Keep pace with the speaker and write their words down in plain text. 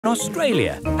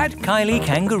Australia at Kylie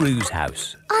Kangaroo's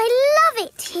house. I love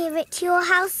it here at your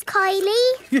house,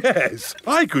 Kylie. Yes,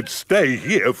 I could stay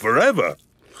here forever.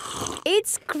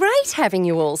 It's great having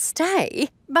you all stay,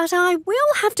 but I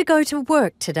will have to go to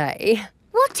work today.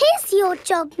 What is your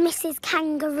job, Mrs.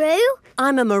 Kangaroo?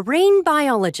 I'm a marine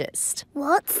biologist.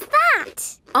 What's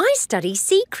that? I study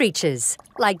sea creatures,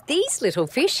 like these little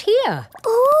fish here.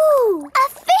 Ooh, a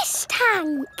fish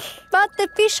tank. But the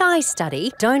fish I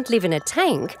study don't live in a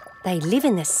tank. They live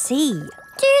in the sea.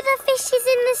 Do the fishes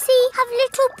in the sea have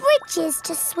little bridges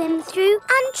to swim through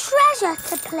and treasure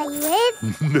to play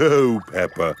with? No,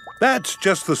 Peppa. That's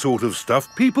just the sort of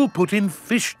stuff people put in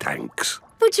fish tanks.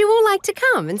 Would you all like to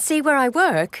come and see where I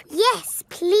work? Yes,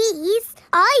 please.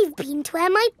 I've been to where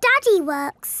my daddy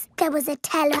works. There was a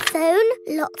telephone,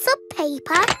 lots of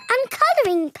paper and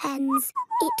colouring pens.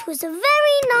 It was a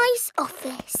very nice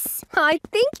office. I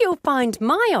think you'll find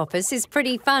my office is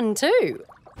pretty fun too.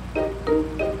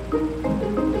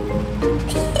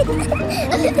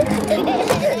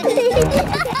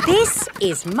 This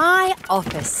is my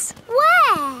office.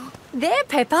 Where? There,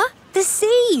 Peppa, the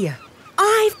sea.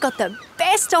 I've got the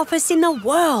best office in the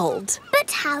world.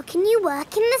 But how can you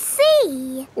work in the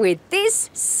sea? With this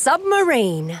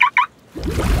submarine.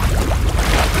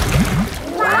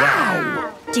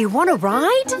 Wow! Do you want to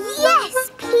ride?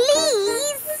 Yes,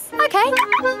 please. OK,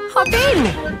 hop in.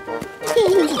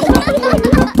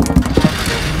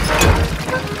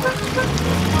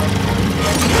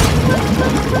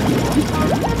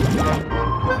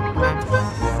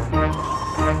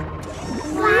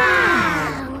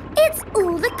 Wow! It's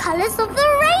all the colours of the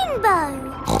rainbow.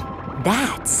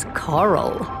 That's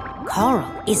coral. Coral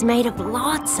is made of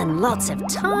lots and lots of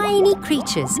tiny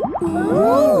creatures.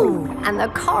 Ooh! And the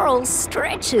coral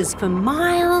stretches for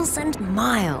miles and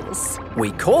miles.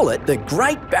 We call it the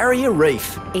Great Barrier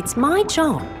Reef. It's my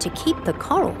job to keep the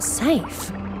coral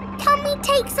safe. Can we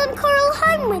take some coral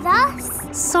home with us?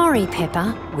 Sorry,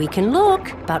 Peppa. We can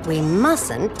look, but we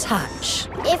mustn't touch.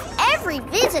 If every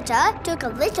visitor took a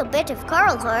little bit of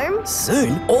coral home,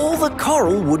 soon all the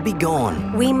coral would be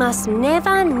gone. We must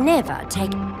never, never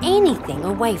take anything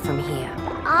away from here.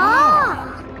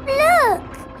 Ah! Look!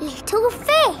 Little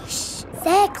fish.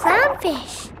 They're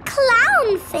clownfish.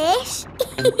 Clownfish?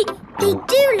 They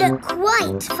do look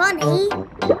quite funny.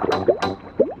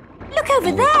 Look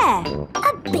over there.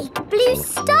 A big blue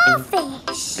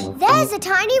starfish. There's a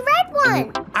tiny red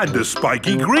one. And a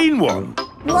spiky green one.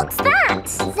 What's that?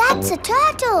 That's a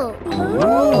turtle.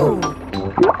 Ooh.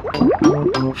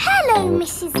 Hello,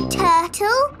 Mrs.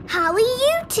 Turtle. How are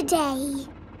you today?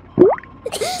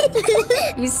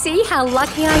 You see how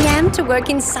lucky I am to work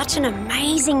in such an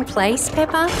amazing place,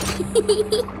 Peppa?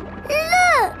 Look!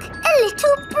 A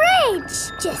little bridge,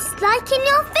 just like in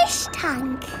your fish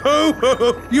tank.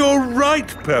 Oh, you're right,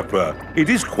 Peppa. It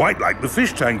is quite like the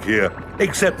fish tank here,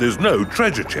 except there's no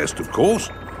treasure chest, of course.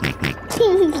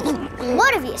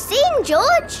 What have you seen,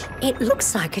 George? It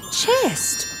looks like a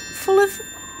chest full of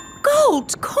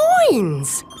gold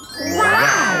coins.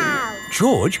 Wow!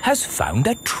 George has found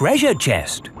a treasure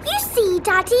chest. You see,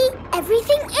 Daddy,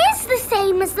 everything is the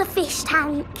same as the fish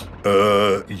tank.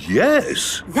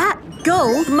 Yes. That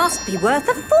gold must be worth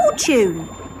a fortune.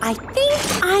 I think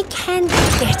I can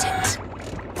get it.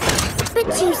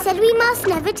 But you said we must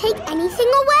never take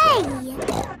anything away.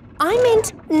 I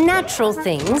meant natural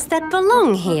things that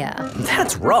belong here.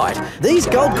 That's right. These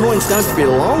gold coins don't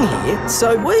belong here,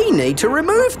 so we need to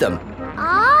remove them.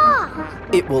 Ah!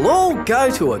 It will all go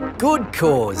to a good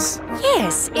cause.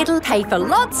 Yes, it'll pay for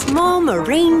lots more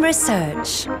marine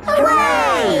research.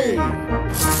 Hooray!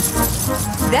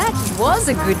 That was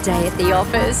a good day at the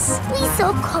office. We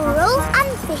saw coral and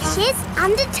fishes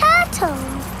and a turtle.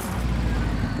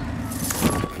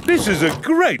 This is a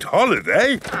great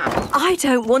holiday. I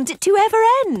don't want it to ever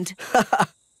end.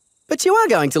 But you are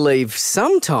going to leave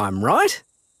sometime, right?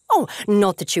 Oh,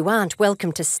 not that you aren't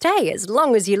welcome to stay as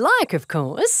long as you like, of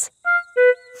course.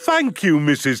 Thank you,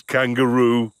 Mrs.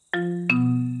 Kangaroo.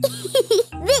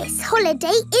 This holiday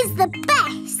is the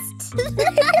best.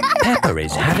 Peppa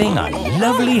is having a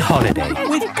lovely holiday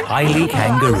with Kylie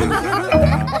Kangaroo.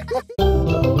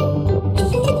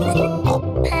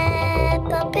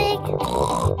 Peppa Pig.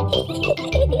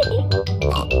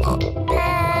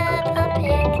 Peppa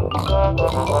Pig.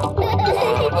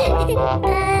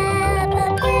 Peppa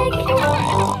Pig.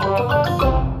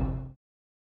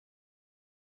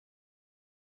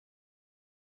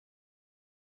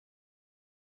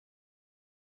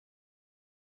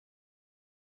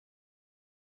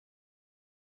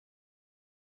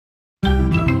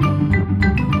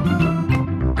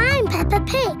 I'm Peppa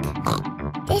Pig.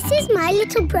 This is my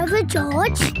little brother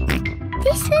George.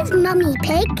 This is Mummy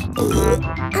Pig.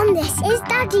 And this is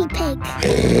Daddy Pig.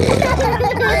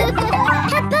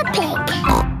 Peppa Pig.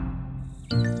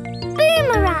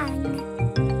 Boomerang.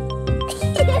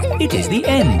 It is the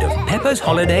end of Peppa's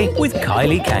holiday with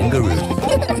Kylie Kangaroo.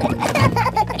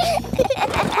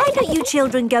 Why don't you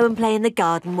children go and play in the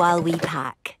garden while we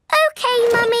pack? Okay,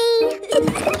 Mummy.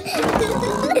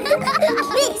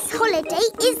 This holiday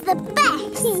is the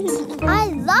best. I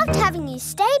loved having you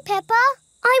stay, Peppa.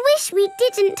 I wish we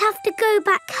didn't have to go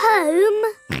back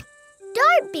home.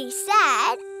 Don't be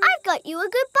sad. I've got you a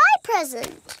goodbye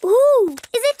present. Ooh, is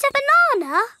it a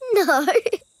banana? No.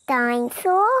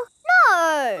 Dinosaur?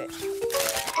 No.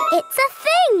 It's a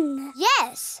thing.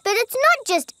 Yes, but it's not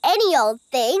just any old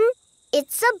thing.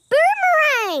 It's a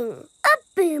boomerang. A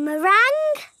boomerang?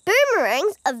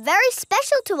 Boomerangs are very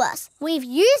special to us. We've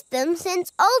used them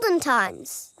since olden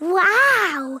times.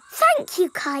 Wow! Thank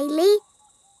you, Kylie.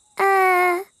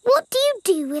 What do you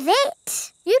do with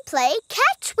it? You play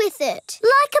catch with it.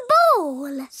 Like a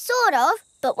ball? Sort of,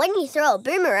 but when you throw a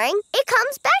boomerang, it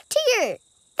comes back to you.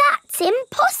 That's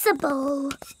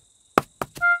impossible.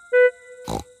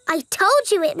 I told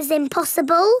you it was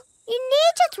impossible. You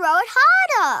need to throw it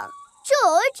harder.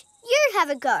 George, you have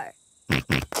a go.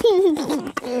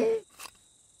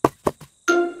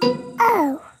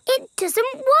 Oh, it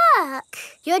doesn't work.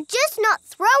 You're just not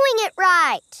throwing it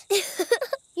right.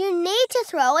 You need to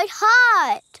throw it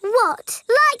hard. What,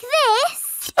 like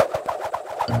this?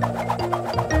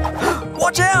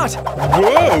 Watch out!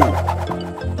 Whoa!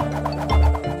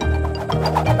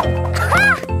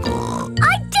 Ha!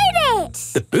 I did it!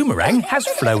 The boomerang has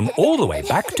flown all the way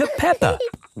back to Peppa.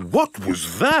 What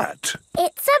was that?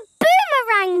 It's a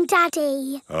boomerang,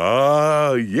 Daddy.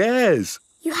 Ah, yes.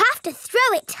 You have to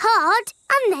throw it hard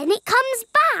and then it comes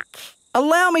back.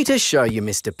 Allow me to show you,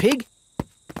 Mr. Pig.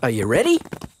 Are you ready?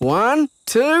 1,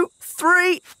 2,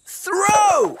 3,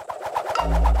 throw!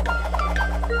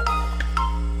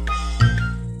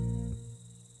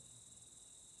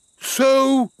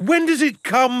 So, when does it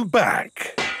come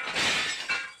back?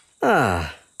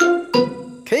 Ah.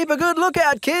 Keep a good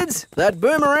lookout, kids. That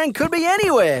boomerang could be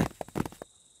anywhere.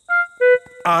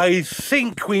 I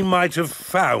think we might have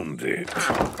found it.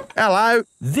 Hello.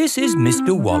 This is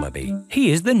Mr. Wallaby.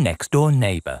 He is the next-door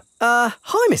neighbour.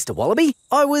 Hi, Mr. Wallaby.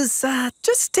 I was,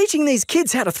 just teaching these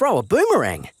kids how to throw a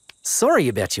boomerang. Sorry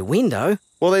about your window.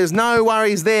 Well, there's no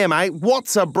worries there, mate.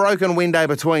 What's a broken window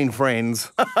between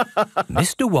friends?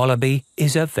 Mr. Wallaby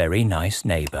is a very nice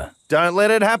neighbour. Don't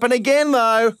let it happen again,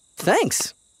 though.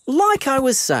 Thanks. Like I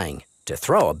was saying, to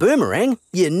throw a boomerang,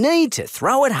 you need to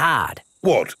throw it hard.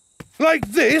 What? Like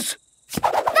this?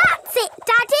 That's it,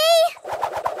 Daddy.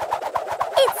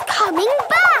 It's coming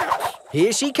back.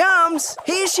 Here she comes.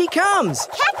 Here she comes.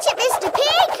 Catch it, Mr.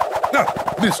 Pig.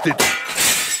 Ah, missed it.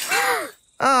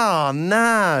 Oh,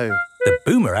 no. The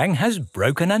boomerang has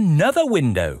broken another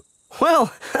window.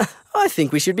 Well, I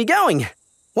think we should be going.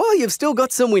 Well, you've still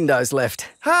got some windows left.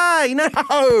 Hey,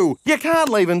 no! You can't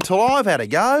leave until I've had a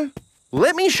go.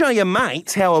 Let me show your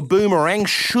mates how a boomerang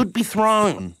should be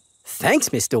thrown. Thanks,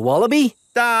 Mr. Wallaby.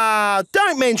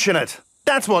 Don't mention it.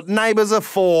 That's what neighbours are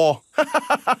for.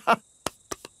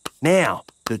 Now,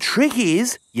 the trick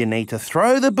is you need to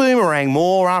throw the boomerang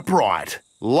more upright.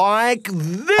 Like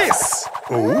this.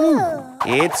 Ooh.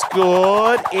 It's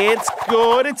good. It's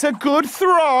good. It's a good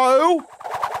throw.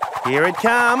 Here it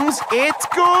comes. It's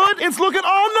good. It's looking...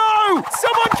 Oh, no!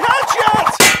 Someone catch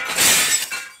it!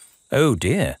 Oh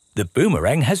dear, the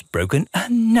boomerang has broken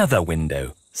another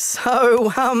window.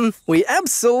 So, we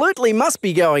absolutely must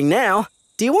be going now.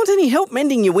 Do you want any help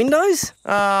mending your windows?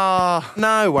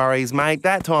 No worries, mate.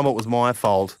 That time it was my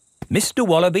fault. Mr.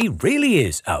 Wallaby really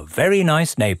is a very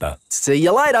nice neighbour. See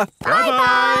you later.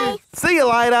 Bye-bye. See you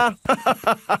later.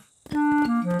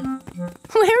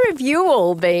 Where have you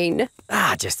all been?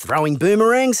 Just throwing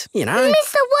boomerangs, you know.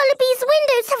 Mr. Wallaby's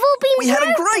windows have all been We had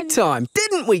a broken. great time,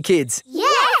 didn't we, kids?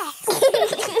 Yes.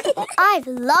 I've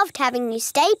loved having you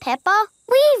stay, Peppa.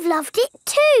 We've loved it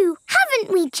too,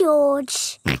 haven't we,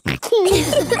 George?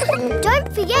 Don't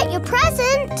forget your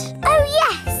present. Oh,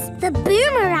 yes, the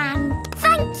boomerang.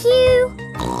 Thank you.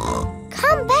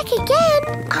 Come back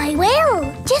again. I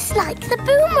will, just like the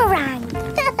boomerang.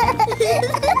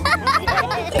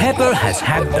 Peppa has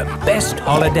had the best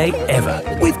holiday ever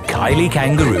with Kylie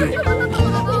Kangaroo.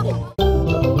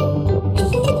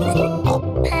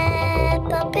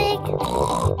 Peppa Pig.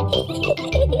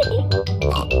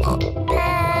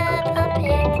 Peppa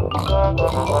Pig.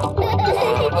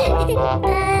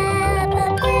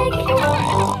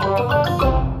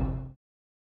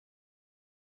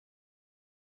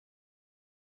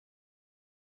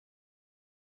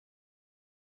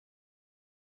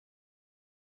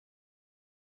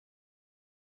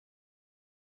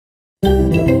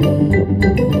 I'm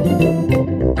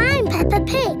Peppa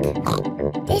Pig.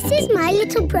 This is my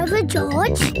little brother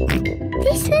George.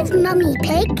 This is Mummy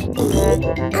Pig.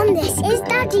 And this is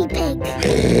Daddy Pig.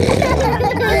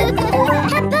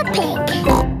 Peppa Pig.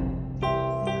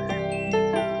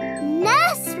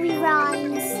 Nursery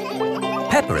rhymes.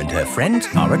 Peppa and her friends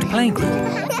are at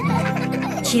playgroup.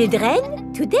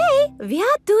 Children, today we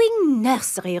are doing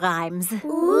nursery rhymes.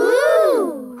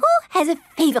 Ooh! Who has a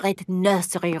favourite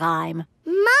nursery rhyme?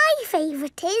 My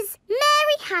favourite is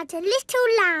Mary Had a Little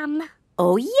Lamb.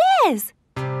 Oh, yes.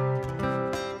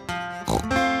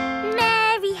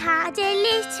 Mary had a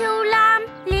little lamb,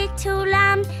 little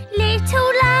lamb,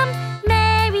 little lamb.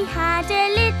 Mary had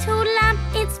a little lamb,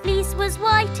 its fleece was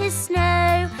white as snow.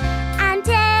 And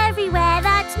everywhere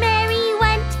that Mary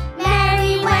went,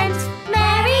 Mary went,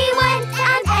 Mary went.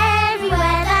 And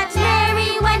everywhere that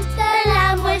Mary went, the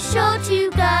lamb was sure to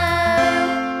go.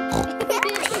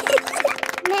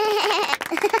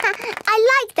 I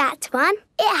like that one.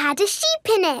 It had a sheep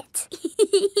in it.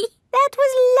 That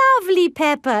was lovely,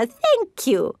 Peppa. Thank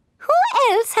you. Who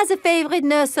else has a favourite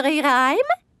nursery rhyme?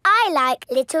 I like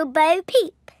Little Bo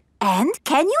Peep. And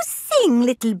can you sing,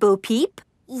 Little Bo Peep?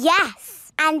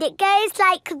 Yes, and it goes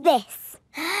like this.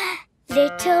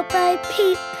 Little Bo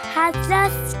Peep has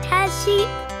lost her sheep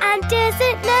and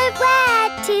doesn't know where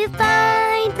to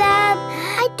find them.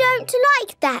 I don't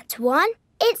like that one.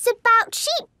 It's about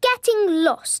sheep getting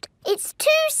lost. It's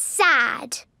too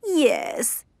sad.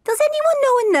 Yes. Does anyone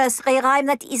know a nursery rhyme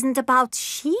that isn't about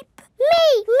sheep?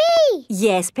 Me!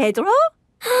 Yes, Pedro?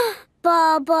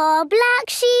 Ba ba black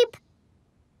sheep.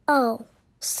 Oh,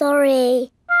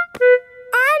 sorry.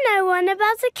 I know one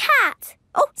about a cat.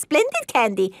 Oh, splendid,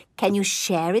 Candy. Can you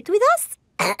share it with us?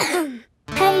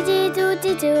 Hey diddle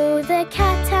diddle, the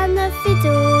cat and the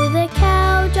fiddle, the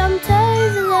cow jumped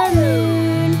over the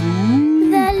moon.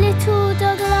 The little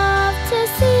dog loved to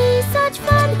see such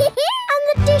fun, and the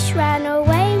dish ran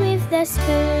away with the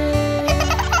spoon.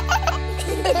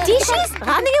 Dishes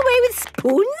running away with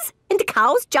spoons and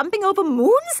cows jumping over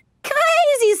moons?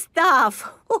 Crazy stuff.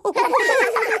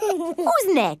 Who's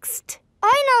next?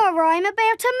 I know a rhyme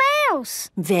about a mouse.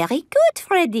 Very good,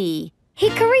 Freddy.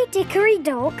 Hickory dickory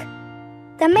dock,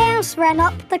 the mouse ran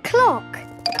up the clock.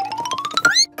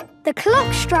 The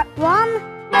clock struck one,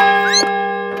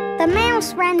 the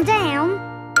mouse ran down.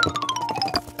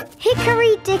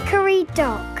 Hickory dickory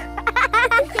dock.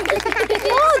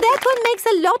 Oh, that one makes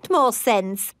a lot more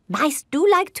sense. Mice do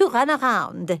like to run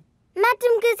around.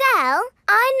 Madam Gazelle,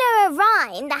 I know a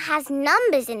rhyme that has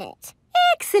numbers in it.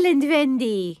 Excellent,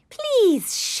 Wendy.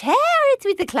 Please share it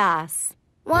with the class.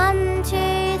 1,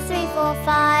 2, 3, 4,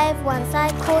 5. Once I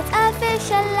caught a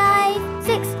fish alive.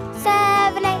 6,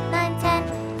 7, 8, 9,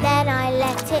 10. Then I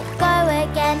let it go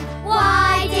again.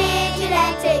 Why did you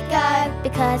let it go?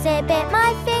 Because it bit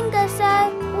my finger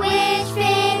so. Which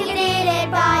finger did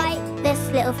it bite? This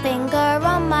little finger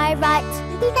on my right.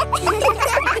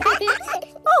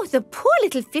 Oh, the poor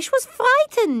little fish was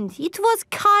frightened. It was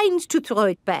kind to throw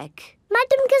it back.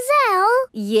 Madam Gazelle,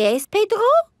 Yes, Pedro?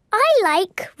 I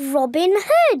like Robin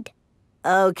Hood.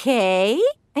 Okay.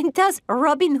 And does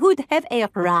Robin Hood have a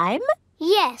rhyme?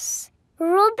 Yes.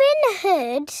 Robin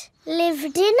Hood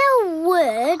lived in a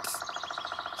wood.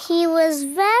 He was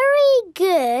very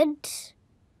good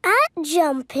at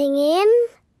jumping in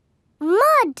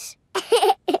mud.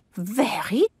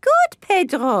 Very good,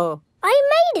 Pedro. I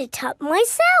made it up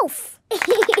myself.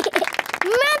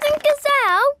 Madam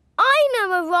Gazelle, I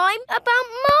know a rhyme about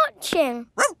marching.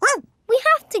 We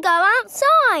have to go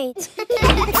outside.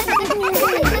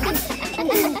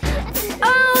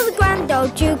 Oh, the grand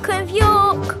old Duke of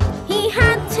York. He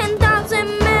had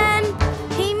 10,000 men.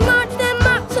 He marched them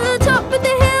up to the top of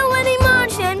the hill and he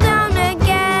marched them down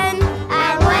again.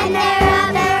 And when they're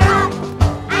up, they're up.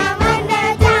 And when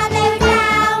they're down, they're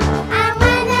down. And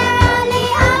when they're only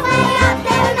halfway up,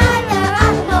 they're neither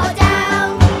up nor down.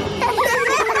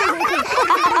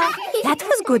 That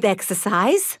was good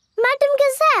exercise. Madam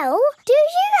Gazelle, do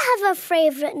you have a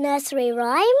favourite nursery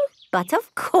rhyme? But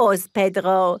of course,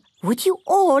 Pedro. Would you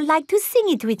all like to sing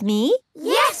it with me?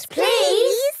 Yes,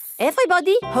 please.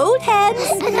 Everybody, hold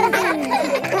hands.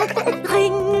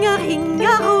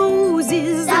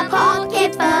 Ring-a-ring-a-roses. A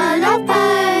pocket full of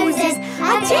posies.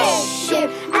 A tissue,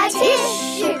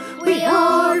 we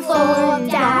all fall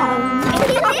down.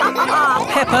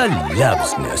 Peppa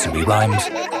loves nursery rhymes.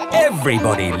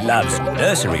 Everybody loves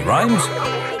nursery rhymes.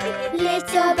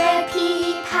 Little Bo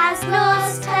Peep has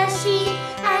lost her sheep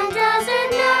and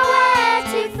doesn't know where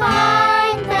to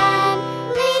find them.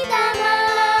 Lead them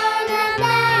on and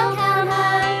they'll come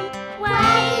home,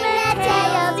 wagging their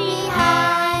tails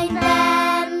behind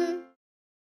them.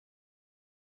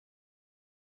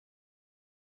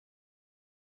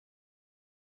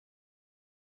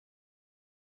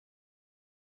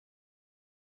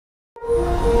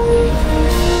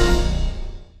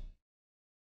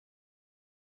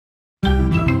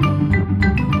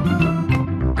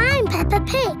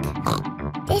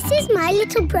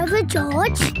 little brother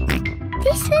George.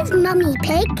 This is Mummy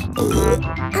Pig.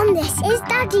 And this is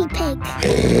Daddy Pig.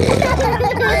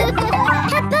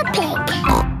 Peppa Pig.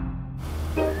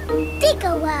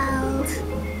 Digger World.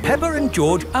 Peppa and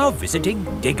George are visiting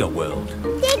Digger World.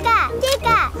 Digger,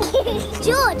 Digger.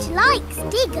 George likes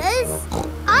diggers.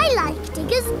 I like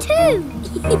diggers too.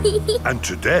 And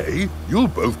today, you'll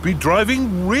both be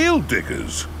driving real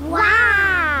diggers.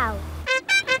 Wow!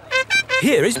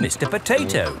 Here is Mr.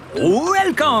 Potato.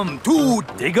 Welcome to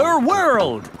Digger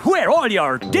World, where all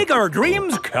your digger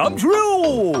dreams come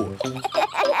true.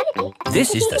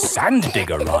 This is the Sand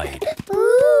Digger ride.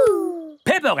 Ooh!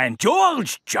 Peppa and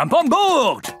George, jump on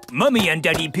board. Mummy and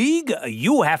Daddy Pig,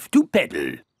 you have to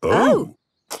pedal. Oh.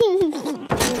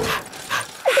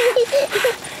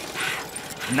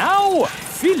 Now,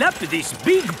 fill up this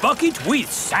big bucket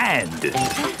with sand.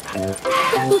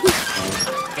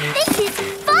 This is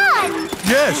fun!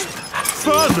 Yes,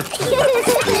 fun.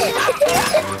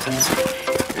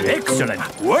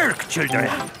 Excellent work, children.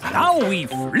 Now we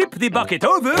flip the bucket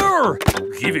over,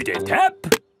 give it a tap,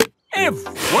 and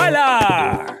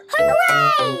voila!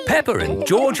 Hooray! Peppa and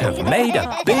George have made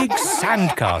a big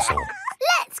sand castle.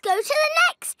 Let's go to the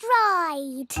next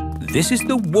ride. This is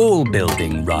the wall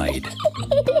building ride.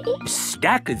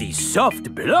 Stack the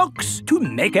soft blocks to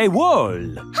make a wall.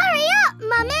 Hurry up,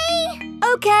 Mummy!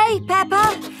 OK,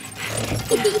 Peppa.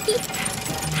 Pedal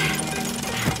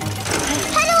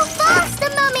faster,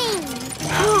 Mummy!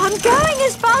 Oh, I'm going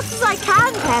as fast as I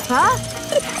can, Peppa.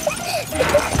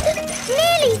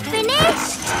 Nearly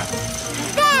finished.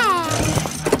 There!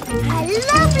 A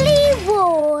lovely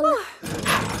wall.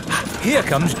 Here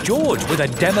comes George with a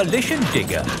demolition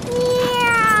digger.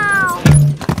 Meow!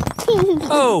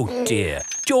 Oh dear,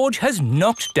 George has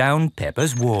knocked down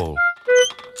Peppa's wall.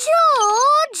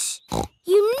 George!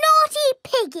 You naughty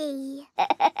piggy!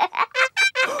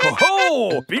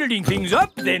 Ho-ho! Building things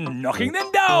up, then knocking them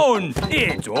down.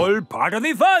 It's all part of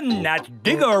the fun at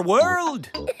Digger World.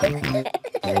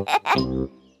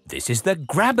 This is the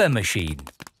grabber machine.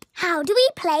 How do we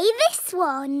play this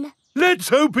one? Let's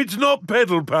hope it's not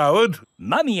pedal-powered.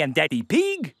 Mummy and Daddy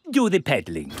Pig do the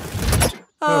peddling.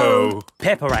 Oh.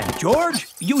 Peppa and George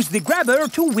use the grabber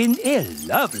to win a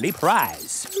lovely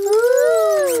prize.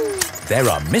 Ooh! There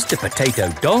are Mr. Potato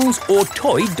dolls or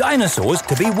toy dinosaurs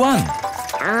to be won.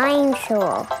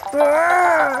 Dinosaur.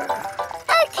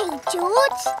 OK,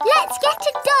 George, let's get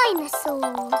a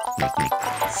dinosaur.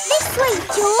 This way,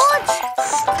 George.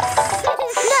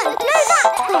 No, that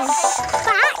way.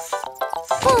 Back,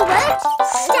 forward,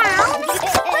 down.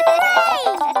 Hooray!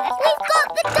 We've got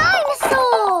the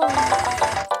dinosaur.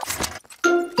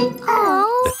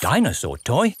 Oh. The dinosaur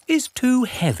toy is too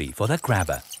heavy for the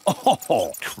grabber.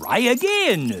 Oh, try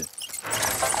again.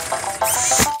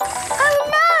 Oh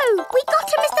no! We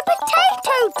got a Mr.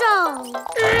 Potato doll!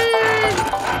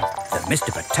 The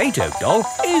Mr. Potato doll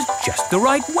is just the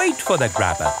right weight for the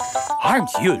grabber.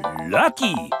 Aren't you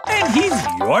lucky? And he's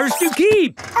yours to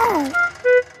keep. Oh.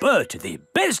 But the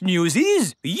best news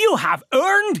is you have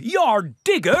earned your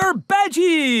digger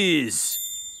badges.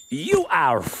 You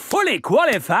are fully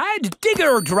qualified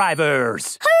digger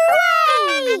drivers.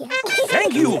 Hooray!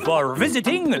 Thank you for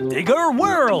visiting Digger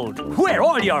World, where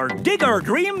all your digger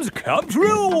dreams come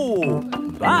true.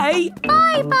 Bye.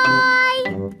 Bye-bye.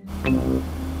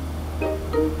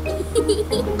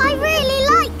 I really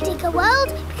like Digger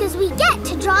World because we get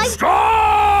to drive...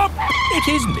 Stop! It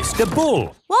is Mr.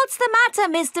 Bull. What's the matter,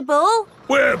 Mr. Bull?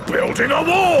 We're building a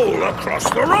wall across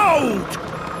the road.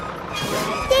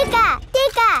 Digger!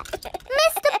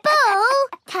 Mr. Bull,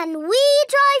 can we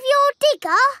drive your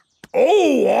digger?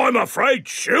 Oh, I'm afraid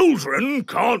children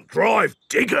can't drive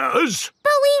diggers.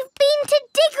 But we've been to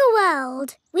Digger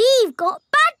World. We've got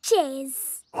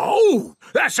badges. Oh,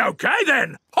 that's okay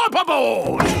then. Hop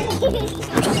aboard.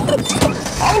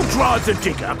 I'll drive the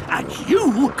digger and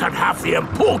you can have the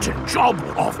important job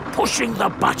of pushing the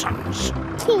buttons.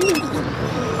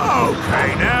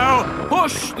 Okay, now,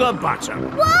 push the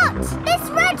button. What? This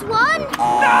red one?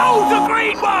 No, the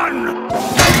green one!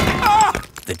 Ah!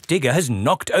 The digger has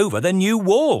knocked over the new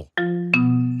wall.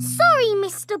 Sorry,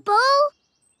 Mr. Bull.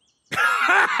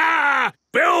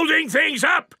 Building things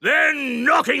up, then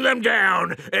knocking them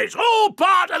down. It's all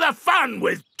part of the fun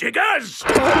with diggers.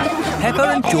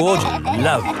 Peppa and George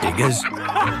love diggers.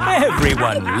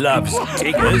 Everyone loves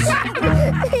diggers.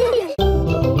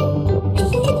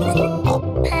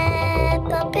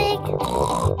 Peppa Pig.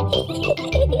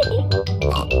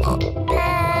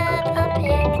 Peppa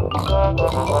Pig.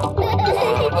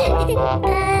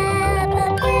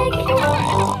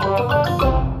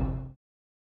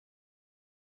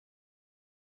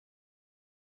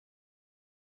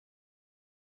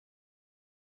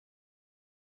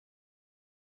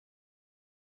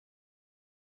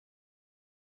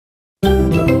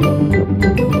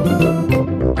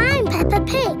 I'm Peppa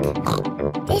Pig.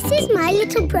 This is my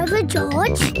little brother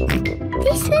George.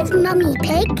 This is Mummy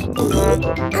Pig.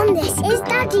 And this is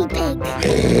Daddy Pig.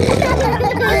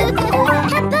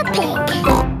 Peppa Pig.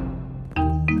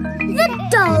 The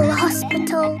Doll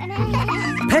Hospital.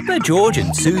 Peppa, George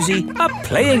and Susie are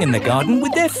playing in the garden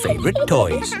with their favourite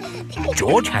toys.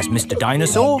 George has Mr.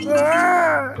 Dinosaur,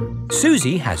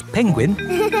 Susie has Penguin,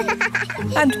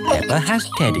 and Peppa has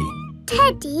Teddy.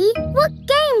 Teddy, what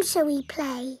game shall we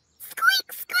play?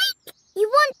 Squeak, squeak. You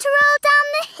want to roll down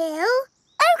the hill?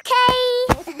 OK.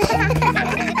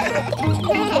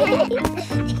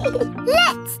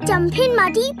 Let's jump in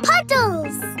muddy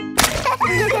puddles.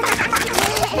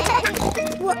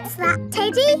 What's that,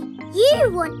 Teddy?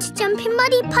 You want to jump in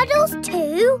muddy puddles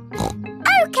too?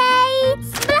 OK.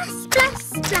 Splash, splash,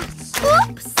 splash.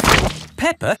 Whoops.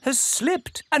 Peppa has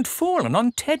slipped and fallen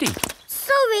on Teddy.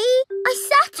 Sorry, I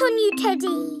sat on you,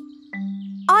 Teddy.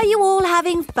 Are you all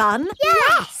having fun?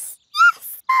 Yes.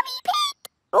 Yes, Mummy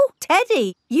Pig. Oh,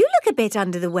 Teddy, you look a bit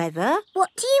under the weather. What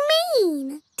do you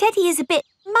mean? Teddy is a bit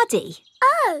muddy.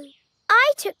 Oh,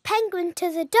 I took Penguin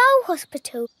to the doll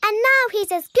hospital and now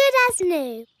he's as good as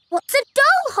new. What's a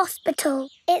doll hospital?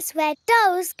 It's where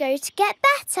dolls go to get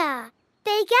better.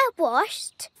 They get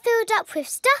washed, filled up with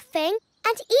stuffing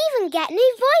and even get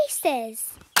new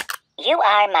voices. You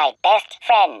are my best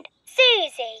friend.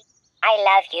 Susie. I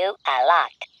love you a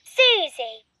lot.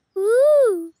 Susie.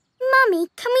 Ooh. Mummy,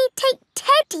 can we take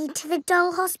Teddy to the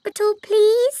doll hospital,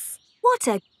 please? What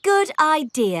a good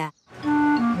idea.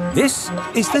 This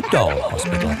is the Doll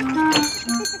Hospital.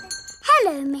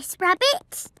 Hello, Miss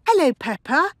Rabbit. Hello,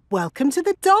 Peppa. Welcome to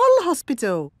the Doll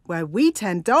Hospital, where we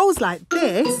turn dolls like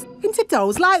this into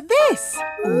dolls like this.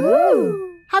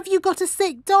 Ooh. Have you got a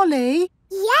sick dolly?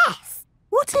 Yes.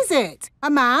 What is it? A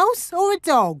mouse or a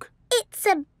dog? It's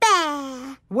a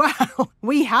bear. Well,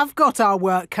 we have got our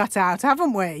work cut out,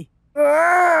 haven't we?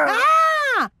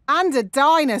 Ah! And a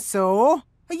dinosaur.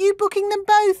 Are you booking them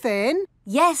both in?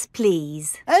 Yes,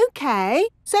 please. OK.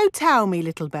 So tell me,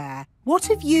 little bear, what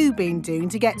have you been doing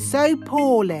to get so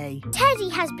poorly? Teddy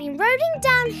has been rolling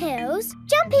down hills,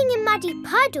 jumping in muddy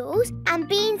puddles and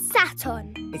being sat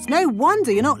on. It's no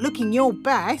wonder you're not looking your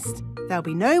best. There'll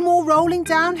be no more rolling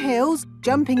down hills,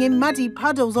 jumping in muddy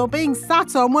puddles or being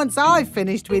sat on once I've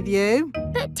finished with you.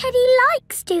 But Teddy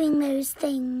likes doing those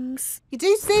things. You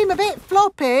do seem a bit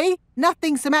floppy.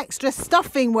 Nothing some extra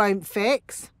stuffing won't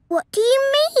fix. What do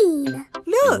you mean?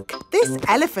 Look, this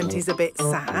elephant is a bit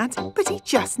sad, but he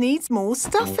just needs more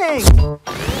stuffing.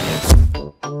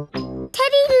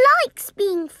 Teddy likes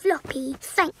being floppy,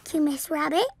 thank you, Miss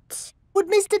Rabbit. Would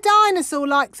Mr. Dinosaur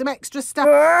like some extra stuff?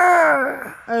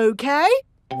 OK.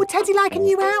 Would Teddy like a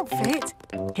new outfit?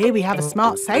 Here we have a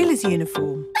smart sailor's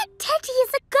uniform. But Teddy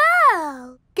is a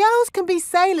girl. Girls can be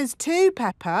sailors too,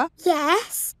 Peppa.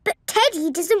 Yes, but Teddy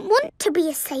doesn't want to be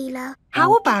a sailor.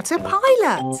 How about a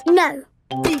pilot? No.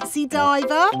 Deep sea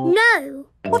diver? No.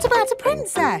 What about a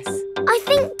princess? I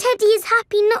think Teddy is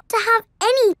happy not to have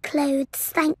any clothes,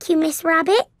 thank you, Miss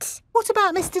Rabbit. What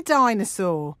about Mr.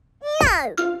 Dinosaur?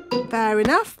 No. Fair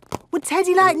enough. Would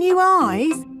Teddy like new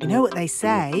eyes? You know what they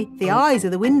say, the eyes are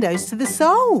the windows to the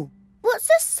soul. What's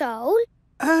a soul?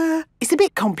 It's a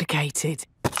bit complicated.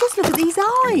 Just look at these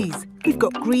eyes. We've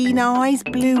got green eyes,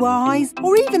 blue eyes,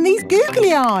 or even these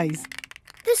googly eyes.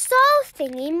 The soul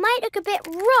thingy might look a bit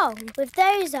wrong with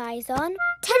those eyes on.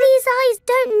 Teddy's eyes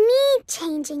don't need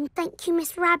changing, thank you,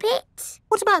 Miss Rabbit.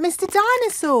 What about Mr.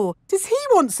 Dinosaur? Does he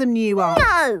want some new eyes?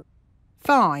 No.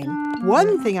 Fine.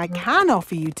 One thing I can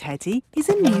offer you, Teddy, is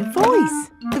a new voice.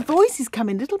 The voices come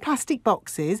in little plastic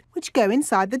boxes which go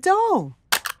inside the doll.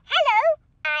 Hello,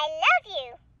 I love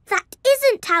you. That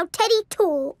isn't how Teddy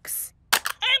talks.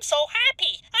 I'm so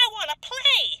happy. I want to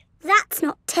play. That's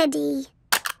not Teddy.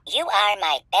 You are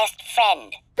my best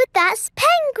friend. But that's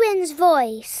Penguin's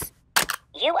voice.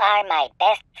 You are my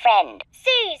best friend.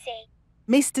 Susie.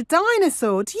 Mr.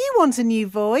 Dinosaur, do you want a new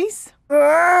voice?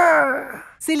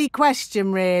 Silly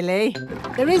question, really.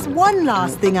 There is one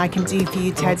last thing I can do for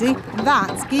you, Teddy, and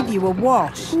that's give you a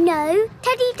wash. No,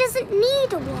 Teddy doesn't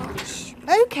need a wash.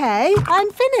 OK,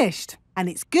 I'm finished. And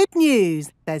it's good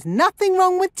news. There's nothing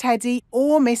wrong with Teddy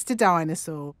or Mr.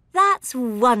 Dinosaur. That's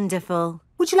wonderful.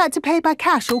 Would you like to pay by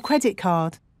cash or credit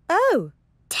card? Oh.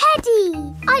 Teddy,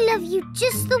 I love you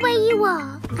just the way you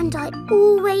are, and I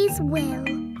always will.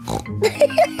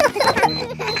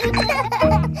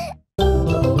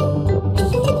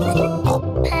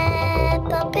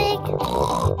 Peppa Pig.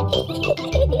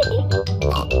 Peppa Pig.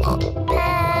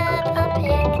 Peppa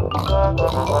Pig.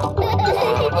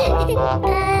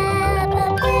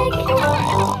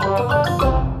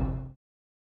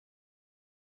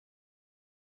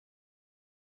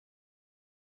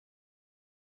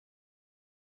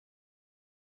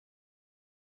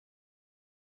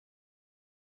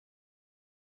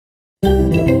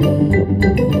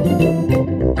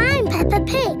 I'm Peppa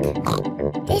Pig.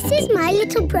 This is my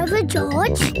little brother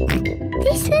George.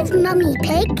 This is Mummy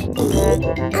Pig.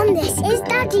 And this is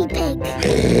Daddy Pig.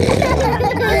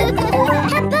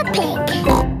 Peppa Pig.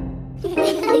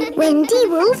 Wendy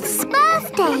Wolf's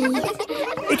birthday.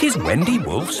 It is Wendy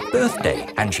Wolf's birthday,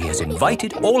 and she has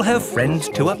invited all her friends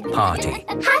to a party.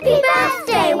 Happy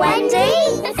birthday,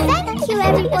 Wendy! Thank you,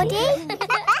 everybody.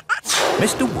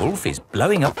 Mr. Wolf is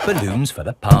blowing up balloons for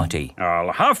the party.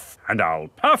 I'll huff and I'll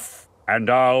puff and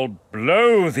I'll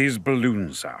blow these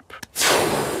balloons up.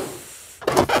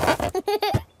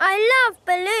 I love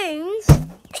balloons.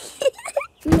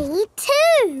 Me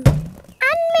too.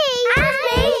 And me. And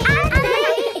me. And me.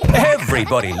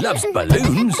 Everybody loves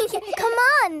balloons. Come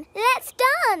on, let's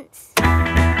dance.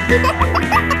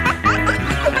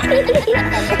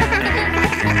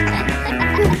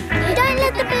 Don't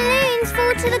let the balloons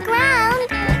fall to the ground.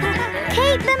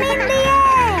 Keep them in the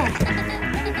air.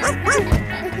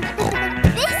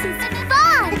 This is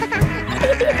fun.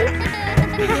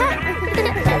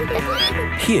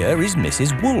 Here is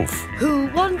Mrs. Wolf. Who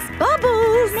wants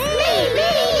bubbles? Me.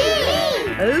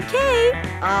 Okay,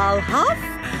 I'll huff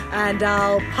and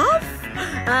I'll puff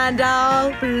and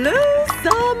I'll blow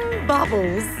some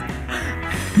bubbles.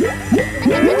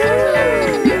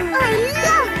 I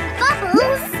love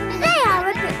bubbles. They are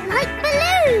a bit like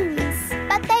balloons.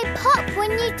 But they pop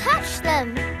when you touch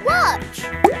them. Watch.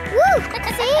 Woo!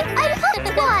 See? I popped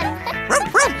one.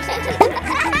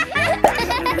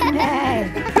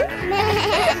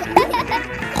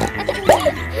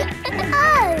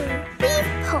 Oh, we've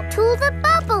popped all the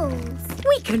bubbles.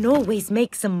 We can always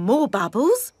make some more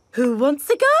bubbles. Who wants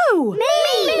to go? Me!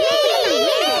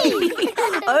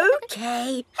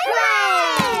 Okay.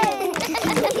 Hooray!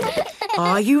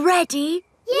 Are you ready?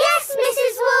 Yes,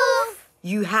 Mrs. Wolf.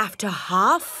 You have to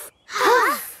huff.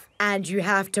 Huff. And you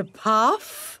have to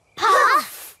puff.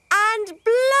 Puff. And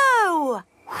blow.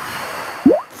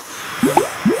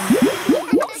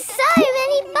 So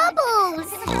many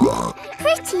bubbles.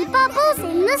 Pretty bubbles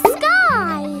in the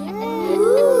sky.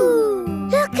 Ooh.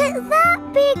 Look at that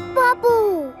big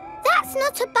bubble. That's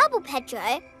not a bubble,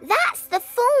 Pedro. That's the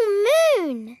full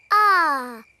moon.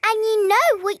 Ah, and you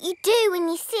know what you do when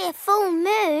you see a full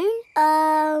moon?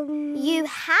 You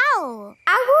howl.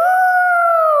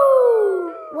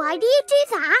 Ow! Why do you do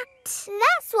that?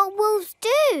 That's what wolves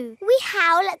do. We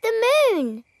howl at the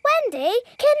moon. Wendy,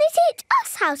 can you teach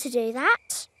us how to do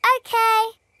that?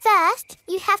 Okay. First,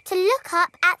 you have to look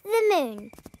up at the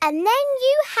moon. And then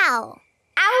you howl.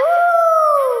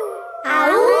 Ow!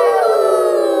 Ow!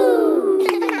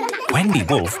 Wendy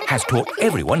Wolf has taught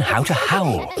everyone how to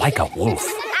howl like a wolf.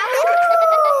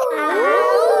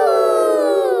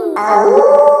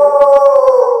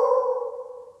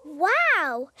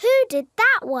 Wow, who did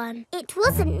that one? It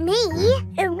wasn't me.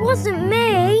 It wasn't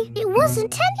me. It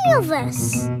wasn't any of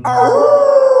us. It's a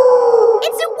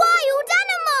wild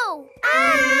animal.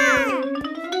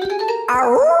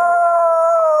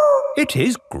 It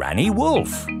is Granny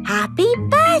Wolf. Happy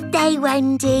birthday,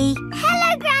 Wendy.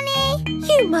 Hello, Granny.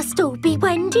 You must all be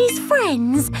Wendy's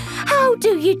friends. How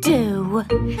do you do?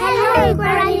 Hello,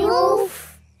 Granny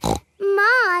Wolf.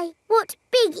 My, what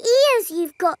big ears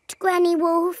you've got, Granny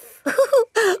Wolf.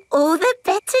 All the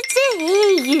better to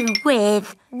hear you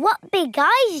with. What big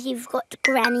eyes you've got,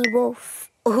 Granny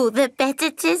Wolf. All the better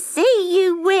to see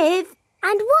you with.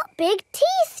 And what big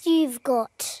teeth you've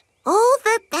got. All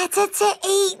the better to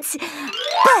eat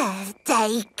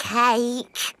birthday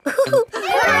cake.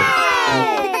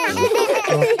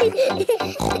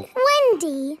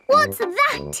 Wendy, what's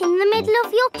that in the middle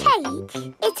of your cake?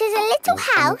 It is a little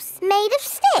house made of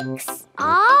sticks.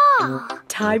 Ah.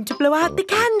 Time to blow out the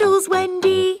candles,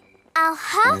 Wendy. I'll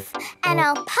huff and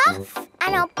I'll puff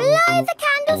and I'll blow the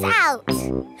candles out.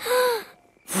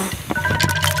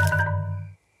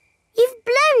 You've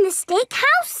blown the stick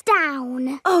house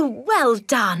down. Oh, well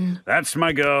done. That's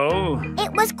my goal.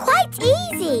 It was quite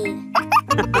easy.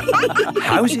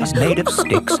 Houses made of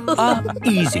sticks are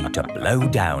easy to blow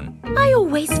down. I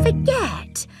always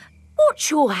forget. What's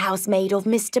your house made of,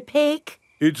 Mr. Pig?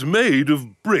 It's made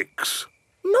of bricks.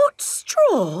 Not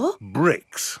straw?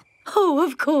 Bricks. Oh,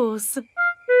 of course.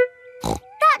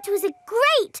 That was a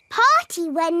great party,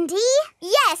 Wendy.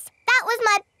 Yes, that was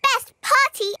my best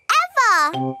party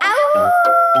ever.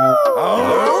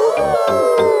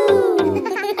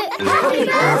 Happy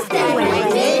birthday,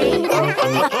 Wendy.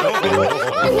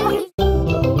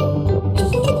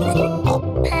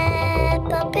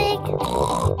 Peppa Pig.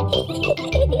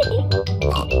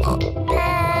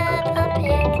 Peppa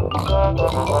Pig.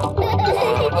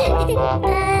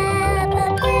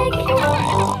 Peppa Pig.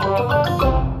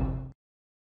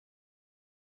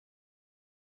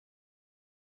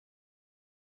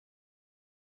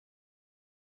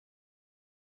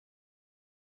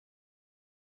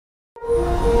 I'm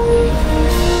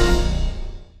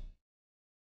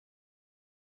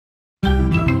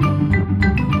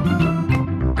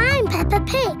Peppa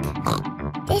Pig.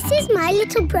 This is my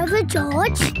little brother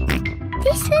George.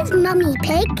 This is Mummy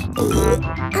Pig.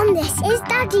 And this is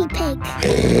Daddy Pig.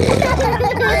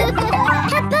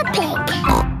 Peppa Pig.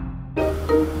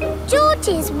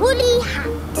 George's woolly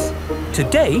hat.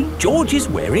 Today, George is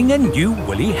wearing a new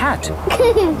woolly hat.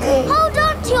 Hold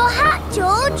on to your hat,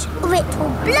 George, or it will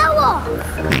blow off.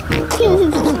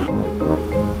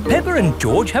 Peppa and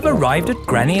George have arrived at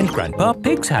Granny and Grandpa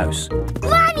Pig's house.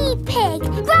 Granny Pig!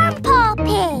 Grandpa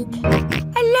Pig!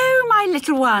 Hello, my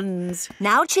little ones.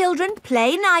 Now, children,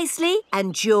 play nicely.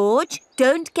 And, George,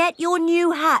 don't get your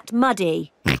new hat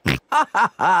muddy.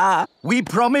 We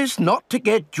promise not to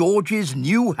get George's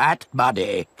new hat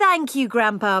muddy. Thank you,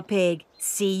 Grandpa Pig.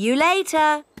 See you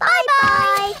later.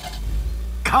 Bye-bye!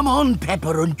 Come on, Peppa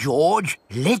and George.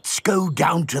 Let's go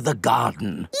down to the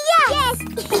garden. Yes!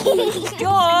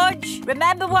 George,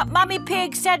 remember what Mummy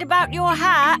Pig said about your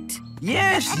hat?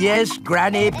 Yes,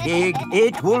 Granny Pig.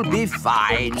 It will be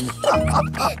fine.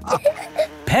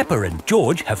 Peppa and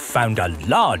George have found a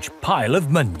large pile of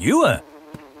manure.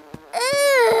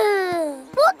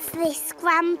 What's this,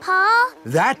 Grandpa?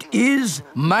 That is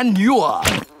manure.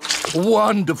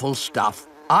 Wonderful stuff.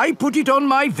 I put it on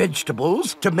my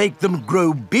vegetables to make them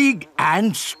grow big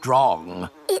and strong.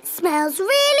 It smells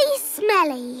really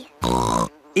smelly.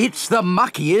 It's the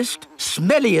muckiest,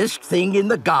 smelliest thing in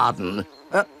the garden.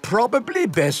 Probably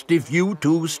best if you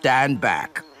two stand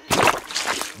back.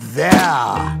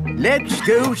 There. Let's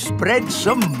go spread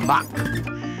some muck.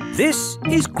 This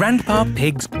is Grandpa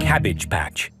Pig's cabbage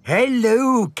patch.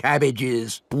 Hello,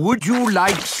 cabbages. Would you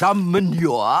like some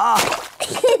manure?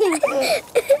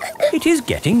 It is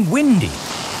getting windy.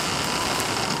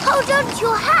 Hold on to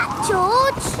your hat,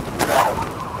 George.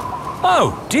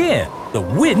 Oh, dear. The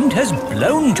wind has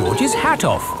blown George's hat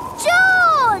off.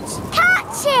 George!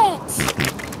 Catch it!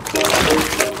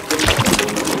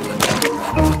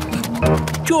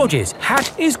 George's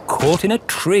hat is caught in a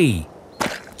tree.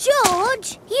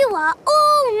 George, you are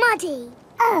all muddy.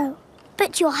 Oh,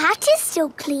 but your hat is still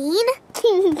clean.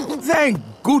 Thank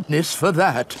goodness for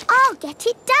that. I'll get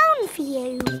it down for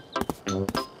you.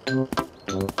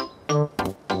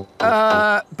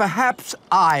 Perhaps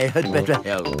I had better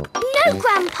help. No,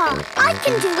 Grandpa, I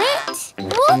can do it.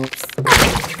 Whoops.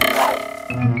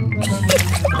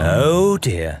 Oh,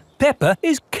 dear. Peppa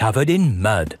is covered in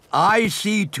mud. I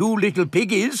see two little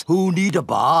piggies who need a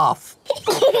bath.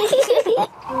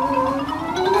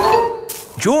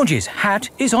 George's hat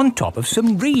is on top of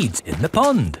some reeds in the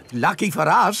pond. Lucky for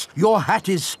us, your hat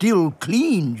is still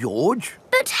clean, George.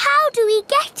 But how do we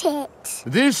get it?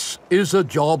 This is a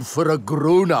job for a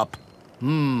grown-up.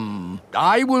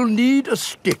 I will need a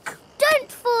stick.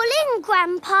 Don't fall in,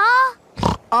 Grandpa.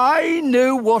 I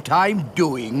know what I'm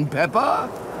doing, Peppa.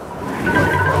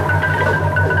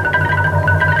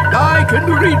 I can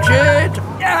reach it.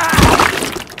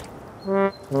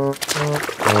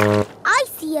 I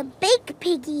see a big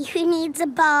piggy who needs a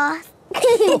bath.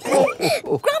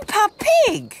 Grandpa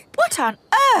Pig, what on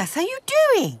earth are you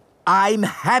doing? I'm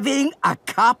having a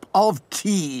cup of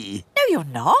tea. No, you're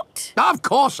not. Of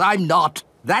course I'm not.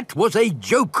 That was a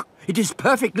joke. It is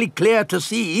perfectly clear to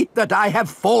see that I have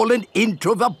fallen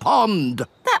into the pond.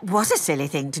 That was a silly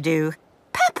thing to do.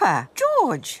 Peppa,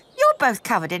 George, you're both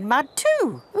covered in mud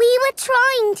too. We were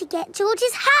trying to get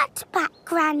George's hat back,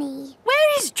 Granny.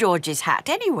 Where is George's hat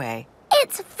anyway?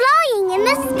 It's flying in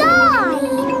the sky.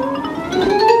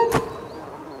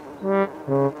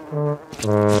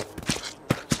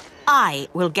 I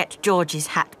will get George's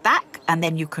hat back and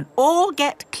then you can all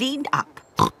get cleaned up.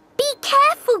 Be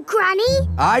careful, Granny.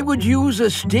 I would use a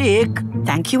stick.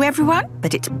 Thank you, everyone,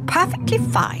 but it's perfectly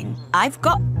fine. I've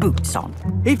got boots on.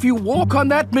 If you walk on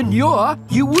that manure,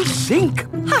 you will sink.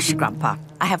 Hush, Grandpa.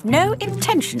 I have no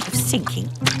intention of sinking.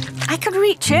 I can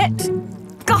reach it.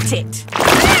 Got it.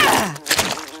 Ah!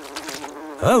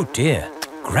 Oh, dear.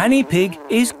 Granny Pig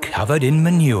is covered in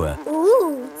manure.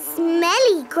 Ooh,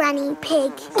 smelly Granny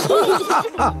Pig.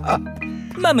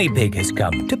 Mummy Pig has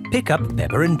come to pick up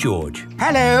Peppa and George.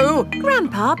 Hello.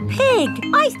 Grandpa Pig,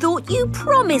 I thought you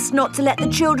promised not to let the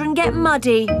children get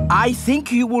muddy. I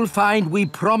think you will find we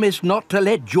promised not to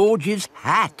let George's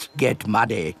hat get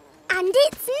muddy. And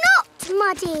it's not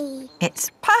muddy.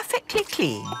 It's perfectly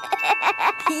clean.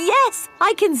 Yes,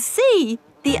 I can see.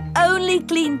 The only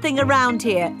clean thing around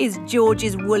here is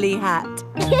George's woolly hat.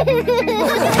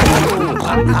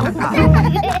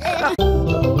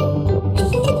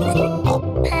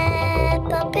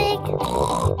 Peppa Pig.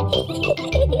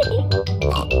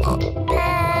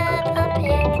 Peppa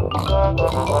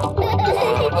Pig.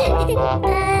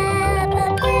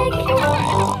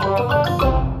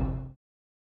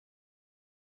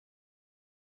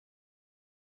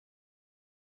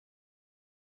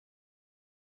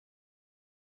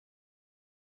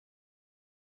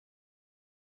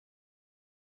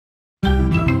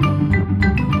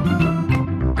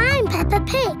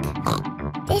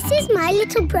 my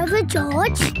little brother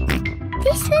George.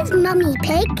 This is Mummy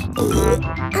Pig.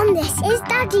 And this is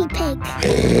Daddy Pig.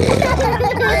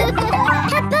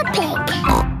 Peppa Pig.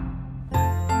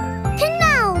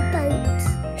 Canal boat.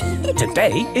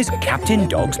 Today is Captain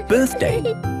Dog's birthday.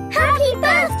 Happy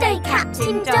birthday,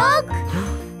 Captain Dog.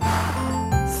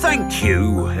 Thank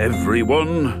you,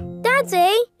 everyone.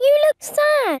 Daddy, you look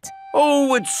sad.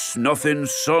 Oh, it's nothing,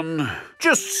 son.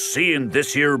 Just seeing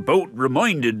this here boat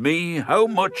reminded me how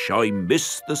much I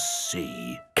miss the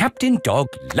sea. Captain Dog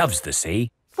loves the sea.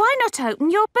 Why not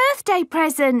open your birthday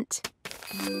present?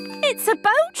 It's a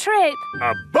boat trip.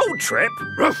 A boat trip?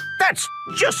 That's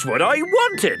just what I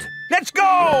wanted. Let's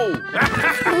go!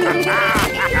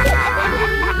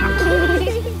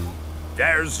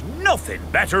 There's nothing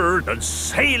better than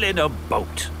sailing a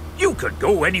boat. You could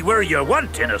go anywhere you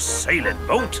want in a sailing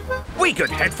boat. We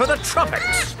could head for the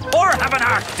tropics or have an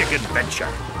Arctic adventure.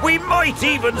 We might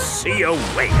even see a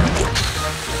whale.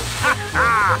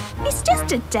 It's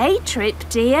just a day trip,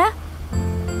 dear.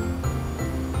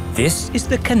 This is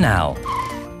the canal.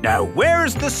 Now,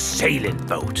 where's the sailing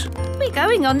boat? We're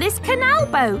going on this canal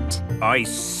boat. I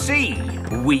see.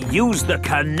 We use the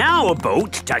canal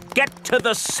boat to get to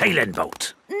the sailing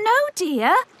boat. No,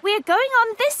 dear. We're going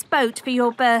on this boat for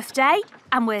your birthday,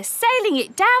 and we're sailing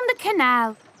it down the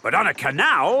canal. But on a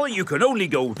canal, you can only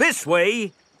go this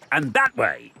way and that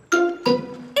way.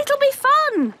 It'll be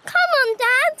fun. Come on,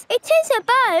 Dad. It is a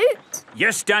boat.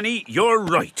 Yes, Danny, you're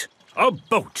right. A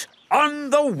boat on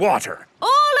the water.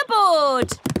 All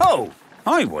aboard. Oh,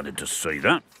 I wanted to say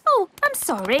that. Oh, I'm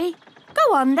sorry.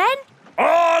 Go on, then.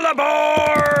 All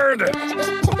aboard!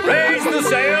 Raise the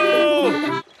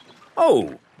sail!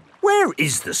 Oh, where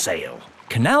is the sail?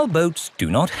 Canal boats do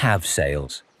not have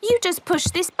sails. You just push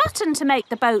this button to make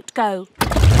the boat go.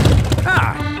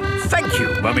 Ah, thank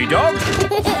you, Mummy Dog.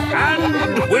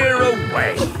 And we're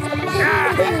away.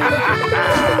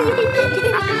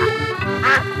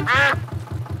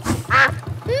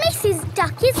 Mrs.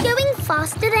 Duck is going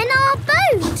faster than our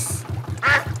boat.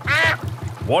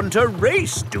 Want a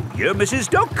race, do you, Mrs.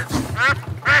 Duck?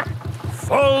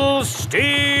 Full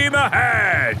steam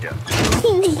ahead!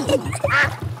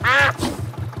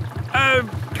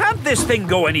 Can't this thing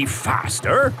go any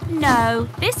faster? No,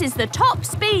 this is the top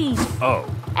speed. Oh.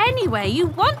 Anyway, you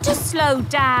want to slow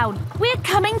down. We're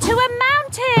coming to a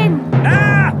mountain.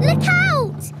 Ah! Look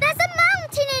out! There's a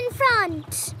mountain in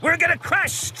front. We're gonna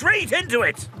crash straight into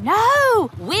it. No,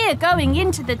 we're going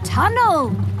into the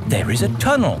tunnel. There is a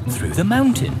tunnel through the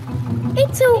mountain.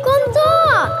 It's all gone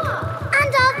dark.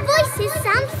 And our voices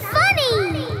sound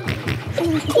funny.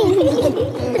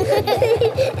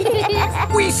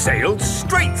 We sailed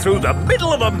straight through the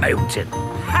middle of a mountain.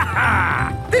 Ha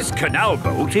ha! This canal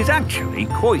boat is actually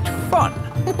quite fun.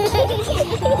 Look,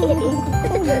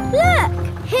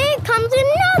 here comes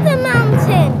another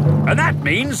mountain. And that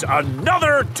means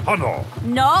another tunnel.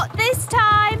 Not this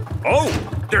time. Oh,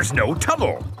 there's no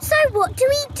tunnel. So what do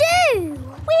we do?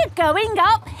 We're going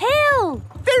uphill.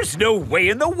 There's no way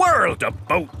in the world a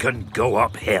boat can go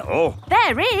uphill.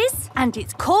 There is, and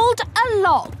it's called a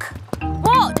lock.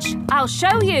 Watch, I'll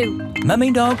show you. Mummy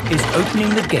Dog is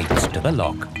opening the gates to the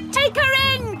lock. Take her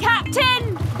in,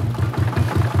 Captain.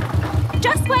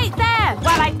 Just wait there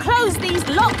while I close these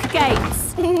lock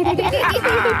gates.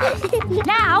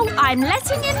 Now I'm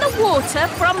letting in the water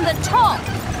from the top.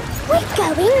 We're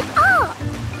going up.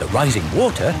 The rising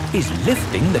water is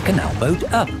lifting the canal boat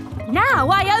up. Now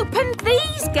I opened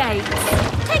these gates.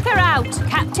 Take her out,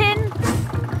 Captain.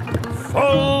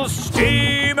 Full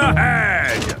steam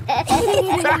ahead!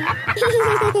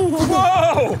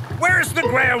 Whoa! Where's the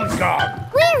ground gone?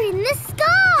 We're in the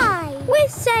sky. We're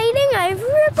sailing over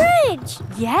a bridge.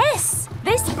 Yes,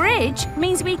 this bridge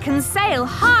means we can sail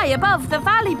high above the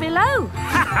valley below.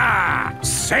 Ha ha!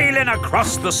 Sailing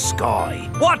across the sky.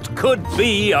 What could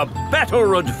be a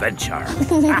better adventure?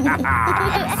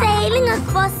 Sailing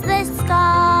across the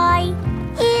sky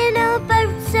in a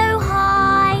boat so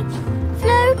high,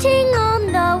 floating on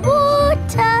the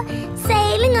water,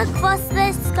 sailing across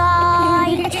the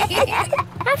sky.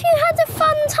 Have you had a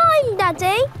fun time,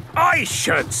 Daddy? I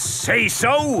should say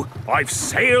so. I've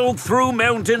sailed through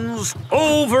mountains,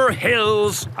 over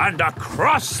hills, and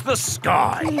across the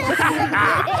sky.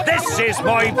 This is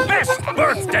my best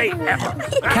birthday ever.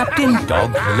 Captain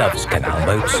Dog loves canal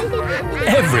boats.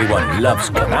 Everyone loves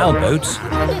canal boats.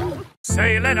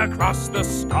 Sailing across the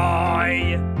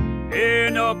sky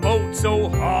in a boat so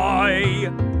high,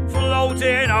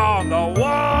 floating on the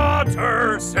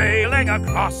water, sailing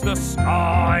across the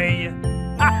sky.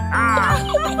 Ha ha!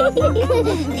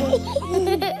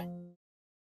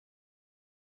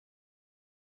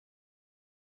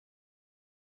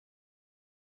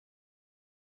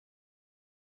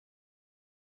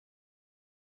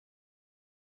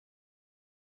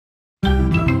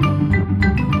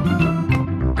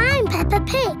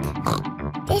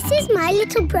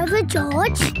 little brother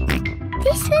George.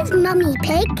 This is Mummy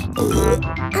Pig.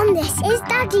 And this is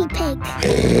Daddy Pig.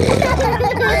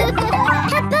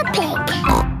 Peppa Pig.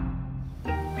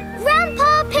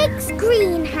 Grandpa Pig's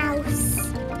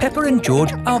greenhouse. Peppa and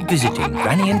George are visiting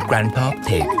Granny and Grandpa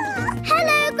Pig.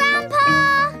 Hello, Grandpa.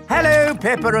 Hello,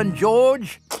 Peppa and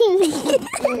George.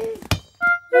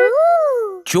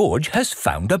 Ooh. George has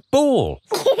found a ball.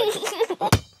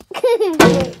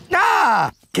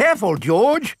 Ah! Careful,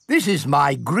 George. This is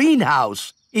my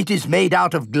greenhouse. It is made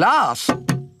out of glass,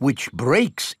 which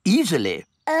breaks easily.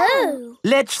 Oh.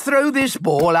 Let's throw this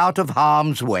ball out of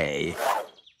harm's way.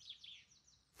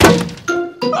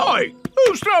 Oi!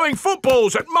 Who's throwing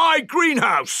footballs at my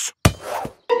greenhouse?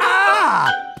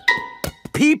 Ah!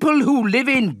 People who live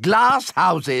in glass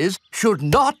houses should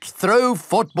not throw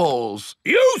footballs.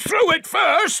 You threw it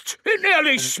first! It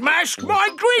nearly smashed my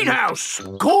greenhouse!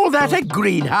 Call that a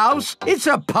greenhouse? It's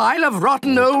a pile of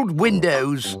rotten old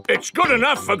windows. It's good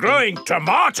enough for growing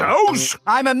tomatoes!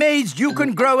 I'm amazed you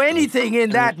can grow anything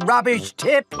in that rubbish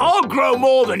tip. I'll grow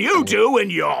more than you do in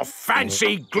your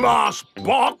fancy glass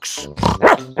box!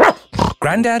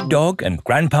 Grandad Dog and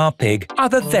Grandpa Pig are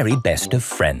the very best of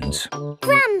friends.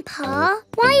 Grandpa,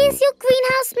 why is your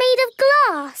greenhouse made of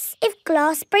glass if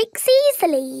glass breaks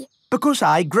easily? Because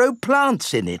I grow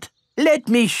plants in it. Let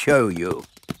me show you.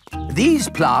 These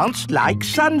plants like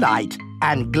sunlight,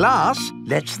 and glass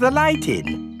lets the light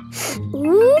in.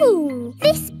 Ooh,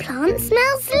 this plant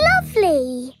smells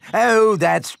lovely. Oh,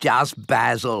 that's just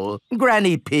basil.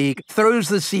 Granny Pig throws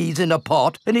the seeds in a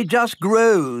pot and it just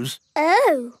grows.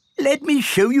 Oh. Let me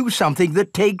show you something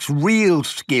that takes real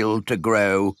skill to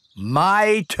grow.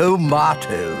 My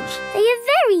tomatoes. They are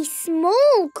very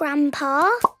small, Grandpa.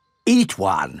 Eat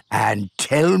one and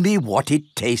tell me what it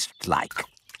tastes like.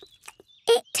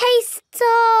 It tastes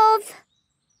of...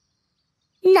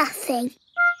 nothing.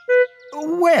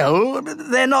 Well,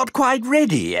 they're not quite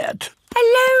ready yet.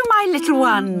 Hello, my little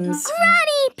ones.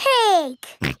 Granny Pig!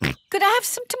 Could I have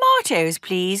some tomatoes,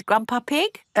 please, Grandpa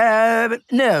Pig?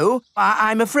 No.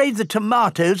 I'm afraid the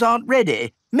tomatoes aren't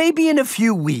ready. Maybe in a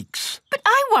few weeks. But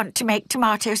I want to make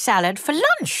tomato salad for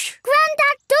lunch.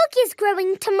 Grandad Dog is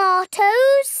growing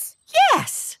tomatoes.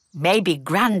 Yes. Maybe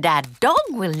Grandad Dog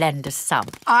will lend us some.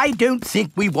 I don't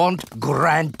think we want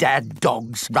Grandad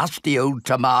Dog's rusty old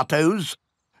tomatoes.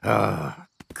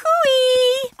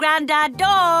 Cooey! Grandad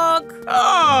Dog!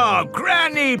 Ah,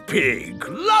 Granny Pig.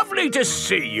 Lovely to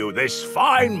see you this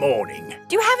fine morning.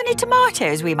 Do you have any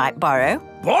tomatoes we might borrow?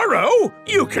 Borrow?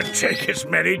 You can take as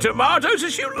many tomatoes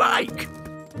as you like.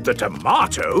 The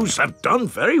tomatoes have done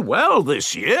very well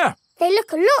this year. They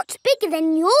look a lot bigger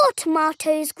than your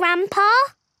tomatoes, Grandpa.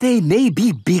 They may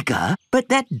be bigger, but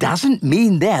that doesn't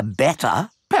mean they're better.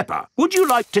 Peppa, would you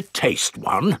like to taste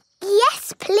one?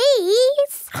 Yes,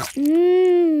 please.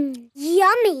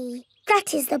 Yummy.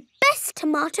 That is the best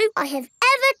tomato I have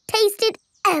ever tasted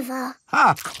ever.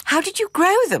 How did you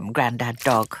grow them, Grandad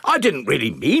Dog? I didn't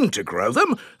really mean to grow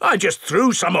them. I just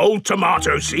threw some old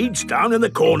tomato seeds down in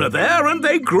the corner there and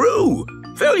they grew.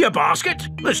 Fill your basket.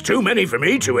 There's too many for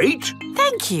me to eat.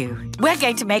 Thank you. We're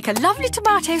going to make a lovely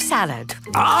tomato salad.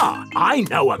 Ah, I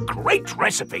know a great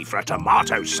recipe for a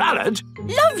tomato salad.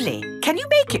 Lovely. Can you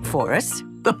make it for us?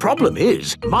 The problem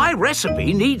is, my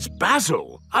recipe needs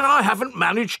basil, and I haven't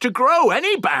managed to grow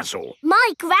any basil.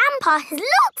 My grandpa has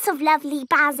lots of lovely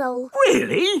basil.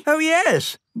 Really? Oh,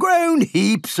 yes. Grown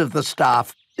heaps of the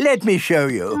stuff. Let me show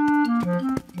you.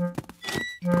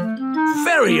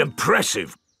 Very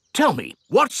impressive. Tell me,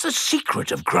 what's the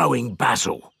secret of growing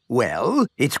basil? Well,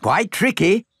 it's quite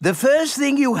tricky. The first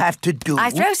thing you have to do...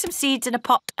 I throw some seeds in a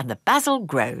pot and the basil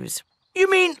grows. You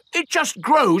mean it just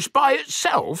grows by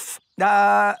itself?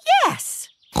 Yes.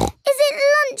 Is it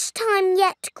lunchtime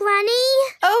yet, Granny?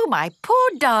 Oh, my poor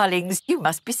darlings, you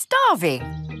must be starving.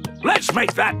 Let's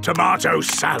make that tomato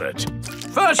salad.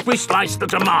 First, we slice the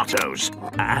tomatoes.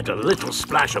 Add a little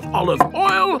splash of olive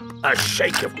oil, a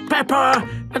shake of pepper,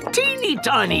 a teeny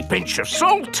tiny pinch of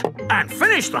salt, and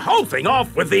finish the whole thing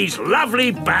off with these lovely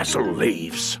basil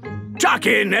leaves. Tuck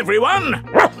in, everyone.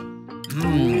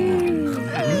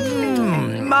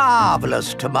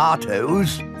 Marvellous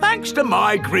tomatoes. Thanks to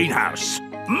my greenhouse.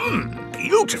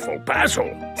 Beautiful basil.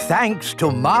 Thanks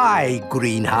to my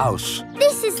greenhouse.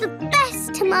 This is the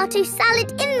best tomato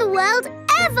salad in the world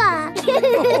ever.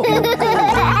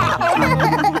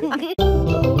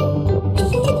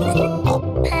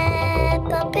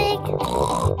 Peppa Pig.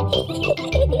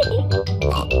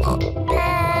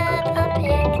 Peppa Pig.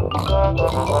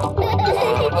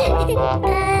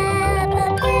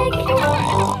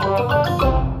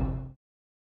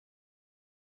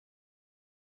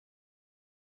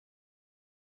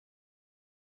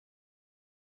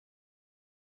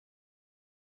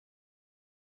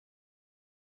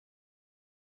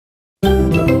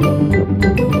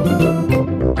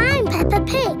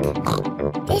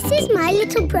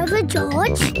 little brother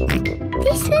George.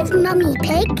 This is Mummy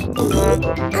Pig.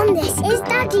 And this is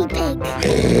Daddy Pig.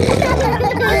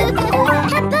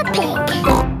 Peppa Pig.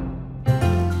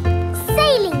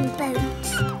 Sailing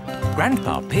boat.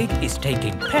 Grandpa Pig is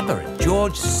taking Peppa and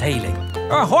George sailing.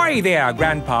 Ahoy there,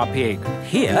 Grandpa Pig.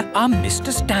 Here are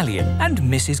Mr. Stallion and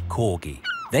Mrs. Corgi.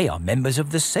 They are members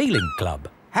of the sailing club.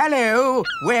 Hello,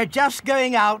 we're just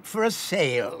going out for a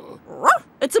sail.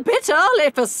 It's a bit early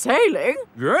for sailing.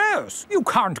 Yes, you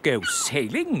can't go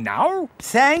sailing now.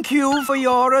 Thank you for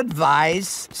your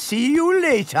advice. See you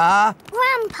later.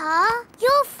 Grandpa,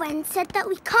 your friend said that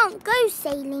we can't go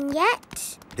sailing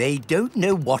yet. They don't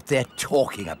know what they're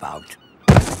talking about.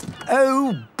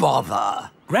 Oh,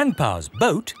 bother. Grandpa's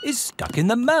boat is stuck in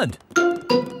the mud.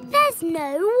 There's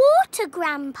no water,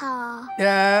 Grandpa.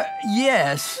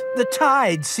 Yes. The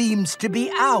tide seems to be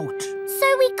out.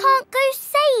 So we can't go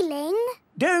sailing?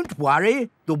 Don't worry.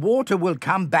 The water will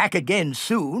come back again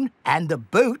soon and the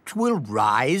boat will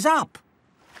rise up.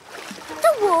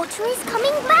 The water is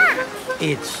coming back.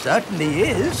 It certainly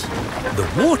is. The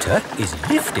water is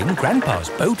lifting Grandpa's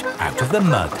boat out of the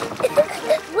mud.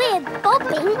 We're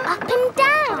bobbing up and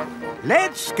down.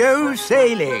 Let's go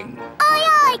sailing.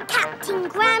 Aye, aye, Captain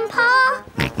Grandpa.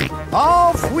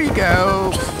 Off we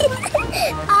go.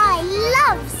 I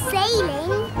love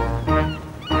sailing.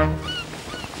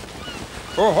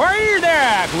 Ahoy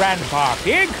there, Grandpa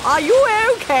Pig. Are you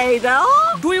okay there?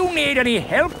 Do you need any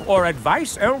help or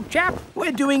advice, old chap?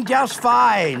 We're doing just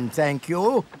fine, thank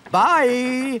you.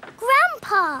 Bye.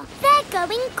 Grandpa, they're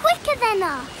going quicker than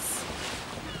us.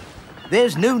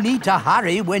 There's no need to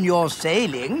hurry when you're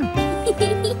sailing.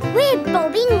 We're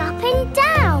bobbing up and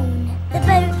down. The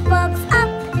boat bobs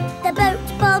up, the boat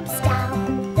bobs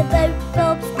down. The boat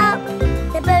bobs up,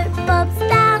 the boat bobs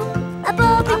down. A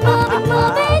bobbing, bobbing,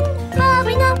 bobbing,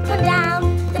 bobbing up and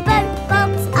down. The boat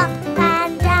bobs up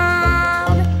and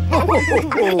down.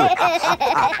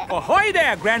 Ahoy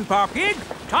there, Grandpa Pig.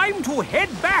 Time to head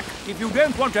back if you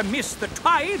don't want to miss the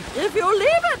tide. If you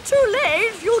leave it too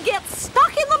late, you'll get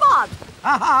stuck in the mud.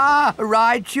 Ha-ha,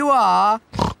 right you are.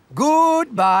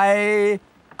 Goodbye.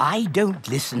 I don't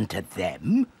listen to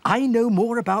them. I know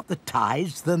more about the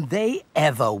tides than they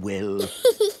ever will.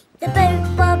 The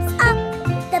boat bobs up,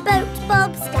 the boat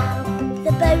bobs down.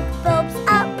 The boat bobs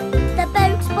up, the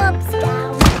boat bobs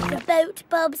down. The boat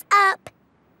bobs up.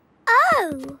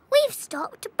 Oh, we've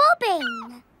stopped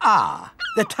bobbing. Ah,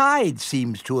 the tide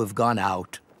seems to have gone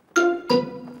out.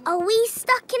 Are we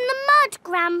stuck in the mud,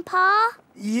 Grandpa?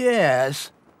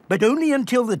 Yes, but only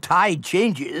until the tide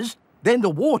changes. Then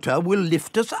the water will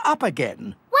lift us up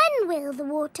again. When will the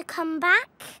water come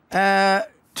back?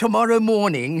 Tomorrow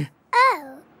morning.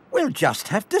 Oh. We'll just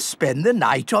have to spend the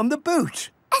night on the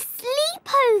boat. A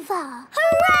sleepover!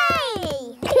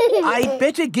 Hooray! I'd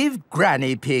better give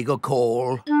Granny Pig a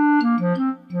call.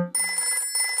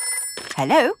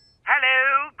 Hello?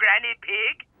 Hello, Granny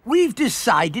Pig. We've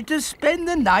decided to spend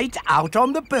the night out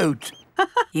on the boat.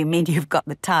 You mean you've got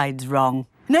the tides wrong?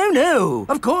 No,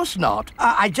 of course not.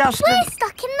 I just... We're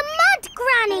stuck in the mud,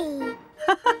 Granny.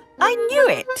 I knew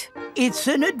it. It's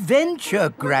an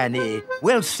adventure, Granny.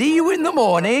 We'll see you in the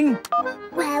morning.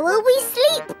 Where will we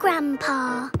sleep,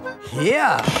 Grandpa?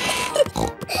 Here.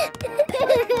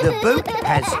 The boat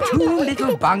has 2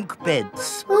 little bunk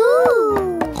beds.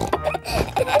 Ooh.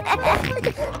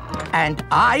 And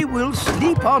I will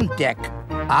sleep on deck,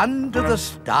 under the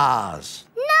stars.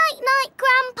 Night-night,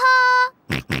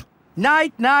 Grandpa.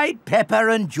 Night-night, Peppa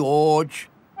and George.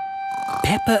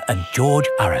 Peppa and George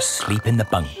are asleep in the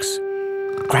bunks.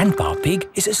 Grandpa Pig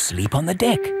is asleep on the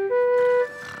deck.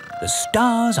 The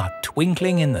stars are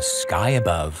twinkling in the sky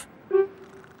above.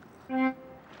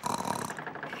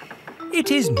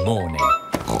 It is morning.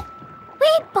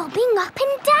 We're bobbing up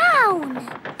and down.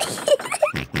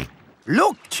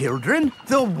 Look, children,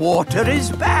 the water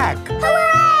is back.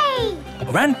 Hooray!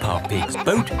 Grandpa Pig's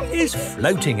boat is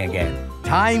floating again.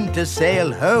 Time to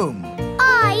sail home.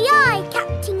 Aye, aye,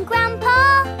 Captain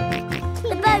Grandpa.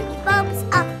 The boat bobs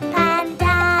up and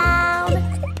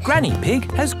down. Granny Pig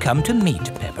has come to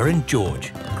meet Peppa and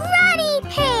George. Granny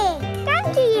Pig!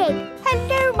 Granny!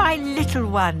 Hello, my little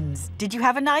ones. Did you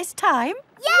have a nice time?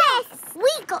 Yes!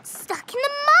 We got stuck in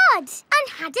the mud and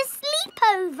had a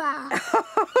sleepover.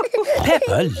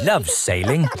 Peppa loves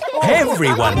sailing.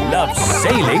 Everyone loves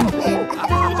sailing.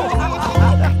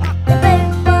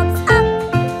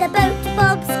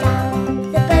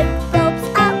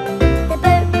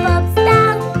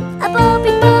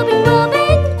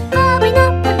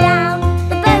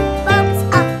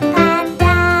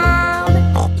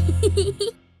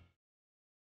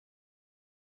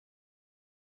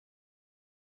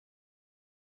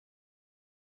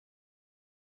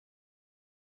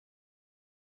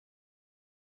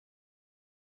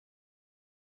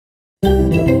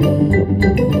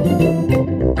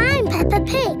 I'm Peppa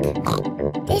Pig.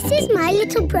 This is my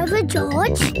little brother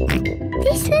George.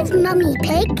 This is Mummy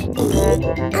Pig.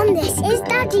 And this is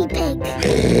Daddy Pig.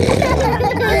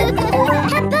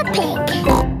 Peppa Pig.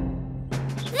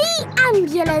 The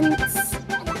ambulance.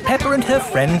 Peppa and her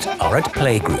friends are at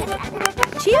playgroup.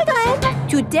 Children,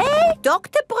 today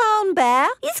Dr. Brown Bear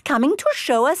is coming to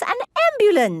show us an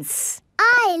ambulance.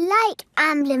 I like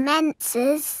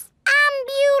ambulances.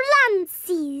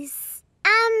 Ambulances.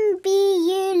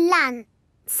 Ambulances.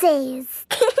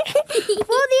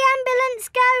 Will the ambulance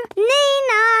go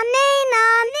Nina, Nina,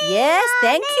 Nina? Yes,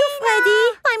 thank Nina. you, Freddy.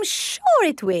 I'm sure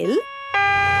it will.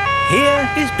 Here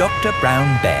is Dr.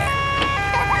 Brown Bear.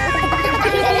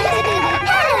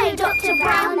 Hello, Dr.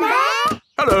 Brown Bear.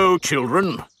 Hello,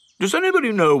 children. Does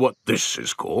anybody know what this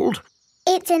is called?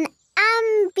 It's an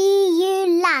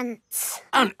ambulance.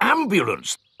 An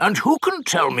ambulance. And who can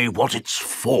tell me what it's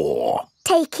for?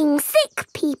 Taking sick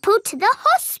people to the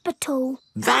hospital.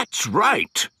 That's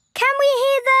right. Can we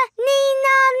hear the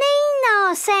Nina,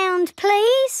 Nina sound,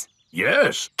 please?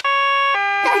 Yes.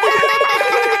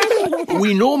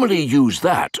 We normally use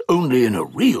that only in a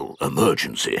real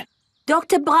emergency.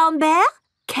 Dr. Brown Bear,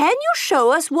 can you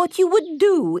show us what you would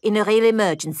do in a real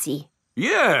emergency?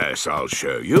 Yes, I'll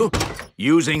show you.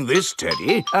 Using this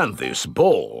teddy and this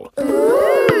ball.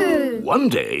 Ooh. One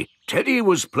day, Teddy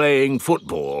was playing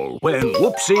football when,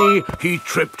 whoopsie, he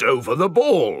tripped over the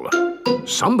ball.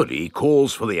 Somebody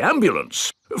calls for the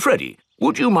ambulance. Freddy,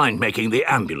 would you mind making the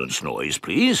ambulance noise,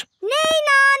 please?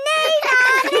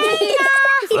 Nina, Nina, Nina.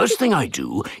 First thing I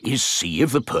do is see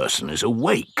if the person is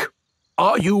awake.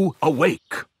 Are you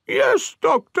awake? Yes,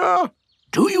 Doctor.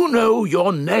 Do you know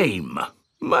your name?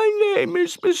 My name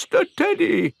is Mr.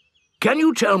 Teddy. Can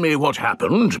you tell me what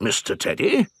happened, Mr.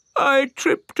 Teddy? I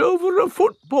tripped over a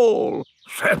football.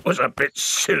 That was a bit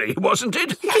silly, wasn't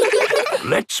it?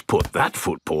 Let's put that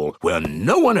football where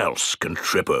no one else can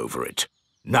trip over it.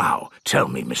 Now, tell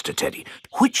me, Mr. Teddy,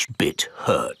 which bit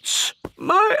hurts?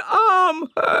 My arm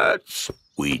hurts.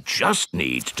 We just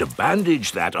need to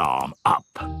bandage that arm up.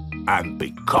 And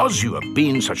because you have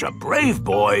been such a brave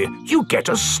boy, you get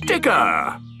a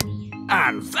sticker.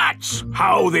 And that's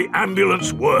how the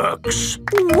ambulance works.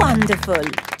 Wonderful.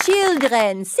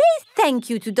 Children, say thank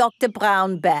you to Dr.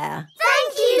 Brown Bear.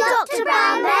 Thank you, Dr.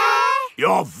 Brown Bear.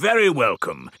 You're very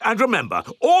welcome. And remember,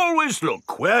 always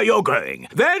look where you're going.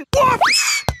 Then,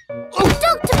 whoops!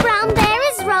 Dr. Brown Bear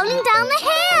is rolling down the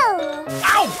hill.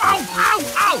 Ow, ow, ow,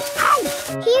 ow, ow!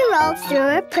 He rolled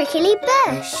through a prickly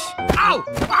bush. Ow,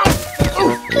 ow!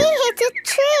 He hit a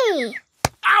tree.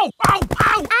 Ow, ow,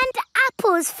 ow! And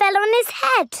apples fell on his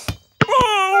head.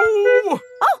 Oh!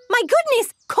 Oh, my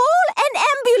goodness! Call an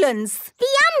ambulance! The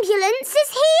ambulance is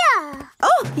here!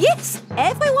 Oh, yes!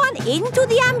 Everyone into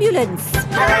the ambulance!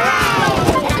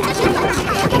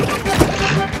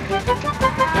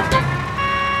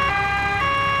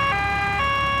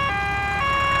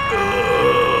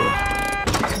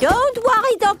 Don't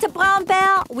worry, Dr. Brown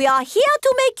Bear. We are here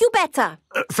to make you better.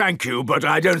 Thank you, but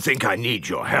I don't think I need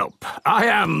your help. I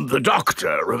am the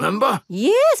doctor, remember?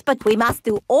 Yes, but we must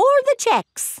do all the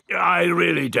checks. I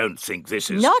really don't think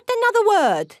this is... Not another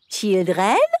word.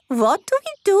 Children, what do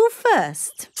we do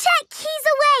first? Check he's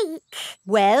awake.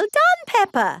 Well done,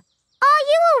 Peppa. Are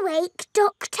you awake,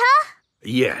 Doctor?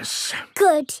 Yes.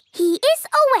 Good. He is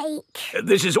awake.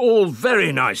 This is all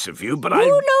very nice of you, but Who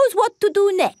knows what to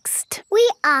do next? We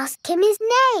ask him his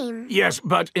name. Yes,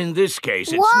 but in this case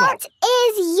it's What not...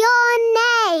 is your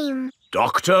name?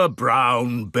 Dr.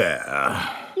 Brown Bear.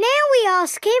 Now we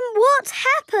ask him what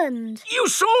happened. You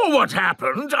saw what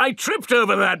happened. I tripped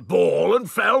over that ball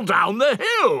and fell down the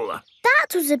hill.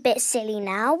 That was a bit silly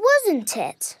now, wasn't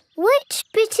it? Which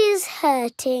bit is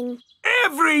hurting?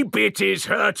 Every bit is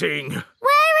hurting.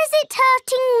 Where is it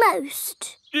hurting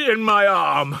most? In my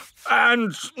arm,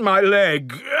 and my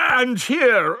leg, and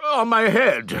here on my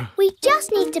head. We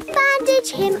just need to bandage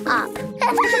him up.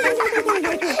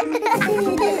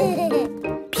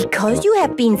 Because you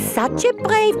have been such a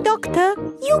brave doctor,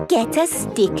 you get a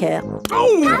sticker.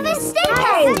 Oh! Have a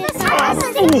sticker! Have a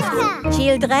sticker!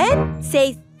 Children,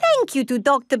 say thank you to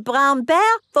Dr. Brown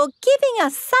Bear for giving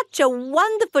us such a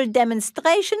wonderful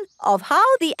demonstration of how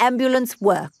the ambulance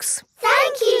works.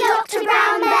 Thank you, Dr.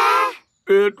 Brown Bear.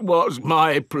 It was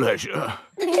my pleasure.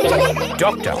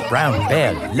 Dr. Brown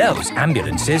Bear loves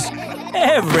ambulances.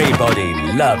 Everybody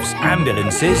loves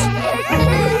ambulances.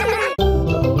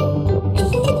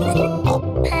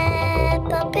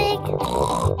 Peppa Pig.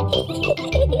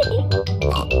 Peppa Pig.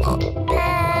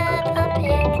 Peppa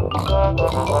Pig.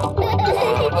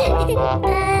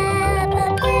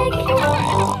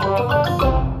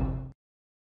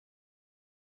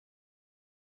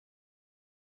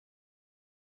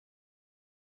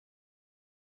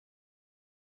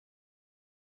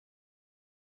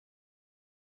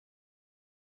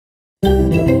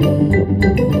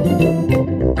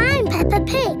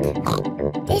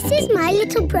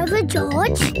 Brother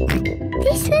George.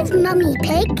 This is Mummy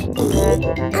Pig.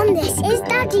 And this is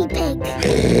Daddy Pig.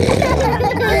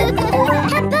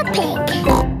 Peppa Pig.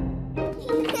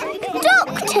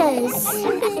 Doctors.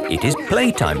 It is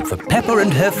playtime for Peppa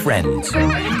and her friends.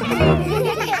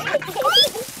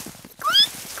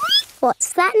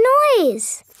 What's that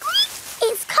noise?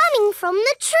 It's coming from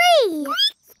the tree.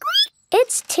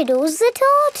 It's Tiddles the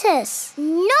tortoise.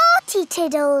 Naughty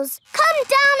Tiddles! Come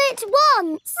down at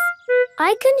once!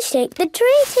 I can shake the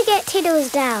tree to get Tiddles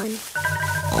down. Is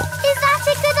that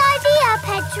a good idea,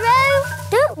 Pedro?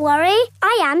 Don't worry,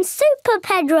 I am Super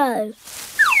Pedro.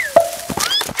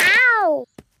 Ow!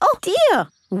 Oh dear,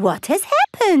 what has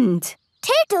happened?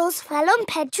 Tiddles fell on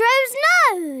Pedro's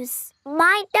nose.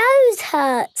 My nose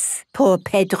hurts. Poor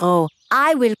Pedro.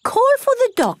 I will call for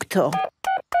the doctor.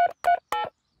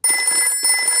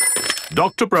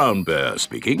 Dr. Brown Bear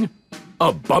speaking.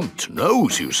 A bumped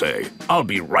nose, you say? I'll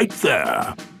be right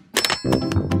there.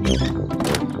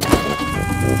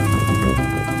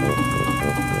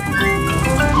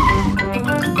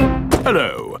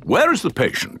 Hello, where is the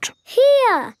patient?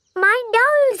 Here, my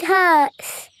nose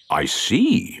hurts. I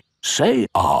see. Say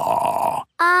ah.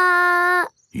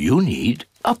 You need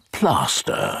a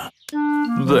plaster.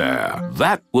 There,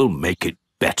 that will make it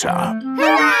better.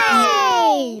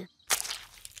 Hooray!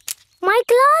 My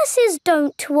glasses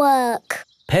don't work.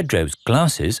 Pedro's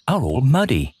glasses are all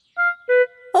muddy.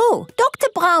 Oh, Dr.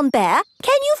 Brown Bear,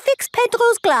 can you fix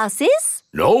Pedro's glasses?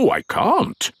 No, I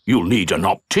can't. You'll need an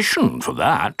optician for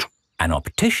that. An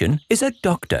optician is a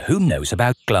doctor who knows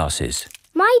about glasses.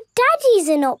 My daddy's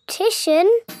an optician.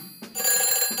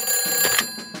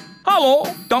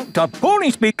 Hello, Dr.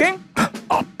 Pony speaking.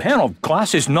 A pair of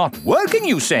glasses not working,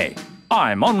 you say?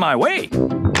 I'm on my way.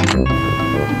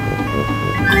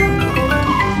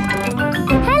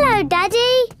 Hello,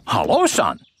 Daddy. Hello,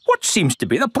 son. What seems to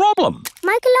be the problem?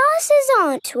 My glasses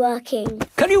aren't working.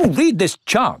 Can you read this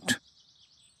chart?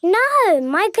 No,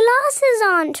 my glasses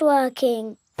aren't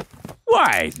working.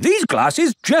 Why, these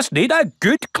glasses just need a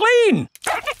good clean.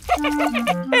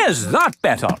 Is that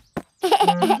better?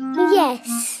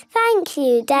 Yes. Thank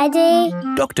you, Daddy.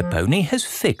 Dr. Pony has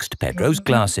fixed Pedro's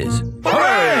glasses.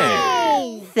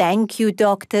 Hooray! Thank you,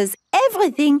 doctors.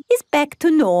 Everything is back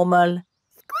to normal.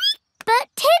 But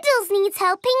Tiddles needs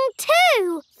helping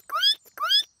too.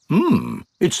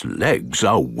 Its legs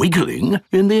are wiggling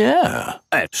in the air.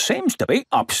 It seems to be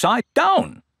upside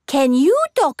down. Can you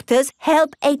doctors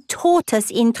help a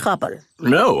tortoise in trouble?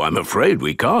 No, I'm afraid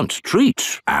we can't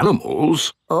treat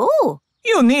animals. Oh.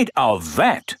 You need a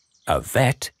vet. A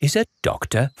vet is a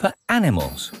doctor for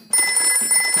animals.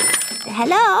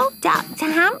 Hello,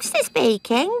 Dr. Hamster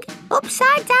speaking.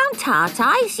 Upside down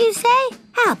tortoise, you say?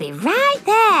 I'll be right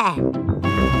there.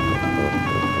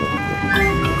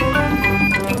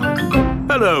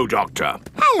 Hello, Doctor.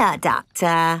 Hello,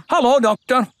 Doctor. Hello,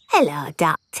 Doctor. Hello,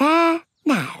 Doctor.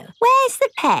 Now, where's the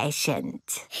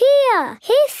patient? Here.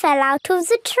 He fell out of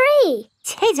the tree.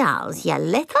 Tiddles, you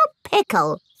little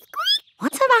pickle.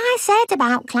 What have I said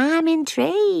about climbing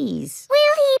trees?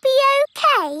 Will he be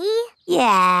okay?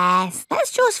 Yes,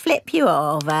 let's just flip you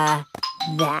over.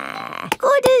 There,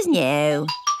 good as new.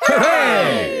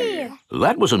 Hooray!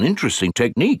 That was an interesting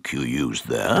technique you used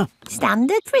there.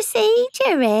 Standard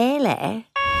procedure, really.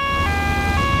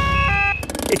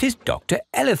 It is Dr.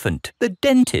 Elephant, the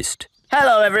dentist.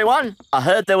 Hello, everyone. I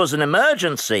heard there was an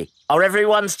emergency. Are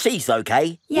everyone's teeth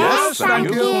okay? Yes,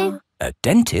 thank you. A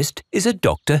dentist is a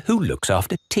doctor who looks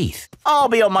after teeth. I'll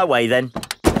be on my way then.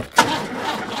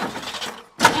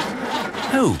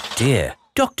 Oh dear,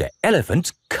 Dr.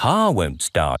 Elephant's car won't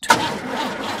start.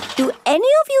 Do any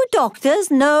of you doctors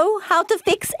know how to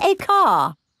fix a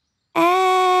car?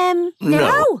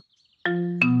 No.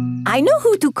 I know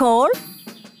who to call.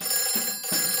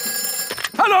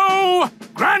 Hello!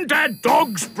 Grandad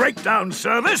Dog's breakdown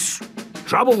service.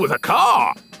 Trouble with a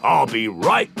car. I'll be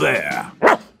right there.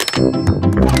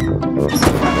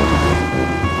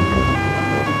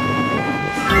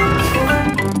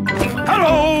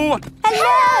 Hello!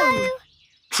 Hello!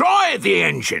 Try the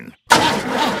engine.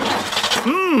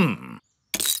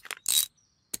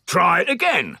 Try it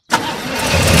again.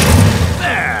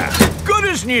 There. Good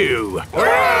as new.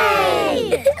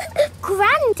 Hooray!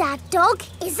 Grandad Dog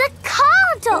is a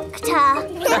car doctor.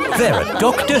 There are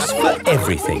doctors for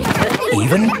everything,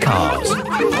 even cars.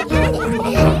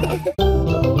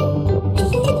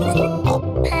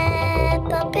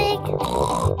 Peppa Pig.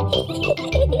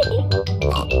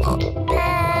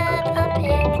 Peppa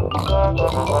Pig.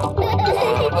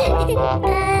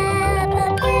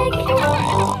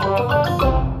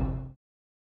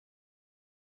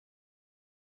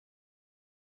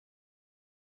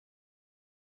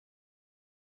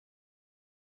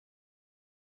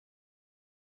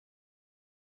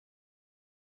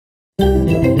 I'm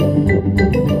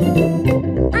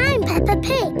Peppa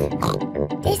Pig.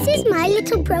 This is my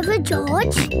little brother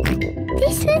George.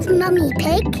 This is Mummy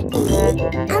Pig.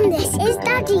 And this is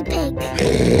Daddy Pig.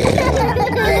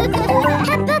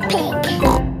 Peppa Pig.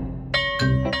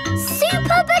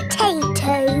 Super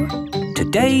Potato.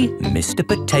 Today, Mr.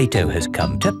 Potato has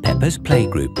come to Peppa's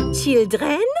playgroup.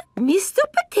 Children, Mr.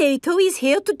 Potato is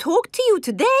here to talk to you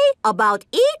today about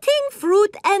eating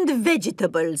fruit and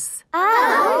vegetables.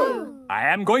 Oh! I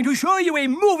am going to show you a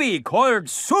movie called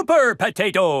Super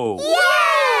Potato.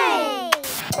 Yay!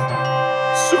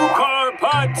 Super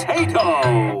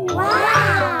Potato!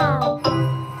 Wow!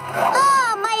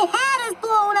 Oh, my hat is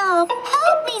blown off.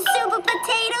 Help me, Super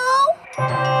Potato.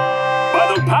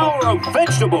 By the power of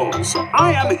vegetables,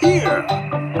 I am here!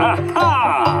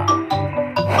 Aha!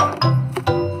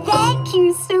 Thank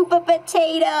you, Super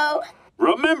Potato.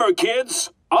 Remember,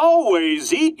 kids,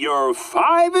 always eat your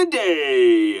 5 a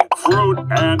day. Fruit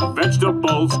and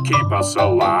vegetables keep us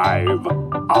alive.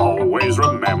 Always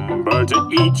remember to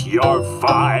eat your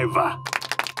 5.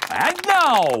 And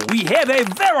now we have a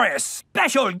very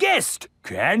special guest.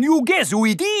 Can you guess who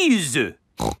it is?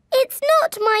 It's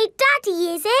not my daddy,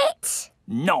 is it?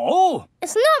 No.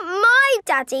 It's not my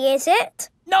daddy, is it?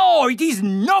 No, it is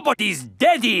nobody's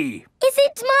daddy. Is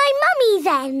it my mummy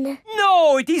then?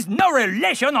 No, it is no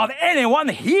relation of anyone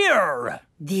here.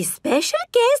 The special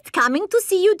guest coming to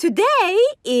see you today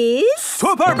is...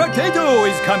 Super Potato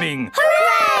is coming.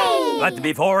 Hooray! But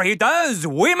before he does,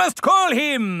 we must call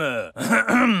him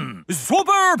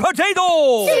Super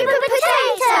Potato. Super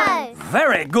Potato!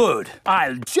 Very good.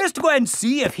 I'll just go and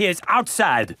see if he is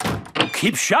outside.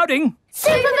 Keep shouting.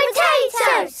 Super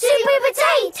Potato! Super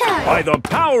Potato! By the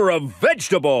power of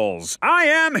vegetables, I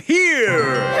am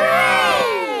here!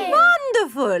 Hooray!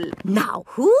 Wonderful. Now,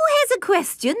 who has a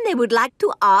question they would like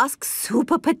to ask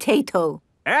Super Potato?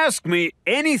 Ask me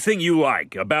anything you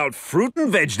like about fruit and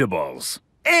vegetables.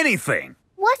 Anything.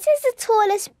 What is the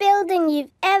tallest building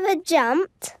you've ever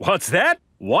jumped? What's that?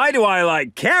 Why do I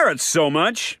like carrots so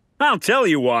much? I'll tell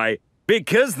you why.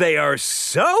 Because they are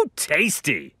so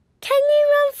tasty. Can you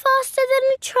run faster than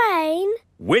a train?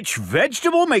 Which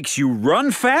vegetable makes you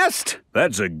run fast?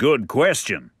 That's a good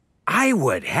question. I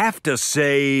would have to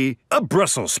say a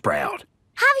Brussels sprout.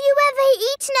 Have you ever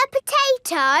eaten a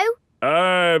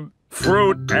potato?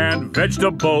 Fruit and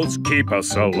vegetables keep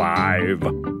us alive.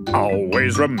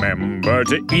 Always remember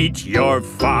to eat your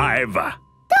 5.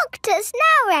 Doctors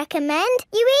now recommend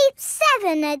you eat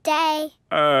 7 a day.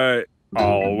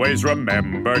 Always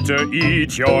remember to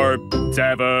eat your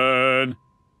 7.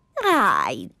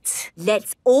 Right.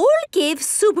 Let's all give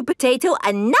Super Potato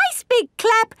a nice big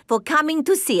clap for coming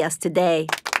to see us today.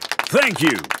 Thank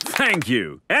you. Thank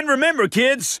you. And remember,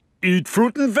 kids, eat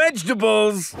fruit and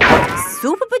vegetables.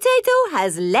 Super Potato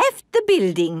has left the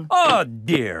building. Oh,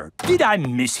 dear. Did I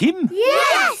miss him?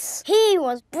 Yes! He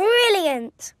was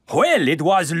brilliant. Well, it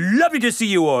was lovely to see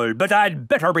you all, but I'd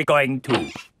better be going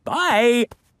too. Bye.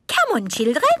 Come on,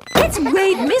 children. Let's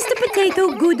wave Mr.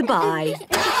 Potato goodbye.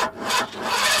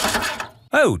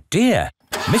 Oh, dear.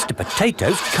 Mr.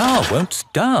 Potato's car won't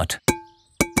start.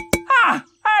 Ah!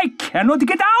 I cannot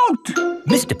get out!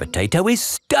 Mr. Potato is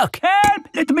stuck. Help!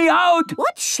 Let me out!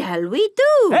 What shall we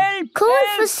do? Help! Call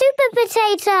for Super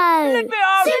Potato. Let me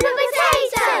out! Super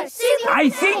Potato! Super I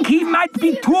think he might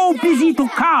be too busy to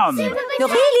come. No,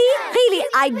 really,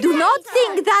 I do not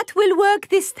think that will work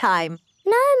this time.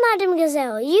 No, Madam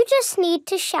Gazelle, you just need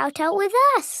to shout out with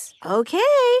us. Okay.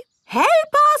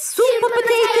 Help us, Super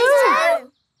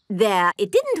Potato! There,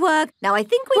 it didn't work. Now I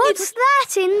think we need to... What's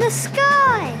that in the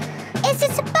sky? Is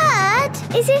it a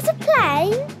bird? Is it a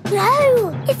plane?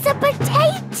 No, it's a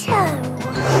potato.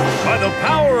 By the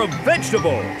power of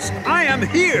vegetables, I am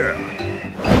here.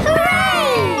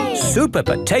 Hooray! Super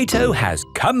Potato has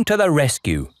come to the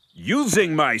rescue.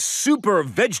 Using my super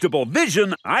vegetable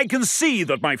vision, I can see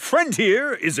that my friend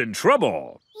here is in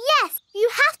trouble. Yes, you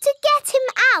have to get him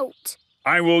out.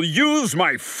 I will use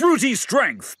my fruity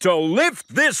strength to lift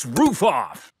this roof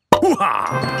off.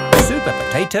 Hoo-ha! Super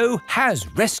Potato has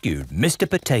rescued Mr.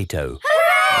 Potato.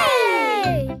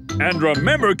 Hooray! And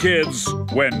remember, kids,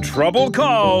 when trouble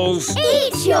calls...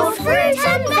 Eat your fruit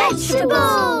and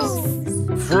vegetables!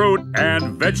 Fruit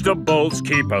and vegetables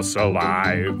keep us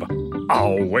alive.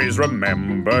 Always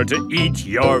remember to eat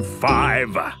your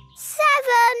 5. 7.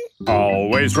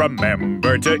 Always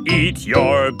remember to eat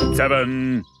your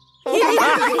 7.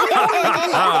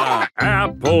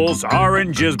 Apples,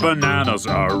 oranges, bananas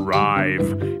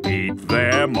arrive. Eat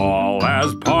them all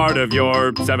as part of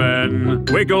your 7.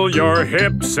 Wiggle your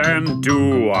hips and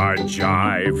do a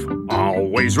jive.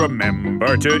 Always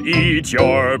remember to eat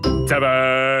your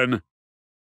 7.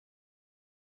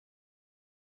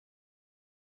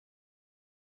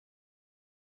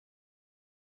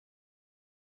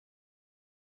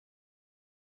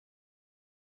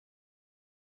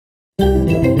 I'm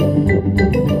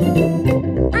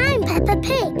Peppa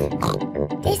Pig.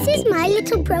 This is my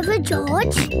little brother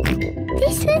George.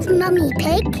 This is Mummy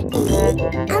Pig.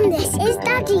 And this is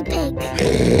Daddy Pig.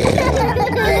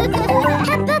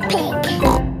 Peppa Pig.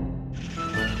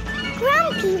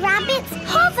 Grumpy Rabbit's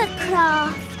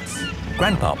hovercraft.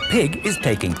 Grandpa Pig is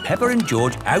taking Peppa and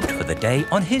George out for the day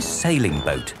on his sailing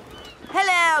boat.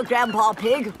 Hello, Grandpa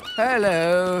Pig.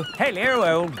 Hello. Hello,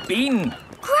 old bean.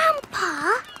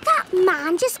 Grandpa, that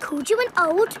man just called you an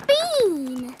old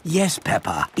bean. Yes,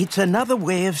 Peppa. It's another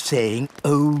way of saying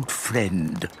old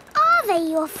friend. Are they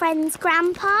your friends,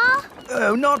 Grandpa?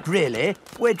 Oh, not really.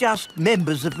 We're just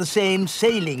members of the same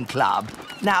sailing club.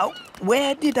 Now,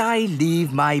 where did I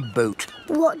leave my boat?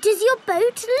 What does your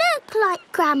boat look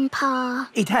like, Grandpa?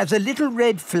 It has a little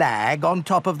red flag on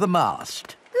top of the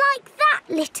mast. Like that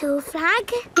little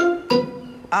flag?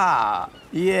 Ah,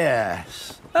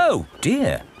 yes. Oh,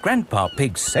 dear. Grandpa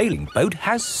Pig's sailing boat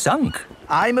has sunk.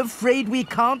 I'm afraid we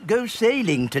can't go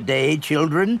sailing today,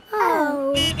 children.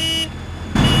 Oh.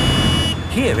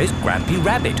 Here is Grampy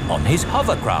Rabbit on his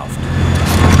hovercraft.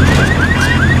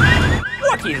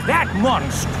 What is that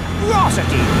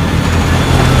monstrosity?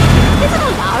 Is it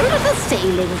allowed at the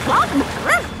sailing club?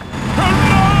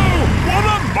 Hello! What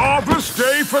a marvellous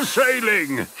day for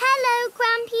sailing! Hello,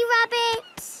 Grampy Rabbit.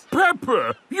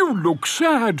 Peppa, you look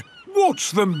sad.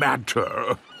 What's the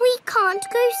matter? We can't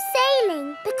go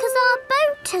sailing because our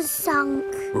boat has sunk.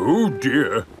 Oh,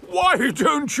 dear. Why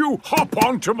don't you hop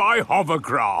onto my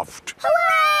hovercraft?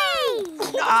 Hooray!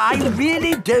 I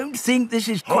really don't think this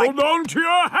is quite... Hold on to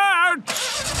your hat!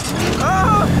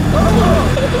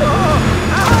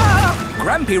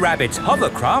 Grampy Rabbit's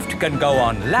hovercraft can go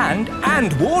on land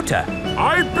and water.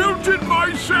 I built it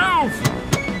myself!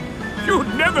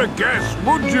 You'd never guess,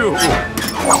 would you?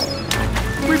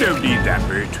 We don't need that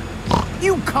bit.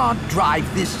 You can't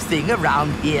drive this thing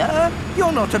around here.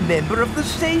 You're not a member of the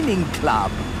sailing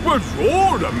club. But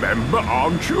you're a member,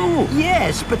 aren't you?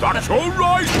 Yes, but... That's all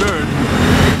right, then.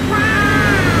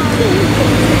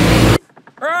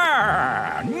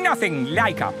 Nothing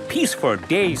like a peaceful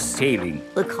day's sailing.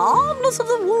 The calmness of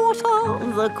the water,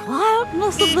 the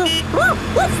quietness of the... Oh,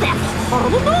 what's that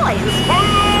horrible noise?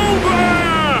 Hello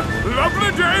there!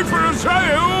 Lovely day for a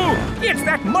sail! It's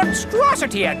that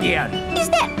monstrosity again. Is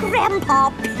that Grandpa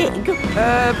Pig?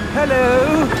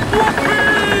 Hello?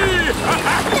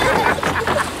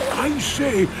 I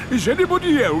say, is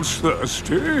anybody else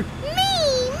thirsty? Me!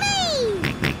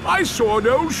 I saw an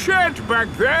old shed back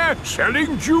there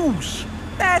selling juice.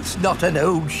 That's not an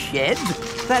old shed.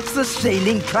 That's the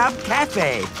Sailing Club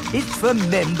Cafe. It's for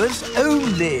members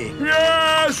only.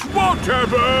 Yes,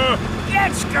 whatever.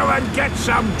 Let's go and get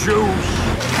some juice.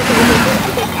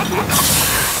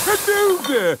 Hello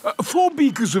there. 4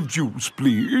 beakers of juice,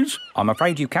 please. I'm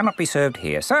afraid you cannot be served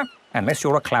here, sir, unless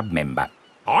you're a club member.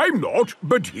 I'm not,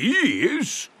 but he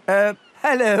is.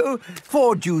 Hello.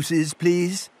 4 juices,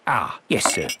 please. Ah, yes,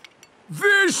 sir.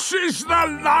 This is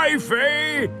the life,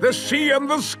 eh? The sea and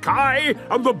the sky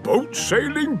and the boat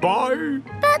sailing by.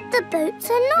 But the boats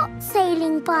are not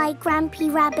sailing by, Grampy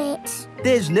Rabbit.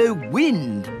 There's no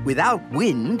wind. Without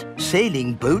wind,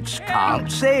 sailing boats can't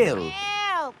sail.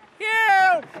 Help!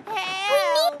 Help! We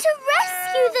need to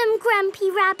rescue them, Grampy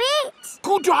Rabbit.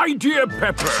 Good idea,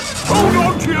 Peppa. Hold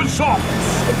on to your socks.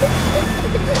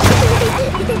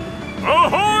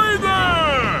 Ahoy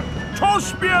there!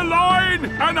 Toss me a line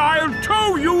and I'll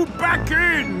tow you back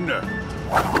in.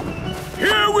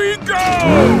 Here we go!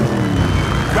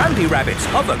 Grampy Rabbit's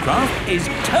hovercraft is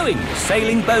towing the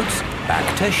sailing boats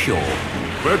back to shore.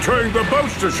 We're towing the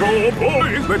boats to shore,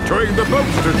 boys. We're towing the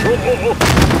boats to shore.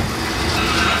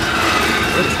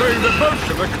 We're towing the boats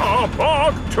to the car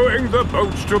park, towing the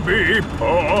boats to be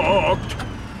parked.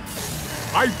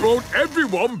 I brought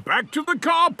everyone back to the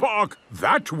car park.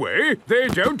 That way, they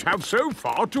don't have so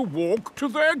far to walk to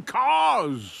their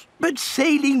cars. But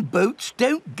sailing boats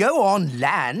don't go on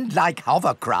land like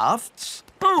hovercrafts.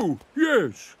 Oh,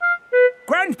 yes.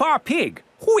 Grandpa Pig,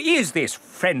 who is this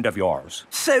friend of yours?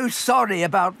 So sorry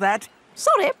about that.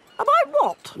 Sorry, about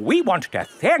what? We want to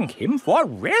thank him for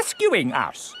rescuing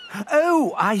us.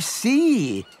 Oh, I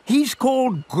see. He's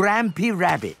called Grampy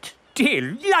Rabbit.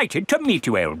 Delighted to meet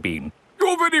you, Old Bean.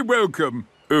 You're very welcome,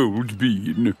 Old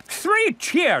Bean. 3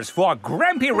 cheers for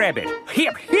Grampy Rabbit.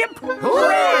 Hip, hip,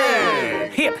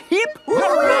 hooray! Hip, hip,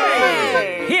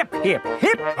 hooray! Hip, hip,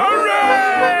 hip,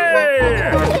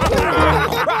 hooray!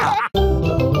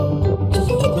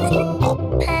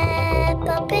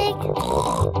 Peppa Pig.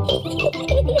 Peppa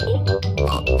Pig.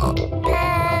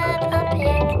 Peppa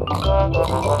Pig.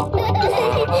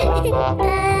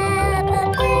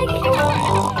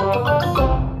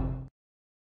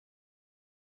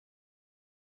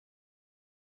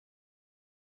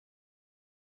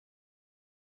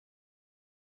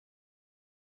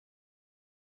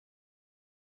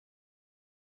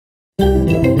 I'm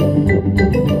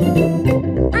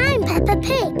Peppa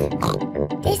Pig.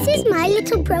 This is my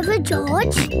little brother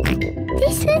George.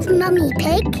 This is Mummy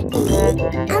Pig.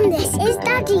 And this is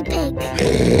Daddy Pig.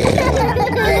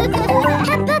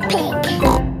 Peppa Pig.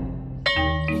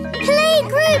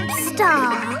 Playgroup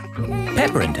star.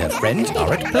 Peppa and her friends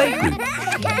are at playgroup.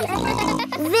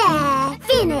 There,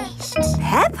 finished.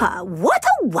 Peppa, what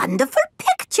a wonderful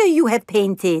picture you have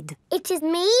painted. It is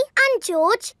me and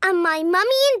George and my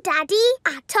mummy and daddy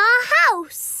at our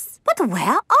house. But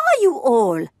where are you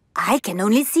all? I can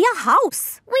only see a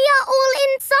house. We are all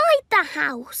inside the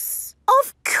house.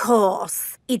 Of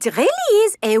course. It really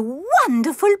is a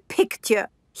wonderful picture.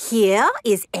 Here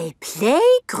is a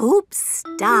playgroup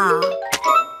star.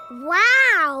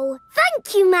 Wow!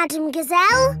 Thank you, Madam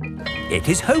Gazelle. It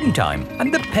is home time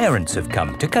and the parents have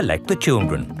come to collect the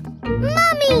children.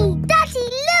 Mummy! Daddy,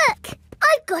 look!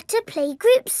 I've got a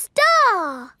playgroup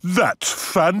star. That's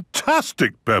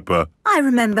fantastic, Peppa. I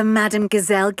remember Madam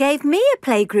Gazelle gave me a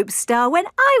playgroup star when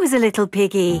I was a little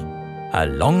piggy. A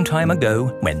long time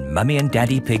ago, when Mummy and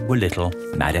Daddy Pig were little,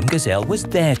 Madam Gazelle was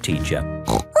their teacher.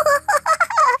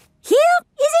 Here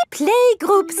is a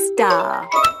playgroup star.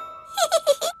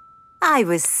 I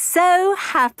was so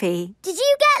happy. Did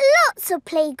you get lots of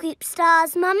playgroup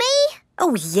stars, Mummy?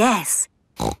 Oh, yes.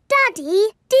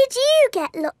 Daddy, did you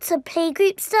get lots of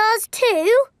playgroup stars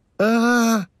too?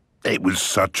 It was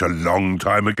such a long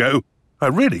time ago. I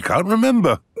really can't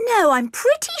remember. No, I'm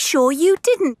pretty sure you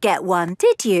didn't get one,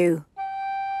 did you?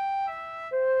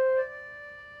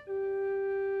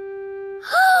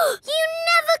 You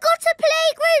never got a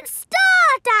playgroup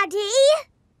star, Daddy!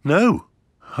 No,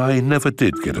 I never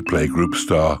did get a playgroup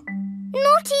star.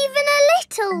 Not even a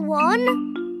little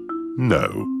one?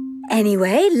 No.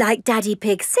 Anyway, like Daddy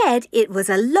Pig said, it was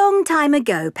a long time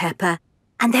ago, Peppa,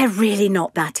 and they're really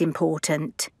not that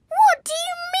important. What do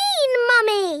you mean,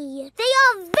 Mummy? They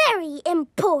are very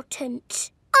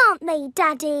important, aren't they,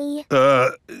 Daddy?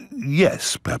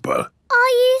 Yes, Peppa. Are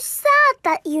you sad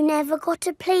that you never got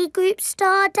a playgroup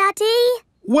star, Daddy?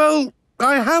 Well,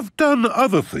 I have done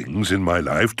other things in my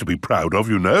life to be proud of,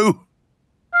 you know.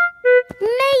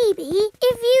 Maybe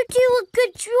if you do a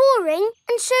good drawing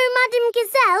and show Madame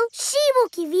Gazelle, she will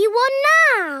give you one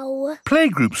now.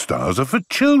 Playgroup stars are for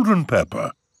children,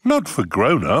 Peppa, not for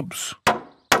grown-ups.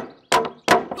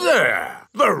 There!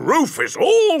 The roof is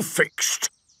all fixed.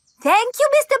 Thank you,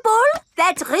 Mr. Bull.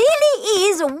 That really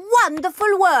is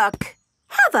wonderful work.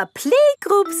 Have a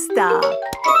playgroup star.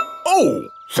 Oh,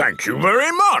 thank you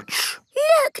very much.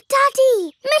 Look,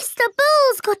 Daddy, Mr.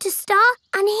 Bull's got a star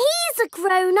and he's a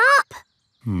grown-up.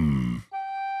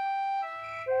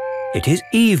 It is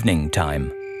evening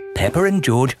time. Peppa and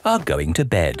George are going to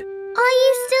bed. Are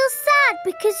you still sad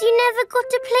because you never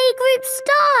got a playgroup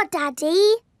star,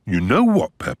 Daddy? You know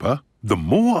what, Peppa? The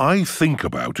more I think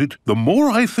about it, the more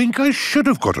I think I should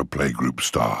have got a playgroup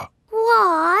star.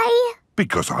 Why?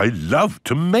 Because I love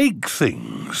to make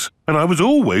things. And I was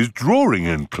always drawing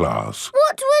in class.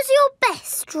 What was your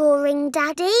best drawing,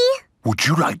 Daddy? Would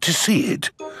you like to see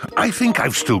it? I think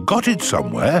I've still got it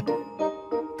somewhere.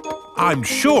 I'm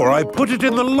sure I put it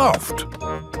in the loft.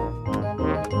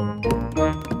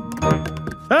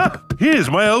 Ah, here's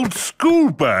my old school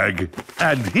bag.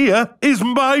 And here is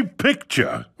my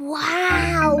picture.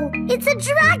 Wow, it's a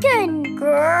dragon.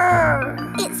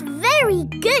 Grrr. It's very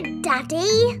good,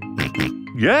 Daddy.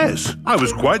 Yes, I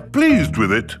was quite pleased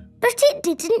with it. But it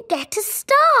didn't get a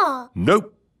star.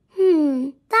 Nope.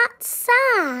 That's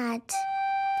sad.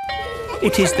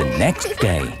 It is the next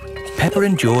day. Peppa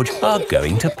and George are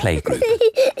going to playgroup.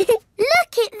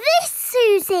 Look at this,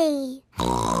 Susie.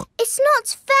 It's not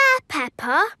fair,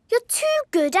 Peppa. You're too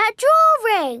good at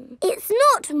drawing. It's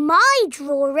not my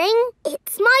drawing.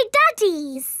 It's my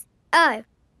daddy's. Oh,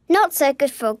 not so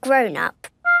good for a grown-up.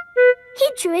 He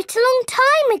drew it a long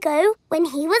time ago when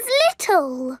he was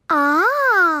little.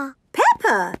 Ah.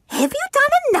 Peppa, have you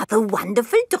done another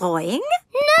wonderful drawing?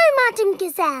 No, Madam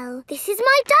Gazelle. This is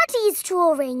my daddy's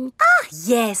drawing. Ah,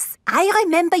 yes. I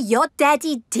remember your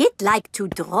daddy did like to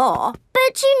draw.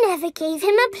 But you never gave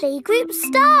him a playgroup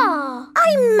star.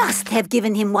 I must have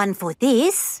given him one for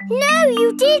this. No,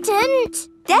 you didn't.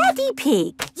 Daddy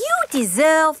Pig, you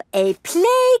deserve a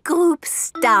playgroup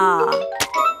star.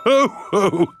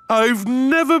 Oh, I've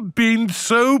never been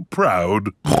so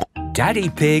proud. Daddy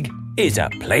Pig is a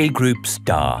playgroup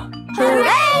star.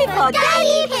 Hooray for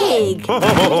Daddy Pig!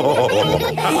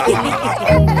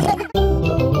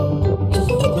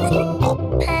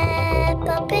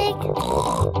 Peppa Pig.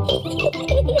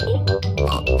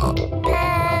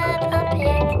 Peppa Pig. Peppa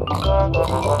Pig.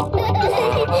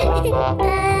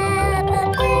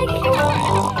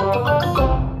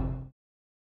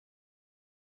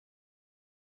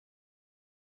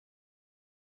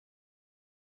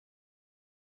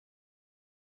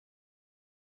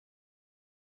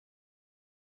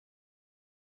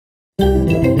 I'm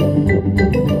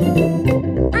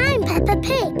Peppa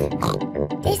Pig.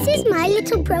 This is my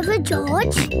little brother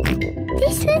George.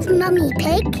 This is Mummy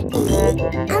Pig.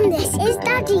 And this is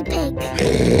Daddy Pig.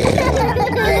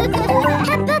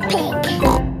 Peppa Pig.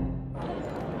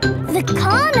 The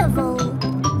carnival.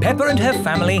 Peppa and her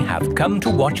family have come to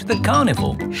watch the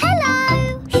carnival.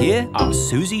 Hello. Here are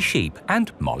Susie Sheep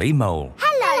and Molly Mole.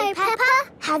 Hello, Peppa.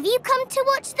 Have you come to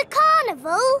watch the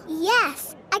carnival?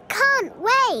 Yes. I can't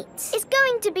wait. It's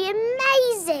going to be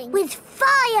amazing. With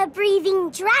fire-breathing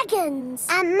dragons.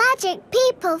 And magic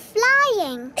people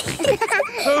flying.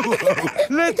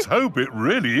 Let's hope it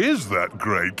really is that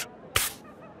great.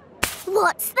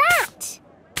 What's that?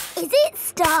 Is it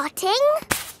starting?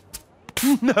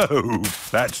 No,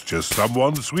 that's just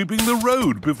someone sweeping the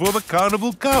road before the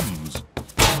carnival comes.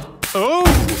 Oh,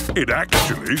 it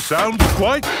actually sounds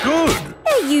quite good.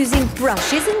 They're using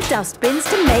brushes and dustbins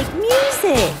to make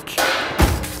music.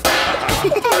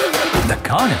 The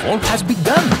carnival has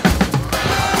begun.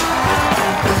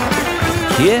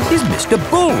 Here is Mr.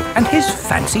 Bull and his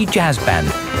fancy jazz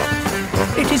band.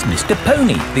 It is Mr.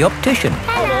 Pony, the optician.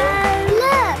 Hello.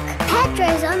 Look,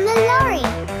 Pedro's on the lorry.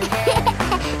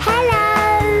 Hello.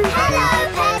 Hello,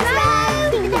 Pedro.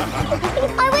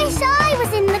 I wish I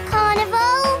was in the carnival.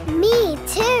 Me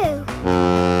too.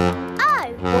 Oh,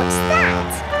 what's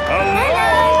that? Hello!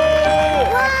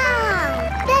 Wow,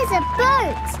 there's a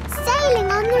boat sailing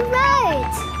on the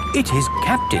road. It is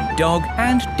Captain Dog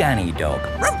and Danny Dog.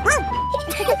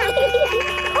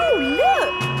 Oh,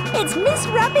 look! It's Miss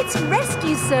Rabbit's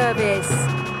rescue service.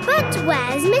 But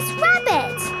where's Miss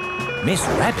Rabbit? Miss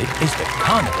Rabbit is the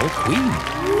carnival queen.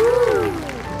 Ooh.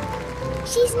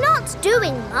 She's not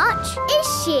doing much, is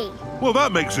she? Well,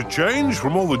 that makes a change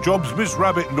from all the jobs Miss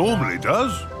Rabbit normally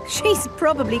does. She's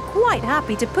probably quite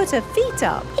happy to put her feet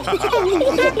up.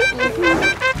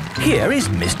 Here is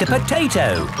Mr.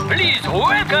 Potato. Please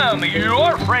welcome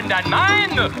your friend and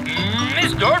mine,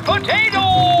 Mr. Potato!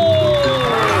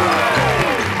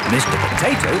 Mr.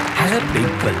 Potato has a big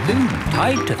balloon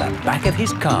tied to the back of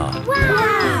his car.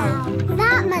 Wow!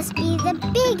 That must be the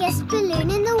biggest balloon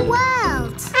in the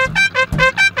world.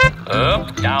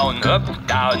 Up, down,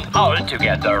 all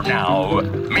together now.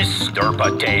 Mr.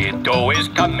 Potato is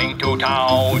coming to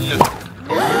town.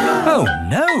 Oh,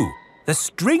 no! The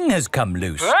string has come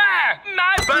loose. Ah,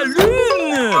 my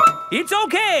balloon! It's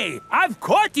okay! I've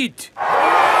caught it!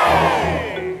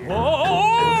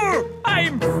 Oh,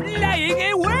 I'm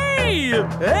flying away!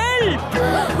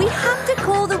 Help! We have to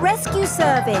call the rescue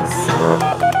service.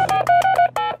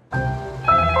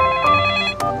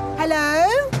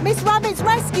 Hello? Miss Rabbit's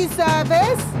rescue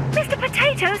service? Mr.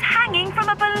 Potato's hanging from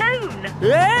a balloon.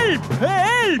 Help!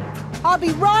 Help! I'll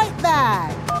be right there.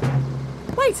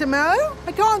 Wait a mo.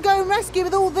 I can't go and rescue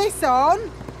with all this on.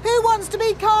 Who wants to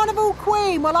be carnival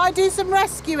queen while I do some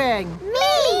rescuing?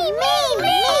 Me!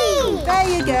 There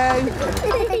you go.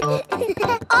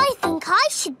 I think I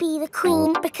should be the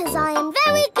queen because I am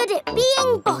very good at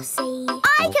being bossy.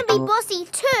 I can be bossy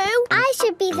too. I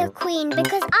should be the queen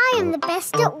because I am the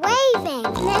best at waving.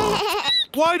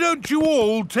 Why don't you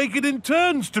all take it in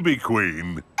turns to be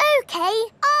queen? OK,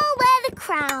 I'll wear the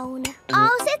crown.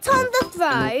 I'll sit on the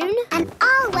throne and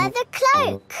I'll wear the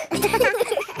cloak.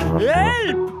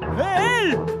 Help!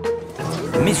 Help!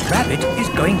 Miss Rabbit is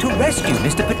going to rescue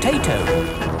Mr. Potato.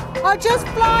 I'll just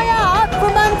fly up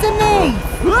from underneath.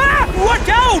 Ah! Watch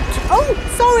out! Oh,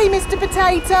 sorry, Mr.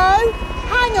 Potato.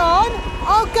 Hang on,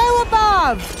 I'll go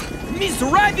above. Miss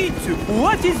Rabbit,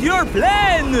 what is your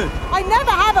plan? I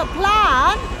never have a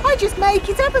plan. I just make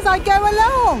it up as I go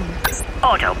along.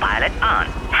 Autopilot on.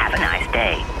 Have a nice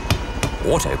day.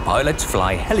 Autopilots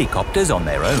fly helicopters on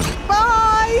their own.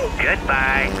 Bye.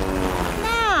 Goodbye.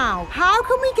 Now, how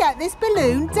can we get this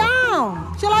balloon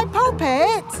down? Shall I pop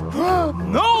it?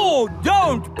 No,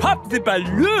 don't pop the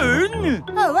balloon!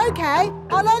 Oh, OK.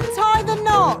 I'll untie the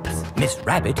knot. Miss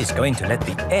Rabbit is going to let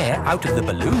the air out of the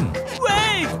balloon. Wait!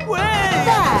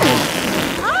 There.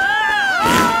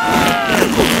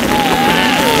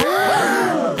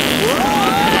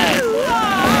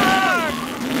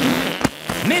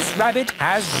 Miss Rabbit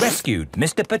has rescued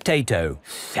Mr. Potato.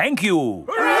 Thank you.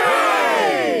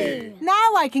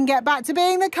 Now I can get back to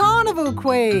being the carnival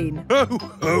queen.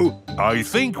 Oh, I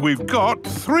think we've got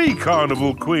 3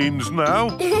 carnival queens now.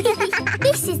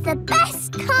 This is the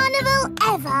best carnival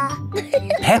ever.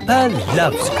 Peppa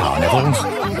loves carnivals.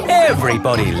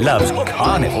 Everybody loves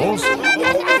carnivals.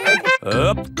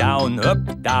 Up, down,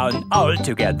 all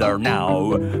together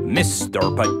now.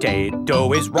 Mr.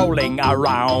 Potato is rolling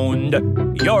around.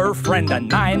 Your friend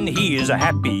and mine, he is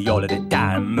happy all the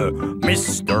time.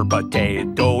 Mr.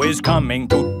 Potato is coming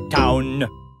to town.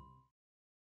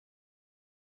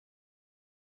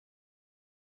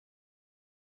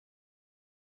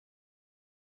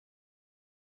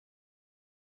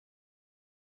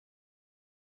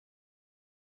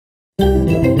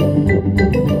 I'm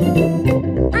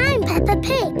Peppa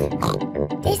Pig.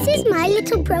 This is my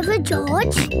little brother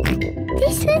George.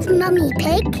 This is Mummy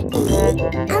Pig.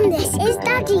 And this is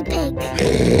Daddy Pig.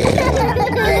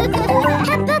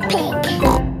 Peppa Pig.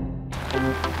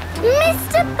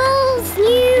 Mr. Bull's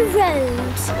new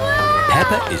road.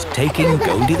 Peppa is taking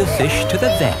Goldie the fish to the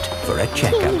vet for a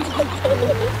checkup.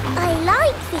 I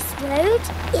like this road.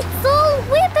 It's all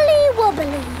wibbly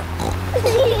wobbly.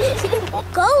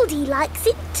 Goldie likes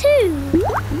it too.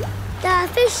 The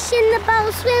fish in the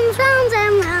bowl swims round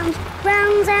and round,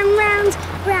 round and round,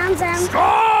 round and...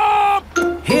 Stop!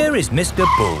 Here is Mr.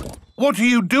 Bull. What are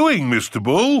you doing, Mr.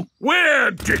 Bull?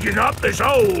 We're digging up this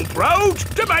old road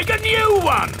to make a new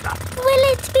one. Will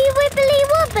it be wibbly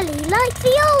wobbly like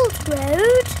the old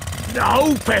road?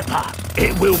 No, Peppa.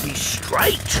 It will be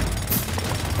straight.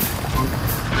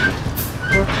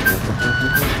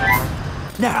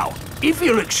 Now, if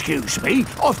you'll excuse me,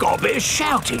 I've got a bit of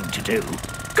shouting to do.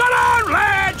 Come on,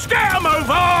 lads! Now move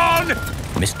on!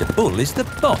 Mr. Bull is the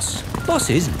boss.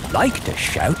 Bosses like to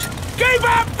shout. Keep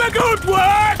up the good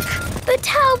work! But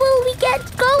how will we get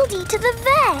Goldie to the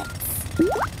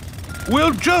vets?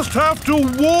 We'll just have to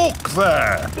walk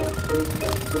there.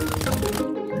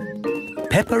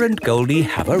 Peppa and Goldie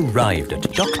have arrived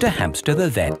at Dr. Hamster the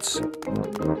vet's.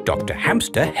 Dr.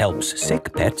 Hamster helps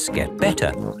sick pets get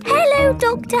better. Hello,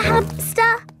 Dr.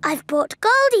 Hamster. I've brought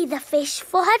Goldie the fish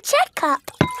for her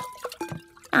checkup.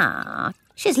 Ah,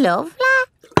 she's lovely.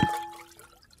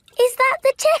 Is that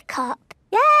the checkup?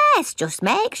 Yes, just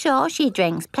make sure she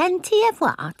drinks plenty of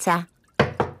water.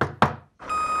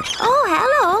 Oh,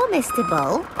 hello, Mr.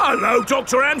 Bull. Hello,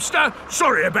 Dr. Hamster.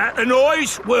 Sorry about the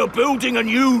noise. We're building a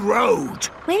new road.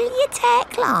 Will you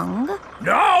take long?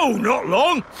 No, not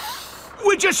long.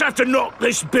 We just have to knock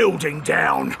this building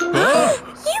down.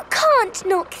 You can't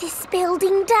knock this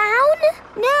building down.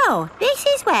 No, this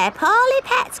is where poorly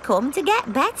pets come to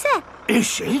get better.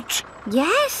 Is it?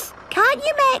 Yes. Can't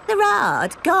you make the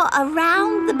road go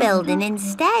around the building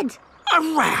instead?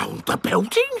 Around the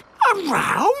building?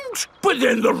 Around? But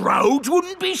then the road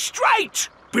wouldn't be straight.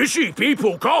 Busy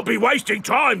people can't be wasting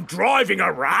time driving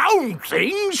around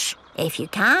things. If you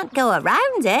can't go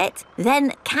around it,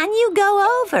 then can you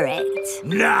go over it?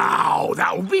 No,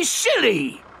 that would be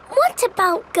silly. What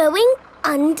about going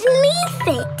underneath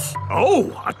it?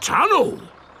 Oh, a tunnel.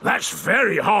 That's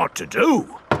very hard to do.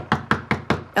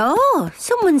 Oh,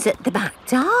 someone's at the back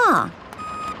door.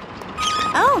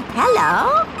 Oh,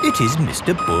 hello. It is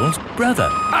Mr. Bull's brother.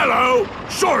 Hello.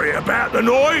 Sorry about the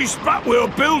noise, but we're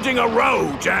building a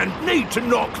road and need to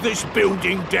knock this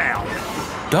building down.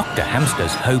 Dr.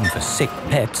 Hamster's home for sick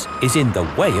pets is in the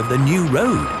way of the new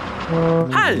road.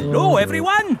 Hello,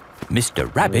 everyone.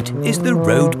 Mr. Rabbit is the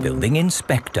road building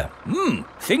inspector.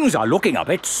 Things are looking a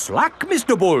bit slack,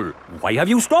 Mr. Bull. Why have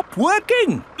you stopped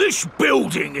working? This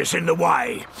building is in the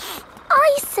way.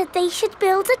 I said they should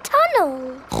build a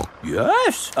tunnel.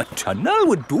 Yes, a tunnel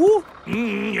would do.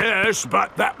 Yes,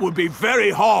 but that would be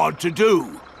very hard to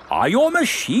do. Are your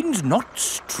machines not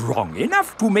strong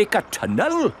enough to make a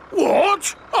tunnel?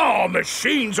 What? Our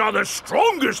machines are the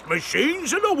strongest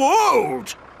machines in the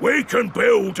world. We can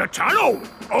build a tunnel.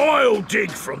 I'll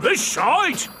dig from this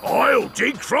side, I'll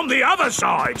dig from the other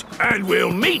side, and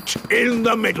we'll meet in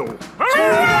the middle.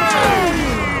 Hooray!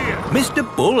 Mr.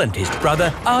 Bull and his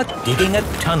brother are digging a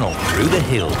tunnel through the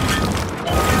hill.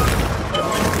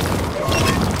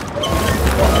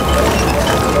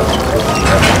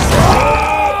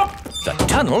 The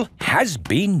tunnel has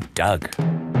been dug.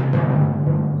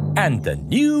 And the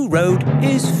new road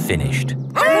is finished.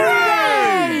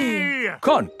 Hooray!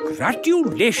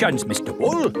 Congratulations, Mr.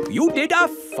 Bull. You did a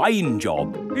fine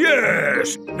job.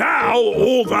 Yes, now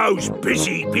all those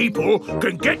busy people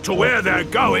can get to where they're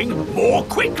going more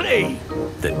quickly.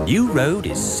 The new road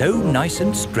is so nice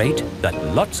and straight that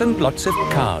lots and lots of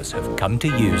cars have come to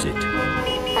use it.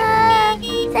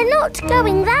 They're not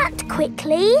going that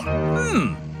quickly.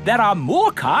 There are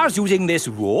more cars using this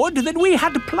road than we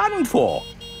had planned for.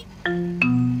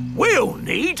 We'll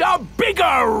need a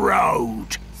bigger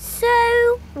road.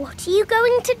 So, what are you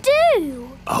going to do?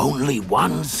 Only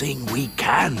one thing we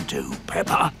can do,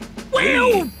 Peppa.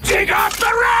 We'll dig up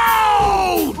the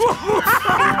road!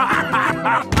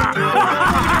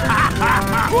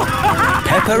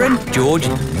 Peppa and George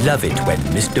love it when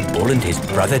Mr. Bull and his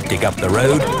brother dig up the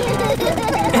road.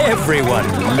 Everyone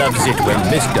loves it when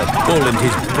Mr. Bull and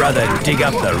his brother dig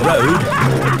up the road.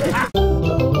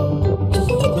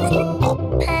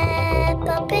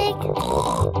 Peppa Pig.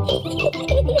 Peppa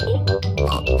Pig.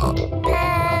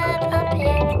 Peppa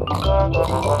Pig.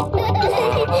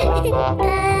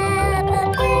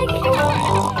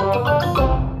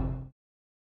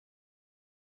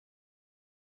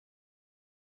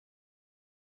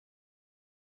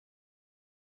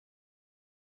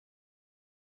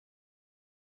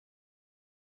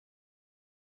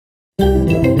 I'm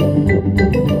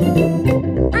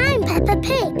Peppa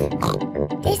Pig.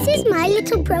 This is my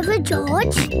little brother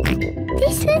George.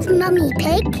 This is Mummy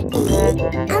Pig.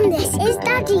 And this is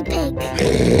Daddy Pig.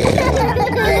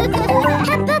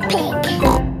 Peppa Pig.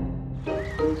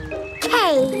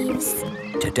 Caves.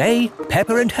 Today,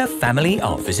 Peppa and her family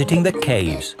are visiting the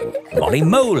caves. Molly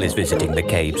Mole is visiting the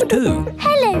caves too.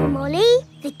 Hello, Molly.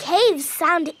 The caves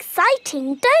sound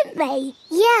exciting, don't they?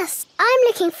 Yes, I'm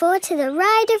looking forward to the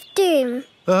Ride of Doom.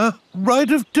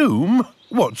 Ride of Doom?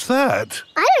 What's that?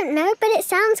 I don't know, but it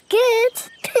sounds good.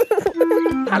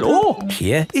 Hello,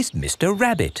 Here is Mr.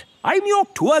 Rabbit. I'm your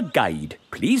tour guide.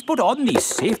 Please put on these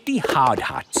safety hard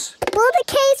hats. Will the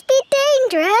caves be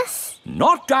dangerous?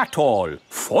 Not at all.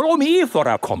 Follow me for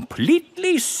a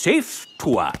completely safe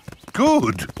tour.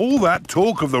 Good. All that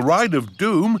talk of the Ride of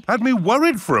Doom had me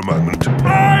worried for a moment.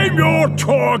 I'm your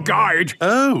tour guide.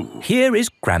 Oh. Here is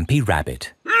Grampy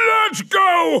Rabbit. Let's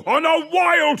go on a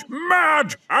wild,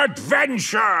 mad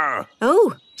adventure.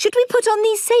 Oh, should we put on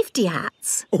these safety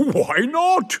hats? Why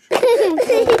not?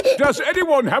 Does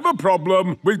anyone have a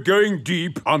problem with going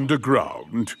deep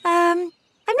underground? I'm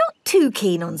not too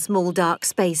keen on small dark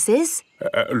spaces.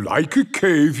 Like a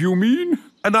cave, you mean?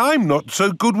 And I'm not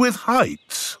so good with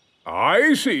heights.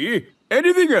 I see.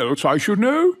 Anything else I should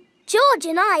know? George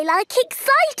and I like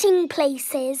exciting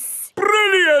places.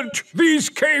 Brilliant! These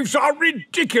caves are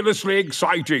ridiculously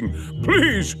exciting.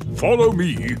 Please follow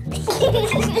me.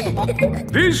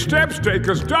 These steps take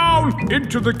us down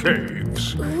into the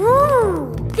caves.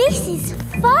 Ooh, this is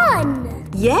fun.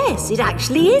 Yes, it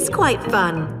actually is quite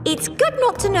fun. It's good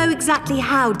not to know exactly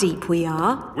how deep we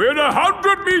are. We're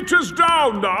 100 meters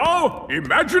down now.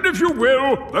 Imagine, if you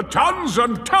will, the tons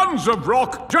and tons of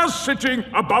rock just sitting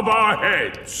above our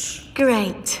heads.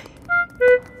 Great.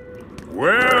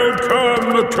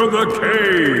 Welcome to the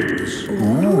caves.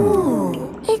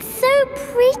 Ooh, it's so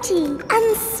pretty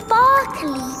and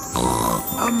sparkly.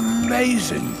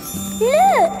 Amazing.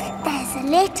 Look, there's a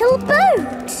little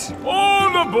boat.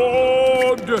 All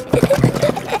aboard!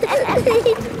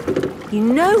 You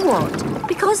know what?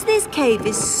 Because this cave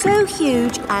is so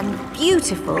huge and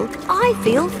beautiful, I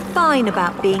feel fine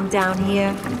about being down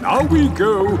here. Now we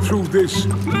go through this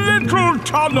little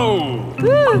tunnel.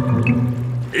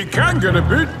 It can get a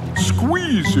bit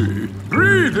squeezy.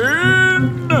 Breathe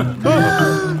in.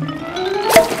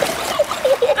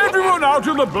 Everyone out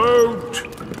of the boat.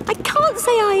 I can't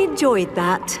say I enjoyed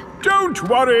that. Don't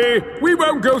worry. We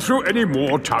won't go through any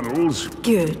more tunnels.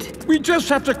 Good. We just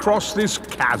have to cross this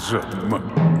chasm.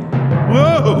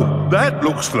 Whoa, that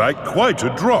looks like quite a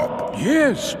drop.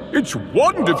 Yes, it's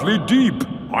wonderfully deep.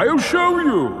 I'll show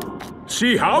you.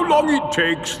 See how long it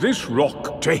takes this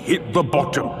rock to hit the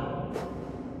bottom.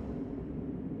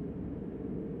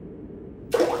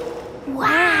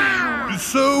 Wow.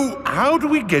 So, how do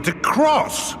we get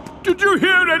across? Did you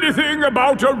hear anything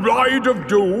about a Ride of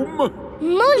Doom?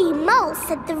 Molly Mole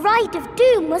said the Ride of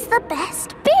Doom was the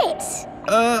best bit.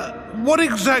 What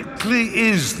exactly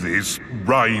is this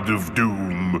Ride of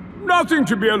Doom? Nothing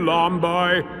to be alarmed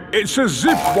by. It's a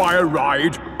zip wire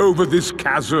ride over this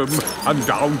chasm and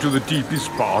down to the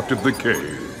deepest part of the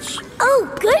caves. Oh,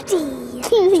 goody.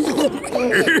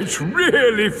 It's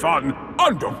really fun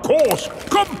and, of course,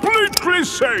 completely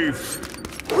safe.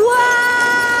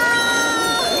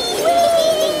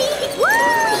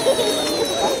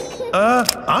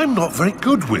 I'm not very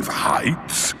good with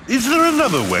heights. Is there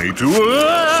another way to... See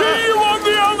you on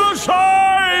the other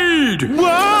side!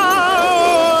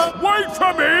 Whoa! Wait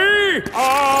for me!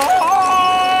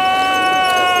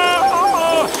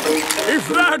 If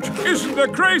that isn't the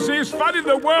craziest fun in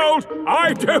the world,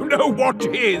 I don't know what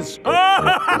is. It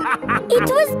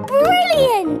was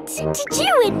brilliant. Did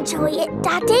you enjoy it,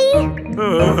 Daddy?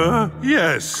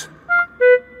 Yes.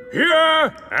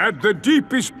 Here, at the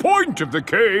deepest point of the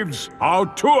caves, our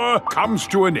tour comes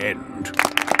to an end.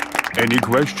 Any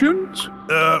questions?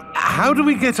 How do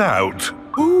we get out?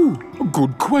 Oh, a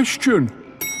good question.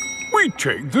 We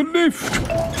take the lift.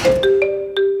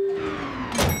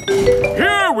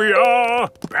 Here we are,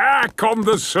 back on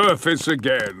the surface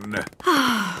again.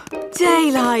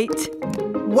 Daylight.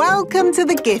 Welcome to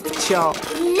the gift shop.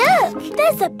 Look,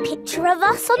 there's a picture of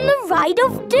us on the Ride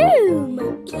of Doom.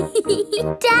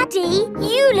 Daddy,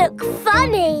 you look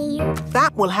funny.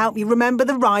 That will help you remember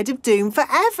the Ride of Doom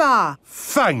forever.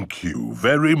 Thank you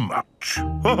very much.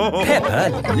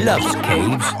 Peppa loves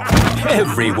caves.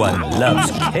 Everyone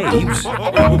loves caves.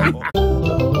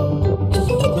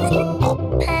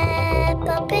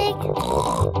 Peppa Pig.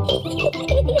 Peppa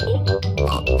Pig.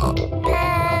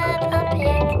 Peppa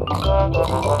Pig.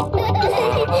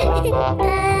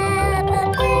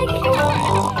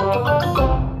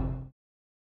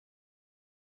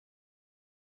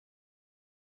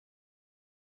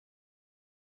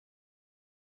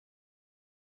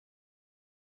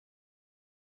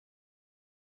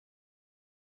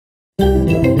 I'm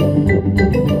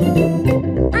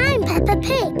Peppa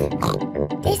Pig.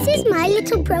 This is my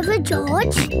little brother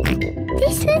George.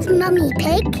 This is Mummy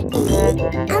Pig.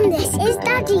 And this is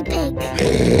Daddy Pig.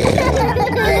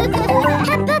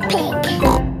 Peppa Pig.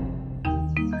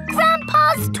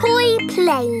 Grandpa's toy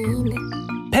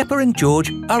plane. Peppa and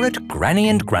George are at Granny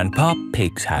and Grandpa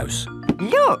Pig's house.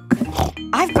 Look,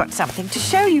 I've got something to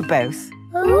show you both.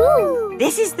 Ooh.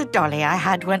 This is the dolly I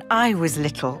had when I was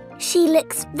little. She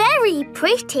looks very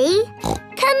pretty.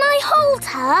 Can I hold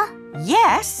her?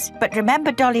 Yes, but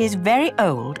remember Dolly is very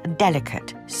old and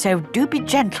delicate, so do be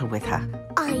gentle with her.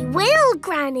 I will,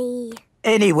 Granny.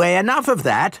 Anyway, enough of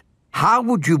that. How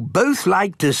would you both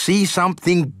like to see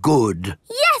something good?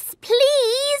 Yes,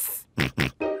 please.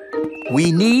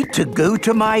 We need to go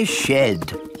to my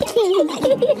shed.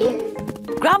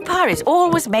 Grandpa is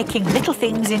always making little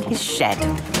things in his shed.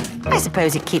 I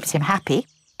suppose it keeps him happy.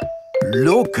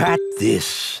 Look at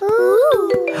this.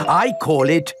 Ooh. I call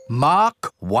it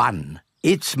Mark 1.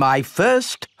 It's my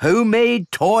first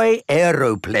homemade toy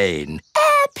aeroplane.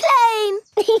 Airplane.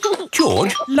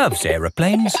 George loves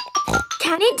aeroplanes.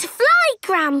 Can it fly,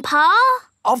 Grandpa?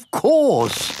 Of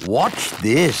course. Watch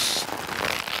this.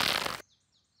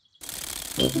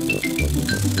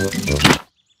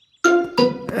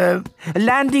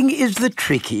 Landing is the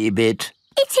tricky bit.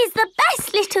 It is the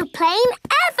best little plane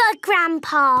ever,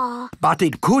 Grandpa. But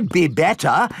it could be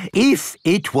better if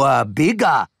it were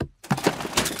bigger.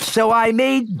 So I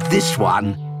made this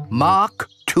one, Mark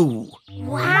 2.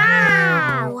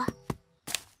 Wow!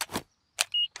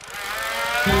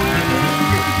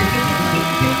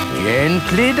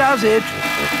 Gently does it.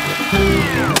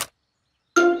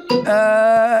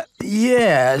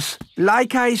 Yes.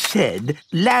 Like I said,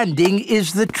 landing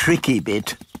is the tricky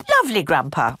bit. Lovely,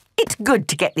 Grandpa. It's good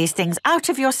to get these things out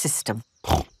of your system.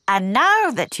 And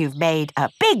now that you've made a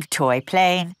big toy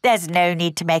plane, there's no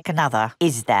need to make another,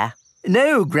 is there?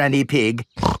 No, Granny Pig.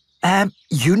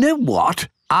 You know what?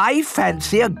 I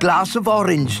fancy a glass of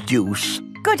orange juice.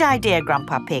 Good idea,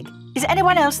 Grandpa Pig. Is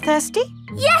anyone else thirsty?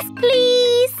 Yes,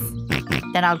 please.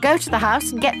 Then I'll go to the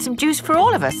house and get some juice for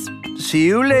all of us. See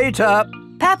you later.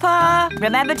 Peppa,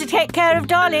 remember to take care of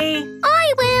Dolly.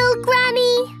 I will,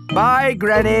 Granny. Bye,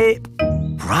 Granny.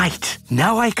 Right,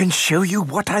 now I can show you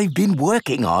what I've been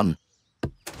working on.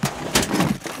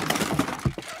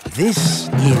 This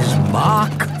is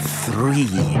Mark 3.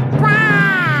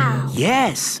 Wow!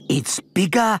 Yes, it's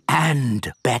bigger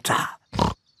and better.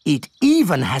 It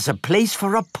even has a place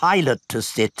for a pilot to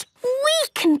sit. We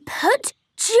can put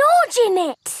George in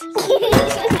it.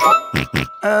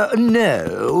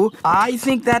 No. I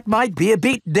think that might be a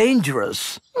bit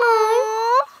dangerous.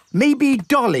 Aww. Maybe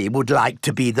Dolly would like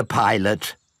to be the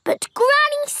pilot. But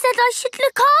Granny said I should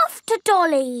look after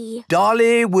Dolly.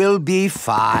 Dolly will be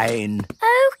fine.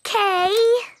 OK.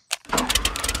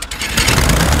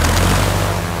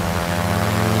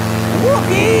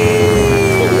 Whoopee!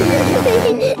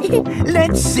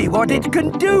 Let's see what it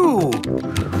can do.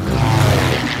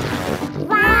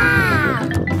 Wow!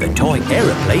 The toy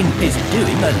aeroplane is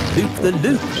doing a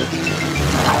loop-the-loop.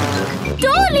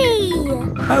 Dolly!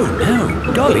 Oh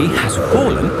no, Dolly has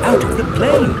fallen out of the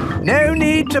plane. No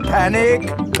need to panic.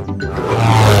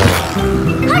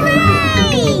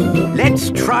 Hooray! Let's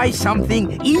try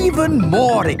something even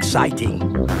more exciting.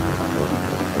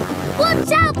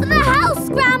 Watch out for the house,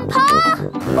 Grandpa!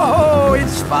 Oh,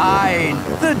 it's fine.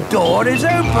 The door is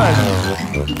open.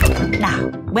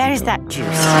 Now, where is that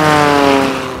juice?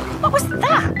 What was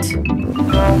that?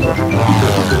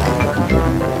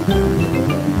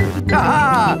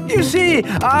 Ah, you see,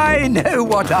 I know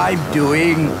what I'm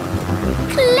doing.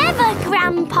 Clever,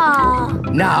 Grandpa.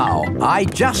 Now, I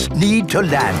just need to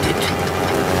land it.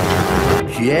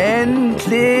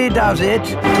 Gently does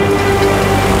it.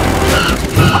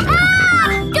 Ah!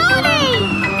 Dolly!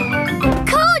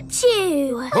 Caught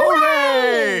you!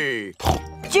 Hooray!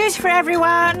 Juice for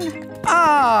everyone.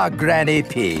 Ah, Granny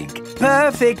Pig.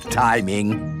 Perfect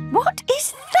timing. What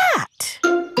is that?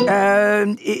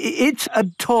 It's a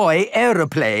toy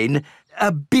aeroplane.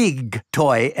 A big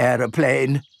toy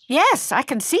aeroplane. Yes, I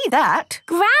can see that.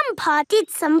 Grandpa did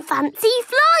some fancy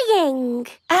flying.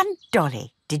 And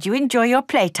Dolly, did you enjoy your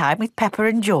playtime with Peppa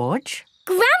and George?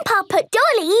 Grandpa put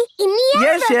Dolly in the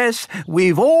air. Yes.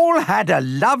 We've all had a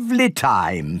lovely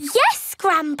time. Yes,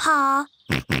 Grandpa.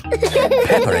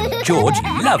 Peppa and George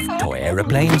love toy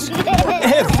aeroplanes.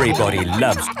 Everybody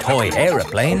loves toy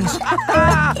aeroplanes.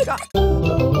 Peppa Pig.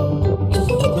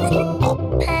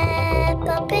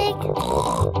 Peppa Pig.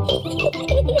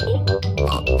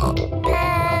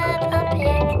 Peppa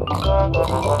Pig.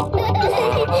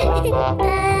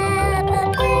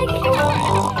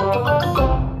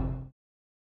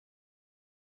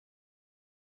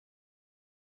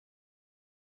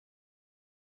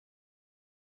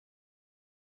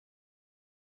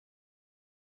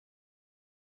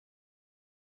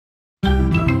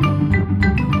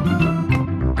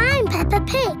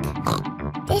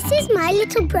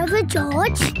 little brother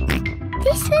George.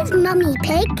 This is Mummy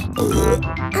Pig.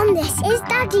 And this is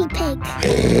Daddy Pig.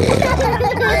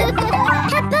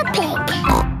 Peppa Pig.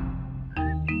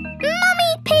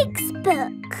 Mummy Pig's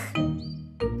book.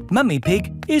 Mummy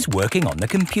Pig is working on the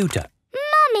computer.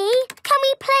 Mummy, can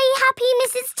we play Happy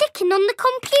Mrs. Chicken on the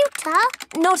computer?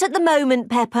 Not at the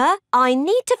moment, Peppa. I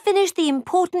need to finish the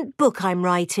important book I'm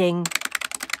writing.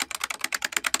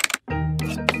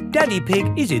 Daddy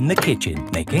Pig is in the kitchen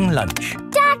making lunch.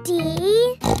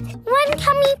 Daddy, when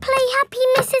can we play Happy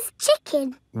Mrs.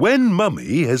 Chicken? When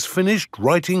Mummy has finished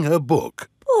writing her book.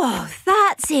 Oh,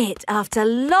 that's it. After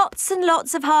lots and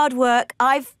lots of hard work,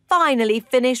 I've finally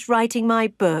finished writing my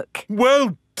book.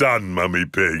 Well done, Mummy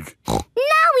Pig. Now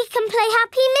we can play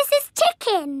Happy Mrs.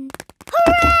 Chicken.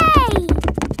 Hooray!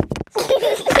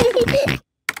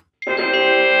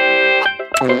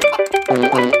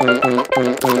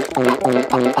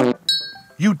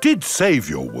 You did save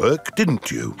your work,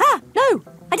 didn't you? Ah, no,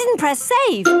 I didn't press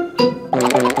save. 40, 90, 10,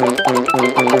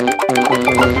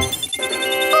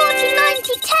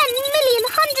 million,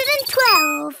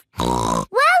 112.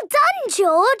 Well done,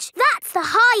 George. That's the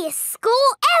highest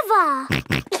score ever.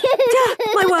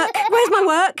 My work. Where's my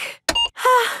work?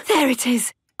 Ah, there it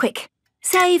is. Quick.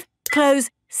 Save,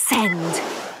 close, send.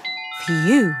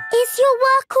 Phew. Is your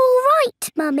work all right,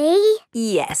 Mummy?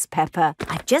 Yes, Peppa.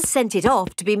 I've just sent it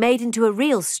off to be made into a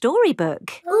real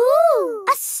storybook. Ooh,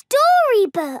 a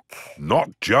storybook.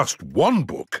 Not just one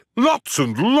book. Lots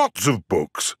and lots of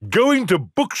books. Going to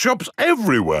bookshops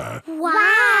everywhere.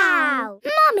 Wow.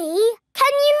 Mummy,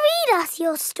 can you read us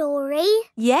your story?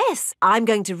 Yes, I'm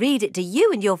going to read it to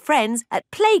you and your friends at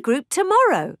Playgroup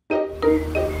tomorrow.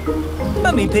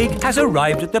 Mummy Pig has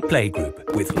arrived at the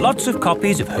playgroup with lots of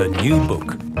copies of her new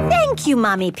book. Thank you,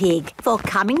 Mummy Pig, for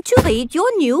coming to read your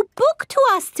new book to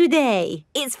us today.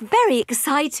 It's very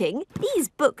exciting. These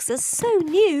books are so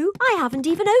new, I haven't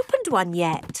even opened one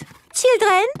yet.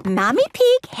 Children, Mummy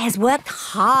Pig has worked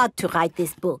hard to write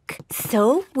this book.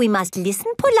 So we must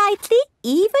listen politely,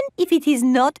 even if it is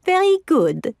not very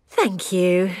good. Thank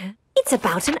you. It's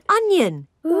about an onion.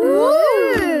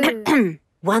 Ooh.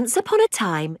 Once upon a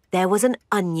time, there was an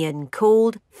onion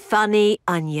called Funny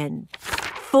Onion.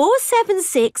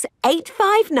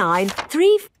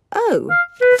 4768593. Oh.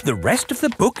 The rest of the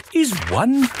book is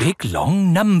one big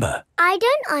long number. I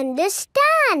don't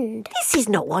understand. This is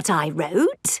not what I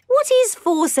wrote. What is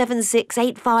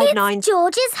 4768593? It's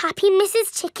George's Happy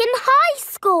Mrs. Chicken high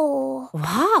score.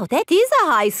 Wow, that is a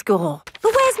high score.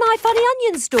 But where's my Funny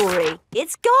Onion story?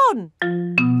 It's gone.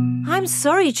 I'm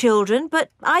sorry, children,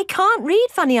 but I can't read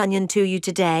Funny Onion to you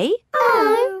today.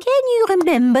 Oh. Can you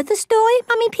remember the story,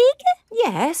 Mummy Pig?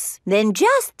 Yes. Then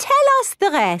just tell us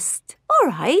the rest. All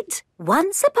right.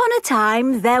 Once upon a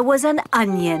time, there was an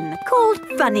onion called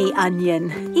Funny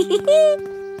Onion.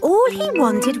 All he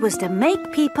wanted was to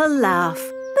make people laugh,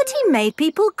 but he made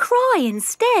people cry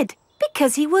instead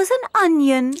because he was an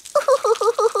onion.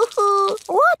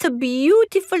 What a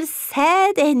beautiful,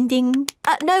 sad ending.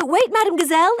 No, wait, Madam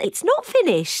Gazelle, it's not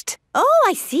finished. Oh,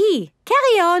 I see.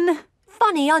 Carry on.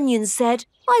 Funny Onion said,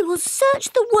 I will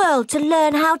search the world to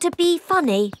learn how to be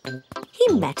funny. He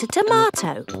met a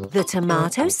tomato. The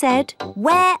tomato said,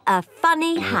 wear a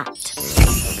funny hat.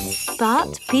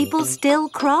 But people still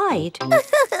cried.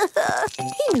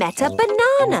 He met a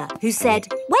banana who said,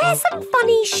 wear some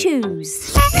funny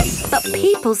shoes. But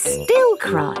people still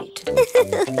cried.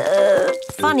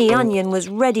 Funny Onion was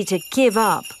ready to give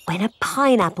up when a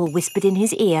pineapple whispered in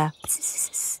his ear.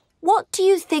 What do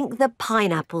you think the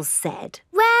pineapple said?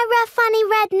 Wear a funny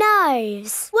red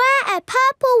nose. Wear a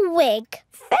purple wig.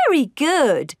 Very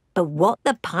good. But what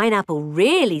the pineapple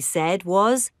really said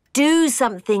was, do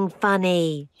something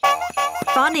funny.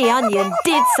 Funny Onion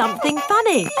did something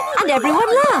funny, and everyone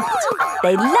laughed.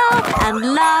 They laughed and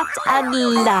laughed and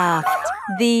laughed.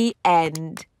 The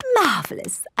end.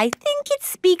 Marvellous. I think it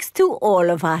speaks to all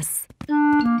of us.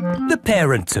 The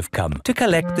parents have come to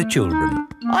collect the children.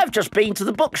 I've just been to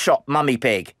the bookshop, Mummy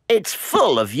Pig. It's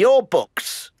full of your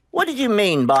books. What did you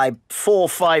mean by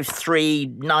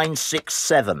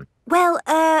 453967? Well,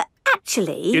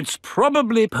 actually... It's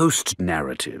probably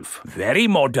post-narrative. Very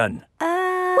modern.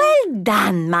 Well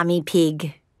done, Mummy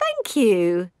Pig. Thank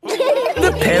you.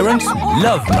 The parents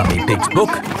love Mummy Pig's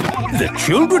book. The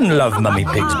children love Mummy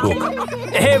Pig's book.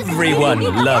 Everyone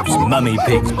loves Mummy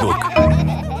Pig's book.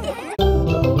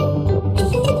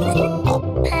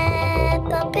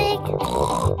 Peppa Pig.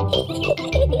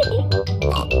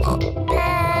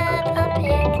 Peppa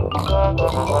Pig.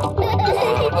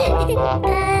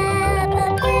 Peppa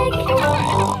Pig.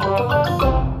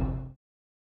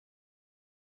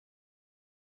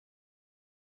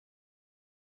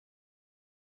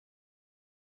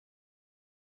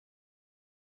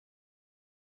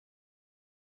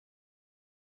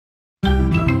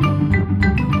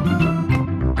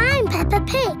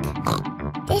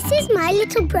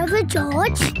 little brother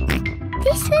George.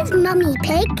 This is Mummy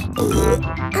Pig.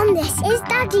 And this is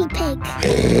Daddy Pig.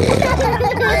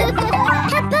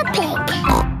 Peppa Pig.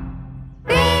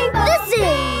 The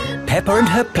zoo. Peppa and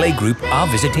her playgroup are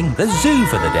visiting the zoo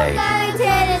for the day. Going to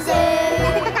the zoo.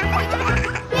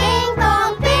 Bing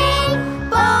bong bing,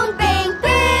 bong bing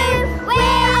boom.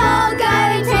 We're all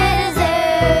going to the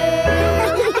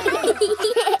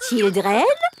zoo. Children,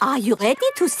 are you ready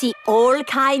to see all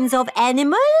kinds of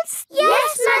animals?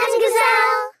 Yes, Madam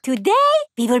Gazelle. Today,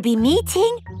 we will be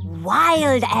meeting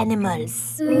wild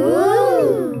animals.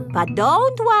 Ooh. But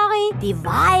don't worry, the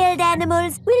wild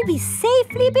animals will be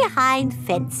safely behind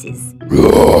fences. A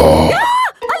lion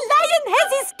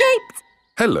has escaped!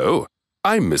 Hello,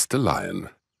 I'm Mr. Lion.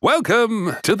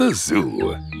 Welcome to the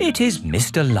zoo. It is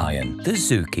Mr. Lion, the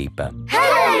zookeeper.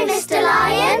 Hello, Mr.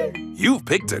 Lion. You've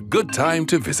picked a good time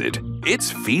to visit.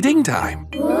 It's feeding time.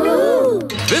 Ooh.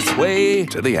 This way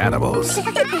to the animals.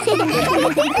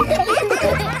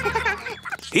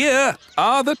 Here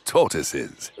are the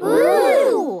tortoises.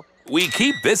 Ooh. We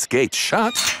keep this gate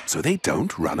shut so they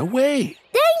don't run away.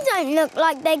 They don't look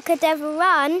like they could ever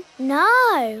run.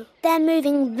 No, they're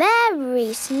moving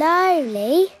very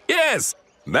slowly. Yes,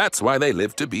 that's why they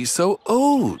live to be so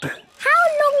old. How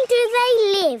long do they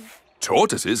live?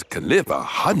 Tortoises can live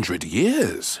 100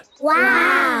 years.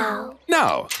 Wow.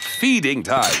 Now, feeding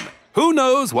time. Who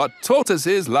knows what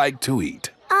tortoises like to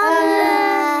eat?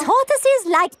 Tortoises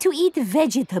like to eat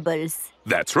vegetables.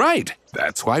 That's right.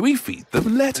 That's why we feed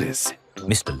them lettuce.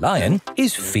 Mr. Lion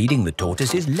is feeding the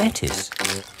tortoises lettuce.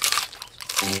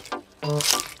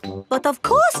 But of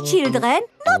course, children,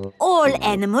 not all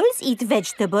animals eat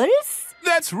vegetables.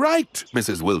 That's right,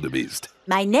 Mrs. Wildebeest.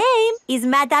 My name is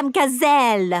Madame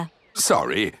Gazelle.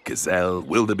 Sorry, Gazelle,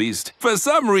 Wildebeest. For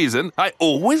some reason, I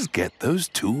always get those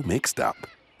two mixed up.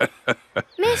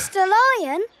 Mr.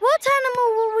 Lion, what animal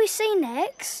will we see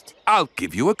next? I'll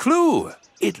give you a clue.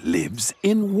 It lives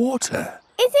in water.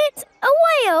 Is it a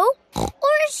whale or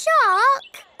a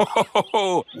shark?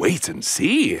 Oh, wait and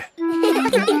see.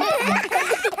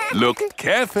 Look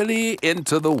carefully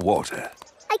into the water.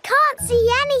 I can't see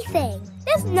anything.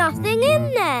 There's nothing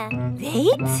in there.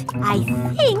 Wait, I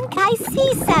think I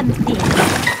see something.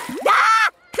 Ah!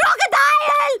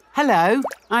 Crocodile! Hello,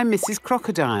 I'm Mrs.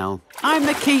 Crocodile. I'm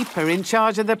the keeper in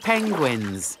charge of the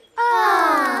penguins.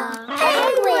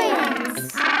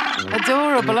 Penguins!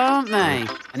 Adorable, aren't they?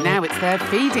 And now it's their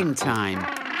feeding time.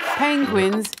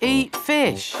 Penguins eat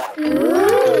fish.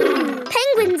 Ooh.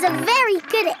 Penguins are very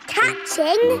good at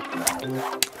catching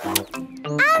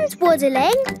and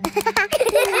waddling.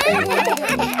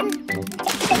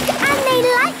 And they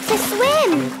like to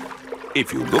swim.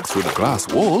 If you look through the glass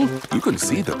wall, you can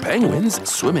see the penguins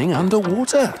swimming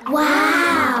underwater.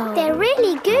 Wow! They're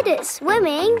really good at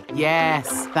swimming.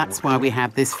 Yes, that's why we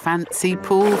have this fancy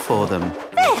pool for them.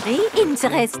 Very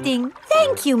interesting.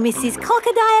 Thank you, Mrs.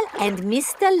 Crocodile and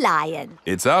Mr. Lion.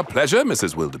 It's our pleasure,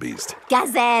 Mrs. Wildebeest.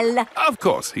 Gazelle. Of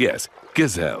course, yes,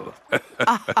 Gazelle.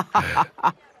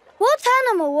 What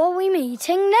animal are we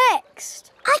meeting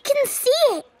next? I can see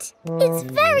it. It's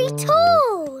very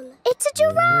tall. It's a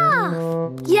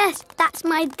giraffe. Yes, that's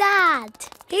my dad.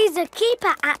 He's a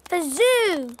keeper at the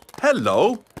zoo.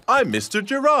 Hello, I'm Mr.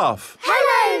 Giraffe.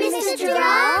 Hello, Mr.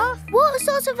 Giraffe. What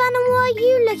sort of animal are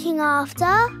you looking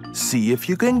after? See if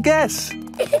you can guess.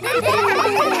 Look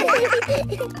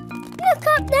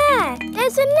up there.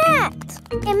 There's a net.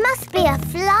 It must be a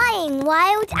flying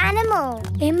wild animal.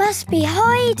 It must be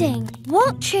hiding,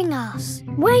 watching us,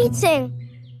 waiting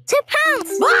to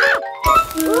pounce.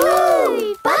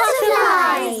 Ooh,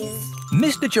 butterflies!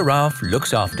 Mr. Giraffe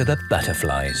looks after the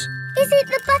butterflies. Is it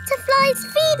the butterflies'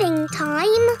 feeding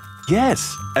time?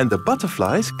 Yes, and the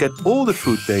butterflies get all the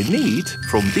food they need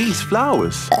from these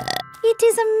flowers. It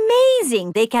is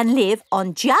amazing they can live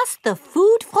on just the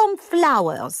food from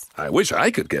flowers. I wish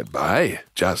I could get by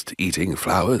just eating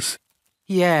flowers.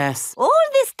 Yes. All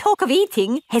this talk of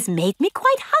eating has made me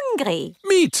quite hungry.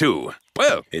 Me too.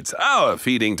 Well, it's our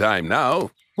feeding time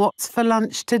now. What's for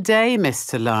lunch today,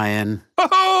 Mr. Lion?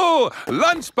 Oh,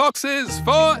 lunch boxes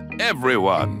for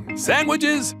everyone.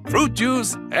 Sandwiches, fruit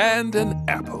juice, and an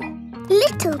apple.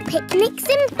 Little picnics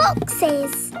in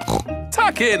boxes.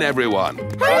 Tuck in, everyone.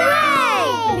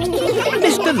 Hooray!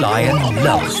 Mr. Lion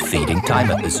loves feeding time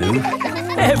at the zoo.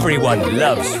 Everyone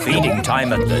loves feeding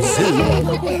time at the zoo.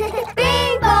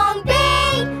 Bing bong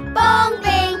bing, bong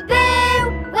bing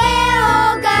boom. We're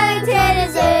all going to the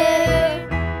zoo.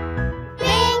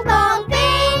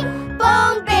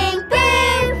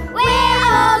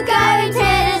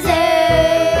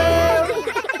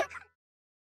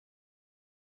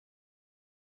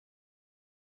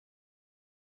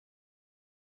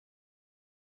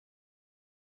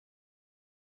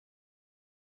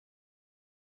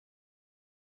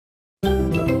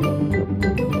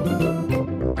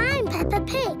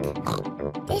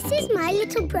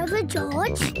 brother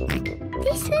George.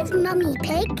 This is Mummy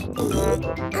Pig.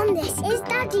 And this is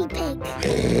Daddy Pig.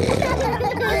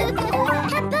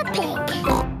 Peppa Pig.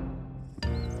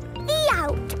 The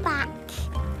Outback.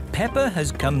 Peppa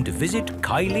has come to visit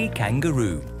Kylie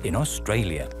Kangaroo in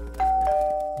Australia.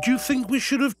 Do you think we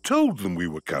should have told them we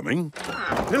were coming?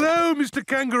 Hello, Mr.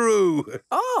 Kangaroo.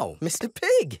 Oh, Mr.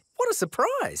 Pig. What a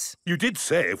surprise. You did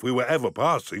say if we were ever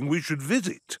passing, we should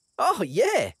visit. Oh,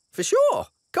 yeah, for sure.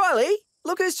 Kylie,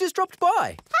 look who's just dropped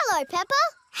by. Hello, Peppa.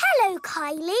 Hello,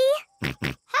 Kylie.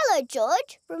 Hello,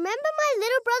 George. Remember my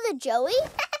little brother Joey?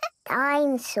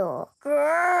 Dinosaur.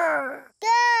 Grrr.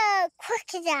 Grrr.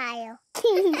 Crocodile.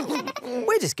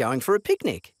 We're just going for a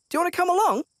picnic. Do you want to come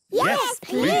along? Yes,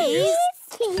 please.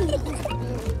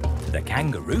 The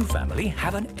kangaroo family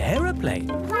have an aeroplane.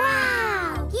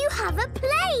 Wow! You have a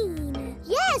plane.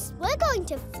 Yes, we're going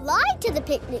to fly to the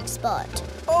picnic spot.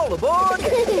 All aboard!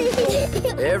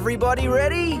 Everybody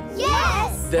ready?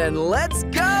 Yes! Then let's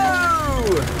go!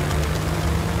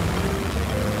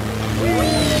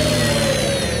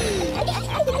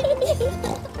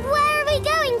 Where are we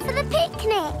going for the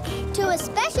picnic? To a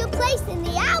special place in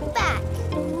the outback.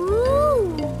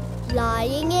 Ooh!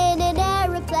 Flying in an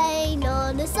aeroplane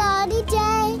on a sunny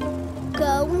day.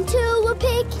 Going to a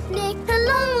picnic a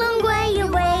long, long way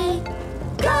away.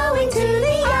 Going to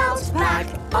the outback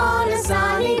on a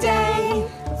sunny day.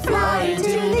 Flying to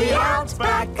the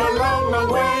outback a long, long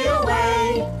way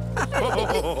away.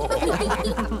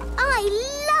 I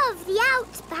love the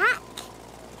outback.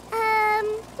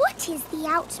 What is the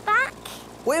outback?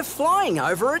 We're flying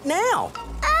over it now.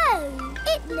 Oh,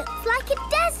 it looks like a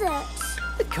desert.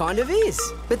 It kind of is.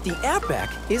 But the outback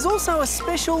is also a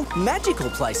special, magical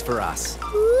place for us.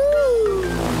 Ooh.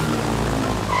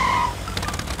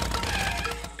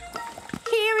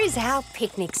 Here is our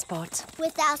picnic spot.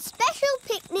 With our special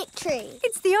picnic tree.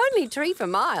 It's the only tree for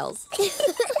miles.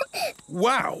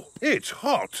 Wow, it's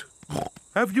hot.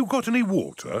 Have you got any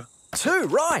water? Too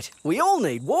right. We all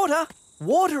need water.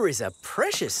 Water is a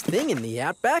precious thing in the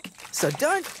outback, so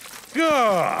don't...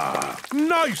 Ah,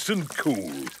 nice and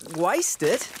cool. Waste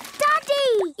it.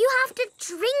 Daddy, you have to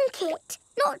drink it,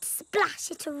 not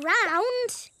splash it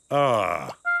around.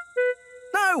 Ah.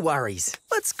 No worries.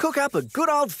 Let's cook up a good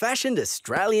old-fashioned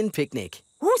Australian picnic.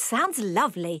 Oh, sounds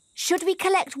lovely. Should we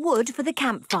collect wood for the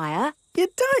campfire? You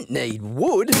don't need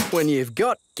wood when you've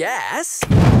got gas.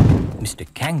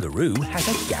 Mr. Kangaroo has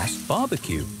a gas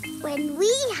barbecue. When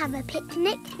we have a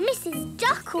picnic, Mrs.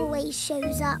 Duck always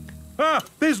shows up. Ah,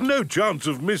 there's no chance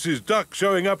of Mrs. Duck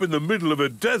showing up in the middle of a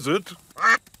desert.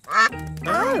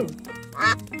 Oh.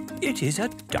 It is a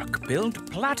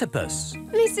duck-billed platypus.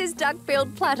 Mrs.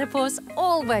 Duck-billed Platypus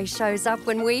always shows up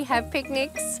when we have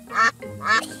picnics.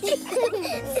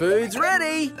 Food's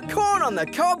ready. Corn on the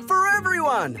cob for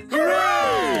everyone.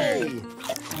 Hooray!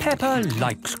 Peppa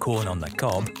likes corn on the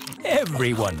cob.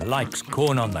 Everyone likes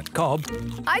corn on the cob.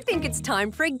 I think it's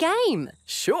time for a game.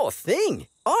 Sure thing.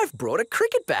 I've brought a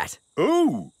cricket bat.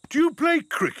 Oh, do you play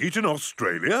cricket in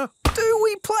Australia? Do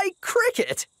we play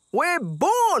cricket? We're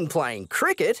born playing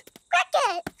cricket.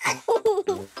 Cricket!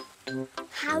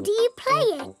 How do you play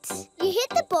it? You hit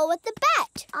the ball with the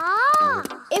bat. Ah!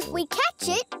 If we catch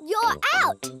it, you're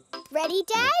out. Ready,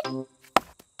 Dad?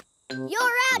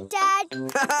 You're out, Dad.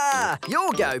 Ha-ha!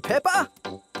 You'll go, Peppa.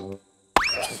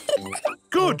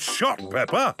 Good shot,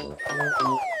 Peppa.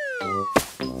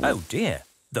 Oh, dear.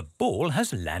 The ball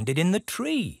has landed in the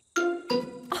tree.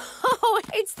 Oh,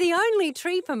 it's the only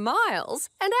tree for miles,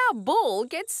 and our ball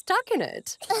gets stuck in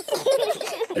it.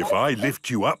 If I lift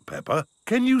you up, Peppa,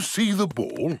 can you see the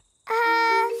ball?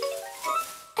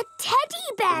 A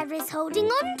teddy bear is holding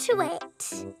on to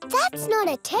it. That's not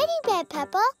a teddy bear,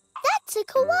 Peppa. That's a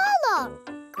koala.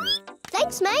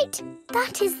 Thanks, mate.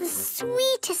 That is the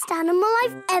sweetest animal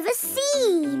I've ever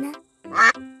seen.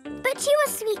 But you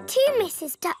are sweet too,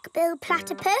 Mrs. Duck-billed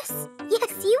Platypus.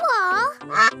 Yes, you are.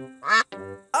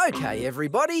 OK,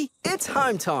 everybody, it's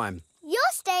home time.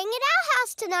 You're staying at our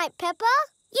house tonight, Peppa.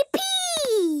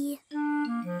 Yippee!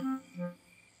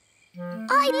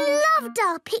 I loved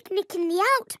our picnic in the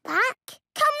outback.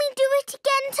 Can we do it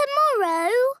again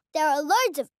tomorrow? There are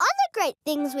loads of other great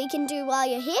things we can do while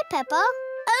you're here, Peppa.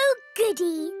 Oh,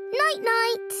 goody.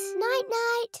 Night-night.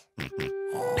 Night-night.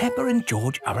 Peppa and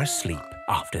George are asleep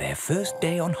after their first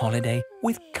day on holiday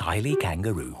with Kylie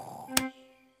Kangaroo.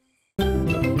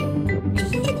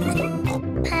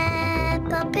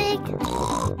 Peppa Pig.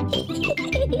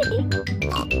 Peppa Pig.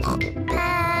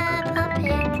 Peppa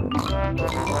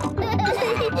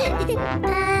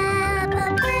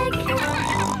Pig.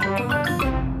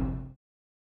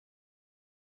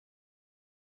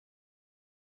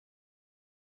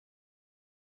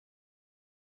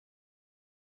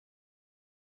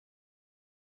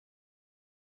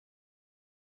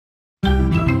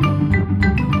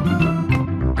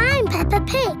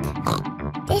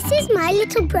 my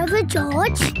little brother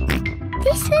George.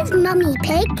 This is Mummy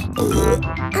Pig.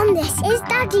 And this is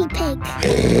Daddy Pig.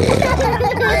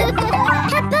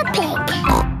 Peppa Pig.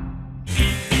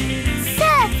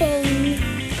 Surfing.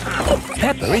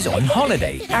 Peppa is on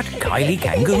holiday at Kylie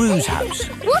Kangaroo's house.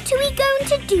 What are we going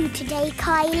to do today,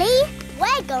 Kylie?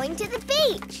 We're going to the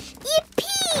beach.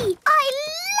 Yippee! I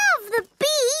love the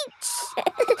beach!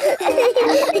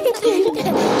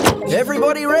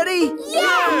 Everybody ready?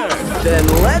 Yeah! Then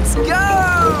let's go!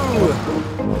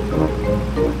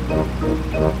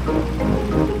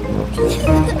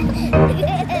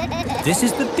 This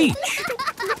is the beach.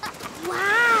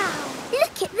 Wow!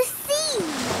 Look at the sea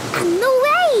and the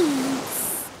waves.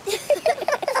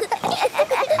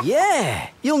 Yeah,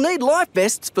 you'll need life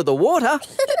vests for the water.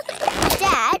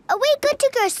 Dad, are we good to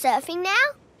go surfing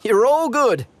now? You're all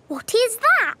good. What is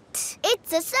that?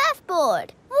 It's a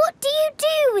surfboard. What do you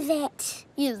do with it?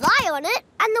 You lie on it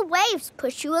and the waves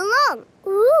push you along.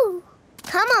 Ooh.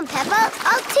 Come on, Peppa,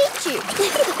 I'll teach you.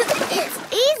 It's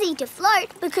easy to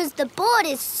float because the board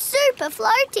is super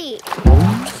floaty.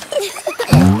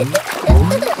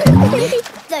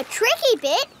 The tricky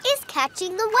bit is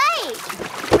catching the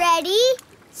wave. Ready,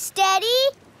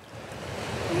 steady,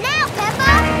 now,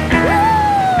 Peppa!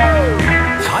 Woo!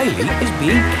 Kylie is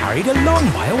being carried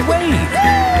along by a wave.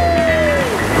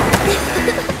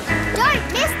 Don't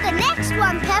miss the next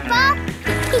one, Peppa.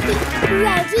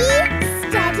 Ready,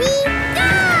 steady,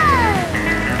 go!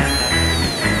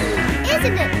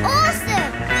 Isn't it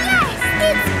awesome? Yes,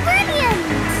 it's brilliant!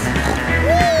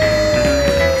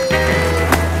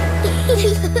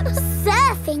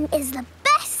 Surfing is the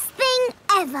best thing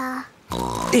ever.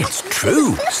 It's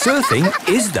true. Surfing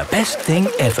is the best thing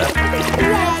ever.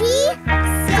 Ready,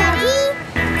 steady,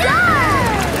 go!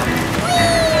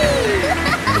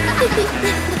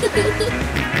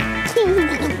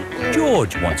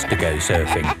 George wants to go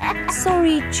surfing.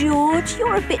 Sorry, George,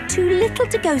 you're a bit too little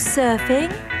to go surfing.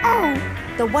 Oh,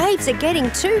 the waves are getting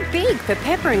too big for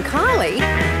Peppa and Kylie.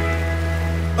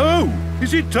 Oh,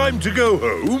 is it time to go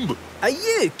home? Are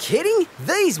you kidding?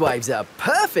 These waves are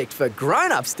perfect for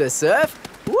grown-ups to surf.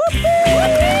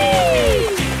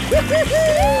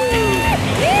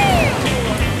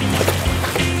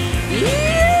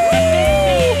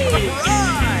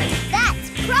 That's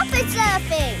proper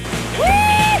surfing!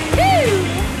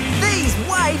 These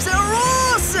waves are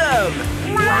awesome!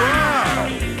 Wow!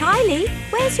 Kylie,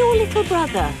 where's your little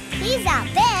brother? He's out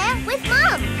there with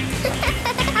Mum.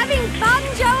 Having fun,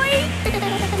 Joey?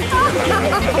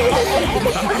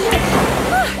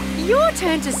 Your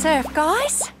turn to surf,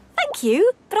 guys. Thank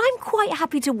you, but I'm quite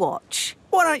happy to watch.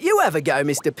 Why don't you have a go,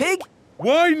 Mr. Pig?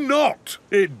 Why not?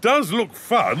 It does look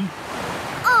fun.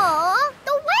 Aw,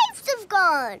 the waves have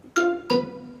gone.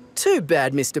 Too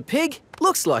bad, Mr. Pig.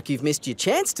 Looks like you've missed your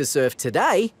chance to surf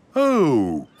today.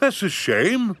 Oh, that's a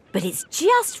shame. But it's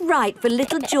just right for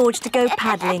little George to go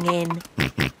paddling in.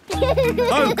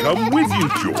 I'll come with you,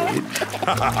 George.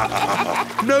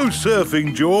 No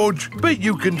surfing, George, but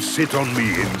you can sit on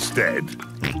me instead.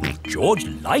 George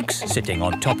likes sitting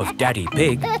on top of Daddy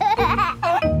Pig.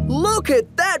 Look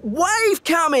at that wave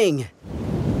coming!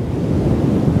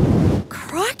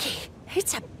 Crikey,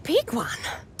 it's a big one.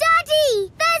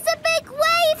 Daddy, there's a big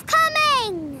wave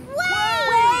coming!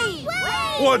 Wave!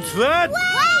 What's that? Wave!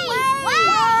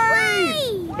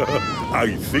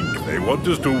 I think they want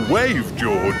us to wave,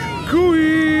 George.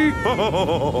 Cooey!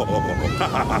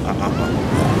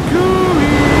 Cooey!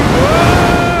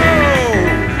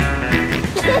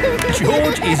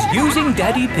 George is using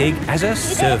Daddy Pig as a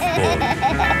surfboard.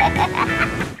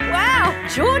 Wow,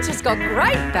 George has got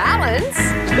great balance.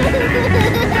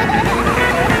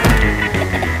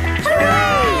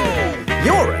 Hooray!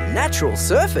 You're a natural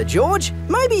surfer, George.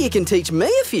 Maybe you can teach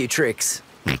me a few tricks.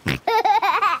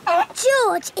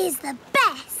 George is the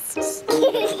best.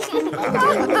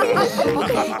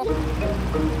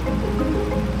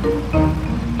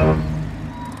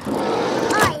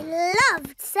 I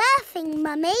loved surfing,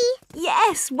 Mummy.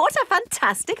 Yes, what a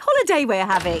fantastic holiday we're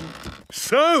having.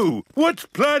 So, what's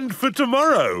planned for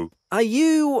tomorrow? Are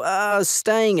you,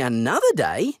 staying another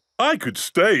day? I could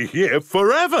stay here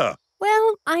forever.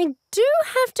 Well, I do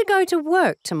have to go to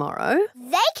work tomorrow.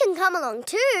 They can come along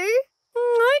too.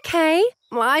 OK.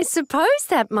 Well, I suppose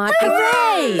that might be...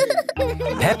 Hooray!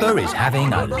 Peppa is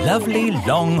having a lovely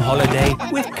long holiday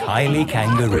with Kylie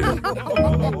Kangaroo.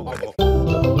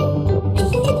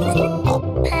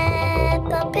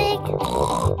 Peppa Pig.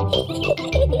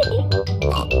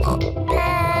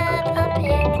 Peppa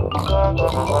Pig.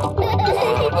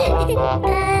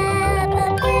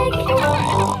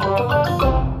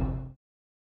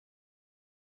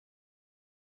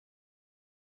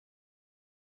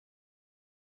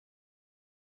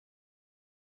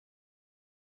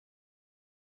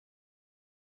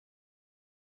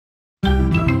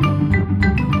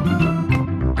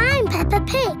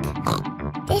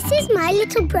 my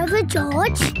little brother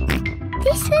George.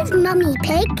 This is Mummy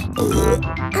Pig.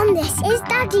 And this is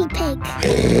Daddy Pig.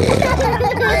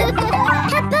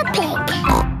 Peppa Pig.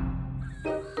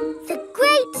 The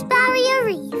Great Barrier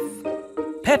Reef.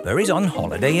 Peppa is on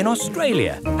holiday in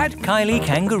Australia at Kylie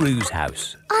Kangaroo's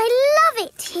house. I love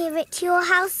it here at your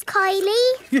house,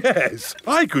 Kylie. Yes,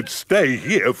 I could stay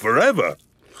here forever.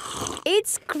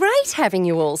 It's great having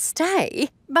you all stay,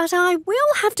 but I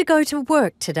will have to go to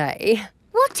work today.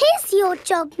 What is your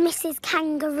job, Mrs.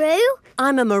 Kangaroo?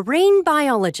 I'm a marine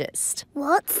biologist.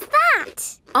 What's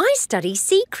that? I study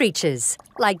sea creatures,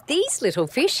 like these little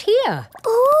fish here.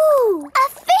 Ooh, a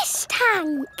fish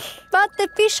tank. But the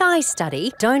fish I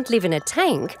study don't live in a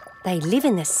tank. They live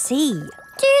in the sea.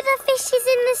 Do the fishes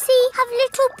in the sea have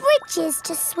little bridges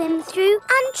to swim through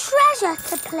and treasure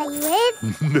to play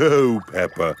with? No,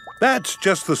 Peppa. That's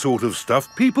just the sort of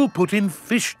stuff people put in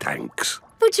fish tanks.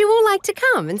 Would you all like to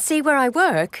come and see where I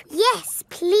work? Yes,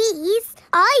 please.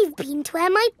 I've been to where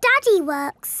my daddy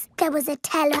works. There was a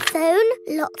telephone,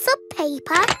 lots of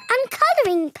paper and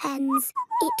colouring pens.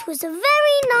 It was a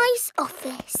very nice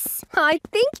office. I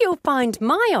think you'll find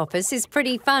my office is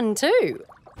pretty fun too.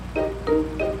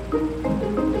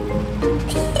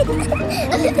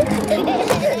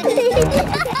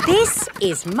 This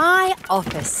is my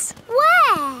office.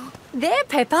 Where? There,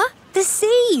 Peppa, the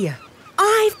sea.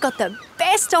 I've got the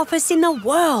best office in the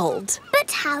world.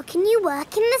 But how can you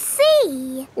work in the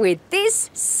sea? With this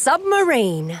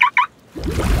submarine.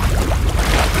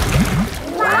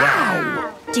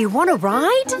 Wow! Do you want to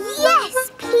ride?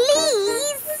 Yes,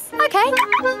 please. Okay,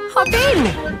 hop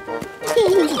in.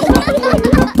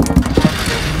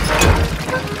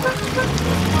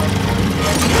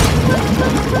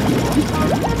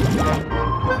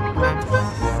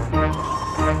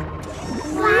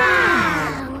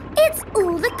 Wow! It's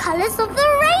all the colours of the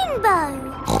rainbow.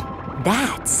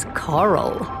 That's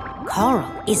coral. Coral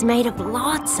is made of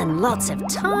lots and lots of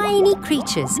tiny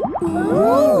creatures.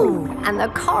 Ooh! And the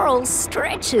coral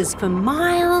stretches for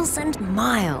miles and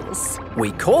miles.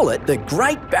 We call it the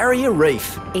Great Barrier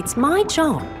Reef. It's my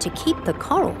job to keep the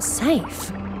coral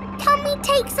safe. Can we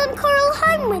take some coral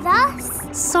home with us?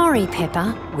 Sorry,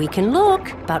 Peppa. We can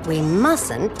look, but we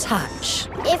mustn't touch.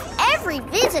 If every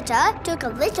visitor took a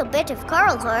little bit of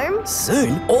coral home,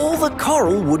 soon all the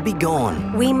coral would be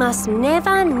gone. We must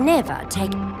never, never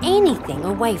take anything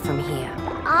away from here.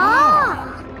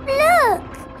 Ah! Look!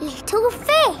 Little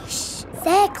fish.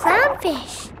 They're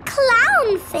clownfish.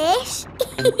 Clownfish?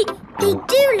 They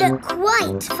do look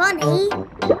quite funny.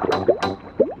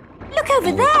 Look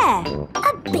over there.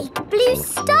 A big blue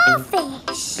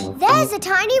starfish. There's a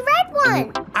tiny red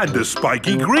one. And a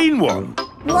spiky green one.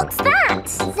 What's that?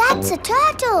 That's a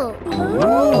turtle.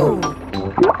 Ooh.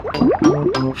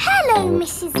 Hello,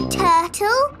 Mrs.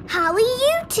 Turtle. How are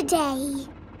you today?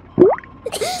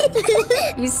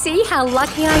 You see how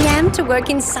lucky I am to work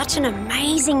in such an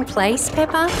amazing place,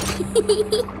 Peppa?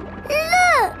 Look!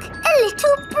 A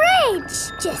little bridge,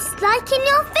 just like in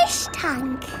your fish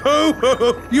tank.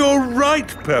 Oh, you're right,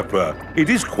 Peppa. It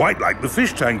is quite like the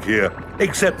fish tank here,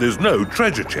 except there's no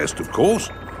treasure chest, of course.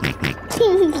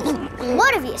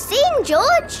 What have you seen,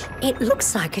 George? It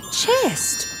looks like a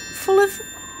chest full of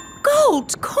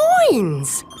gold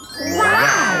coins.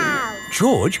 Wow!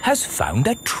 George has found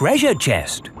a treasure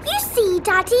chest. You see,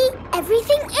 Daddy,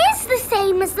 everything is the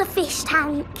same as the fish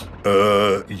tank.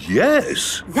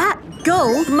 Yes. That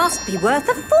gold must be worth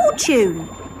a fortune.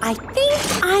 I think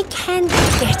I can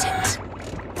get it.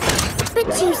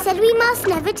 But you said we must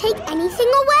never take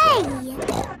anything away.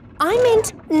 I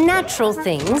meant natural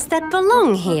things that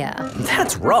belong here.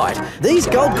 That's right. These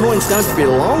gold coins don't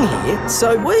belong here,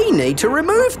 so we need to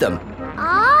remove them.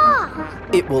 Ah!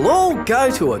 It will all go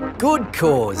to a good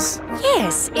cause.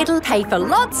 Yes, it'll pay for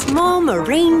lots more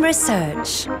marine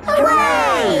research.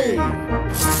 Hooray!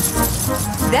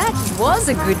 That was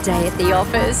a good day at the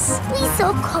office. We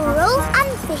saw coral and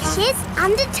fishes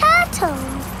and a turtle.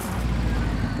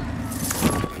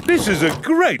 This is a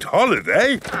great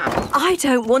holiday. I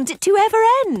don't want it to ever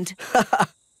end.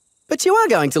 But you are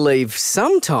going to leave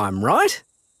sometime, right?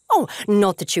 Oh,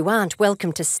 not that you aren't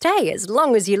welcome to stay as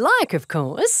long as you like, of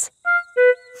course.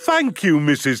 Thank you,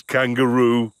 Mrs.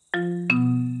 Kangaroo.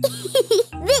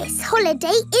 This holiday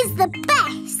is the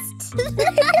best.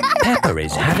 Peppa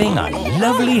is having a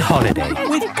lovely holiday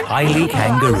with Kylie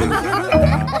Kangaroo.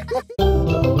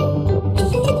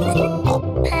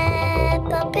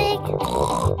 Peppa Pig.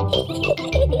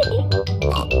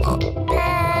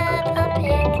 Peppa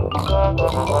Pig.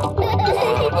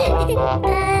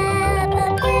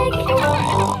 Peppa Pig.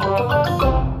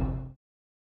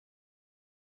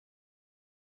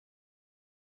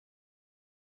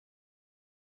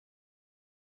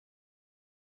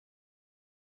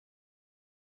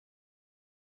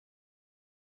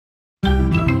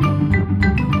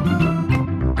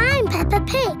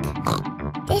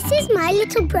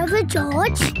 little brother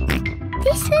George.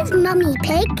 This is Mummy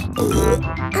Pig.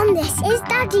 And this is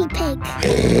Daddy Pig.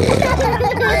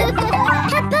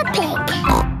 Peppa Pig.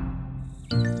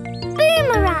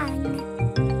 Boomerang.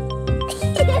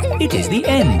 It is the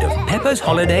end of Peppa's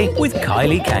holiday with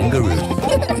Kylie Kangaroo.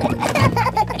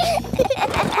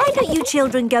 Why don't you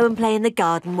children go and play in the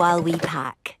garden while we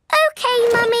pack? OK,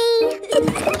 Mummy.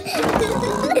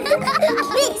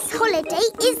 This holiday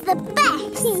is the best.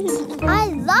 I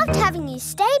loved having you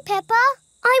stay, Peppa.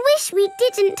 I wish we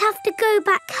didn't have to go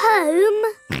back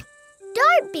home.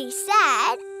 Don't be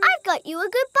sad. I've got you a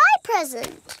goodbye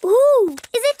present. Ooh,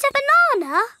 is it a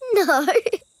banana? No.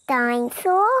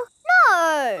 Dinosaur?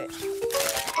 No.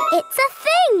 It's a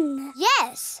thing.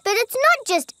 Yes, but it's not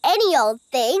just any old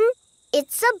thing.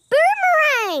 It's a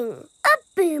boomerang. A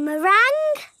boomerang?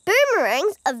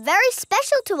 Boomerangs are very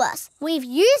special to us. We've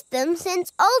used them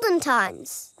since olden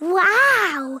times.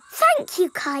 Wow! Thank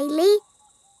you, Kylie.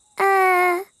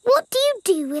 What do you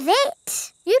do with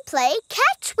it? You play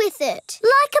catch with it.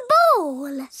 Like a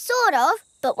ball? Sort of,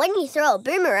 but when you throw a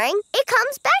boomerang, it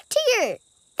comes back to you.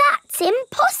 That's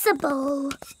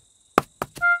impossible.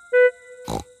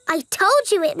 I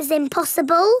told you it was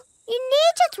impossible. You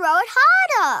need to throw it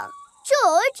harder.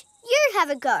 George, you have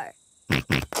a go.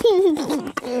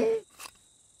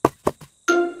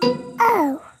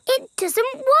 Oh, it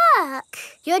doesn't work.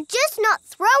 You're just not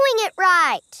throwing it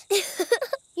right.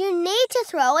 You need to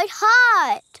throw it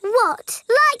hard. What,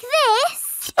 like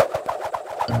this?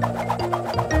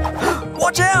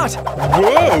 Watch out!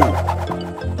 Whoa!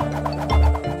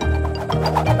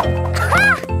 Ha!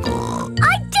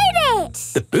 I did it!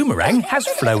 The boomerang has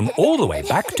flown all the way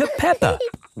back to Peppa.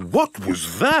 What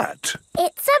was that?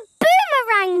 It's a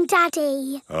boomerang,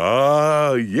 Daddy.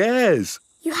 Ah, yes.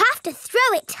 You have to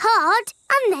throw it hard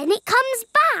and then it comes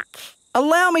back.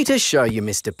 Allow me to show you,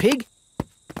 Mr. Pig.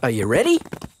 Are you ready?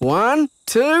 1,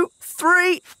 2,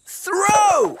 3,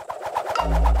 throw!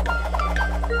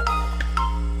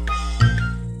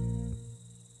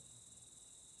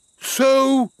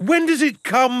 So, when does it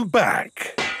come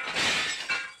back?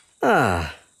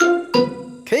 Ah.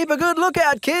 Keep a good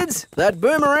lookout, kids. That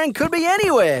boomerang could be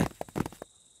anywhere.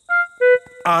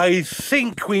 I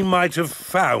think we might have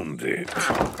found it.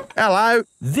 Hello.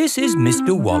 This is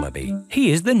Mr. Wallaby.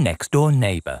 He is the next-door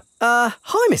neighbour.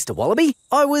 Hi, Mr. Wallaby.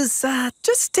 I was,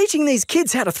 just teaching these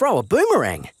kids how to throw a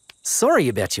boomerang. Sorry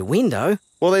about your window.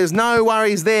 Well, there's no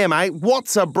worries there, mate.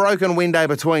 What's a broken window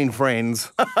between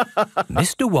friends?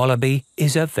 Mr. Wallaby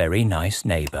is a very nice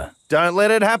neighbour. Don't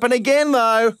let it happen again,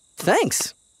 though.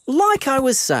 Thanks. Like I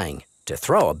was saying, to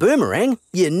throw a boomerang,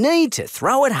 you need to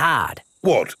throw it hard.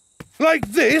 What? Like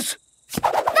this?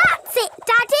 That's it,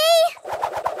 Daddy.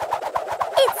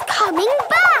 It's coming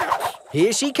back.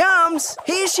 Here she comes.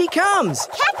 Here she comes.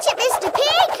 Catch it, Mr.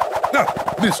 Pig.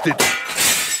 Ah, missed it.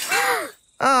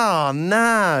 Oh,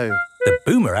 no. The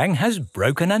boomerang has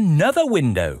broken another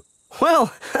window.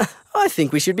 Well, I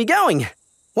think we should be going.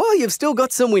 Well, you've still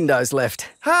got some windows left.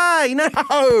 Hey,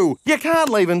 no! You can't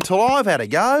leave until I've had a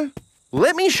go.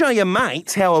 Let me show your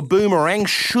mates how a boomerang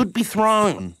should be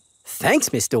thrown. Thanks,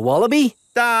 Mr. Wallaby.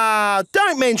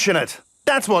 Don't mention it.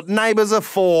 That's what neighbours are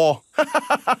for.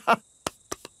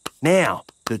 Now,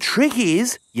 the trick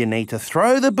is you need to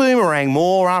throw the boomerang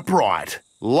more upright.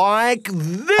 Like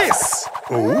this.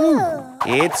 Ooh.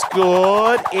 It's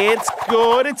good. It's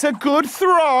good. It's a good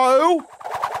throw.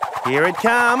 Here it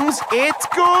comes. It's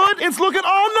good. It's looking...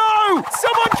 Oh, no!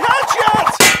 Someone catch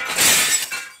it!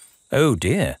 Oh,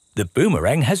 dear. The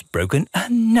boomerang has broken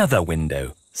another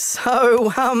window.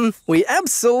 So, we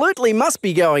absolutely must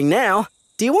be going now.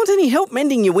 Do you want any help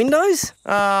mending your windows?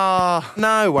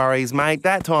 No worries, mate.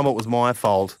 That time it was my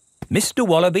fault. Mr.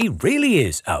 Wallaby really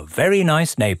is a very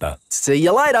nice neighbour. See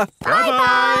you later.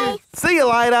 Bye-bye. See you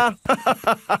later.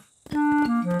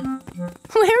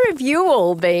 Where have you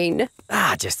all been?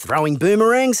 Just throwing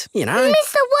boomerangs, you know.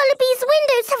 Mr. Wallaby's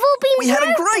windows have all been We had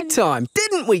a great time,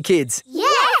 didn't we, kids?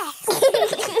 Yes!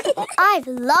 I've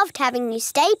loved having you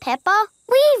stay, Peppa.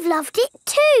 We've loved it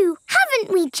too,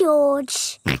 haven't we,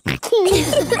 George?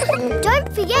 Don't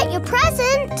forget your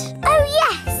present. Oh,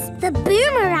 yes, the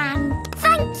boomerang.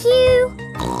 Thank you.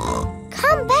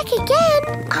 Come back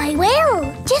again. I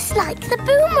will, just like the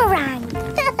boomerang.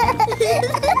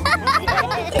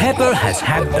 Peppa has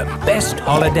had the best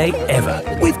holiday ever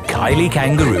with Kylie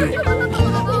Kangaroo.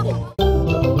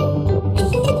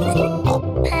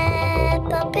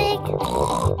 Peppa Pig.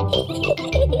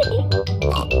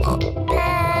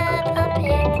 Peppa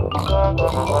Pig.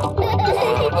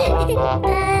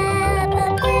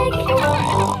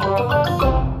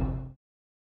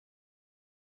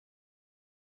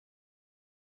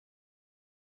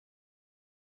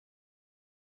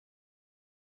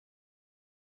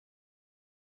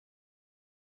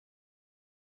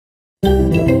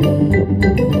 I'm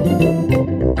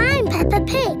Peppa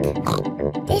Pig.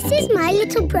 This is my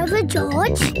little brother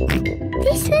George.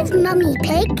 This is Mummy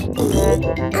Pig.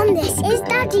 And this is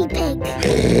Daddy Pig.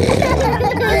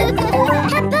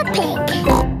 Peppa Pig.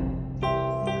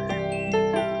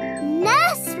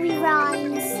 Nursery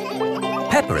rhymes.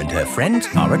 Peppa and her friends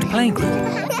are at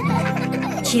playgroup.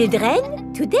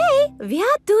 Children, today we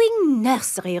are doing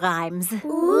nursery rhymes.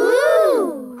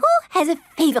 Ooh! Who has a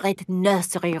favourite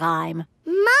nursery rhyme?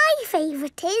 My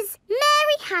favourite is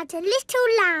Mary Had a Little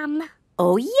Lamb.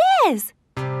 Oh, yes!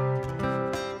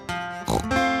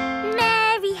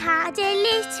 Mary had a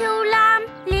little lamb,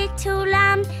 little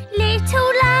lamb,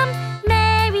 little lamb.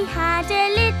 Mary had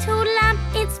a little lamb,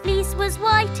 its fleece was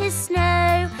white as snow.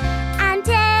 And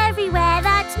everywhere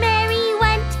that Mary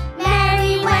went,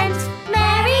 Mary went,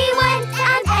 Mary went.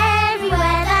 And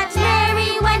everywhere that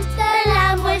Mary went, the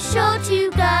lamb was sure to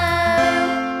go.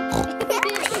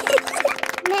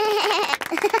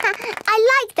 I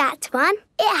like that one.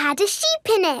 It had a sheep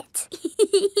in it.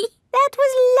 That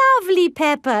was lovely,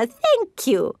 Peppa. Thank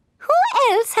you. Who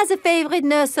else has a favourite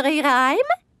nursery rhyme?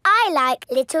 I like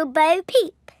Little Bo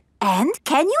Peep. And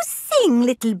can you sing,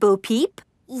 Little Bo Peep?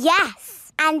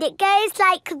 Yes, and it goes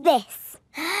like this.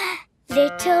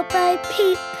 Little Bo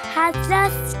Peep has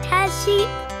lost her sheep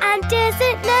and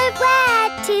doesn't know where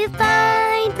to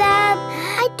find them.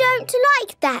 I don't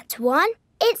like that one.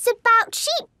 It's about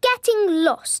sheep getting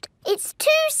lost. It's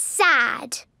too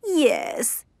sad.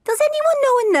 Yes. Does anyone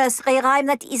know a nursery rhyme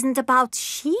that isn't about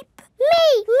sheep?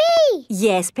 Me!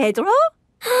 Yes, Pedro?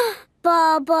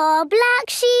 Ba ba black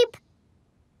sheep.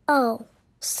 Oh,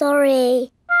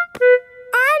 sorry.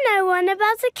 I know one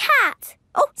about a cat.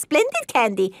 Oh, splendid,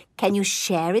 Candy. Can you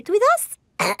share it with us?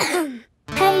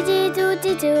 Hey diddle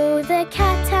diddle, the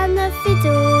cat and the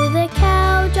fiddle, the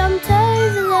cow jumped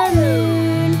over the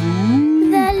moon.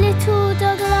 The little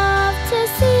dog loved to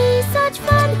see such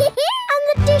fun, and the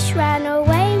dish ran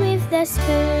away with the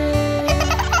spoon.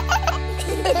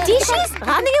 Dishes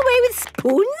running away with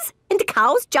spoons and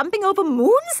cows jumping over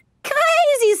moons?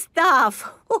 Crazy stuff.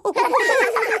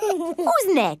 Who's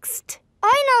next?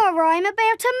 I know a rhyme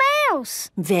about a mouse.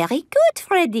 Very good,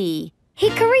 Freddy.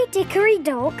 Hickory dickory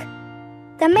dock,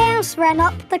 the mouse ran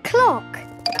up the clock.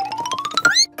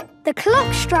 The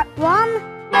clock struck one,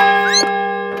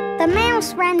 the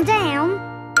mouse ran down.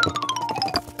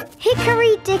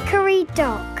 Hickory dickory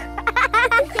dock.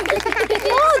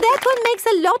 Oh, that one makes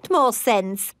a lot more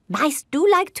sense. Mice do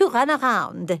like to run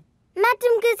around.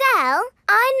 Madam Gazelle,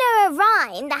 I know a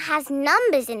rhyme that has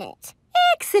numbers in it.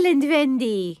 Excellent,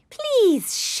 Wendy.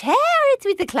 Please share it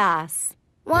with the class.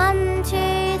 1,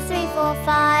 2, 3, 4,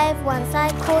 5. Once I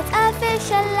caught a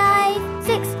fish alive.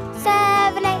 6,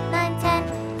 7, 8, 9, 10.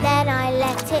 Then I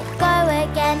let it go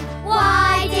again.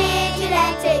 Why did you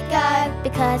let it go?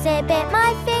 Because it bit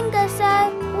my finger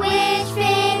so. Which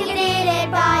finger did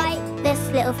it bite? This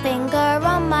little finger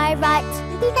on my right.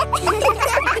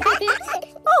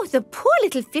 Oh, the poor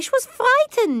little fish was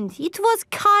frightened. It was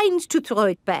kind to throw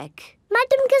it back.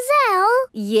 Madam Gazelle?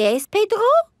 Yes, Pedro?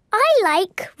 I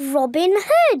like Robin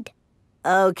Hood.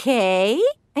 Okay.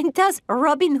 And does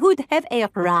Robin Hood have a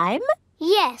rhyme?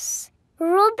 Yes.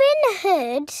 Robin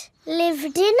Hood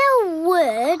lived in a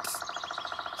wood.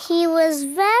 He was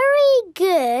very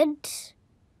good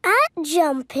at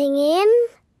jumping in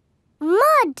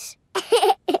mud.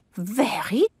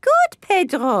 Very good,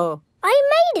 Pedro. I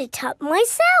made it up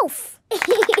myself.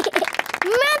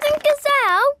 Madam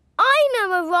Gazelle, I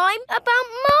know a rhyme about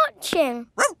marching.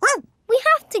 We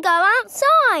have to go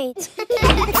outside.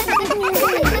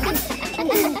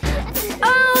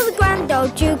 Oh, the grand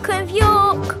old Duke of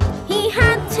York. He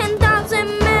had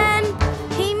 10,000 men.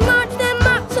 He marched them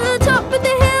up to the top of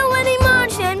the hill and he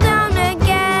marched them down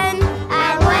again.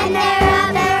 And when they're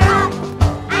up, they're up.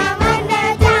 And when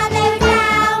they're down, they're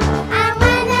down. And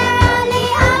when they're only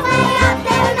halfway up,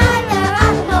 they're neither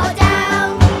up nor down.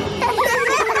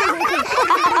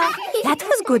 That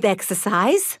was good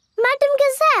exercise. Madam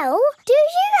Gazelle, do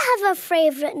you have a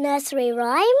favourite nursery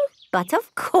rhyme? But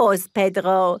of course,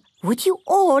 Pedro. Would you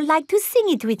all like to sing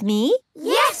it with me?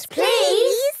 Yes,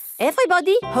 please.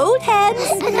 Everybody, hold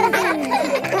hands.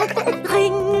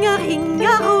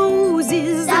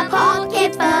 Ring-a-ring-a-roses, a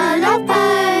pocket full of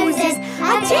posies.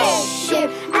 A tissue,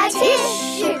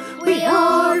 we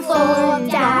all fall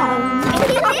down.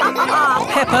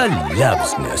 Peppa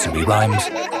loves nursery rhymes.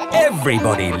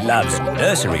 Everybody loves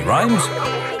nursery rhymes.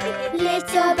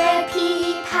 Little Bo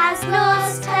Peep has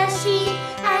lost her sheep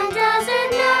and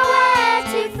doesn't know where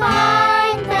to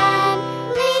find them.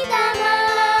 Leave them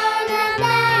alone and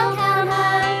they'll come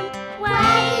home,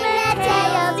 wagging their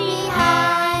tails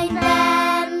behind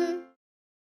them.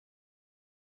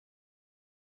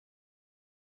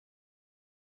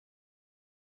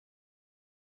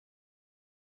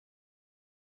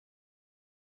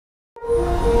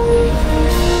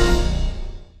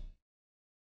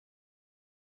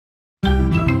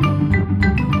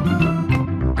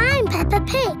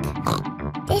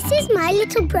 my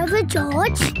little brother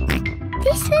George.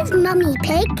 This is Mummy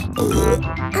Pig.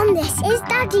 And this is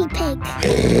Daddy Pig.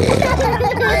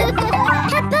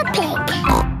 Peppa Pig.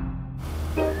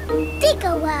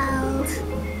 Digger World.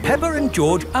 Peppa and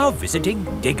George are visiting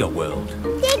Digger World.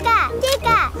 Digger,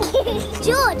 Digger.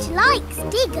 George likes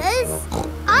diggers.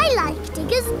 I like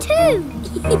diggers too.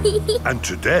 And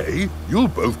today, you'll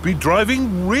both be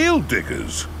driving real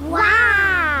diggers.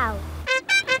 Wow!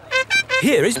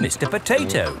 Here is Mr.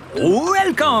 Potato.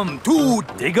 Welcome to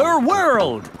Digger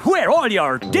World, where all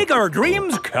your digger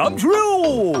dreams come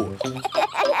true.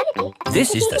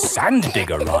 This is the Sand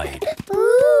Digger ride.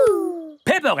 Ooh.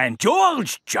 Peppa and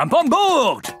George, jump on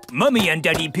board. Mummy and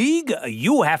Daddy Pig,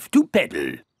 you have to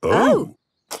pedal. Oh.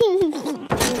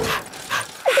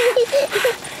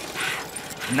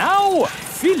 Now,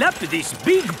 fill up this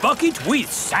big bucket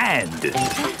with sand.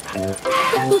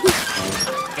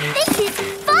 This is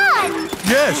fun!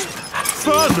 Yes,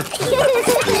 fun!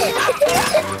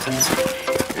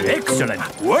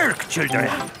 Excellent work, children.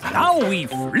 Now we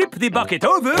flip the bucket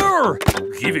over,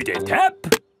 give it a tap,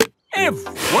 and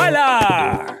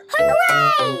voila!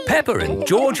 Hooray! Peppa and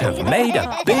George have made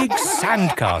a big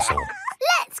sand castle.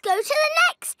 Let's go to the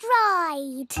next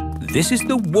ride. This is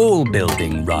the wall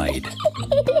building ride.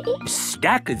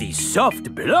 Stack the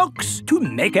soft blocks to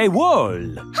make a wall.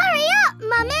 Hurry up,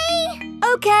 Mummy!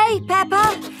 OK,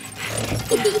 Peppa.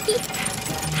 Pedal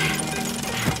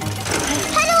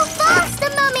faster,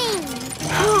 Mummy!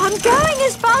 Oh, I'm going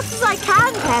as fast as I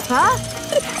can, Peppa.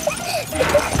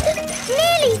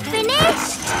 Nearly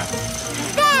finished.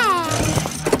 There!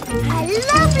 A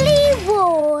lovely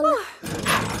wall.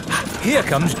 Here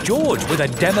comes George with a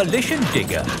demolition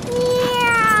digger.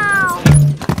 Meow.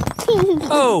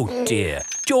 Oh dear,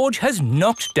 George has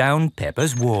knocked down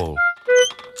Peppa's wall.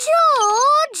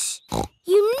 George!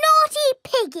 You naughty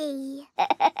piggy!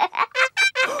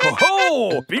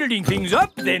 Ho-ho! Building things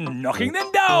up, then knocking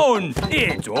them down.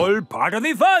 It's all part of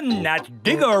the fun at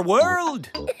Digger World.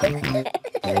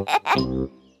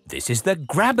 This is the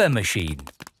grabber machine.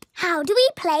 How do we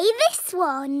play this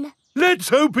one? Let's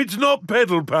hope it's not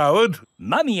pedal-powered.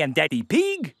 Mummy and Daddy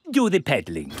Pig do the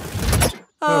peddling.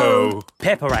 Oh.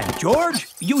 Peppa and George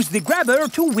use the grabber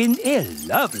to win a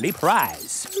lovely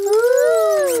prize.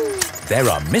 Ooh. There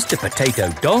are Mr.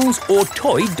 Potato dolls or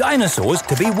toy dinosaurs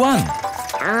to be won.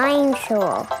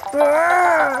 Dinosaur.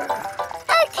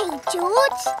 OK,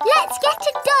 George, let's get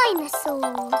a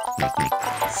dinosaur.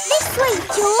 This way,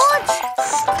 George.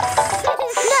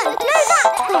 No, that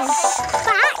way.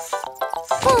 Back,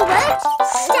 forward,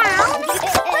 down.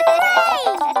 Hooray!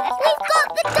 We've got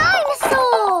the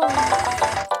dinosaur.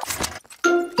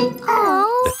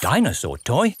 Oh. The dinosaur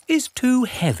toy is too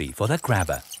heavy for the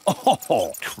grabber.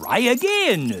 Oh, try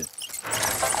again.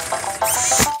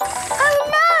 Oh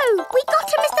no! We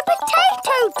got a Mr.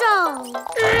 Potato doll!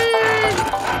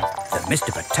 The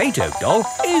Mr. Potato doll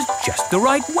is just the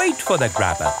right weight for the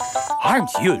grabber.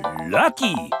 Aren't you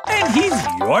lucky? And he's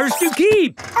yours to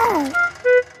keep. Oh.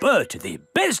 But the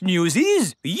best news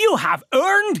is you have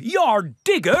earned your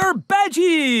digger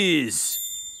badges.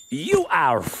 You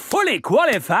are fully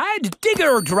qualified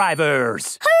digger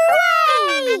drivers.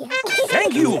 Hooray!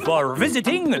 Thank you for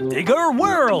visiting Digger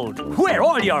World, where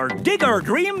all your digger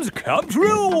dreams come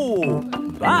true.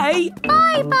 Bye.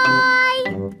 Bye-bye.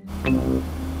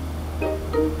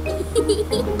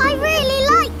 I really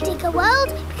like Digger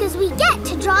World because we get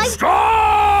to drive...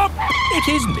 Stop! It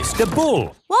is Mr.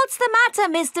 Bull. What's the matter,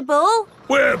 Mr. Bull?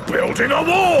 We're building a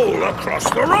wall across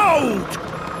the road.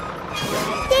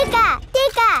 Digger!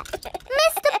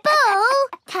 Mr. Bull,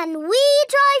 can we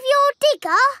drive your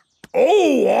digger?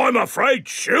 Oh, I'm afraid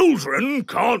children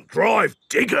can't drive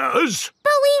diggers.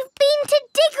 But we've been to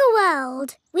Digger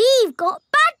World. We've got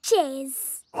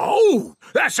badges. Oh,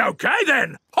 that's OK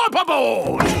then. Hop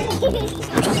aboard.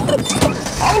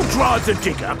 I'll drive the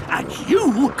digger and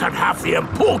you can have the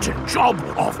important job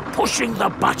of pushing the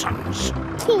buttons.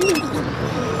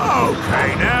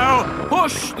 OK now,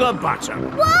 push the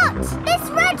button. What? This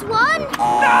red one?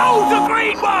 No, the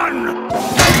green one!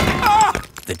 Ah!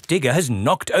 The digger has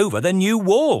knocked over the new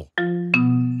wall.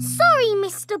 Sorry,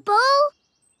 Mr. Bull.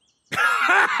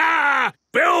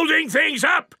 Building things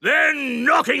up, then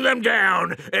knocking them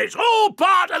down. It's all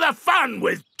part of the fun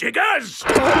with diggers.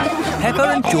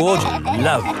 Peppa and George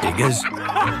love diggers.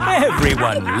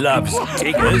 Everyone loves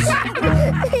diggers.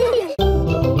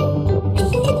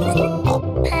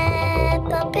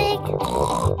 Peppa Pig.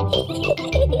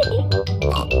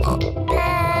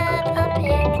 Peppa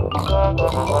Pig.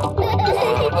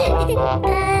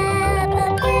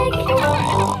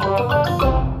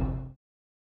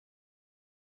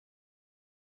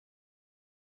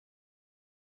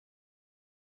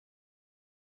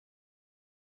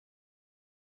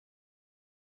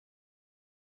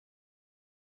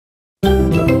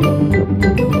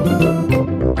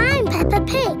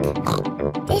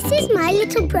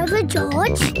 brother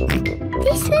George.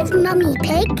 This is Mummy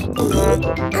Pig.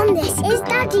 And this is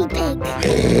Daddy Pig.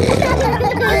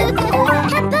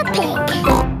 Peppa Pig.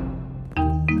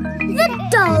 The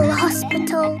Doll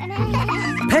Hospital.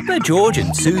 Peppa, George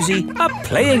and Susie are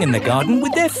playing in the garden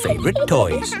with their favourite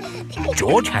toys.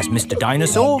 George has Mr.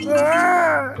 Dinosaur,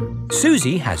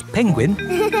 Susie has Penguin,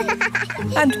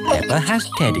 and Peppa has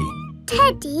Teddy.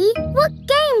 Teddy, what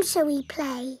game shall we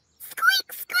play?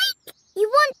 Squeak, squeak. You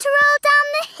want to roll down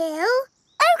the hill?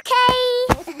 OK.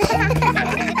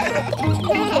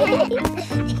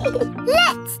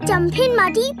 Let's jump in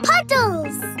muddy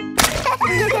puddles.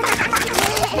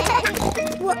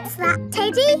 What's that,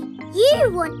 Teddy?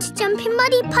 You want to jump in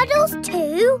muddy puddles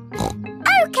too?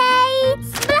 OK.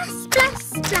 Splash, splash,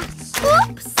 splash.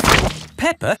 Whoops.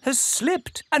 Peppa has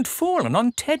slipped and fallen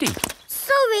on Teddy.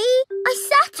 Sorry, I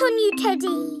sat on you,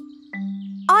 Teddy.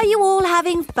 Are you all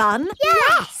having fun?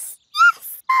 Yes.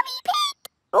 Yes, Mummy Pig.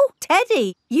 Oh,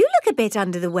 Teddy, you look a bit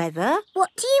under the weather. What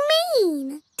do you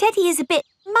mean? Teddy is a bit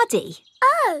muddy.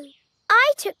 Oh,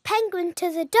 I took Penguin to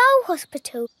the doll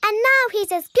hospital and now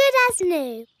he's as good as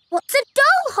new. What's a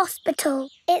doll hospital?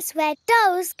 It's where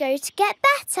dolls go to get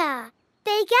better.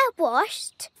 They get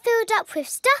washed, filled up with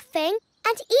stuffing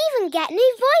and even get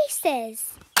new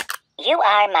voices. You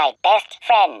are my best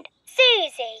friend.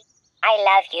 Susie. I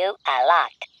love you a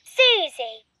lot.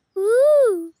 Susie.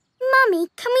 Ooh. Mummy,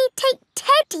 can we take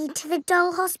Teddy to the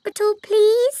doll hospital,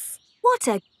 please? What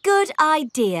a good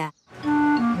idea.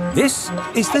 This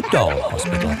is the doll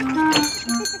hospital.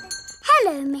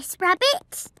 Hello, Miss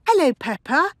Rabbit. Hello,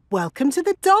 Peppa. Welcome to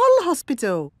the doll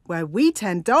hospital, where we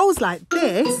turn dolls like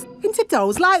this into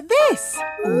dolls like this.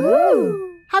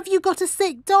 Ooh. Have you got a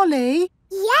sick dolly?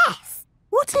 Yes.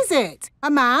 What is it?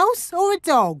 A mouse or a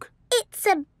dog? It's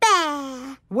a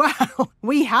bear. Well,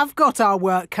 we have got our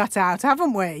work cut out,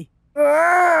 haven't we?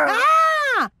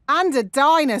 Ah! And a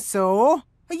dinosaur.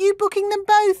 Are you booking them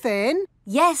both in?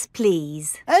 Yes,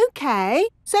 please. OK.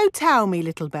 So tell me,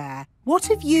 little bear, what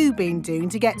have you been doing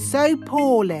to get so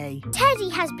poorly? Teddy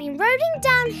has been rolling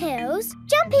down hills,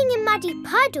 jumping in muddy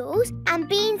puddles and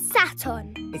being sat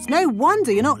on. It's no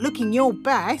wonder you're not looking your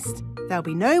best. There'll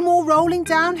be no more rolling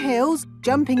down hills,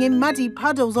 jumping in muddy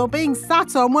puddles or being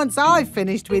sat on once I've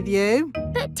finished with you.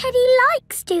 But Teddy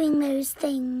likes doing those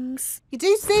things. You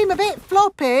do seem a bit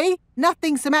floppy.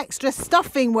 Nothing some extra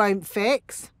stuffing won't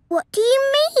fix. What do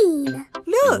you mean?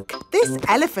 Look, this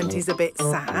elephant is a bit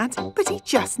sad, but he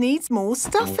just needs more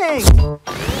stuffing.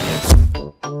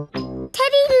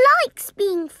 Teddy likes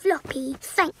being floppy,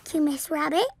 thank you, Miss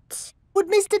Rabbit. Would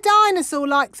Mr. Dinosaur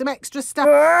like some extra stuff?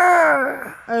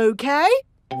 OK.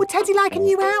 Would Teddy like a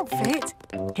new outfit?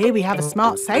 Here we have a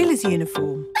smart sailor's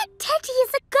uniform. But Teddy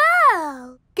is a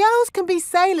girl. Girls can be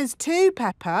sailors too,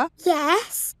 Peppa.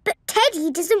 Yes, but Teddy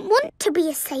doesn't want to be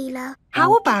a sailor.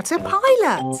 How about a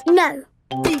pilot? No.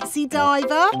 Deep sea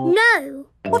diver? No.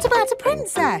 What about a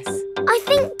princess? I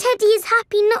think Teddy is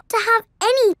happy not to have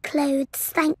any clothes,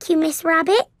 thank you, Miss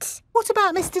Rabbit. What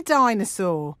about Mr.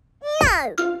 Dinosaur?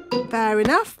 No. Fair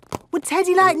enough. Would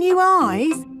Teddy like new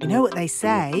eyes? You know what they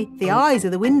say, the eyes are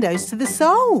the windows to the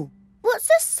soul. What's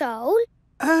a soul?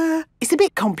 It's a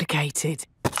bit complicated.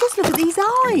 Just look at these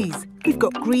eyes. We've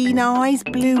got green eyes,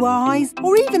 blue eyes,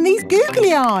 or even these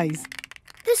googly eyes.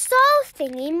 The soul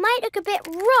thingy might look a bit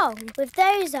wrong with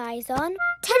those eyes on.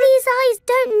 Teddy's eyes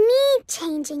don't need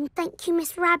changing, thank you,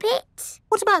 Miss Rabbit.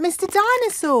 What about Mr.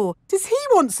 Dinosaur? Does he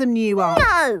want some new eyes?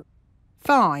 No.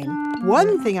 Fine.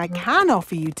 One thing I can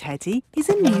offer you, Teddy, is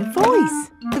a new voice.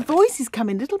 The voices come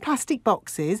in little plastic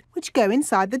boxes which go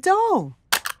inside the doll.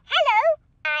 Hello,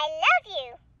 I love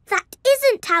you. That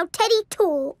isn't how Teddy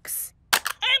talks.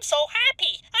 I'm so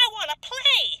happy. I want to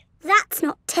play. That's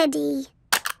not Teddy.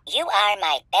 You are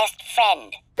my best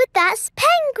friend. But that's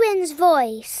Penguin's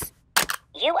voice.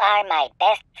 You are my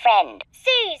best friend.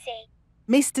 Susie.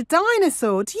 Mr.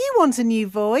 Dinosaur, do you want a new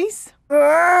voice?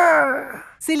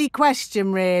 Silly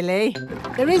question, really.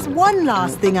 There is one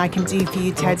last thing I can do for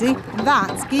you, Teddy, and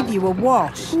that's give you a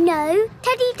wash. No,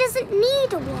 Teddy doesn't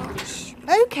need a wash.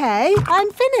 OK,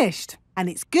 I'm finished. And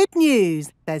it's good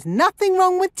news. There's nothing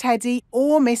wrong with Teddy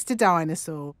or Mr.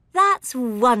 Dinosaur. That's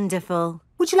wonderful.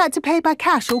 Would you like to pay by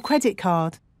cash or credit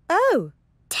card? Oh.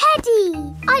 Teddy,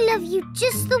 I love you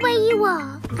just the way you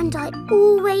are, and I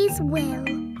always will.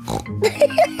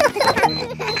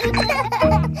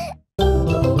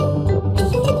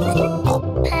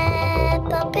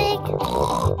 Peppa Pig.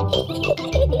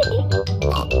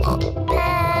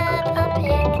 Peppa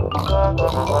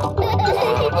Pig.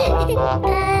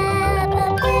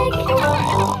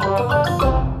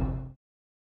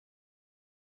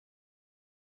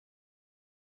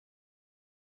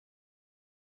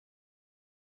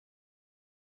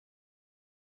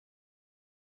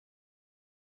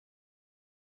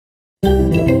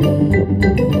 I'm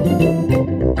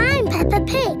Peppa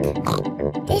Pig.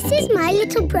 This is my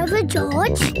little brother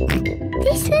George.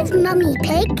 This is Mummy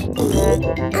Pig.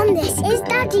 And this is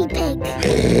Daddy Pig.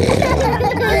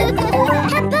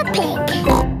 Peppa Pig.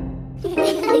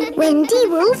 Wendy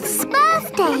Wolf's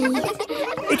birthday.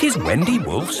 It is Wendy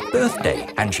Wolf's birthday,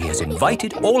 and she has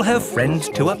invited all her friends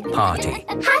to a party.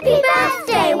 Happy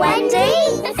birthday, Wendy!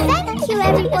 Thank you,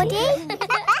 everybody.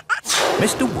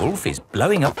 Mr. Wolf is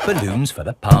blowing up balloons for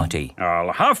the party.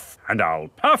 I'll huff and I'll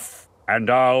puff and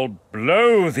I'll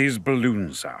blow these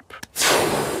balloons up.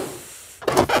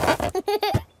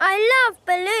 I love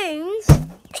balloons.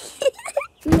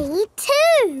 Me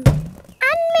too.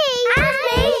 And me. And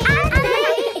me. And me.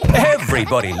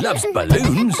 Everybody loves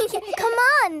balloons. Come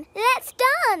on, let's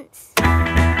dance.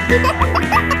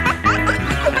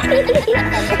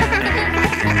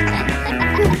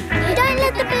 Don't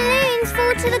let the balloons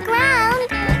fall to the ground.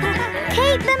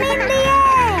 Keep them in the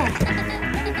air.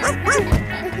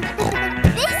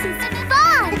 This is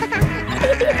fun.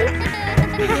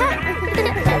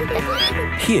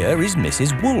 Here is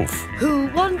Mrs. Wolf. Who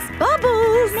wants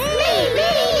bubbles? Me.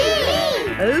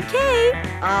 Okay,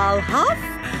 I'll huff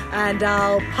and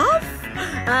I'll puff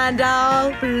and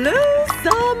I'll blow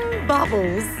some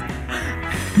bubbles.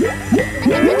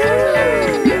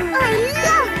 I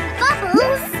love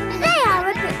bubbles. They are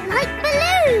a bit like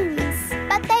balloons.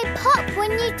 But they pop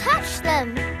when you touch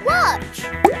them. Watch.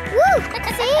 Woo!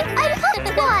 See? I popped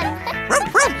one.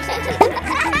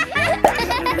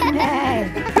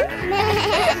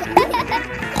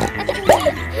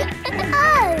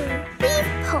 Oh, we've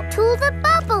popped all the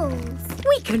bubbles.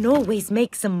 We can always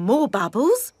make some more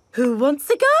bubbles. Who wants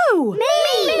to go? Me!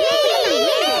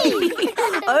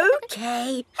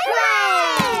 Okay.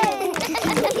 Hooray!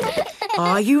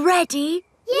 Are you ready?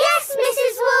 Yes,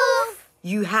 Mrs. Wolf.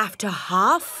 You have to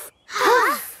huff.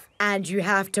 Huff. And you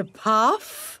have to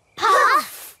puff.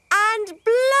 Puff. And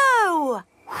blow.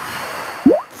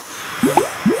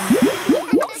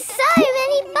 So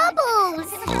many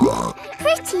bubbles.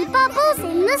 Pretty bubbles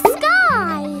in the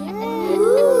sky.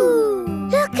 Ooh.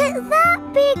 Look at that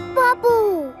big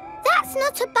bubble. That's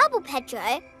not a bubble,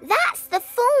 Pedro. That's the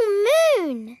full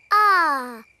moon.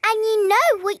 Ah, and you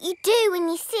know what you do when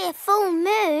you see a full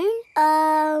moon?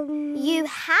 You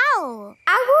howl.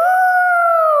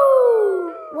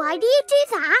 Ow! Why do you do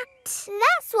that?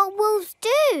 That's what wolves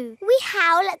do. We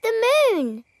howl at the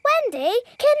moon. Wendy,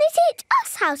 can you teach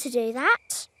us how to do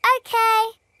that?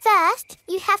 Okay. First,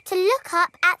 you have to look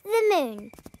up at the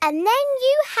moon. And then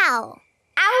you howl.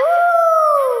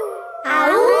 Ow!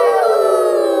 Ow!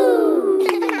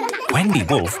 Wendy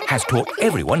Wolf has taught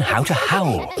everyone how to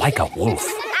howl like a wolf.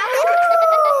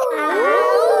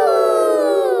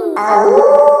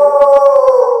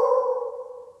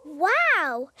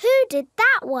 Wow, who did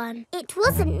that one? It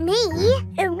wasn't me.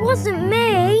 It wasn't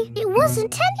me. It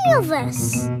wasn't any of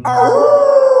us. It's a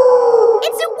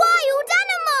wild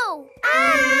animal.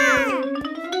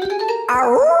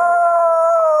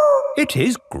 It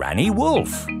is Granny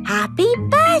Wolf. Happy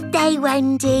birthday,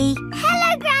 Wendy.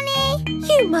 Hello, Granny.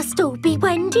 You must all be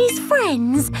Wendy's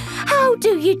friends. How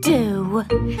do you do?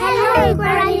 Hello,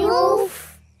 Granny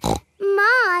Wolf.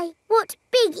 My, what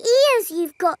big ears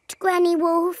you've got, Granny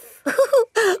Wolf.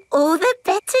 All the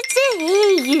better to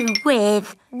hear you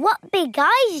with. What big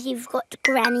eyes you've got,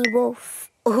 Granny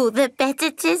Wolf. All the better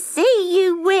to see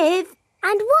you with.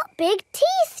 And what big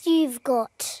teeth you've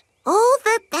got. All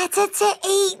the better to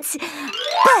eat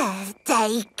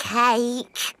birthday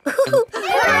cake.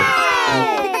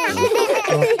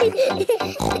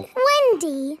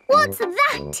 Wendy, what's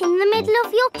that in the middle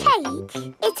of your cake?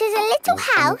 It is a little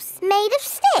house made of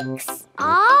sticks.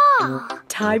 Ah.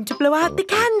 Time to blow out the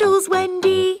candles,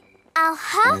 Wendy. I'll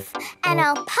huff and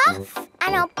I'll puff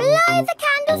and I'll blow the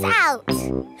candles out.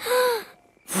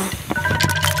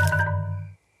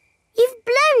 You've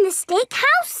blown the stick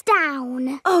house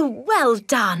down. Oh, well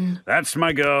done. That's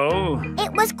my go.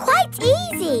 It was quite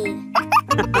easy.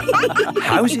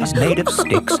 Houses made of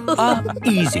sticks are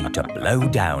easy to blow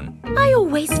down. I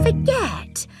always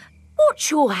forget. What's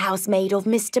your house made of,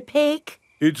 Mr. Pig?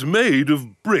 It's made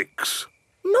of bricks.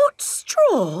 Not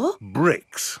straw?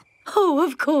 Bricks. Oh,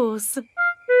 of course.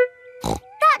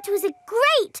 That was a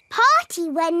great party,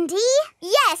 Wendy.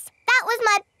 Yes, that was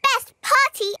my best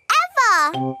party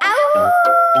ever.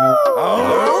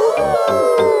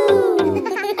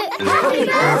 Happy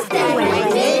birthday,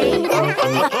 Wendy.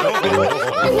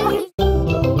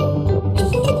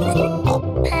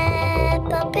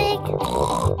 Peppa Pig.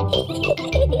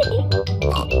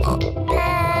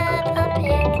 Peppa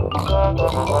Pig.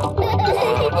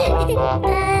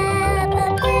 Peppa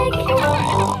Pig.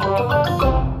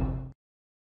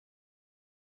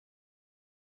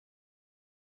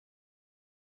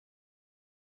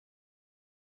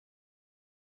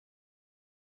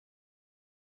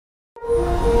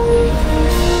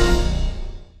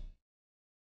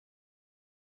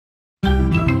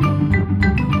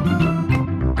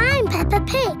 I'm Peppa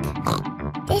Pig.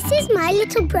 This is my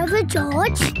little brother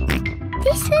George.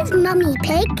 This is Mummy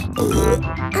Pig.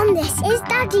 And this is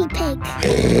Daddy Pig.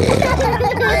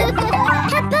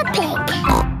 Peppa Pig.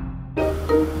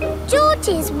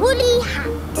 George's woolly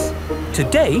hat.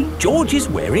 Today, George is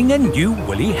wearing a new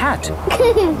woolly hat.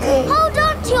 Hold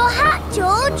on to your hat,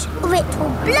 George, or it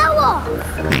will blow off.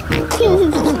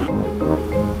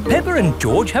 Peppa and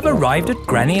George have arrived at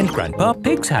Granny and Grandpa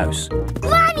Pig's house.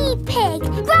 Granny Pig!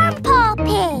 Grandpa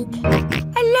Pig!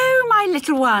 Hello, my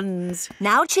little ones.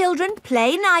 Now, children,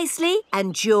 play nicely.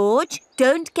 And, George,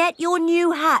 don't get your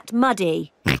new hat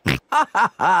muddy.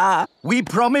 We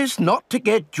promise not to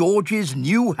get George's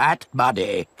new hat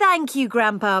muddy. Thank you,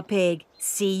 Grandpa Pig.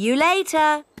 See you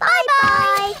later.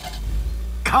 Bye-bye.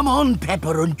 Come on, Peppa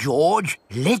and George.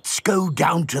 Let's go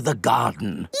down to the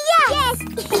garden. Yes!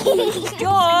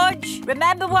 George,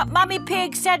 remember what Mummy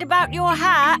Pig said about your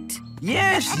hat?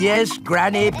 Yes,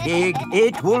 Granny Pig.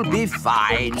 It will be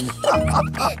fine.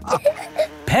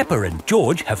 Peppa and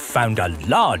George have found a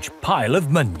large pile of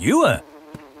manure.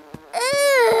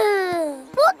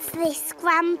 What's this,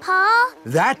 Grandpa?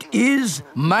 That is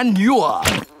manure.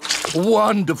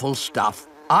 Wonderful stuff.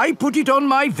 I put it on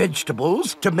my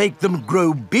vegetables to make them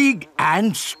grow big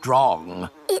and strong.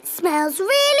 It smells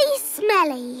really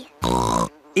smelly.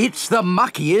 It's the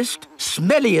muckiest,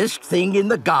 smelliest thing in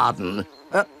the garden.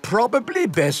 Probably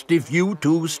best if you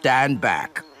two stand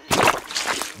back.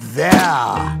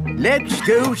 There. Let's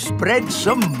go spread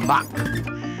some muck.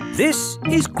 This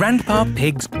is Grandpa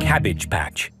Pig's cabbage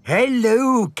patch.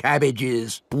 Hello,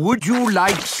 cabbages. Would you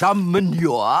like some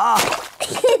manure?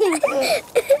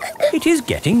 It is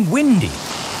getting windy.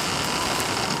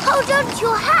 Hold on to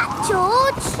your hat,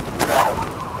 George.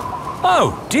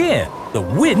 Oh, dear. The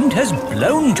wind has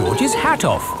blown George's hat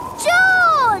off.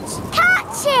 George!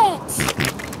 Catch it!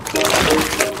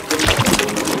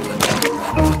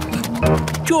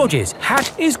 George's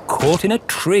hat is caught in a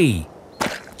tree.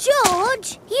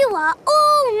 George, you are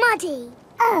all muddy.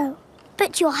 Oh,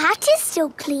 but your hat is still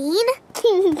clean.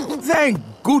 Thank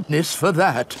goodness for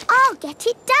that. I'll get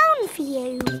it down for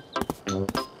you.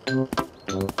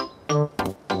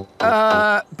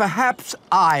 Perhaps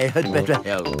I had better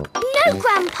help. No,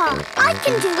 Grandpa, I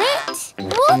can do it.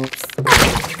 Whoops.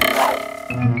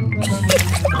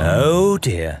 Oh,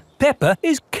 dear. Peppa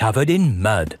is covered in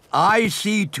mud. I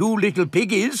see two little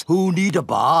piggies who need a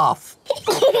bath.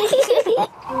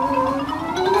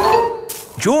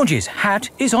 George's hat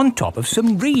is on top of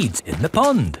some reeds in the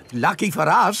pond. Lucky for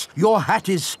us, your hat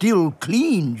is still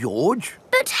clean, George.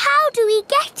 But how do we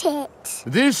get it?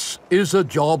 This is a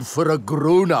job for a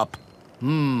grown-up.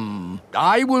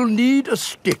 I will need a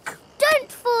stick.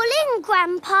 Don't fall in,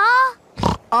 Grandpa.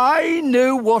 I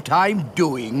know what I'm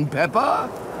doing, Peppa.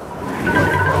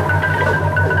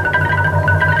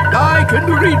 I can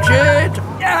reach it.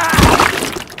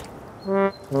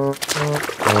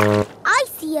 I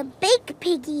see a big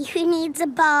piggy who needs a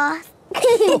bath.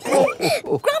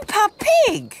 Grandpa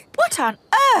Pig, what on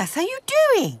earth are you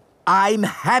doing? I'm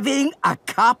having a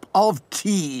cup of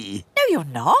tea. No, you're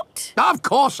not. Of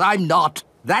course I'm not.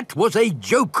 That was a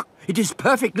joke. It is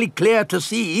perfectly clear to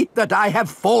see that I have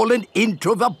fallen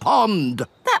into the pond.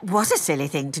 That was a silly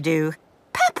thing to do.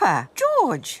 Peppa,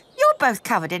 George, you're both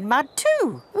covered in mud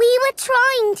too. We were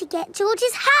trying to get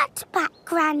George's hat back,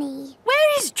 Granny.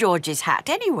 Where is George's hat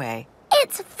anyway?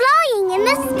 It's flying in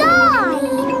the sky.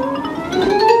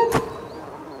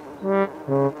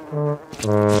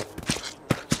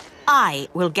 I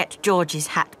will get George's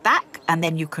hat back and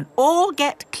then you can all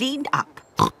get cleaned up.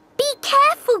 Be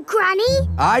careful, Granny.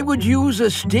 I would use a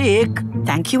stick.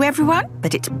 Thank you, everyone,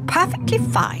 but it's perfectly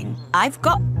fine. I've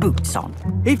got boots on.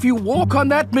 If you walk on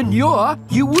that manure,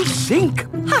 you will sink.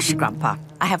 Hush, Grandpa.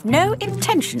 I have no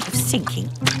intention of sinking.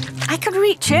 I can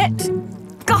reach it.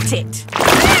 Got it.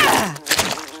 Ah!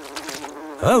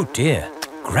 Oh, dear.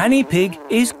 Granny Pig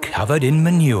is covered in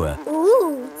manure.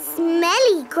 Ooh,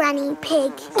 smelly Granny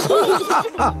Pig.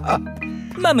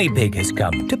 Mummy Pig has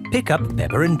come to pick up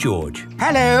Peppa and George.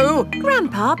 Hello.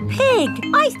 Grandpa Pig,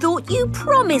 I thought you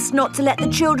promised not to let the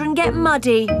children get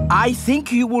muddy. I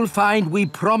think you will find we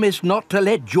promised not to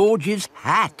let George's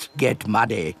hat get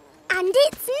muddy. And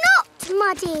it's not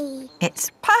muddy.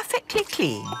 It's perfectly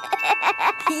clean.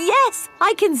 Yes,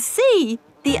 I can see.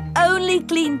 The only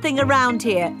clean thing around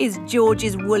here is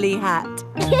George's woolly hat.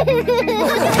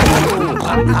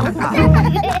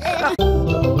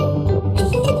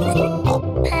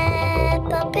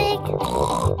 Peppa Pig.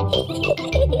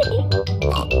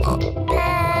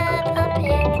 Peppa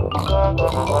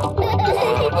Pig.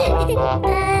 I'm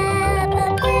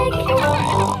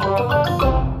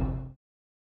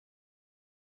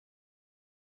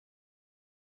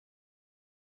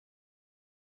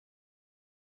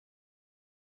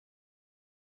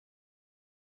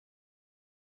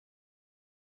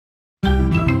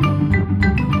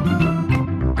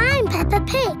Peppa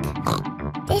Pig.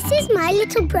 This is my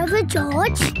little brother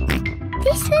George.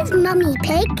 This is Mummy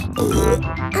Pig.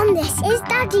 And this is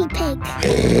Daddy Pig.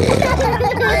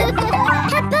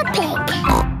 Peppa Pig.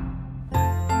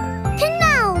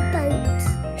 Canal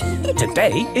boat.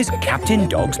 Today is Captain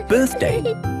Dog's birthday.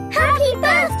 Happy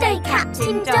birthday,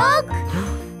 Captain Dog.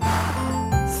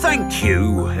 Thank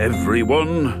you,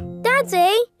 everyone.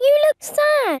 Daddy, you look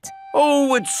sad.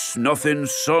 Oh, it's nothing,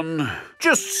 son.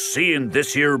 Just seeing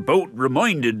this here boat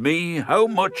reminded me how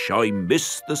much I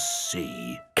miss the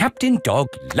sea. Captain Dog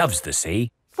loves the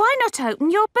sea. Why not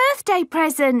open your birthday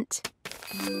present?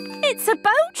 It's a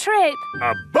boat trip.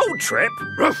 A boat trip?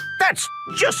 That's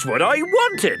just what I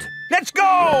wanted. Let's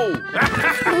go!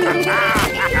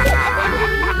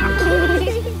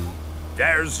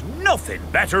 There's nothing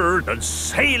better than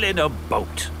sailing a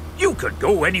boat. You could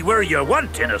go anywhere you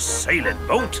want in a sailing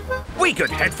boat. We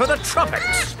could head for the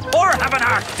tropics or have an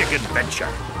Arctic adventure.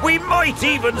 We might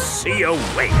even see a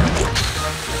whale.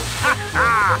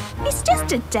 It's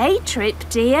just a day trip,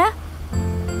 dear.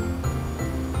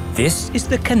 This is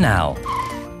the canal.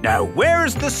 Now,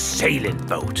 where's the sailing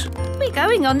boat? We're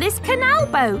going on this canal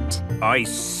boat. I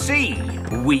see.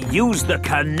 We use the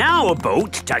canal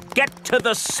boat to get to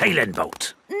the sailing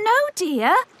boat. No,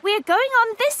 dear. We're going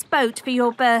on this boat for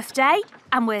your birthday,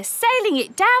 and we're sailing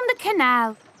it down the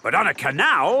canal. But on a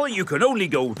canal, you can only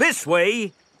go this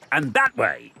way and that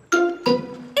way.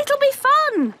 It'll be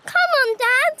fun. Come on,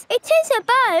 Dad. It is a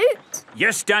boat.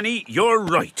 Yes, Danny, you're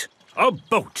right. A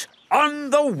boat on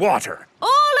the water.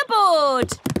 All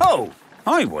aboard. Oh,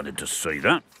 I wanted to say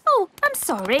that. Oh, I'm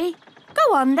sorry.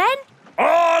 Go on, then.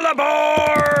 All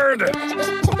aboard!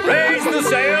 Raise the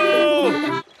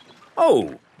sail!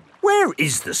 Oh, where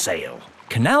is the sail?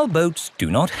 Canal boats do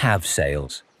not have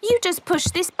sails. You just push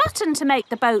this button to make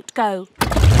the boat go.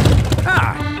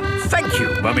 Ah, thank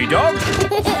you, Mummy Dog.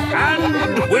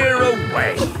 And we're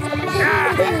away.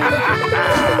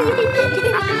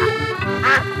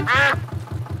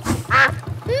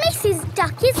 Mrs.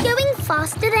 Duck is going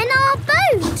faster than our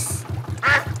boat.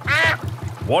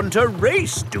 Want a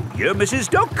race, do you, Mrs.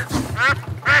 Duck?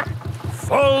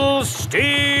 Full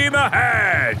steam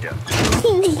ahead!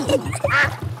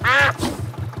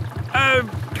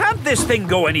 Can't this thing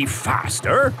go any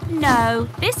faster? No,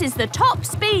 this is the top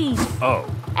speed. Oh.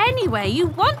 Anyway, you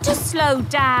want to slow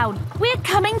down. We're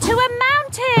coming to a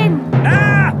mountain.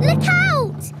 Ah! Look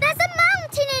out! There's a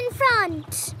mountain in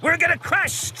front. We're gonna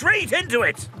crash straight into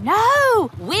it. No,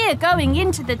 we're going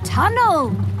into the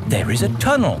tunnel. There is a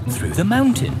tunnel through the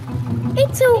mountain.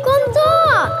 It's all gone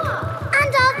dark.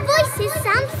 And our voices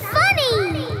sound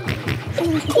funny.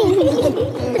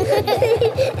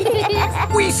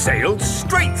 We sailed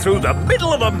straight through the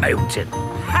middle of a mountain.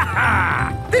 Ha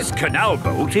ha! This canal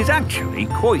boat is actually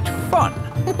quite fun.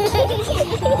 Look,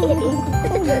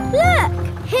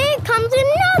 here comes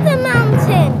another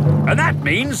mountain. And that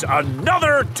means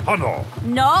another tunnel.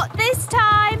 Not this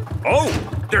time. Oh,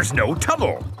 there's no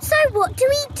tunnel. So what do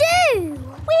we do?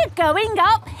 We're going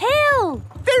uphill.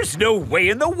 There's no way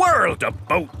in the world a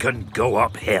boat can go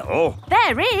uphill.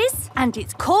 There is, and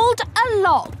it's called a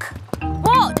lock.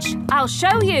 Watch, I'll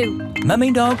show you.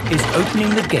 Mummy Dog is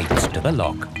opening the gates to the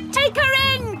lock. Take her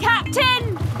in,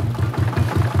 Captain.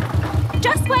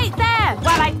 Just wait there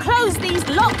while I close these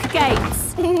lock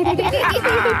gates.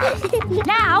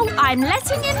 Now I'm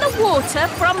letting in the water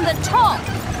from the top.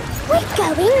 We're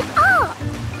going up.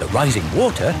 The rising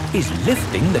water is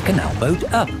lifting the canal boat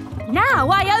up. Now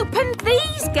I opened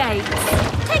these gates.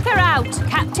 Take her out,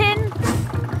 Captain.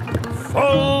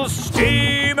 Full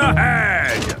steam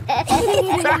ahead!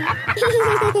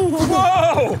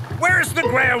 Whoa! Where's the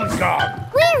ground gone?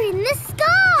 We're in the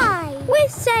sky. We're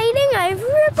sailing over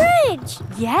a bridge.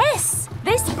 Yes,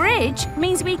 this bridge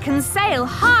means we can sail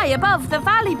high above the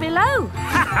valley below.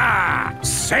 Ha ha!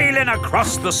 Sailing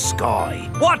across the sky.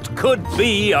 What could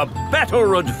be a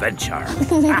better adventure?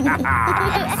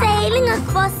 Sailing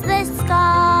across the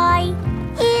sky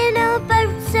in a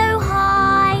boat so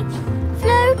high,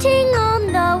 floating on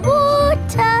the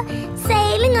water,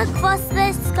 sailing across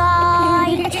the sky.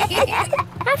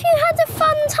 Have you had a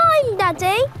fun time,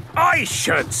 Daddy? I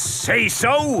should say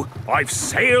so. I've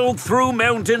sailed through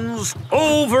mountains,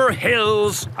 over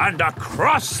hills, and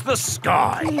across the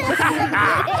sky.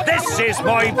 This is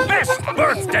my best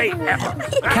birthday ever.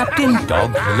 Captain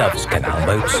Dog loves canal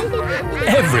boats.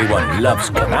 Everyone loves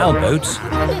canal boats.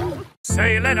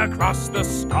 Sailing across the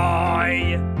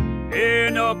sky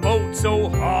in a boat so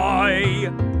high,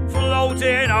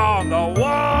 floating on the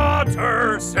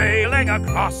water, sailing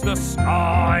across the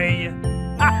sky.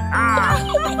 I'm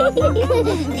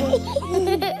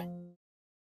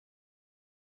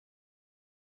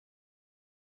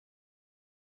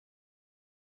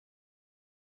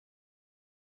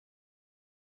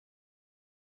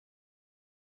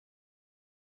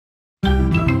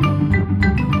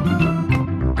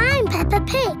Peppa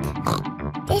Pig.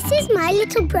 This is my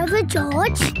little brother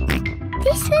George.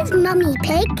 This is Mummy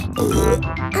Pig.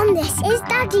 And this is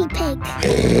Daddy Pig.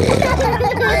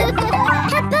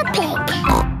 Peppa Pig.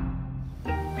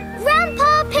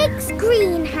 Grandpa Pig's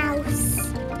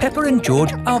greenhouse. Peppa and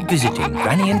George are visiting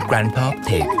Granny and Grandpa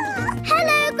Pig.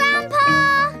 Hello, Grandpa.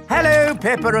 Hello,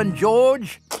 Peppa and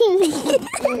George.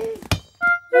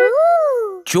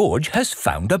 Ooh. George has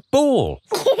found a ball.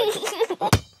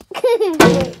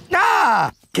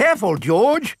 Ah! Careful,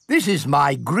 George. This is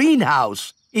my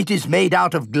greenhouse. It is made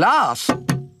out of glass,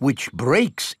 which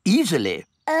breaks easily.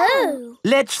 Oh.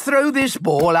 Let's throw this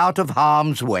ball out of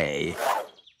harm's way.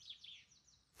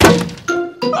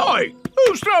 Oi!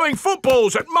 Who's throwing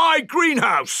footballs at my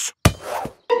greenhouse?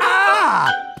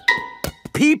 Ah!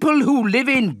 People who live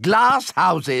in glass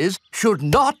houses should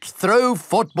not throw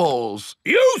footballs.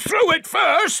 You threw it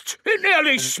first. It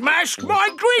nearly smashed my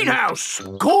greenhouse.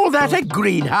 Call that a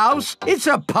greenhouse? It's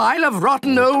a pile of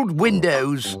rotten old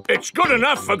windows. It's good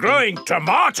enough for growing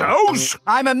tomatoes.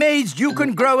 I'm amazed you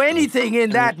can grow anything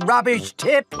in that rubbish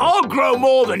tip. I'll grow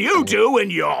more than you do in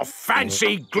your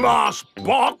fancy glass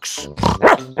box.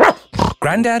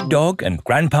 Grandad Dog and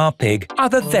Grandpa Pig are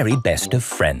the very best of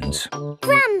friends.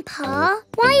 Grandpa,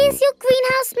 why is your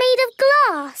greenhouse made of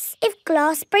glass if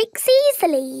glass breaks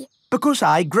easily? Because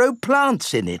I grow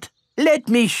plants in it. Let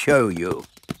me show you.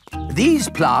 These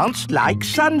plants like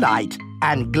sunlight,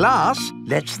 and glass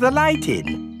lets the light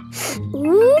in.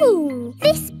 Ooh,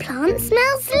 this plant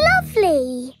smells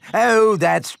lovely. Oh,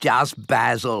 that's just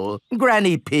basil.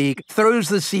 Granny Pig throws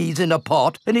the seeds in a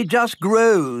pot and it just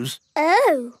grows.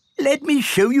 Oh. Let me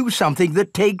show you something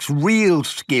that takes real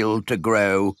skill to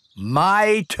grow.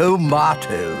 My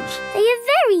tomatoes. They are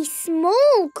very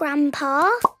small, Grandpa.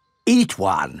 Eat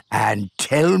one and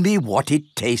tell me what it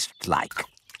tastes like.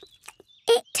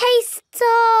 It tastes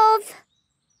of...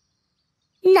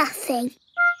 nothing.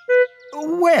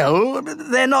 Well,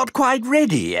 they're not quite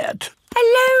ready yet.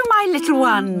 Hello, my little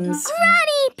ones.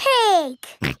 Granny Pig!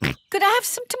 Could I have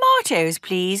some tomatoes,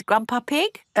 please, Grandpa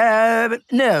Pig?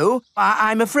 No.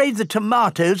 I'm afraid the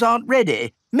tomatoes aren't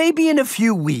ready. Maybe in a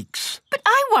few weeks. But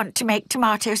I want to make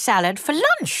tomato salad for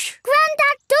lunch.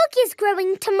 Grandad Dog is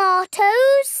growing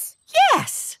tomatoes.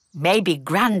 Yes. Maybe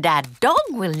Grandad Dog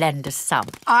will lend us some.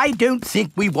 I don't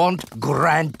think we want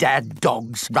Grandad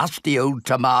Dog's rusty old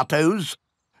tomatoes.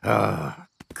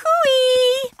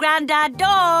 Cooey! Grandad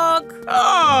Dog!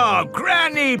 Ah,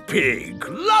 Granny Pig.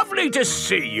 Lovely to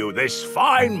see you this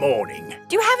fine morning.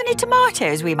 Do you have any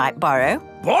tomatoes we might borrow?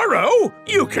 Borrow?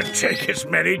 You can take as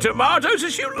many tomatoes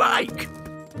as you like.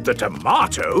 The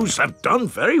tomatoes have done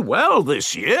very well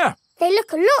this year. They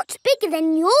look a lot bigger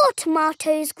than your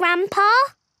tomatoes, Grandpa.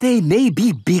 They may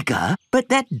be bigger, but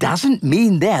that doesn't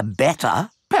mean they're better.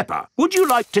 Peppa, would you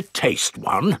like to taste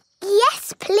one?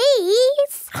 Yes,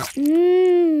 please.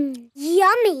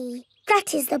 Yummy.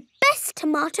 That is the best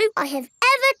tomato I have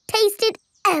ever tasted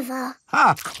ever.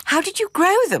 How did you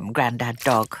grow them, Grandad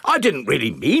Dog? I didn't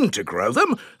really mean to grow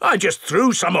them. I just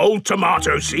threw some old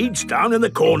tomato seeds down in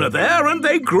the corner there and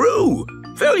they grew.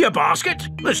 Fill your basket.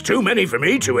 There's too many for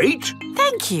me to eat.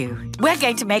 Thank you. We're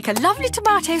going to make a lovely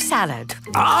tomato salad.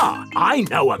 Ah, I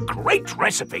know a great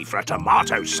recipe for a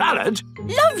tomato salad.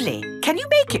 Lovely. Can you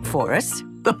make it for us?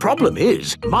 The problem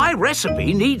is, my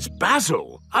recipe needs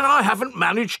basil, and I haven't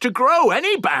managed to grow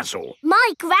any basil.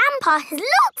 My grandpa has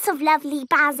lots of lovely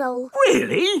basil.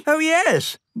 Really? Oh,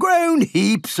 yes. Grown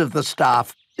heaps of the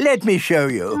stuff. Let me show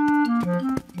you.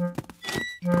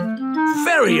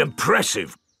 Very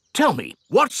impressive. Tell me,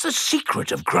 what's the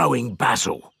secret of growing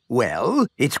basil? Well,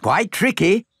 it's quite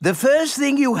tricky. The first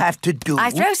thing you have to do...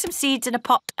 I throw some seeds in a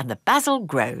pot and the basil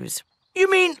grows. You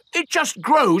mean it just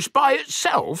grows by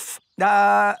itself?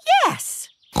 Yes.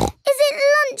 Is it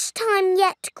lunchtime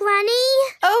yet, Granny?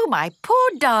 Oh, my poor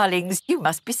darlings, you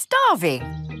must be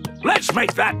starving. Let's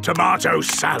make that tomato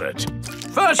salad.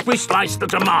 First we slice the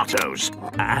tomatoes.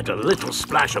 Add a little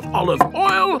splash of olive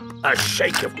oil, a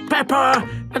shake of pepper,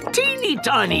 a teeny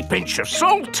tiny pinch of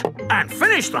salt, and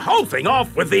finish the whole thing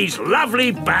off with these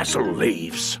lovely basil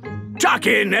leaves. Tuck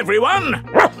in, everyone!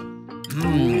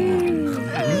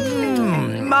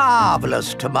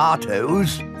 Marvellous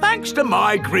tomatoes. Thanks to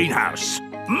my greenhouse.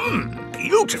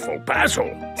 Beautiful basil.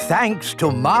 Thanks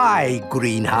to my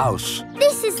greenhouse.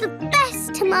 This is the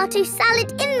best tomato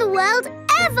salad in the world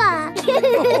ever!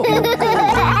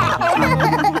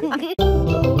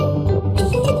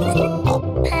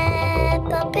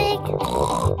 Peppa Pig.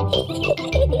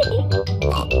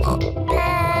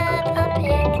 Peppa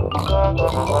Pig.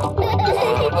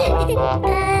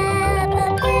 Peppa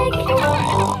Pig.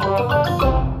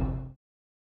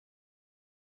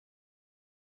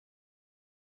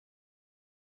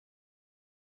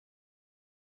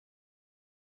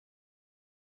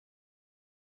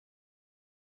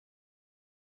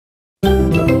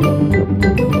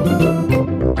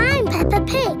 I'm Peppa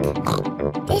Pig.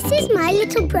 This is my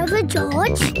little brother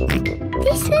George.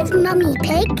 This is Mummy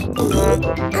Pig.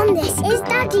 And this is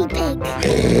Daddy Pig.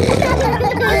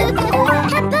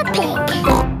 Peppa Pig.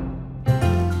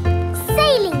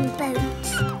 Sailing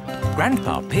boat.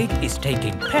 Grandpa Pig is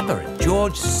taking Peppa and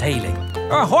George sailing.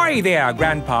 Ahoy there,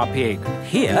 Grandpa Pig.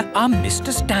 Here are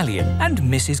Mr. Stallion and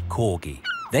Mrs. Corgi.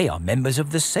 They are members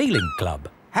of the sailing club.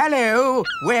 Hello,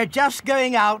 we're just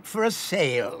going out for a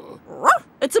sail.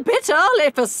 It's a bit early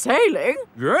for sailing.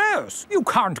 Yes, you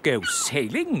can't go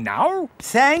sailing now.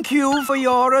 Thank you for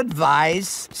your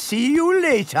advice. See you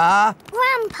later.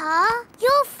 Grandpa,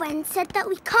 your friend said that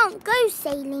we can't go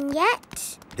sailing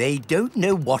yet. They don't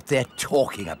know what they're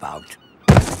talking about.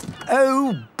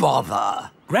 Oh,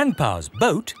 bother. Grandpa's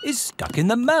boat is stuck in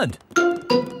the mud.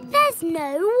 There's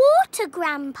no water,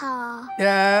 Grandpa.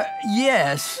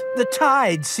 Yes. The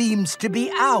tide seems to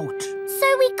be out.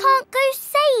 So we can't go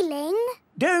sailing?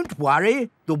 Don't worry.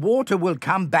 The water will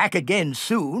come back again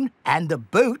soon and the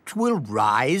boat will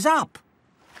rise up.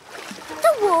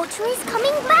 The water is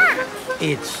coming back.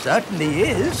 It certainly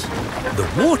is. The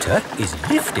water is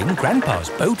lifting Grandpa's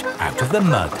boat out of the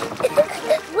mud.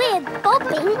 We're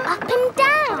bobbing up and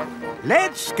down.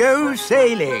 Let's go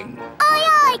sailing. Aye,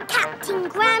 aye, Captain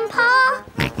Grandpa.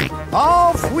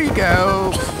 Off we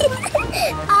go.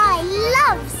 I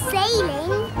love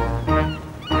sailing.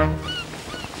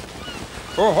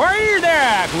 Ahoy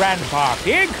there, Grandpa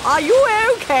Pig. Are you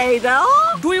okay there?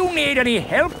 Do you need any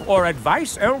help or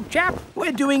advice, old chap?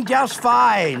 We're doing just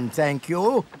fine, thank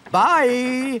you.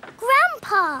 Bye.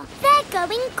 Grandpa, they're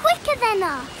going quicker than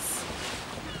us.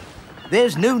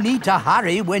 There's no need to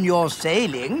hurry when you're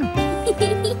sailing.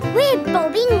 We're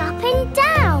bobbing up and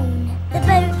down. The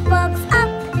boat bobs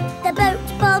up, the boat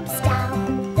bobs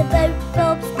down. The boat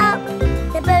bobs up,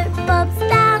 the boat bobs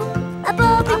down. A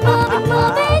bobbing, bobbing,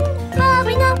 bobbing,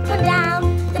 bobbing up and down.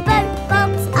 The boat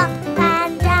bobs up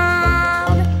and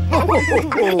down.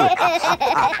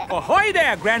 Ahoy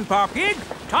there, Grandpa Pig.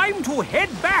 Time to head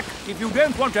back if you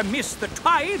don't want to miss the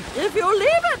tide. If you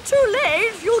leave it too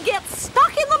late, you'll get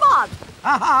stuck in the mud.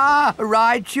 Ha-ha,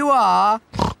 right you are.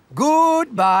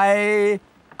 Goodbye.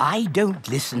 I don't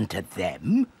listen to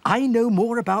them. I know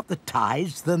more about the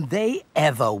tides than they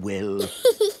ever will.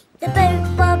 The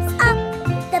boat bobs up,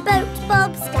 the boat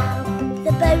bobs down.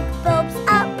 The boat bobs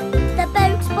up, the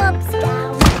boat bobs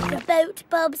down. The boat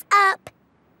bobs up.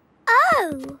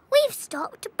 Oh, we've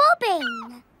stopped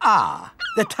bobbing. Ah,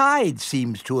 the tide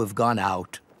seems to have gone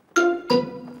out.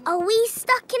 Are we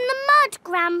stuck in the mud,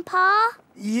 Grandpa?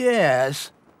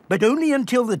 Yes, but only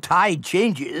until the tide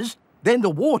changes. Then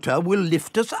the water will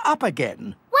lift us up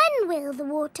again. When will the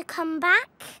water come back?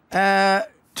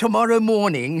 Tomorrow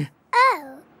morning.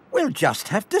 Oh. We'll just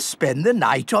have to spend the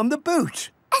night on the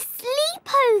boat. A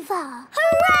sleepover!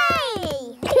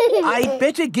 Hooray! I'd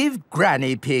better give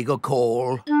Granny Pig a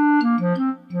call.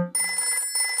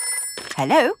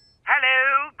 Hello?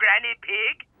 Hello, Granny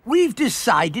Pig. We've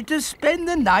decided to spend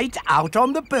the night out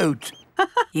on the boat.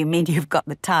 You mean you've got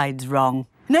the tides wrong?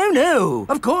 No,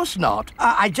 of course not.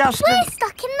 I just... We're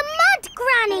stuck in the mud,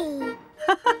 Granny.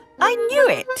 I knew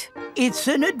it. It's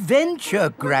an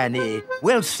adventure, Granny.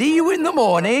 We'll see you in the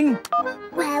morning.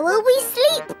 Where will we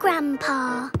sleep,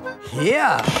 Grandpa?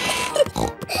 Here.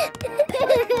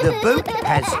 The boat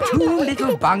has 2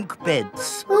 little bunk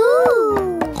beds.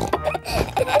 Ooh.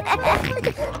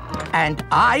 And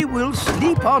I will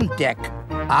sleep on deck,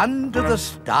 under the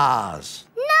stars.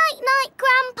 Night-night,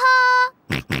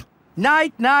 Grandpa.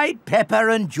 Night-night, Peppa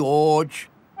and George.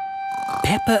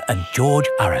 Peppa and George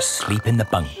are asleep in the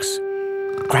bunks.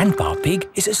 Grandpa Pig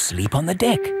is asleep on the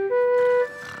deck.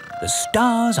 The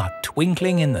stars are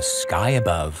twinkling in the sky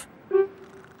above.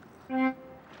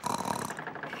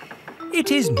 It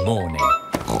is morning.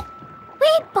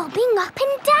 We're bobbing up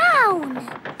and down.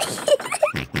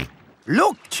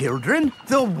 Look, children,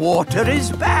 the water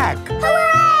is back.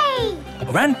 Hooray!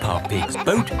 Grandpa Pig's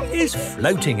boat is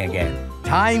floating again.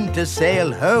 Time to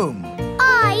sail home.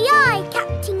 Aye, aye,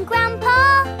 Captain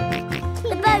Grandpa.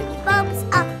 The boat bobs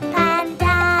up and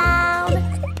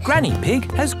down. Granny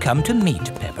Pig has come to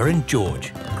meet Peppa and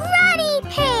George. Granny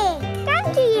Pig!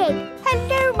 Granny!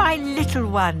 Hello, my little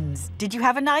ones. Did you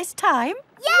have a nice time?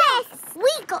 Yes!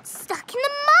 We got stuck in the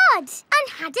mud and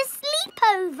had a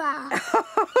sleepover.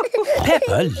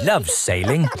 Peppa loves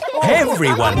sailing.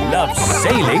 Everyone loves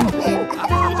sailing. The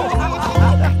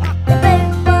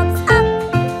boat bobs up,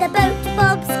 the boat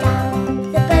bobs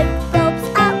down. The boat bobs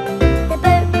up, the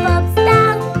boat bobs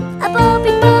down. A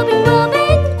bobbing, bobbing,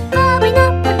 bobbing, bobbing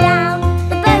up and down.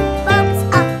 The boat bobs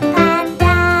up and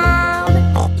down.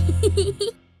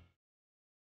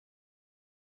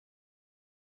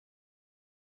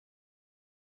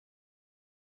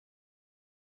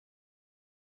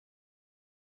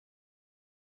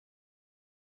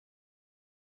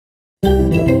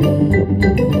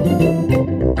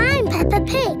 I'm Peppa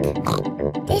Pig.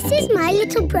 This is my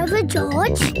little brother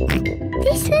George.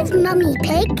 This is Mummy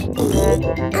Pig.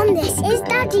 And this is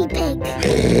Daddy Pig.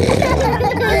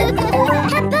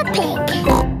 Peppa Pig.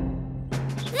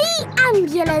 The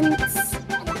ambulance.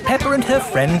 Peppa and her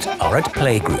friends are at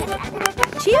playgroup.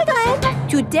 Children,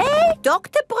 today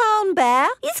Dr. Brown Bear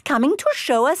is coming to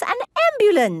show us an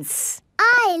ambulance.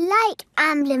 I like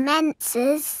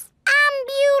ambulances.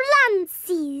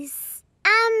 Ambulances.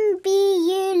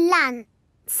 Ambulances.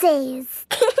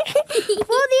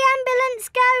 Will the ambulance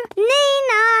go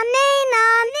Nina, Nina,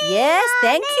 Nina? Yes,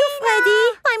 thank you, Freddy.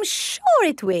 I'm sure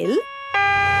it will.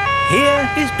 Here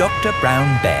is Dr.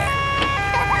 Brown Bear.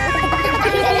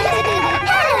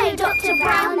 Hello, Dr.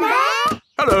 Brown Bear.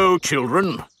 Hello,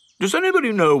 children. Does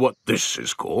anybody know what this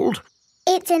is called?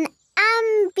 It's an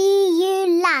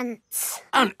ambulance.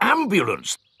 An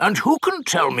ambulance. And who can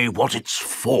tell me what it's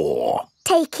for?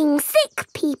 Taking sick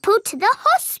people to the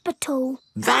hospital.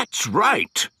 That's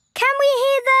right. Can we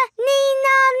hear the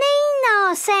Nina,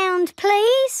 Nina sound,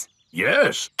 please?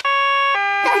 Yes.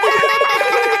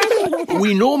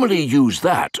 We normally use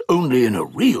that only in a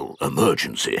real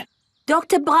emergency.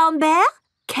 Dr. Brown Bear,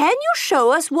 can you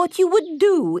show us what you would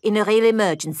do in a real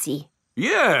emergency?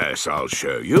 Yes, I'll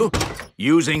show you.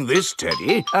 Using this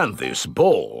teddy and this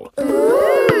ball.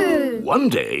 Ooh. One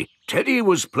day, Teddy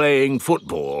was playing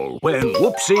football when,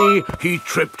 whoopsie, he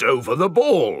tripped over the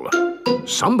ball.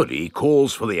 Somebody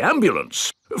calls for the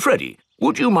ambulance. Freddie,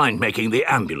 would you mind making the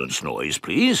ambulance noise,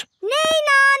 please?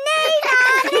 Nina,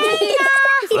 Nina, Nina.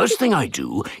 First thing I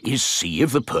do is see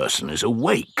if the person is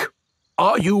awake.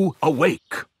 Are you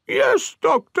awake? Yes,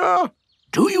 Doctor.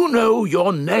 Do you know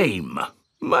your name?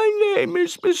 My name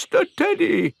is Mr.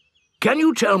 Teddy. Can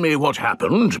you tell me what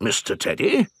happened, Mr.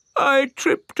 Teddy? I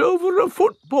tripped over a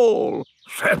football.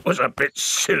 That was a bit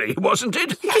silly, wasn't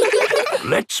it?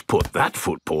 Let's put that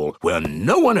football where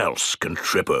no one else can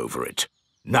trip over it.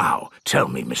 Now, tell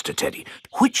me, Mr. Teddy,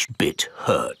 which bit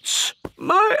hurts?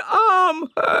 My arm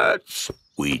hurts.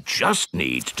 We just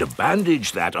need to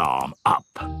bandage that arm up.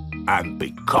 And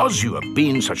because you have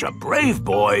been such a brave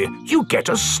boy, you get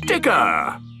a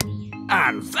sticker.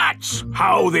 And that's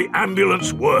how the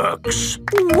ambulance works.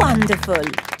 Wonderful.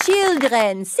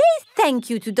 Children, say thank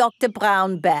you to Dr.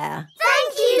 Brown Bear.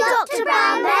 Thank you, Dr.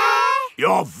 Brown Bear.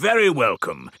 You're very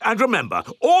welcome. And remember,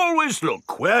 always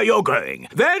look where you're going.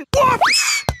 Then,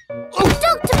 whoops!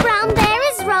 Dr. Brown Bear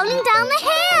is rolling down the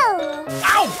hill.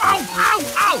 Ow, ow, ow,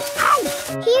 ow, ow!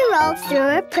 He rolled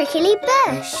through a prickly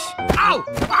bush. Ow,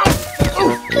 ow!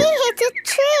 He hit a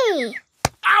tree.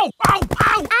 Ow, ow,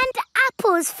 ow! And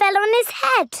apples fell on his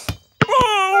head.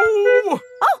 Oh!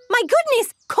 Oh, my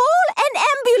goodness! Call an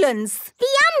ambulance! The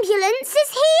ambulance is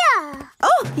here!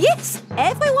 Oh, yes!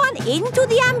 Everyone into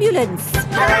the ambulance!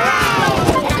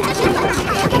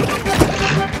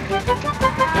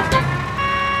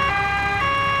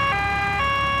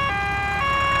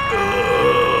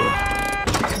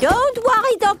 Don't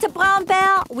worry, Dr. Brown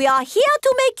Bear. We are here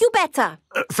to make you better.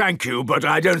 Thank you, but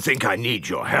I don't think I need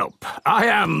your help. I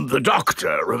am the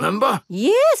doctor, remember?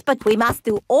 Yes, but we must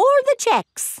do all the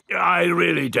checks. I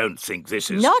really don't think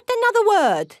this is... Not another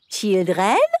word.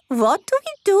 Children, what do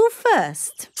we do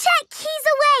first? Check he's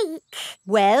awake.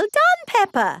 Well done,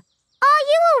 Peppa. Are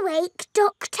you awake,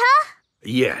 Doctor?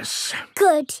 Yes.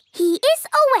 Good. He is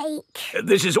awake.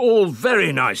 This is all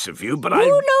very nice of you, but Who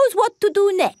knows what to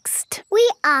do next? We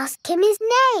ask him his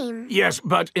name. Yes,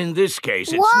 but in this case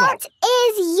it's What not...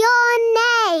 is your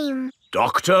name?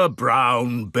 Dr.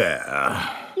 Brown Bear.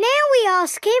 Now we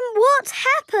ask him what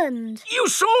happened? You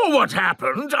saw what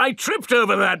happened. I tripped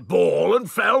over that ball and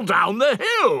fell down the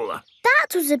hill.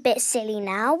 That was a bit silly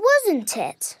now, wasn't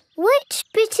it? Which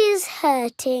bit is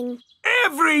hurting?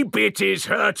 Every bit is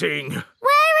hurting.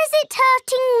 Where is it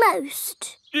hurting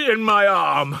most? In my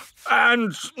arm,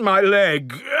 and my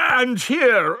leg, and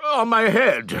here on my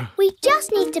head. We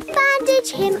just need to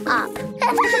bandage him up.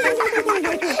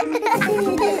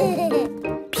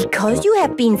 Because you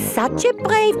have been such a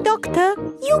brave doctor,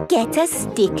 you get a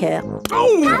sticker.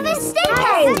 Oh! Have a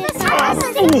sticker! Have a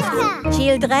sticker!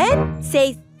 Children,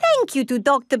 say thank you to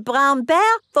Dr. Brown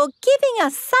Bear for giving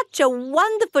us such a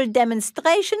wonderful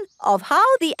demonstration of how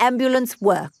the ambulance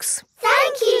works.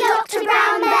 Thank you, Dr.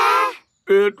 Brown Bear.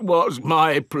 It was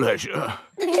my pleasure.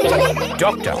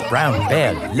 Dr. Brown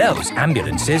Bear loves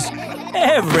ambulances.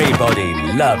 Everybody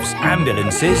loves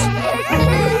ambulances.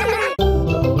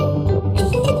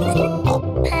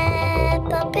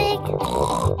 Peppa Pig.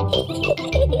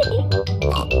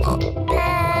 Peppa Pig.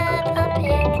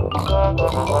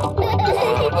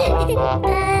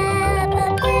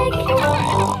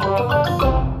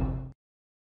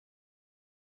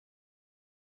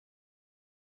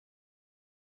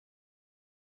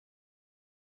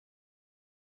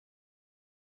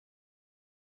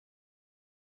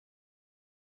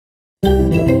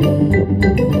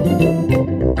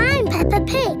 I'm Peppa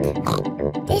Pig.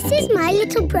 This is my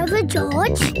little brother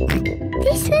George.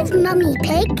 This is Mummy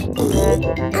Pig.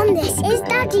 And this is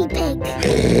Daddy Pig.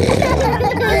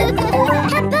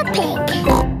 Peppa Pig.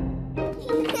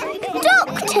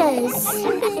 Doctors.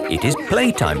 It is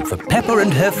playtime for Peppa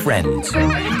and her friends.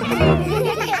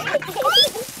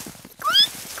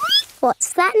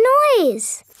 What's that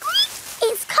noise?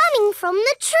 It's coming from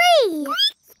the tree.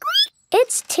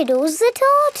 It's Tiddles the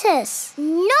tortoise.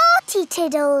 Naughty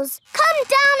Tiddles! Come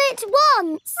down at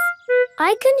once!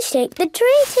 I can shake the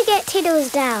tree to get Tiddles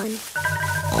down. Is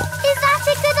that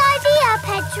a good idea,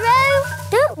 Pedro?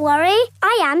 Don't worry,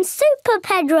 I am Super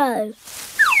Pedro.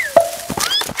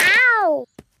 Ow!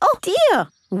 Oh dear,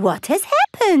 what has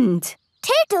happened?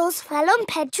 Tiddles fell on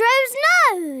Pedro's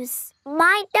nose.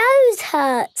 My nose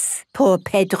hurts. Poor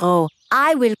Pedro.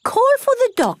 I will call for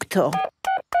the doctor.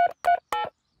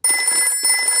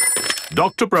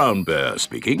 Dr. Brown Bear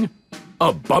speaking.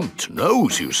 A bumped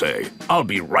nose, you say? I'll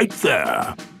be right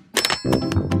there.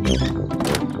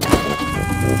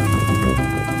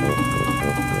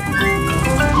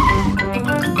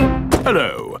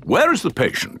 Hello. Where is the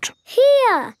patient?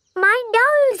 Here. My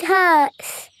nose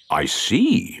hurts. I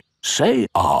see. Say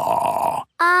ah.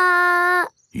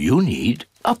 You need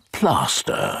a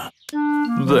plaster.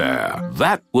 There.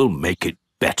 That will make it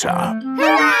better.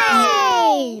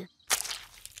 Hooray!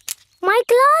 My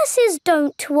glasses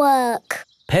don't work.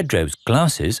 Pedro's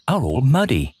glasses are all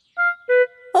muddy.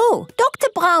 Oh, Dr.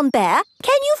 Brown Bear,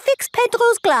 can you fix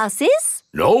Pedro's glasses?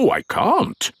 No, I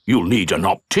can't. You'll need an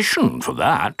optician for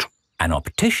that. An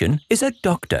optician is a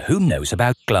doctor who knows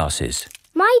about glasses.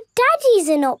 My daddy's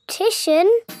an optician.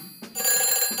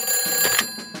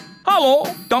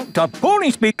 Hello, Dr.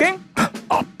 Pony speaking.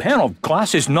 A pair of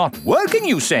glasses not working,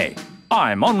 you say?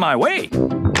 I'm on my way.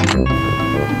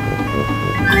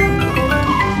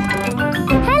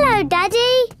 Hello,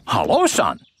 Daddy. Hello,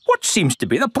 son. What seems to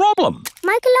be the problem?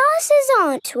 My glasses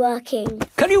aren't working.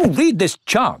 Can you read this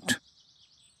chart?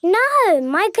 No,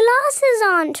 my glasses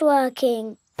aren't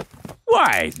working.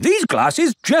 Why, these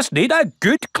glasses just need a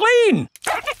good clean.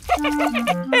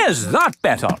 Is that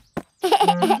better?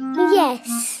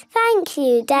 Yes, thank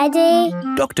you, Daddy.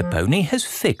 Dr. Pony has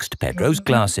fixed Pedro's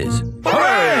glasses.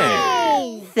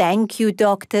 Hooray! Thank you,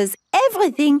 doctors.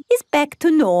 Everything is back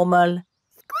to normal.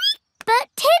 But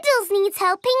Tiddles needs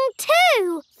helping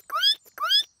too.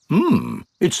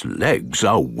 Its legs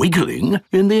are wiggling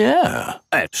in the air.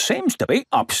 It seems to be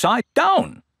upside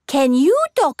down. Can you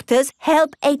doctors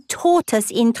help a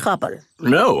tortoise in trouble?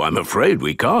 No, I'm afraid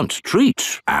we can't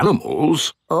treat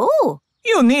animals. Oh.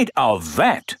 You need a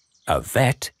vet. A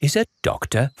vet is a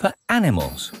doctor for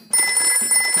animals.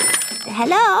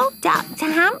 Hello, Dr.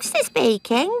 Hamster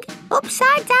speaking.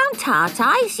 Upside down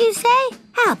tortoise, you say?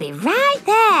 I'll be right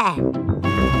there.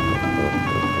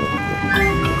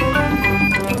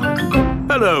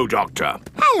 Hello, Doctor.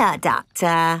 Hello,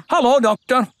 Doctor. Hello,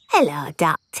 Doctor. Hello,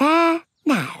 Doctor.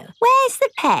 Now, where's the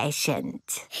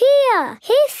patient? Here,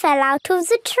 he fell out of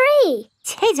the tree.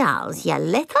 Tiddles, you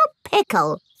little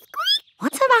pickle.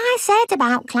 What have I said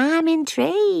about climbing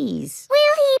trees?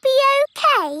 Will he be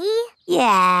okay?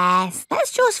 Yes,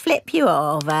 let's just flip you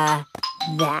over.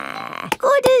 There,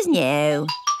 good as new.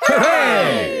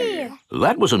 Hooray!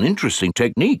 That was an interesting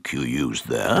technique you used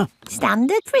there.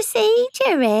 Standard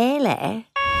procedure, really.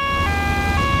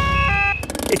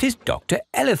 It is Dr.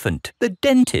 Elephant, the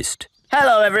dentist.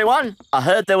 Hello, everyone. I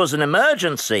heard there was an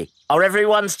emergency. Are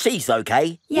everyone's teeth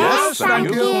okay? Yes,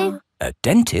 thank you. A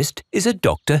dentist is a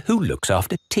doctor who looks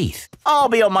after teeth. I'll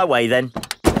be on my way then.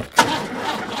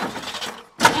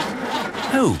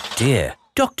 Oh dear,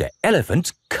 Dr.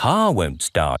 Elephant's car won't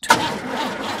start.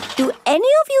 Do any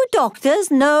of you doctors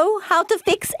know how to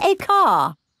fix a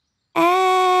car?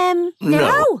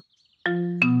 No.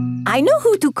 I know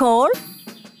who to call.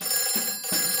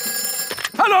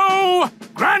 Hello!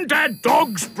 Grandad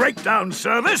Dog's breakdown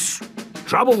service.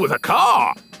 Trouble with a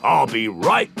car? I'll be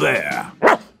right there.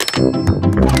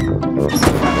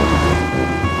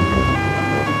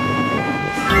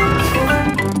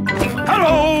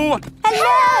 Hello!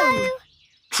 Hello!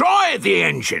 Try the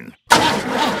engine.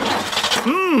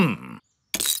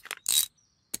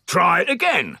 Try it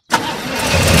again.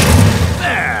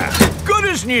 There! Good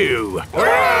as new.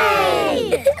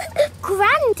 Hooray!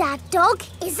 Grandad Dog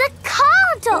is a car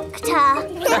doctor.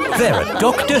 There are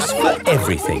doctors for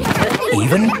everything,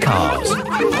 even cars.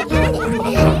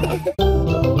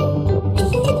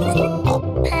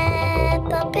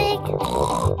 Peppa Pig.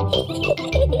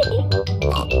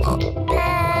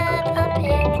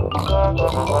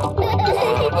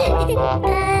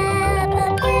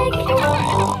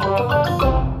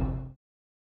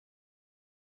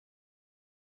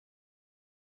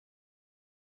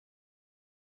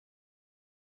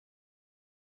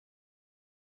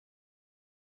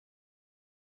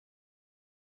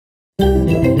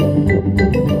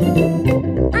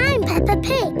 I'm Peppa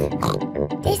Pig.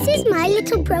 This is my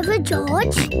little brother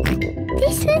George.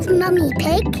 This is Mummy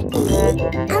Pig.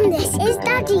 And this is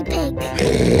Daddy Pig.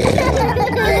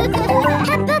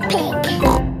 Peppa Pig.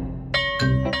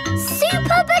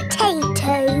 Super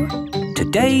Potato.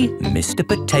 Today, Mr.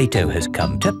 Potato has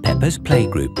come to Peppa's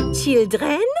playgroup.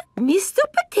 Children, Mr.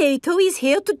 Potato is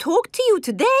here to talk to you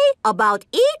today about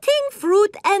eating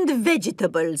fruit and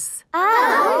vegetables.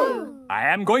 Oh! I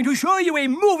am going to show you a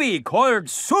movie called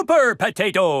Super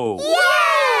Potato.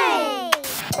 Yay!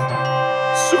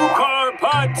 Super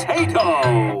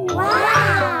Potato!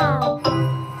 Wow!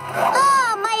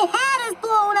 Oh, my hat is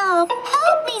blown off.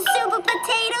 Help me, Super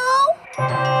Potato.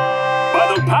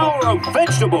 By the power of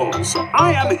vegetables,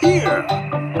 I am here!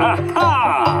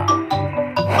 Aha!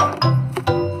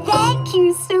 Thank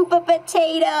you, Super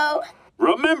Potato.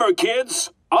 Remember,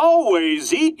 kids,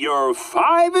 always eat your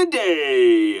 5 a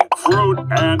day. Fruit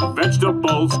and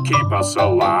vegetables keep us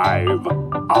alive.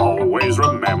 Always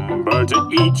remember to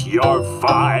eat your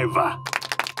 5.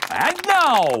 And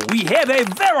now we have a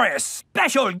very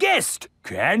special guest.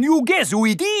 Can you guess who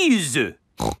it is?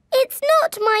 It's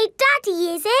not my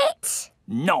daddy, is it?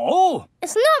 No.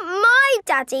 It's not my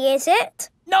daddy, is it?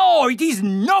 No, it is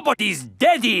nobody's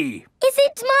daddy. Is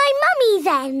it my mummy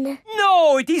then?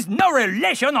 No, it is no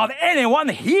relation of anyone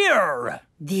here.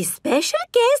 The special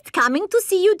guest coming to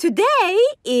see you today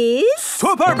is...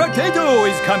 Super Potato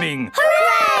is coming.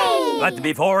 Hooray! But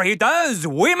before he does,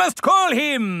 we must call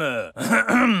him...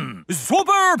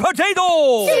 Super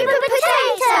Potato! Super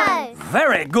Potato!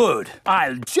 Very good.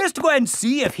 I'll just go and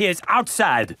see if he is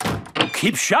outside.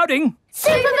 Keep shouting.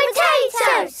 Super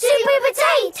Potato! Super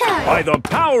Potato! By the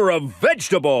power of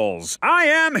vegetables, I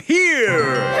am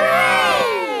here!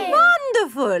 Hooray!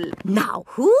 Wonderful. Now,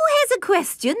 who has a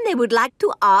question they would like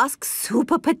to ask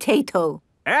Super Potato?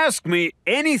 Ask me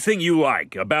anything you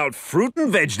like about fruit and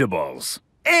vegetables.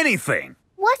 Anything.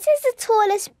 What is the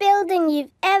tallest building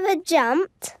you've ever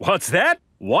jumped? What's that?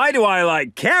 Why do I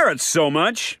like carrots so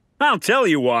much? I'll tell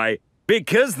you why.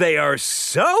 Because they are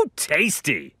so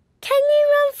tasty. Can you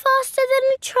run faster than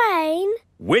a train?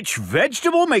 Which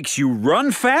vegetable makes you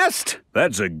run fast?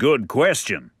 That's a good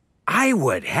question. I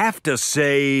would have to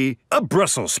say a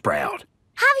Brussels sprout.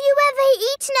 Have you ever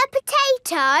eaten a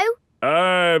potato?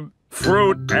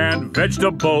 Fruit and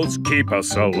vegetables keep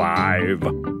us alive.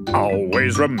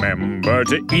 Always remember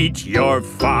to eat your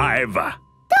 5.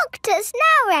 Doctors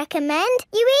now recommend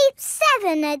you eat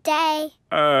 7 a day.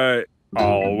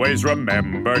 Always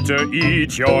remember to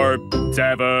eat your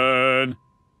 7.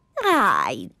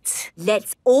 Right.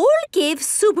 Let's all give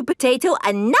Super Potato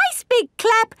a nice big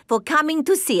clap for coming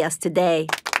to see us today.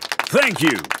 Thank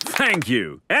you. Thank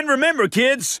you. And remember,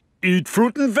 kids, eat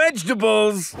fruit and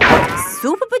vegetables.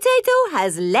 Super Potato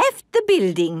has left the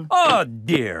building. Oh,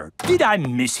 dear. Did I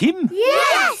miss him?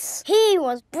 Yes! He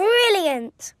was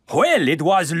brilliant. Well, it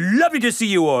was lovely to see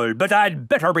you all, but I'd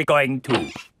better be going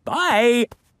too. Bye.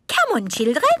 Come on,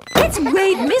 children. Let's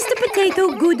wave Mr.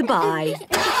 Potato goodbye.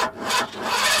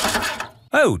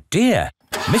 Oh, dear.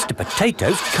 Mr.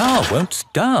 Potato's car won't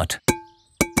start.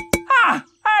 Ah!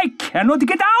 I cannot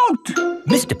get out!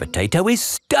 Mr. Potato is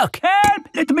stuck. Help!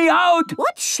 Let me out!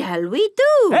 What shall we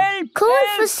do? Help! Call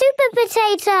for Super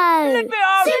Potato! Let me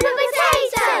out! Super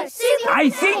Potato! Super I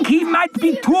think he might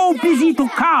be too busy to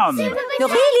come. No,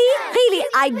 really,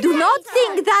 I do not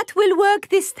think that will work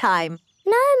this time.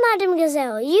 No, Madam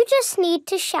Gazelle, you just need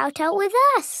to shout out with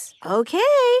us.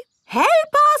 Okay.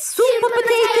 Help us, Super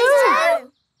Potato!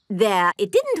 There,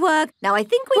 it didn't work. Now I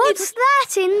think we What's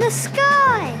that in the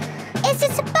sky? Is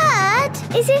it a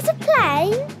bird? Is it a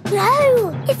plane?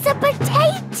 No, it's a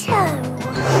potato.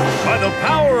 By the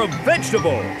power of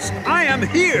vegetables, I am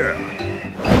here.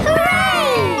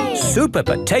 Hooray! Super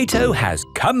Potato has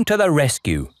come to the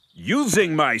rescue.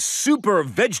 Using my super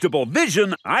vegetable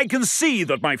vision, I can see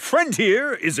that my friend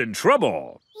here is in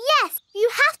trouble. Yes, you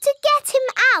have to get him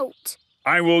out.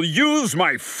 I will use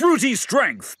my fruity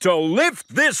strength to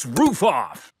lift this roof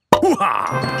off.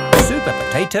 Hoo-ha! Super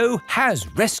Potato has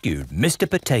rescued Mr.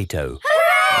 Potato.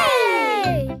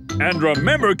 Hooray! And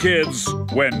remember, kids,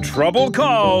 when trouble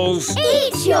calls...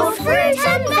 Eat your fruit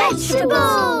and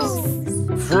vegetables!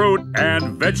 Fruit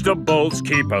and vegetables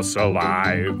keep us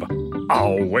alive.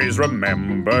 Always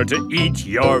remember to eat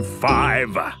your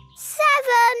 5. 7.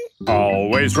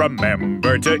 Always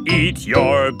remember to eat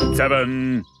your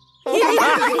 7.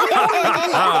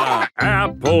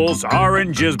 Apples,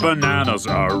 oranges, bananas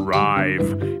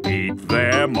arrive. Eat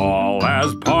them all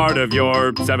as part of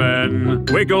your 7.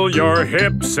 Wiggle your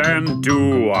hips and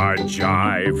do a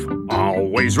jive.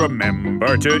 Always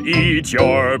remember to eat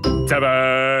your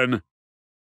 7.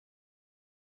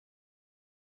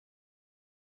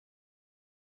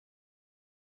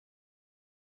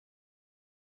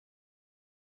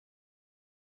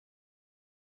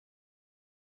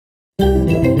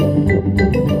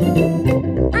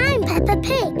 I'm Peppa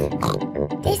Pig.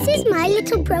 This is my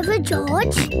little brother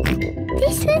George.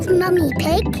 This is Mummy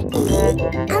Pig.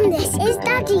 And this is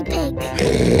Daddy Pig.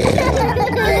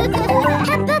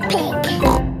 Peppa Pig.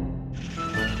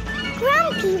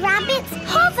 Grumpy Rabbit's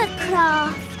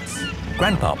hovercraft.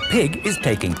 Grandpa Pig is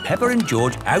taking Peppa and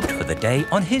George out for the day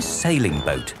on his sailing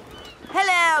boat.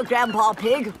 Hello, Grandpa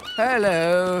Pig.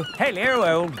 Hello. Hello,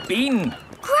 old bean.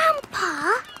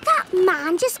 Grandpa, that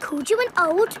man just called you an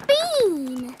old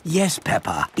bean. Yes,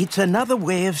 Peppa. It's another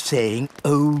way of saying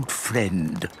old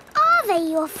friend. Are they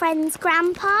your friends,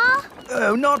 Grandpa?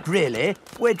 Oh, not really.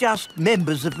 We're just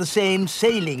members of the same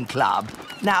sailing club.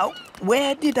 Now,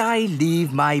 where did I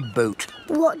leave my boat?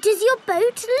 What does your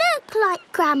boat look like,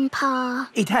 Grandpa?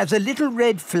 It has a little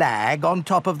red flag on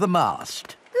top of the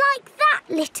mast. Like that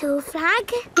little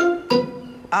flag?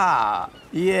 Ah,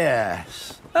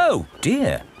 yes. Oh,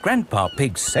 dear. Grandpa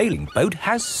Pig's sailing boat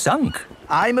has sunk.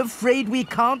 I'm afraid we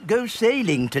can't go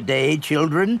sailing today,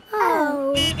 children.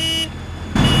 Oh.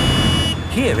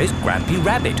 Here is Grampy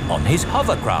Rabbit on his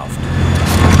hovercraft.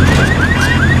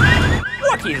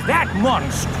 What is that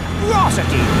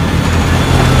monstrosity?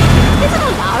 Is it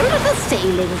allowed at the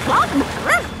sailing club?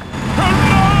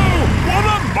 Hello! What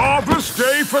a marvellous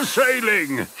day for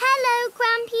sailing! Hello,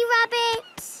 Grampy Rabbit.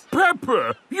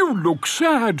 Peppa, you look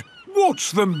sad.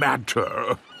 What's the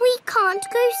matter? We can't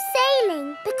go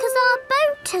sailing because our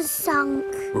boat has sunk.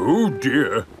 Oh,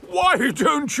 dear. Why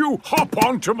don't you hop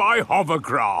onto my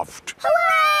hovercraft?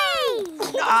 Hooray!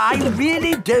 I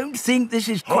really don't think this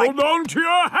is quite... Hold on to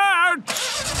your hat!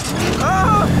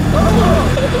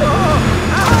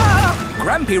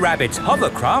 Grampy Rabbit's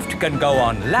hovercraft can go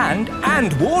on land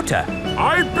and water.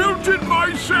 I built it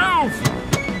myself!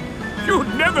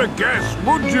 You'd never guess,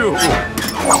 would you?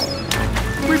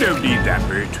 We don't need that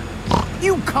bit.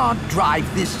 You can't drive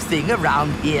this thing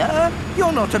around here.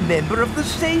 You're not a member of the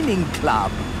sailing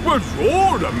club. But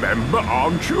you're a member,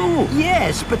 aren't you?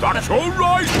 Yes, but... That's all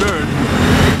right, then.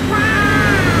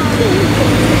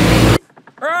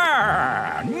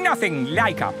 Nothing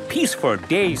like a peaceful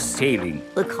day's sailing.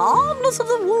 The calmness of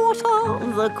the water,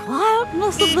 the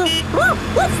quietness of the... Oh,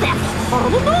 what's that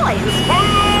horrible noise?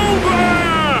 Hello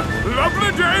there!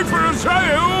 Lovely day for a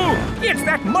sail! It's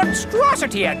that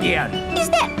monstrosity again. Is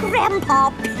that Grandpa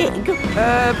Pig?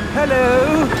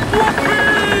 Hello?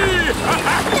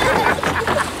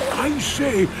 I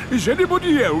say, is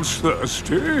anybody else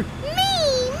thirsty? Me!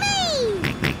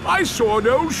 I saw an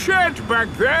old shed back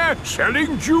there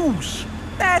selling juice.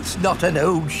 That's not an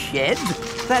old shed.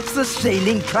 That's the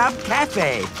Sailing Club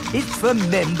Cafe. It's for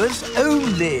members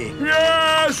only.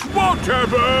 Yes,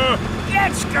 whatever.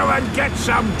 Let's go and get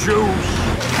some juice.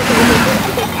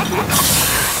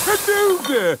 Hello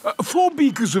there. 4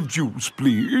 beakers of juice,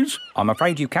 please. I'm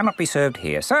afraid you cannot be served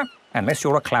here, sir, unless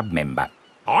you're a club member.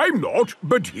 I'm not,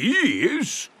 but he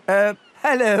is.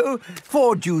 Hello.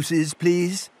 4 juices,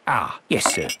 please. Ah,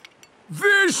 yes, sir.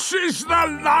 This is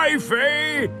the life,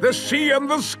 eh? The sea and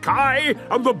the sky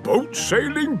and the boat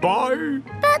sailing by.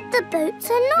 But the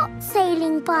boats are not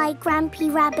sailing by,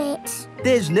 Grampy Rabbit.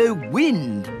 There's no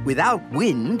wind. Without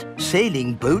wind,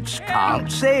 sailing boats can't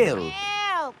sail.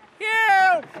 Help! We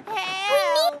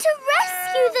need to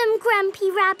rescue them,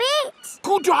 Grampy Rabbit.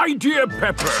 Good idea,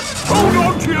 Pepper. Hold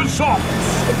on to your socks.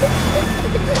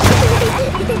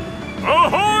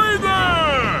 Ahoy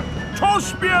there!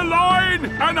 Toss me a line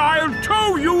and I'll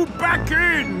tow you back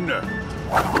in.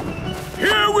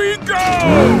 Here we go!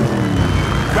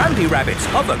 Grampy Rabbit's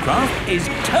hovercraft is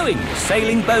towing the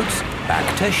sailing boats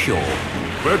back to shore.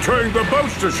 We're towing the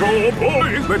boats to shore,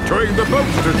 boys. We're towing the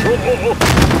boats to shore.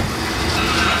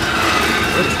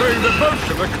 We're towing the boats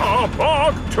to the car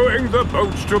park, towing the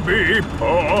boats to be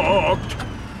parked.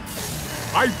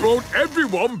 I brought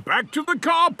everyone back to the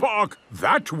car park.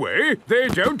 That way, they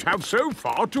don't have so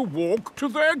far to walk to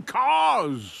their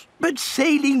cars. But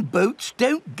sailing boats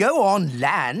don't go on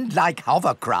land like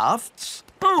hovercrafts.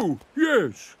 Oh,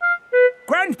 yes.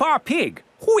 Grandpa Pig,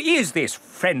 who is this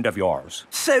friend of yours?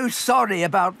 So sorry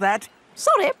about that.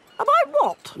 Sorry, about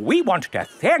what? We want to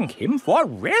thank him for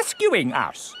rescuing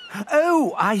us.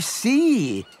 Oh, I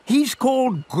see. He's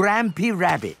called Grampy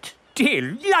Rabbit.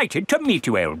 Delighted to meet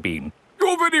you, Old Bean.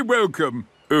 You're very welcome,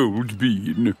 Old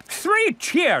Bean. 3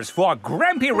 cheers for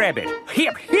Grampy Rabbit.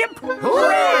 Hip, hip,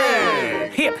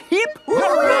 hooray! Hip, hip,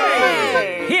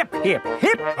 hooray! Hip, hip,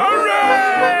 hip,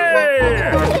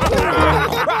 hooray!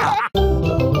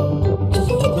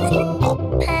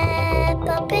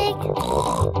 Peppa Pig.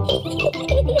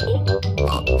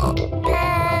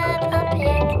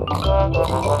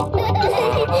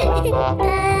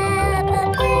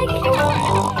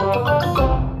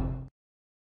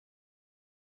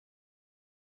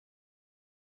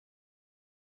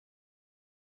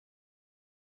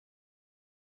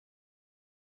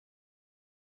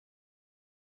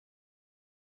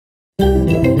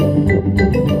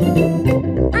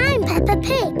 I'm Peppa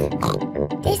Pig.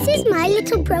 This is my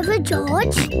little brother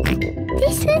George.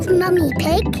 This is Mummy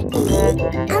Pig.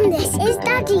 And this is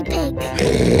Daddy Pig.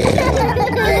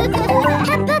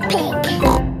 Peppa Pig.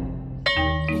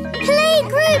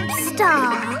 Playgroup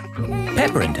Star.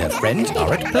 Peppa and her friends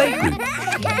are at playgroup.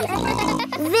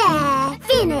 There,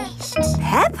 finished.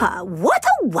 Peppa, what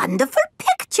a wonderful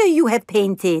picture you have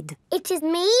painted. It is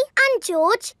me and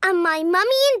George and my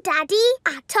mummy and daddy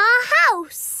at our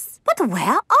house. But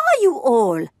where are you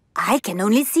all? I can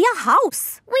only see a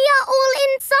house. We are all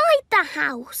inside the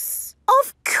house.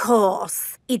 Of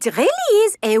course. It really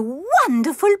is a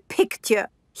wonderful picture.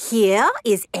 Here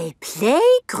is a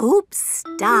playgroup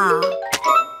star.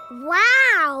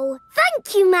 Wow!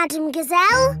 Thank you, Madam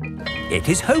Gazelle. It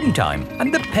is home time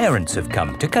and the parents have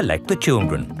come to collect the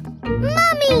children.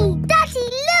 Mummy! Daddy,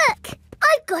 look!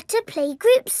 I've got a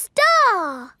playgroup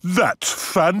star. That's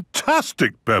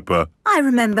fantastic, Peppa. I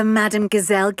remember Madam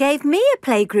Gazelle gave me a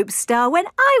playgroup star when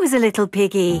I was a little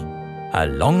piggy. A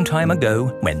long time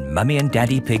ago, when Mummy and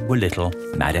Daddy Pig were little,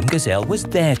 Madam Gazelle was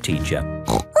their teacher.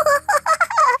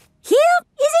 Here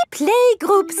is a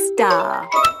playgroup star.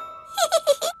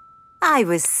 I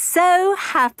was so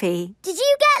happy. Did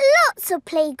you get lots of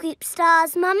playgroup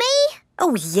stars, Mummy?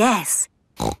 Oh, yes.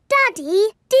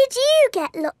 Daddy, did you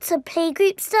get lots of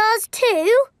playgroup stars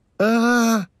too?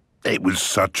 It was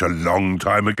such a long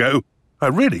time ago. I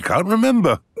really can't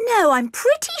remember. No, I'm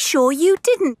pretty sure you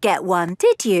didn't get one,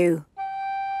 did you?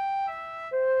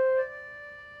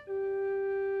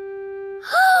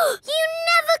 You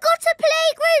never got a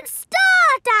playgroup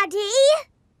star, Daddy!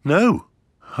 No,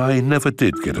 I never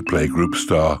did get a playgroup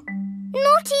star.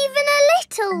 Not even a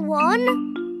little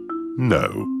one?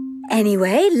 No.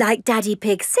 Anyway, like Daddy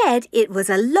Pig said, it was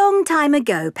a long time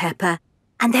ago, Peppa,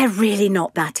 and they're really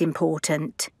not that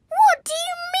important. What do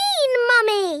you mean,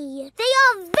 Mummy? They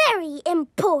are very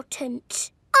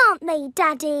important, aren't they,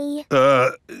 Daddy?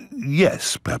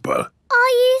 Yes, Peppa. Are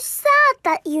you sad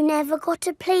that you never got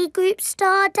a playgroup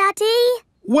star, Daddy?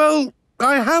 Well,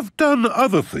 I have done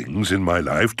other things in my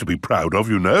life to be proud of,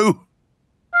 you know.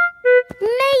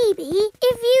 Maybe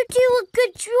if you do a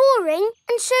good drawing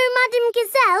and show Madame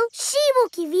Gazelle, she will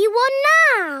give you one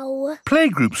now.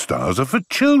 Playgroup stars are for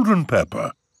children,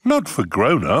 Peppa, not for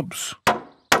grown-ups.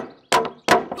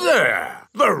 There!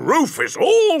 The roof is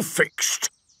all fixed.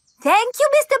 Thank you,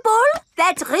 Mr. Bull.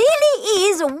 That really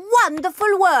is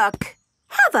wonderful work.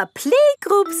 Have a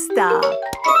playgroup star.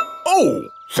 Oh,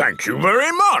 thank you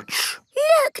very much.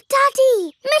 Look,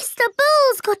 Daddy, Mr.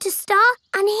 Bull's got a star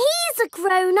and he's a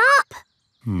grown-up.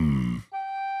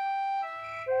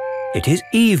 It is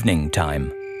evening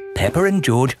time. Peppa and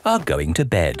George are going to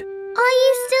bed. Are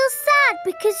you still sad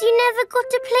because you never got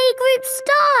a playgroup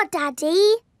star,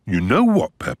 Daddy. You know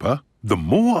what, Peppa? The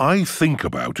more I think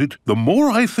about it, the more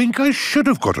I think I should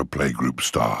have got a playgroup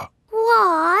star.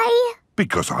 Why?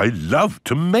 Because I love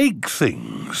to make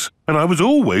things. And I was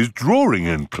always drawing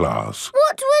in class.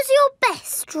 What was your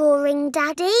best drawing,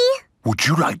 Daddy? Would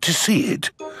you like to see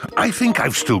it? I think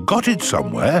I've still got it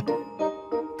somewhere.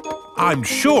 I'm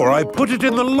sure I put it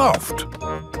in the loft.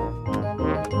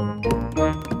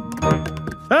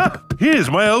 Ah,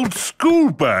 here's my old school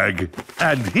bag.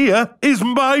 And here is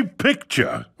my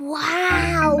picture.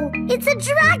 Wow! It's a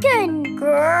dragon!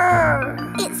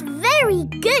 Grrr. It's very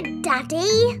good,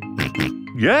 Daddy.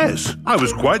 Yes, I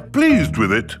was quite pleased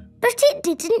with it. But it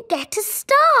didn't get a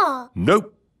star.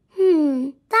 Nope.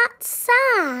 That's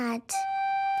sad.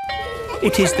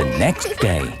 It is the next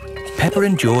day. Peppa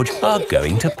and George are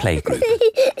going to playgroup.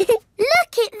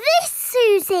 Look at this,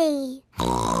 Susie.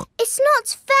 It's not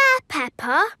fair,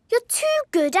 Peppa. You're too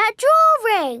good at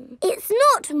drawing. It's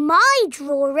not my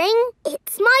drawing.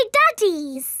 It's my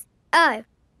Daddy's. Oh,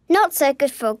 not so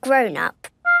good for a grown-up.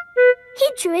 He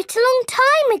drew it a long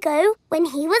time ago when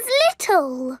he was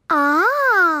little.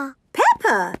 Ah.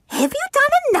 Peppa, have you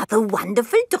done another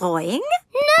wonderful drawing?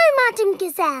 No, Madam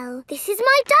Gazelle. This is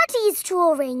my Daddy's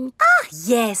drawing. Ah,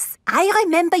 yes. I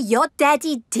remember your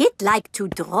daddy did like to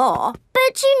draw.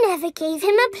 But you never gave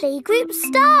him a playgroup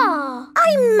star.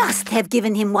 I must have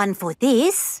given him one for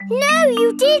this. No,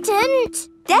 you didn't.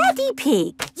 Daddy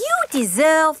Pig, you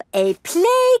deserve a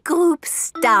playgroup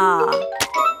star.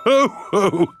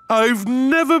 Oh, I've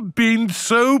never been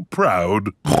so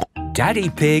proud. Daddy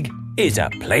Pig is a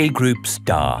playgroup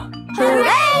star.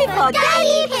 Hooray for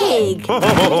Daddy Pig!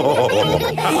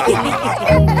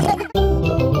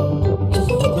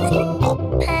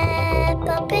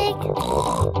 Peppa Pig.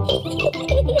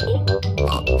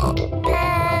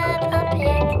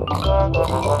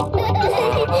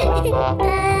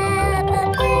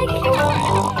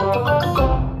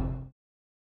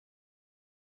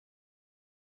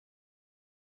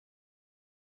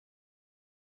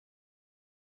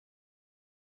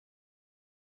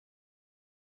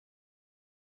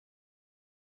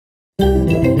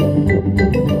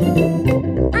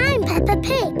 I'm Peppa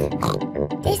Pig.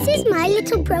 This is my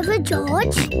little brother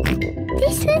George.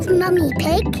 This is Mummy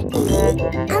Pig.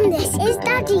 And this is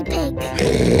Daddy Pig.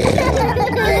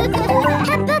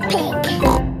 Peppa Pig.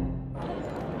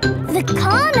 The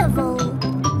carnival.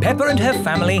 Peppa and her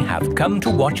family have come to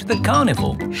watch the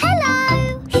carnival.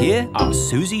 Hello. Here are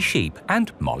Susie Sheep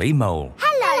and Molly Mole.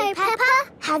 Hello, Peppa.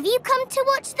 Have you come to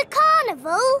watch the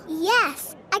carnival?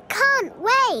 Yes. I can't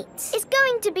wait. It's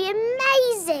going to be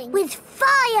amazing. With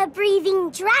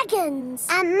fire-breathing dragons.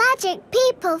 And magic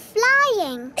people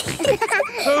flying.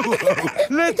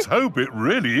 Let's hope it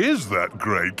really is that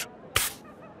great.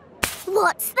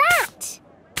 What's that?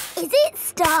 Is it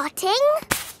starting?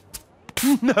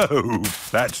 No,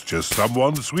 that's just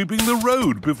someone sweeping the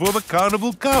road before the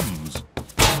carnival comes.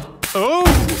 Oh,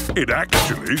 it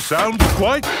actually sounds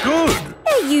quite good.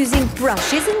 They're using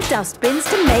brushes and dustbins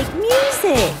to make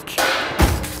music.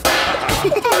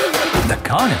 The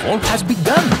carnival has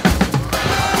begun.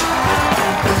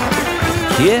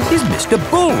 Here is Mr.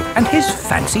 Bull and his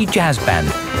fancy jazz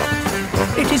band.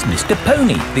 It is Mr.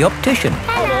 Pony, the optician.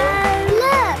 Hello.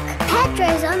 Look,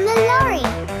 Pedro's on the lorry.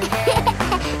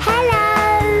 Hello.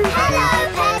 Hello,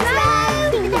 Pedro.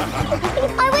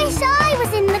 I wish I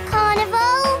was in the carnival.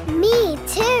 Me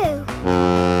too.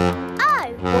 Oh,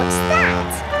 what's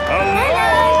that?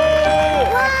 Hello!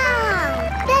 Wow,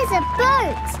 there's a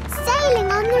boat sailing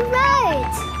on the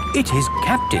road. It is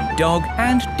Captain Dog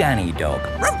and Danny Dog.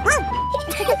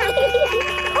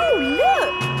 Oh,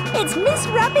 look! It's Miss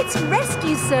Rabbit's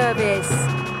rescue service.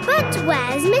 But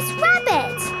where's Miss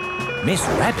Rabbit? Miss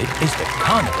Rabbit is the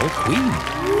carnival queen.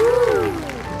 Ooh.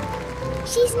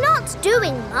 She's not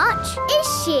doing much, is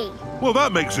she? Well,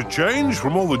 that makes a change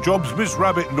from all the jobs Miss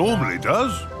Rabbit normally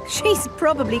does. She's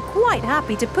probably quite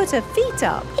happy to put her feet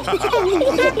up.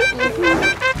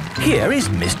 Here is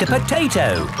Mr.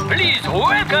 Potato. Please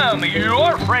welcome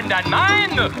your friend and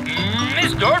mine,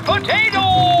 Mr. Potato!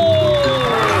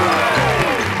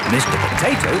 Mr.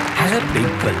 Potato has a big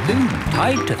balloon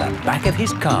tied to the back of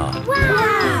his car.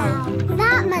 Wow!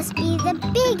 That must be the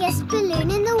biggest balloon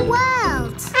in the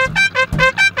world.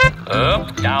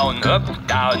 Up, down,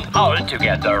 all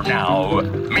together now.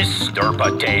 Mr.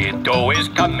 Potato is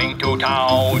coming to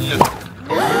town.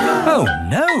 Oh,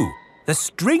 no! The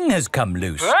string has come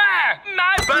loose. Ah,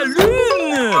 my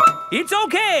balloon! It's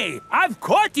okay. I've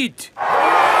caught it.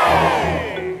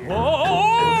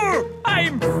 Oh,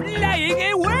 I'm flying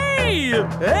away.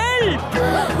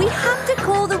 Help! We have to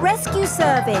call the rescue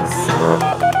service.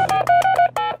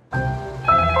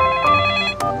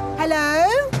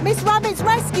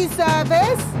 rescue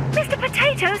service. Mr.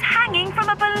 Potato's hanging from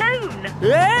a balloon.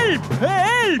 Help!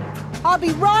 Help! I'll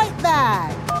be right there.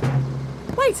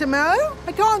 Wait a mo.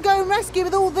 I can't go and rescue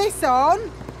with all this on.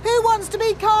 Who wants to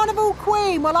be Carnival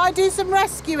Queen while I do some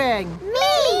rescuing?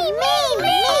 Me!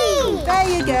 There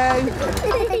you go.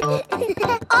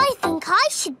 I think I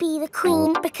should be the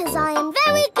queen because I am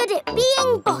very good at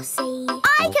being bossy.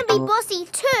 I can be bossy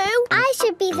too. I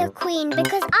should be the queen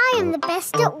because I am the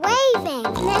best at waving.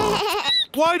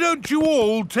 Why don't you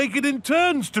all take it in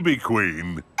turns to be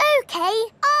queen? OK,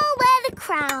 I'll wear the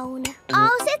crown.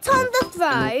 I'll sit on the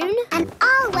throne and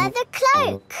I'll wear the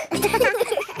cloak.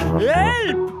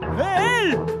 Help!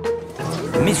 Help!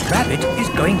 Miss Rabbit is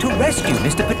going to rescue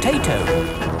Mr. Potato.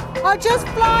 I'll just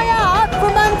fly up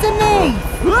from underneath.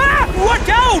 Ah! Watch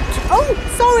out! Oh,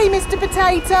 sorry, Mr.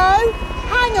 Potato.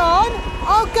 Hang on,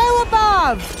 I'll go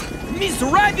above. Miss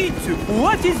Rabbit,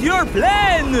 what is your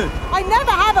plan? I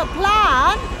never have a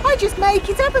plan. I just make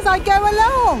it up as I go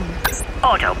along.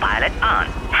 Autopilot on.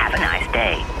 Have a nice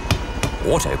day.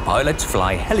 Autopilots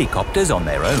fly helicopters on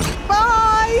their own.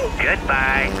 Bye.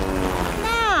 Goodbye.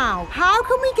 Now, how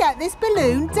can we get this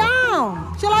balloon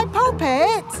down? Shall I pop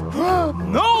it?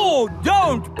 No,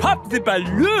 don't pop the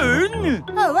balloon!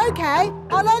 Oh, OK.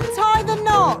 I'll untie the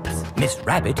knot. Miss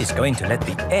Rabbit is going to let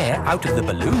the air out of the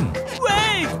balloon. Wait!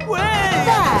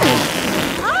 There.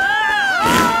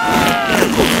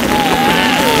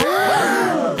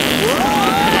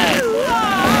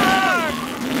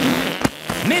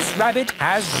 Miss Rabbit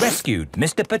has rescued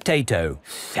Mr. Potato.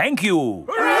 Thank you!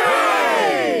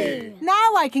 Hooray!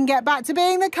 Now I can get back to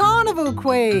being the Carnival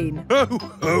Queen.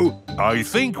 Oh, I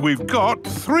think we've got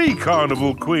 3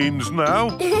 Carnival Queens now.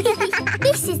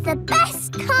 This is the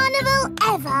best carnival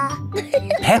ever.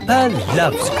 Peppa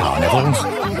loves carnivals.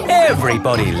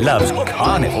 Everybody loves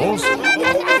carnivals.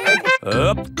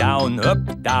 Up, down,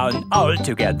 all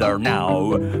together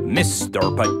now.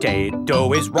 Mr.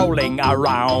 Potato is rolling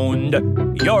around.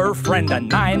 Your friend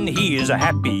and mine, he is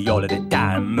happy all the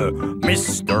time.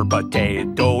 Mr.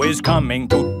 Potato is coming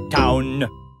to town.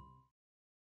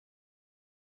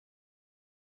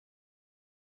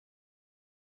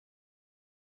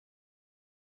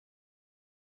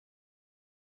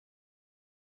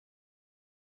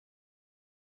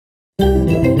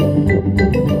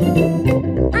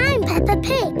 I'm Peppa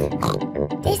Pig.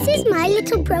 This is my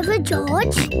little brother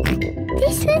George.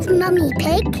 This is Mummy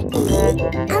Pig.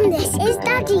 And this is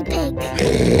Daddy Pig.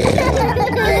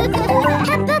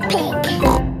 Peppa Pig.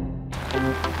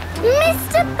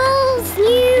 Mr. Bull's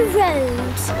new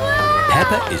road.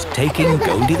 Peppa is taking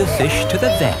Goldie the fish to the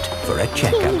vet for a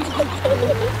checkup.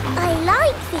 I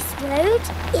like this road.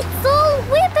 It's all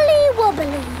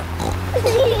wibbly-wobbly.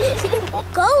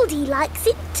 Goldie likes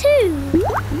it too.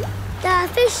 The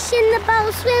fish in the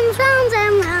bowl swims round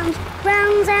and round,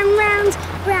 round and round,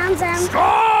 round and...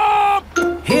 Stop!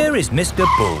 Here is Mr.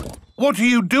 Bull. What are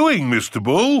you doing, Mr.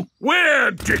 Bull?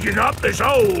 We're digging up this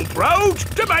old road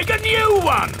to make a new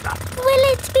one. Will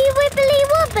it be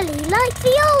wibbly-wobbly like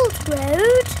the old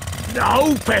road?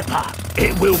 No, Peppa.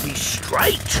 It will be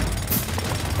straight.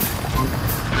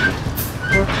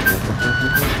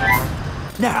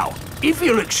 Now, if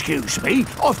you'll excuse me,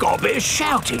 I've got a bit of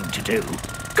shouting to do.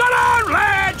 Come on,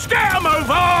 lads! Now move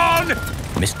on!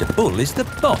 Mr. Bull is the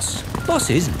boss.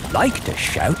 Bosses like to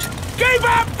shout. Keep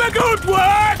up the good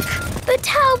work! But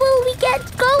how will we get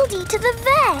Goldie to the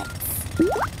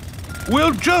vets?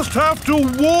 We'll just have to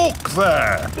walk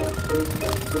there.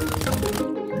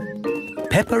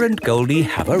 Peppa and Goldie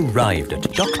have arrived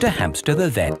at Dr. Hamster the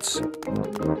vet's.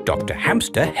 Dr.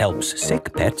 Hamster helps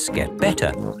sick pets get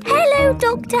better. Hello,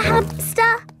 Dr.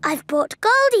 Hamster. I've brought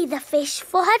Goldie the fish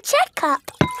for her checkup.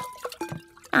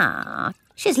 Ah,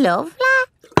 she's lovely.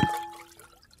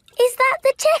 Is that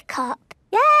the checkup?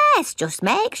 Yes, just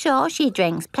make sure she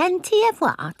drinks plenty of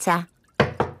water.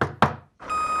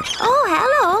 Oh,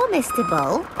 hello, Mr.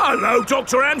 Bull. Hello,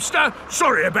 Dr. Hamster.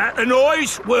 Sorry about the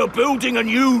noise. We're building a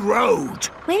new road.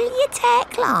 Will you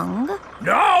take long?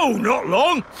 No, not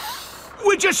long.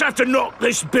 We just have to knock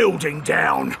this building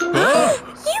down.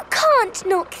 You can't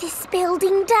knock this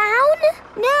building down.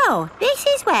 No, this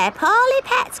is where poorly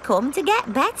pets come to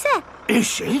get better.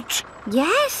 Is it?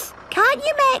 Yes. Can't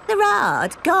you make the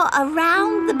road go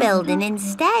around the building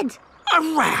instead?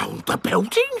 Around the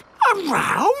building?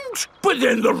 Around? But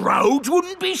then the road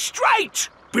wouldn't be straight.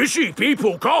 Busy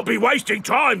people can't be wasting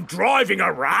time driving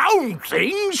around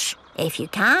things. If you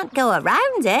can't go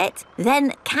around it,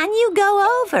 then can you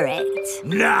go over it?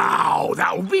 No,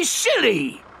 that would be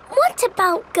silly. What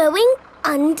about going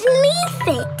underneath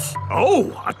it?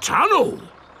 Oh, a tunnel.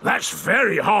 That's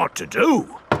very hard to do.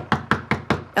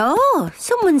 Oh,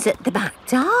 someone's at the back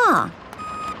door.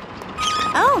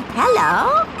 Oh,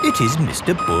 hello. It is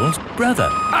Mr. Bull's brother.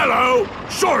 Hello.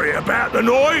 Sorry about the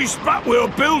noise, but we're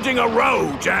building a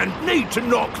road and need to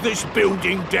knock this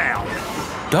building down.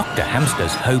 Dr.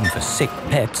 Hamster's home for sick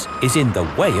pets is in the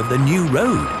way of the new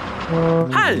road.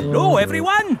 Hello,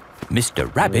 everyone.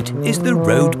 Mr. Rabbit is the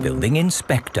road building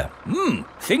inspector.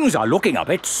 Things are looking a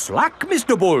bit slack,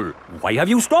 Mr. Bull. Why have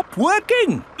you stopped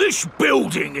working? This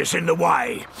building is in the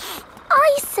way.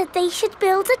 I said they should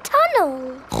build a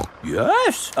tunnel.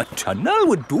 Yes, a tunnel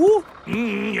would do.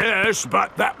 Yes,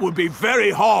 but that would be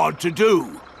very hard to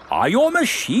do. Are your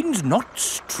machines not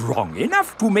strong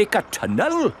enough to make a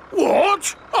tunnel?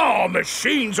 What? Our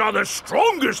machines are the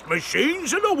strongest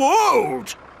machines in the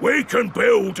world. We can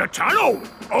build a tunnel.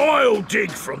 I'll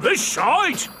dig from this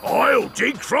side, I'll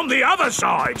dig from the other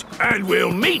side, and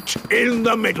we'll meet in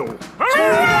the middle.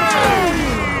 Hooray!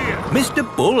 Mr.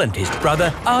 Bull and his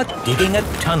brother are digging a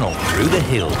tunnel through the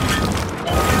hill.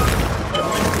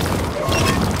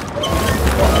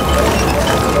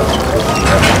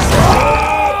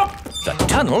 The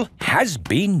tunnel has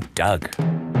been dug.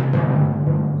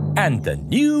 And the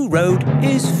new road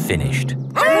is finished.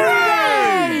 Hooray!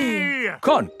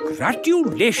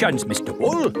 Congratulations, Mr.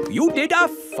 Bull. You did a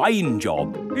fine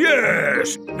job.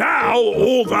 Yes, now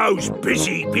all those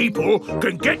busy people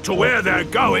can get to where they're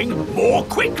going more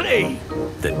quickly.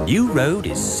 The new road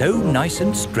is so nice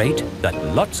and straight that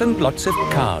lots and lots of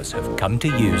cars have come to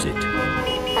use it.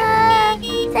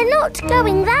 They're not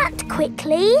going that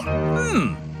quickly.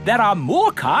 There are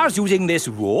more cars using this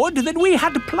road than we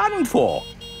had planned for.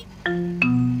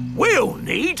 We'll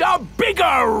need a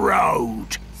bigger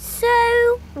road.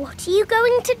 So, what are you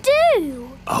going to do?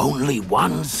 Only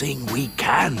one thing we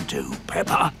can do,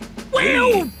 Peppa.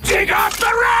 We'll dig up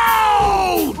the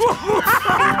road!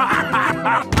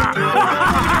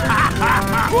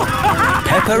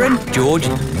 Peppa and George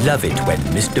love it when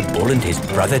Mr. Bull and his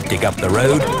brother dig up the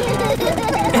road.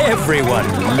 Everyone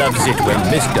loves it when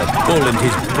Mr. Bull and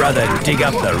his brother dig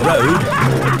up the road.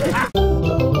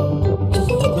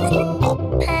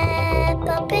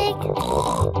 Peppa Pig.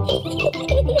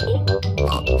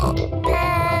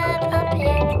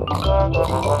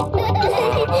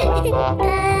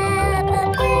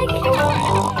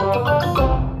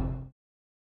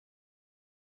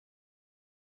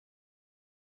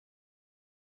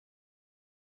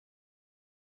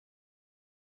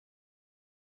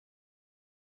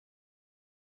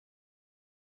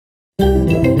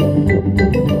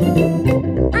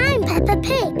 I'm Peppa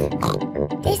Pig.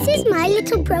 This is my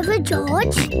little brother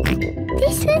George.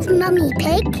 This is Mummy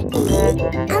Pig.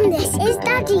 And this is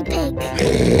Daddy Pig.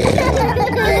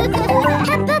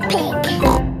 Peppa Pig.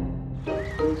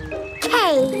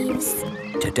 Caves.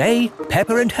 Today,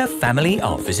 Peppa and her family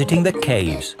are visiting the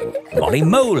caves. Molly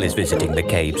Mole is visiting the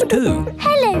caves too.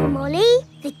 Hello, Molly.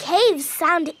 The caves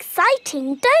sound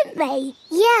exciting, don't they?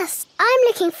 Yes, I'm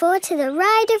looking forward to the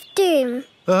Ride of Doom.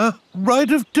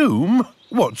 Ride of Doom?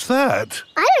 What's that?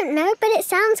 I don't know, but it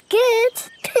sounds good.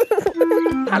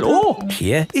 Hello.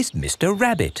 Here is Mr.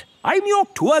 Rabbit. I'm your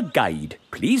tour guide.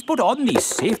 Please put on these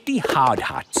safety hard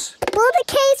hats. Will the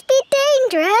caves be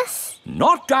dangerous?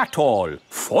 Not at all.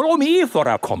 Follow me for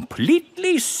a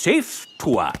completely safe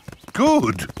tour.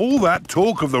 Good. All that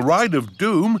talk of the Ride of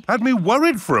Doom had me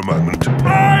worried for a moment.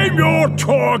 I'm your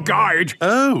tour guide.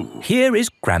 Oh. Here is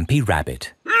Grampy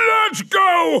Rabbit. Let's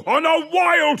go on a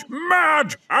wild,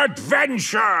 mad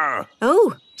adventure.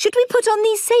 Oh, should we put on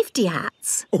these safety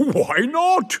hats? Why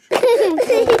not?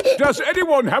 Does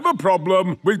anyone have a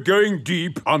problem with going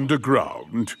deep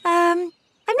underground? I'm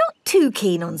not too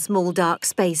keen on small dark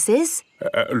spaces.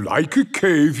 Like a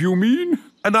cave, you mean?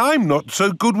 And I'm not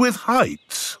so good with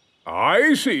heights.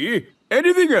 I see.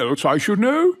 Anything else I should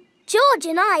know? George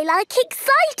and I like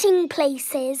exciting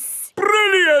places.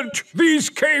 Brilliant! These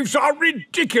caves are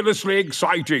ridiculously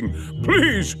exciting.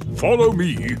 Please follow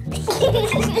me.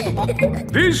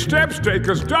 These steps take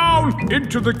us down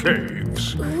into the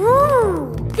caves.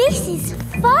 Ooh, this is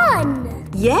fun.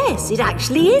 Yes, it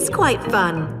actually is quite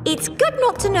fun. It's good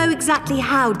not to know exactly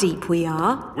how deep we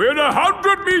are. We're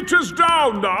 100 meters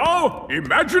down now.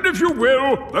 Imagine, if you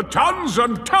will, the tons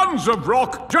and tons of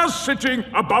rock just sitting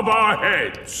above our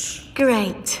heads.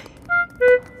 Great.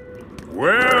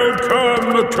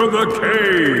 Welcome to the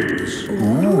caves.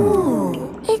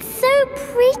 Ooh. It's so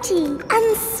pretty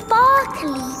and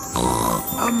sparkly.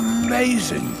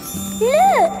 Amazing.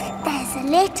 Look, there's a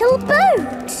little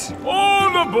boat.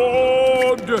 All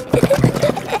aboard!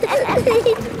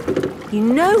 You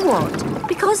know what?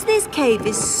 Because this cave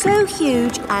is so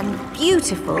huge and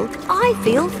beautiful, I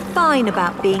feel fine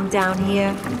about being down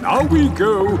here. Now we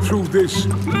go through this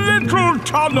little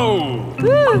tunnel.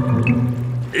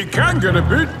 It can get a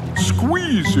bit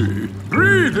squeezy.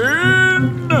 Breathe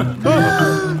in.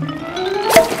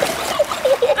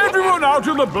 Everyone out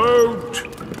of the boat.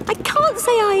 I can't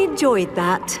say I enjoyed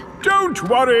that. Don't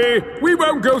worry. We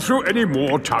won't go through any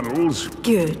more tunnels.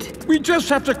 Good. We just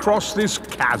have to cross this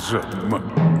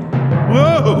chasm.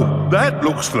 Whoa, that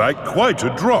looks like quite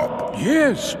a drop.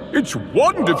 Yes, it's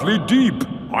wonderfully deep.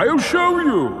 I'll show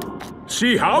you.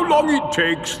 See how long it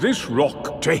takes this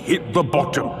rock to hit the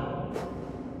bottom.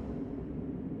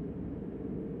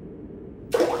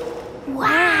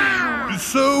 Wow!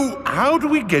 So, how do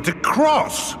we get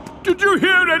across? Did you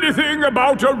hear anything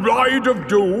about a ride of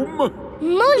doom?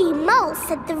 Molly Mole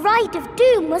said the ride of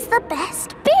doom was the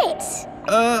best bit.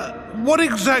 What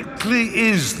exactly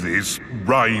is this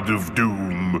ride of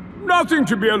doom? Nothing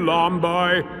to be alarmed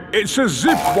by. It's a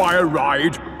zip wire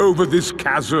ride over this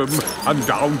chasm and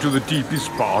down to the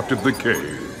deepest part of the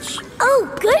caves. Oh,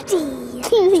 goody!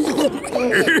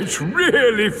 It's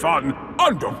really fun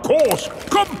and, of course,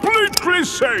 completely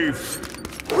safe.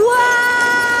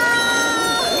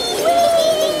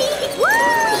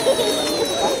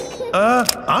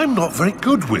 I'm not very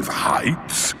good with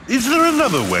heights. Is there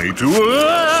another way to... See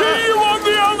you on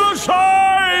the other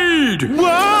side!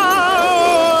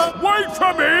 Whoa! Wait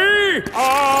for me!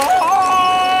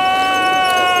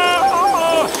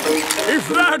 If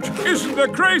that isn't the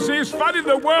craziest fun in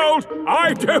the world,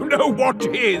 I don't know what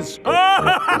is. It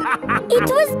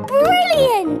was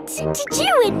brilliant! Did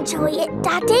you enjoy it,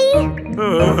 Daddy?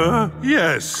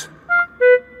 Yes.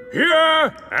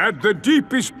 Here, at the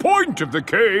deepest point of the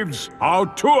caves, our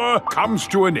tour comes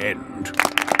to an end.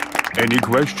 Any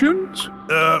questions?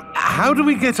 How do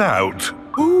we get out?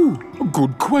 Oh, a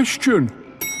good question.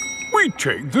 We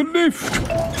take the lift.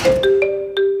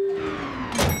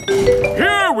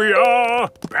 Here we are,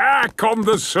 back on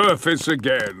the surface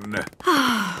again.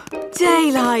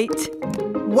 Daylight.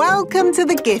 Welcome to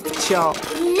the gift shop.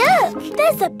 Look,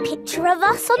 there's a picture of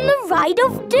us on the ride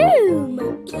of doom.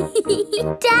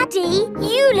 Daddy,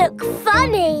 you look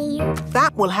funny.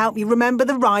 That will help you remember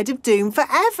the ride of doom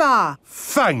forever.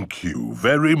 Thank you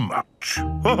very much.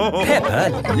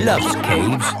 Peppa loves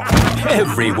caves.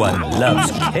 Everyone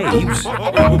loves caves.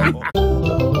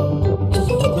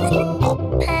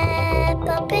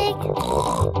 Peppa Pig.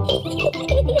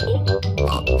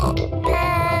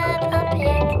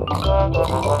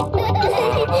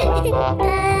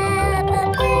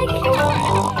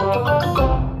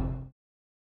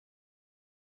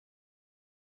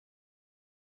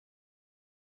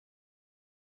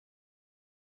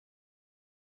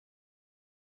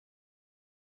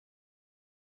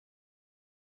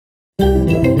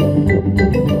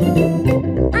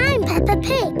 I'm Peppa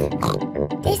Pig.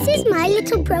 This is my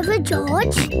little brother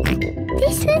George.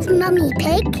 This is Mummy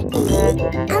Pig.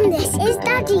 And this is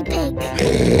Daddy Pig.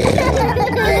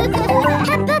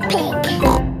 Peppa Pig.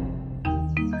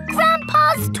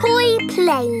 Grandpa's toy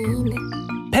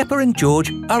plane. Peppa and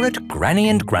George are at Granny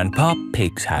and Grandpa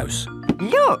Pig's house.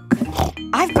 Look,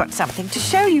 I've got something to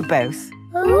show you both.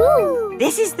 Ooh.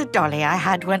 This is the dolly I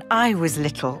had when I was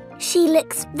little. She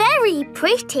looks very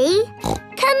pretty.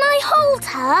 Can I hold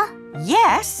her?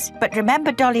 Yes, but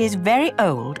remember Dolly is very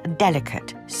old and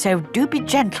delicate, so do be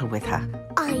gentle with her.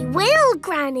 I will,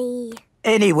 Granny.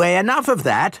 Anyway, enough of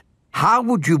that. How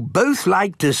would you both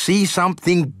like to see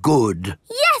something good?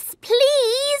 Yes,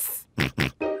 please.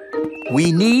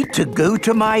 We need to go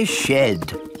to my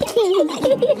shed.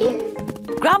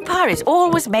 Grandpa is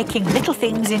always making little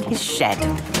things in his shed.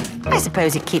 I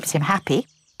suppose it keeps him happy.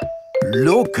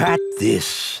 Look at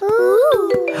this. Ooh.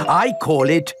 I call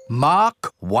it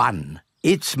Mark 1.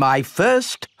 It's my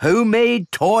first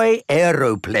homemade toy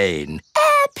aeroplane.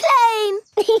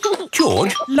 Airplane.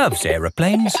 George loves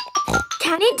aeroplanes.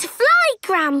 Can it fly,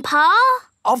 Grandpa?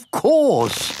 Of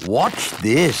course. Watch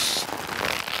this.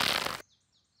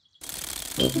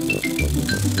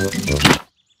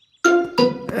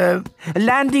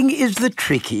 Landing is the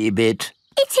tricky bit.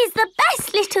 It is the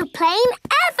best little plane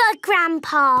ever,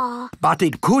 Grandpa. But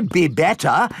it could be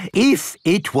better if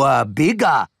it were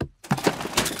bigger.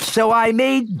 So I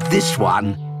made this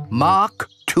one, Mark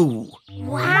 2.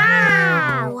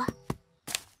 Wow!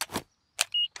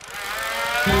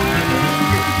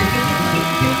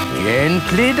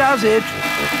 Gently does it.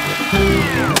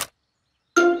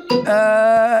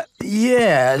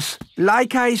 Yes.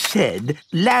 Like I said,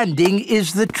 landing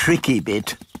is the tricky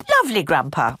bit. Lovely,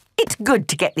 Grandpa. It's good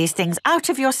to get these things out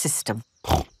of your system.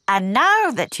 And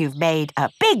now that you've made a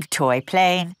big toy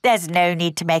plane, there's no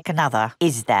need to make another,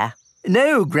 is there?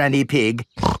 No, Granny Pig.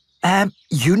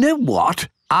 You know what?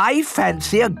 I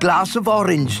fancy a glass of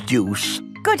orange juice.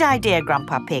 Good idea,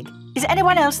 Grandpa Pig. Is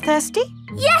anyone else thirsty?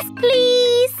 Yes,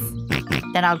 please.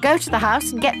 Then I'll go to the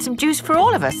house and get some juice for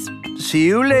all of us. See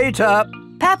you later.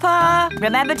 Peppa,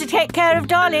 remember to take care of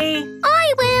Dolly.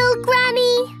 I will,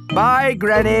 Granny. Bye,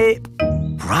 Granny.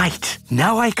 Right,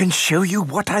 now I can show you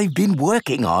what I've been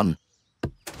working on.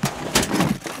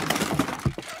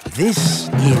 This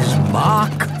is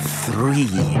Mark III.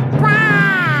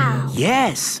 Wow!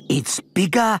 Yes, it's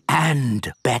bigger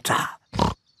and better.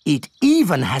 It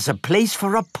even has a place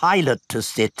for a pilot to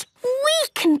sit. We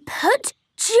can put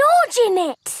George in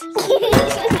it.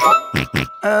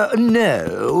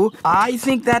 No, I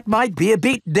think that might be a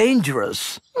bit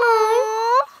dangerous.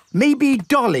 Aww. Maybe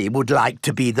Dolly would like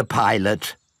to be the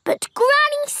pilot. But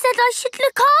Granny said I should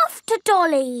look after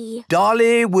Dolly.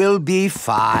 Dolly will be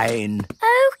fine.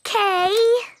 OK.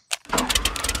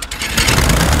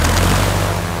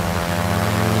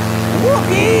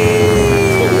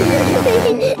 Whoopee!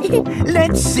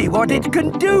 Let's see what it can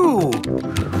do.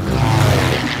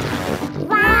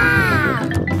 Wow!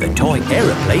 The toy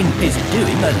aeroplane is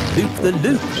doing a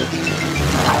loop-the-loop.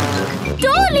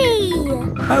 Dolly!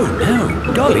 Oh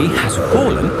no, Dolly has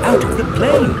fallen out of the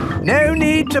plane. No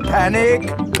need to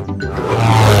panic.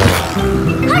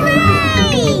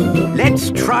 Hooray!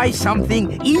 Let's try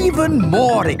something even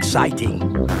more exciting.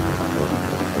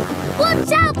 Watch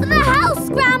out for the house,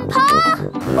 Grandpa!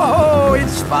 Oh,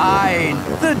 it's fine.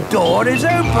 The door is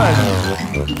open.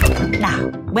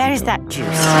 Now, where is that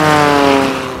juice?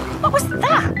 What was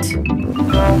that?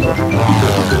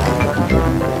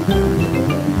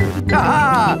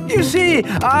 Ah, you see,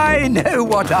 I know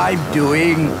what I'm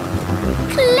doing.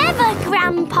 Clever,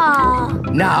 Grandpa.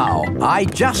 Now, I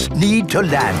just need to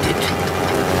land it.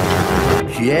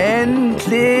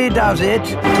 Gently does it.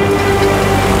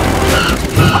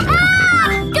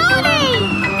 Ah! Dolly!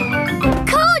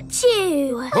 Caught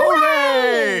you!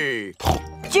 Hooray!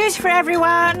 Juice for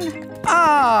everyone.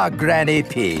 Ah, Granny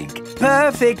Pig.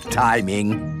 Perfect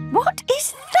timing. What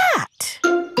is that?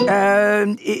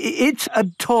 It's a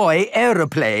toy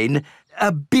aeroplane.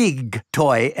 A big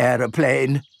toy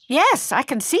aeroplane. Yes, I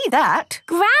can see that.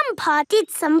 Grandpa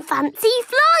did some fancy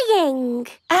flying.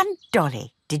 And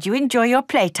Dolly, did you enjoy your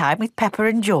playtime with Peppa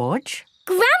and George?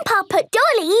 Grandpa put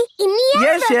Dolly in the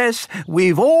air. Yes.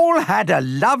 We've all had a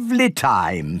lovely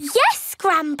time. Yes,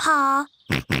 Grandpa.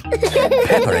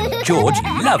 Peppa and George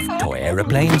love toy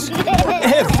aeroplanes.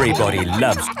 Everybody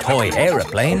loves toy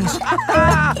aeroplanes.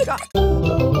 Peppa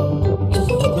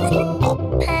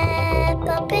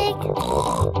Pig.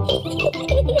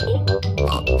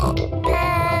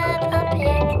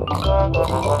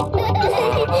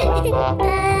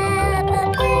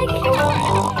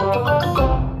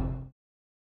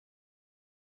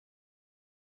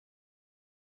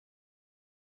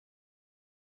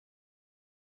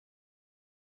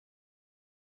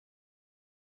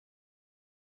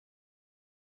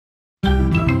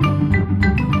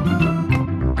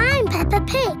 I'm Peppa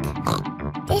Pig.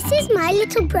 This is my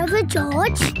little brother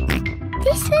George.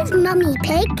 This is Mummy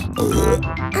Pig.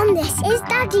 And this is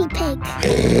Daddy Pig.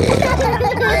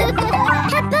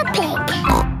 Peppa Pig.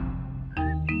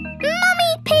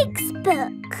 Mummy Pig's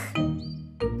book.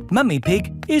 Mummy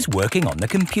Pig is working on the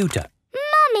computer.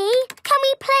 Mummy, can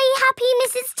we play Happy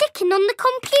Mrs. Chicken on the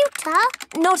computer?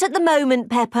 Not at the moment,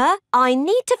 Peppa. I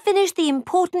need to finish the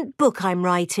important book I'm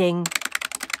writing.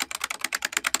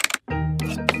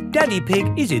 Daddy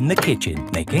Pig is in the kitchen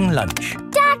making lunch.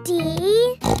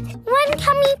 Daddy, when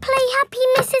can we play Happy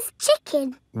Mrs.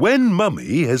 Chicken? When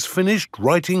Mummy has finished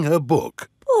writing her book.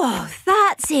 Oh,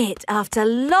 that's it. After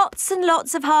lots and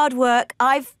lots of hard work,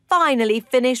 I've finally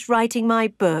finished writing my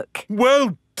book.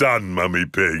 Well done, Mummy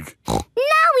Pig.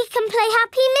 Now we can play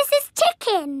Happy Mrs.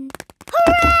 Chicken.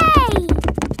 Hooray!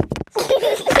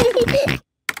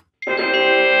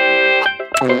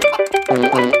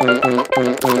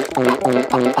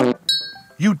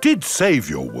 You did save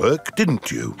your work,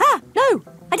 didn't you? Ah, no,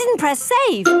 I didn't press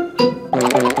save. 40, 90,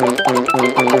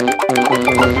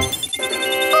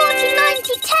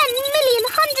 10, million,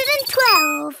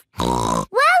 112.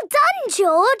 Well done,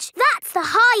 George. That's the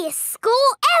highest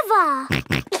score ever.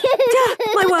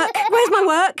 My work. Where's my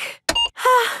work?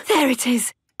 Ah, there it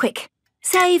is. Quick.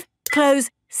 Save,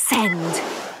 close, send.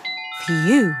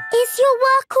 Phew. Is your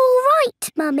work all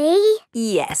right, Mummy?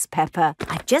 Yes, Peppa.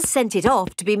 I've just sent it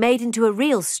off to be made into a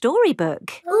real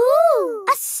storybook. Ooh,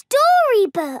 a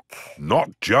storybook.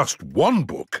 Not just one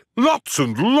book. Lots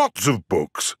and lots of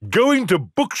books. Going to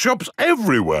bookshops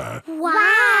everywhere.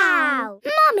 Wow.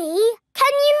 Mummy,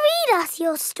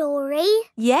 your story?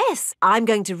 Yes, I'm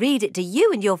going to read it to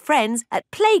you and your friends at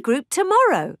playgroup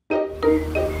tomorrow.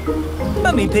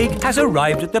 Mummy Pig has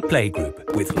arrived at the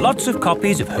playgroup with lots of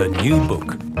copies of her new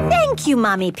book. Thank you,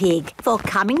 Mummy Pig, for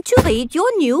coming to read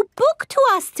your new book to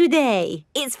us today.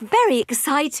 It's very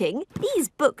exciting. These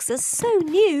books are so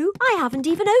new, I haven't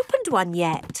even opened one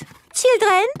yet.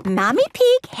 Children, Mummy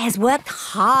Pig has worked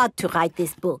hard to write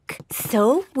this book.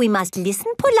 So we must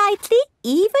listen politely,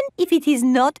 even if it is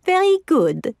not very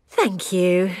good. Thank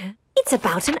you. It's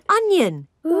about an onion.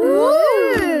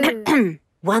 Ooh.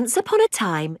 Once upon a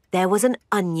time, there was an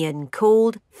onion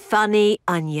called Funny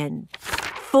Onion.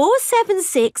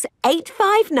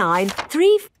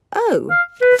 4768593. Oh.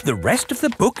 The rest of the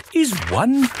book is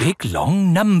one big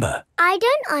long number. I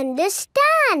don't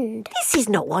understand. This is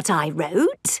not what I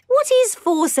wrote. What is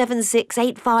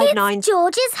 4768593? It's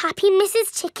George's Happy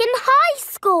Mrs. Chicken high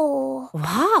score.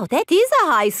 Wow, that is a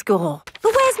high score.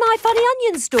 But where's my Funny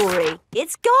Onion story?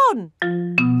 It's gone.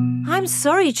 I'm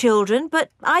sorry, children,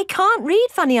 but I can't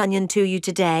read Funny Onion to you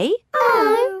today.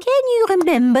 Oh. Can you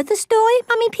remember the story,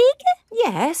 Mummy Pig?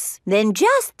 Yes. Then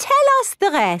just tell us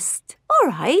the rest. All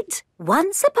right.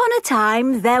 Once upon a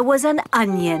time, there was an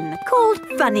onion called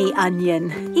Funny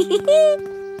Onion.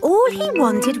 All he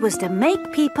wanted was to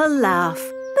make people laugh,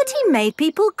 but he made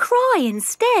people cry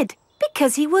instead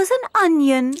because he was an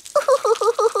onion.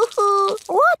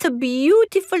 What a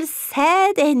beautiful,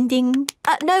 sad ending.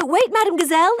 No, wait, Madam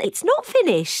Gazelle, it's not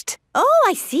finished. Oh,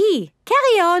 I see.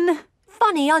 Carry on.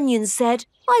 Funny Onion said,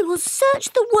 I will search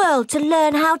the world to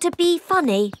learn how to be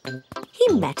funny. He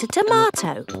met a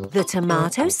tomato. The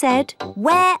tomato said,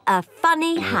 wear a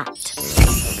funny hat.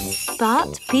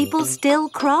 But people still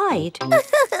cried.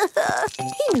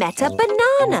 He met a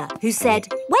banana who said,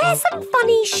 wear some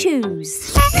funny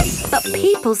shoes. But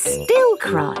people still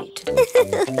cried.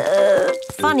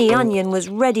 Funny Onion was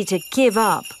ready to give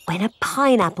up when a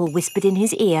pineapple whispered in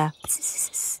his ear.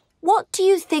 What do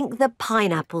you think the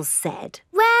pineapple said?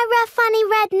 Wear a funny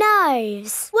red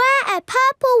nose. Wear a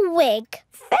purple wig.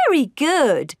 Very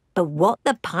good. But what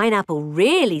the pineapple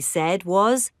really said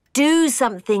was, do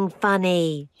something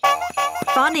funny.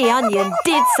 Funny Onion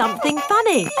did something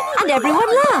funny, and everyone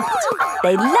laughed.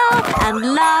 They laughed and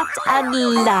laughed and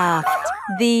laughed.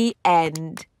 The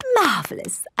end.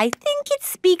 Marvellous. I think it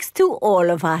speaks to all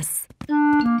of us.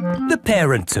 The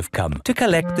parents have come to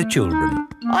collect the children.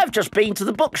 I've just been to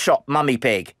the bookshop, Mummy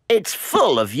Pig. It's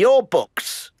full of your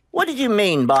books. What did you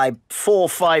mean by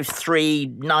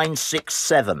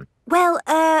 453967? Well,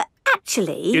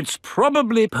 actually... It's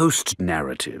probably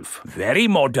post-narrative. Very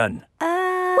modern.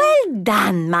 Well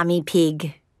done, Mummy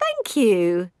Pig. Thank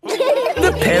you.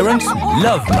 The parents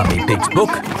love Mummy Pig's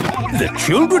book. The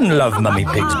children love Mummy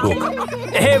Pig's book.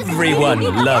 Everyone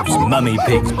loves Mummy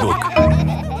Pig's book.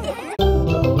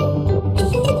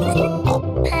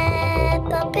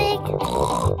 Peppa Pig.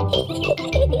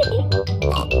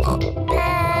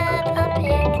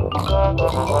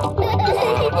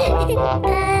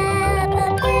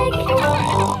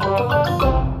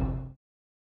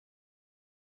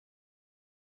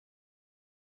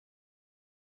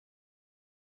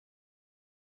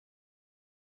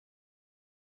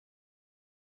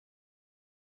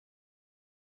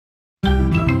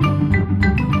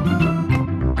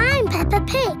 I'm Peppa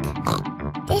Pig.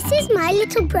 This is my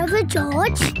little brother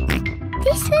George.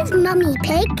 This is Mummy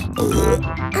Pig.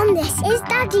 And this is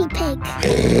Daddy Pig.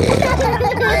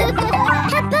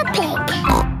 Peppa Pig.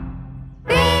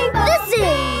 The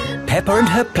zoo. Peppa and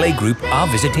her playgroup are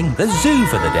visiting the zoo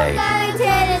for the day. Going to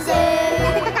the zoo.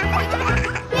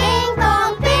 Bing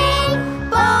bong bing,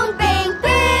 bong bing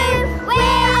boom.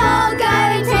 We're all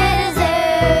going to the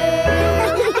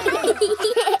zoo.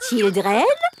 Children,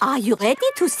 are you ready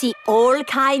to see all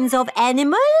kinds of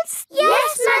animals?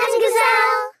 Yes, Madam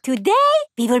Gazelle. Today,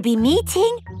 we will be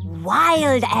meeting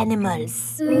wild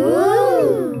animals.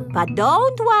 Ooh. But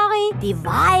don't worry, the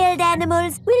wild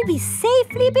animals will be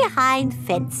safely behind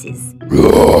fences. A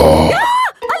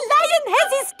lion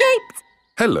has escaped!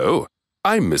 Hello,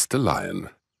 I'm Mr. Lion.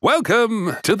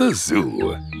 Welcome to the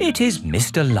zoo. It is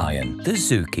Mr. Lion, the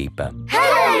zookeeper.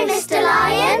 Hello, Mr.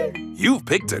 Lion. You've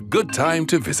picked a good time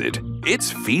to visit.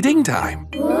 It's feeding time.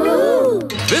 Ooh.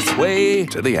 This way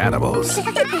to the animals.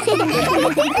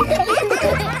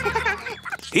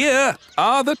 Here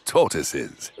are the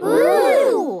tortoises.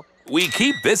 Ooh. We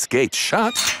keep this gate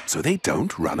shut so they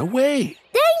don't run away.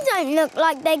 They don't look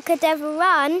like they could ever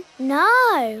run.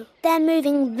 No, they're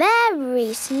moving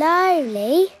very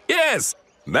slowly. Yes,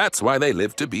 that's why they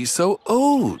live to be so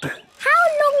old. How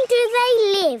long do they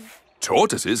live?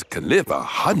 Tortoises can live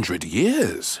 100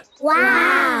 years.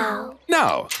 Wow.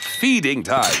 Now, feeding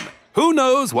time. Who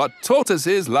knows what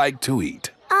tortoises like to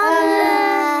eat?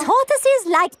 Tortoises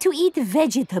like to eat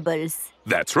vegetables.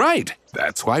 That's right.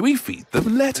 That's why we feed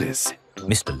them lettuce.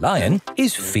 Mr. Lion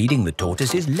is feeding the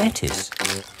tortoises lettuce.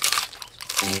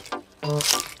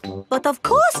 But of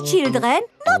course, children,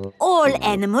 not all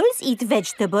animals eat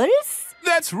vegetables.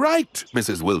 That's right,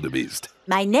 Mrs. Wildebeest.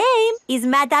 My name is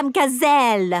Madame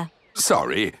Gazelle.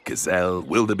 Sorry, Gazelle,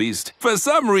 Wildebeest. For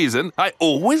some reason, I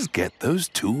always get those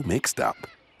two mixed up.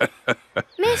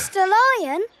 Mr.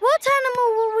 Lion, what animal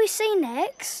will we see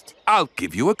next? I'll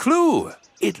give you a clue.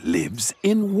 It lives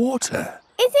in water.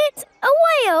 Is it a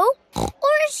whale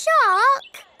or a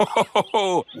shark?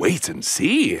 Oh, wait and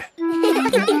see.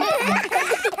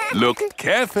 Look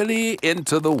carefully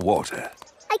into the water.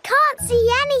 I can't see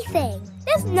anything.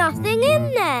 There's nothing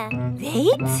in there.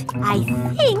 Wait, I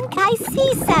think I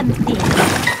see something.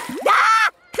 Ah!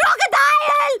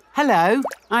 Crocodile! Hello,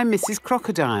 I'm Mrs.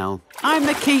 Crocodile. I'm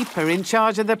the keeper in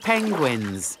charge of the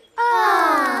penguins.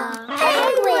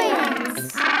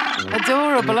 Penguins!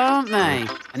 Adorable, aren't they?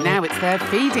 And now it's their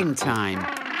feeding time.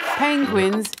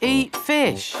 Penguins eat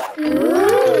fish.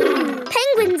 Ooh.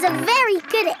 Penguins are very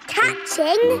good at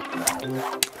catching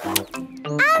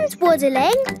and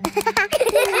waddling.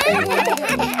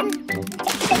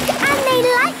 And they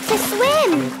like to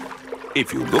swim.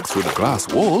 If you look through the glass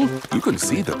wall, you can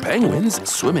see the penguins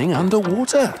swimming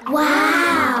underwater.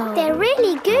 Wow! They're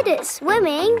really good at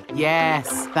swimming.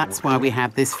 Yes, that's why we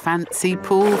have this fancy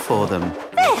pool for them.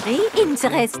 Very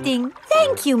interesting.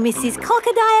 Thank you, Mrs.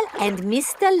 Crocodile and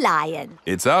Mr. Lion.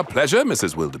 It's our pleasure,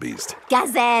 Mrs. Wildebeest.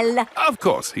 Gazelle. Of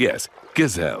course, yes,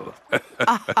 Gazelle.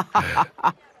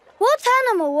 What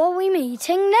animal are we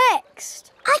meeting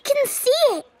next? I can see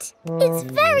it. It's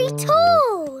very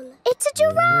tall. It's a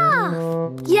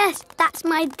giraffe. Yes, that's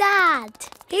my dad.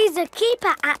 He's a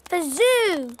keeper at the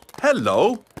zoo.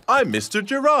 Hello, I'm Mr.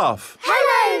 Giraffe.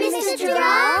 Hello, Mr.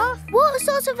 Giraffe. What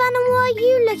sort of animal are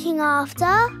you looking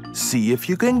after? See if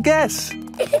you can guess.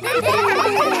 Look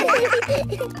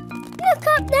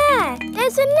up there.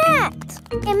 There's a net.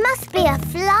 It must be a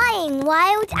flying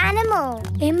wild animal.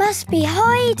 It must be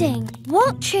hiding,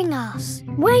 watching us,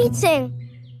 waiting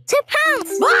to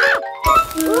pounce.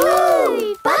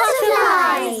 Ooh,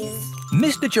 butterflies!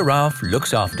 Mr. Giraffe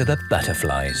looks after the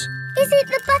butterflies. Is it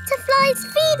the butterflies'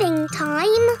 feeding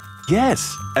time?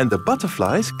 Yes, and the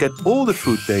butterflies get all the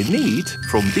food they need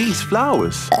from these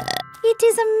flowers. It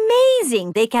is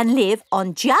amazing they can live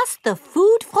on just the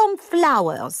food from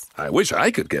flowers. I wish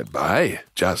I could get by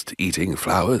just eating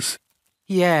flowers.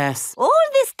 Yes. All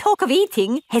this talk of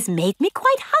eating has made me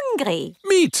quite hungry.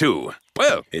 Me too.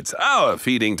 Well, it's our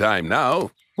feeding time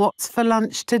now. What's for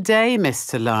lunch today,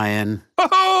 Mr. Lion?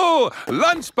 Oh,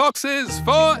 lunch boxes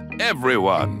for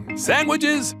everyone.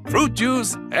 Sandwiches, fruit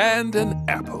juice, and an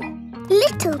apple.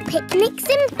 Little picnics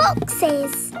in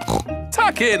boxes.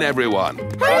 Tuck in, everyone.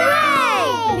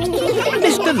 Hooray!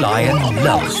 Mr. Lion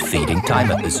loves feeding time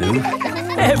at the zoo.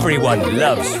 Everyone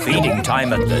loves feeding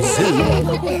time at the zoo.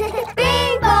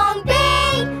 Bing bong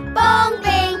bing, bong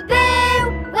bing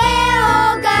boo. We're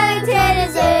all going to the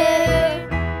zoo.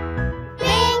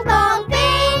 Bing bong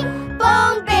bing,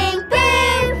 bong bing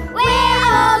boo. We're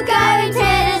all going to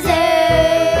the zoo.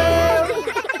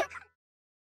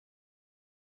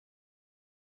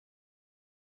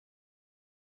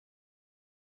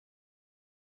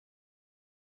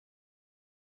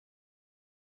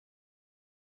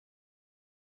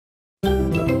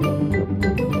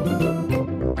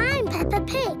 I'm Peppa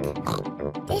Pig.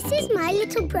 This is my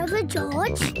little brother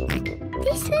George.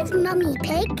 This is Mummy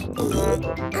Pig.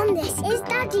 And this is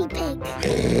Daddy Pig.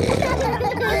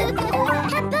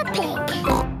 Peppa Pig.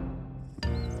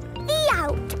 The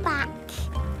Outback.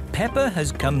 Peppa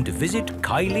has come to visit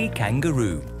Kylie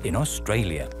Kangaroo in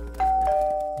Australia.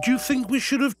 Do you think we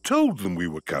should have told them we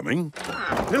were coming?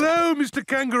 Hello, Mr.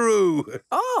 Kangaroo.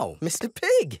 Oh, Mr.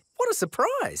 Pig. What a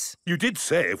surprise. You did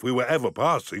say if we were ever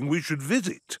passing, we should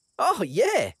visit. Oh,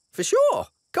 yeah, for sure.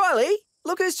 Kylie,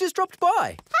 look who's just dropped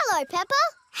by. Hello, Peppa.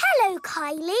 Hello,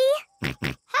 Kylie.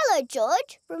 Hello,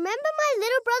 George. Remember my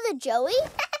little brother Joey?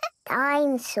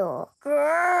 Dinosaur.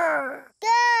 Grrr.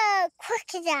 Grrr,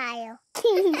 crocodile.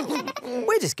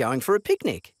 We're just going for a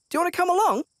picnic. Do you want to come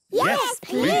along? Yes,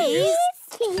 please.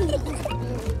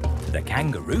 The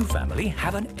kangaroo family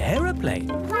have an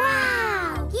aeroplane.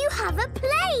 Wow! You have a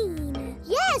plane.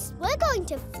 Yes, we're going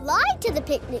to fly to the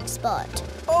picnic spot.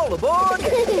 All aboard!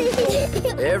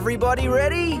 Everybody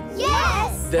ready?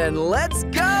 Yes! Then let's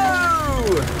go!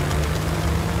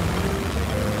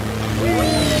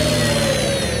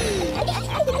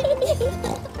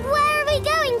 Where are we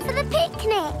going for the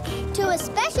picnic? To a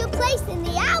special place in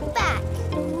the outback.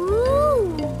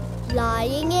 Ooh!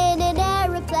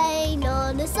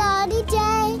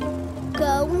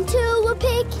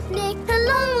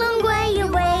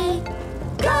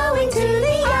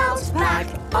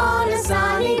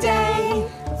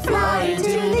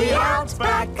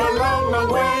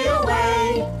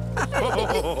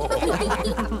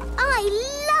 I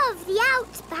love the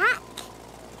outback.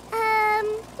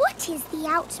 What is the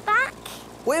outback?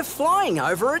 We're flying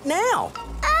over it now.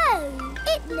 Oh,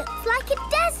 it looks like a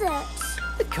desert.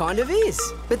 It kind of is.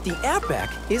 But the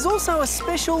outback is also a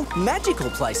special, magical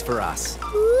place for us.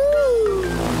 Ooh.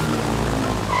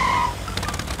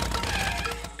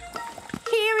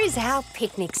 Here is our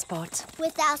picnic spot.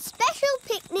 With our special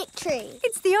picnic tree.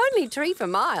 It's the only tree for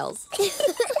miles.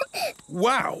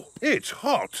 Wow, it's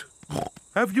hot.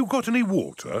 Have you got any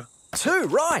water? Too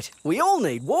right. We all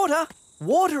need water.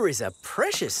 Water is a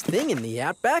precious thing in the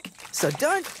outback, so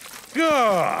don't...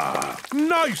 Ah,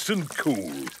 nice and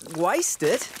cool. Waste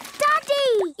it.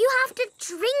 Daddy, you have to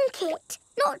drink it,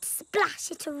 not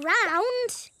splash it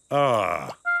around.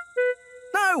 Ah.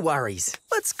 No worries.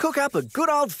 Let's cook up a good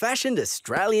old-fashioned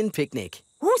Australian picnic.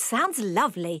 Oh, sounds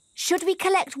lovely. Should we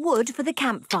collect wood for the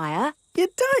campfire? You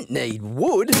don't need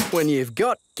wood when you've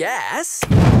got gas.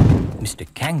 Mr.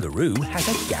 Kangaroo has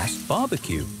a gas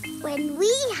barbecue. When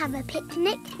we have a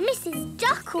picnic, Mrs.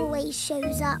 Duck always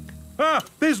shows up. Ah,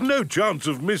 there's no chance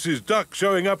of Mrs. Duck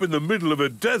showing up in the middle of a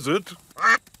desert.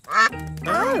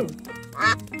 Oh.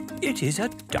 It is a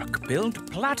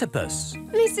duck-billed platypus.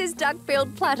 Mrs.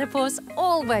 Duck-billed Platypus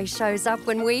always shows up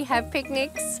when we have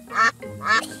picnics.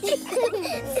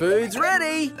 Food's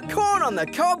ready. Corn on the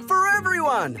cob for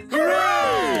everyone.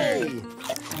 Hooray!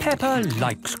 Peppa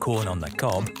likes corn on the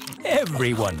cob.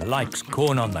 Everyone likes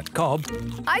corn on the cob.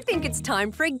 I think it's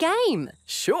time for a game.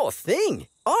 Sure thing.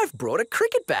 I've brought a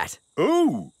cricket bat.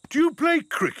 Oh, do you play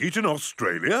cricket in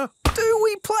Australia? Do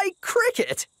we play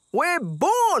cricket? We're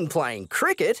born playing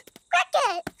cricket.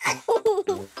 Cricket!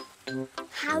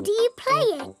 How do you play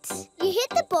it? You hit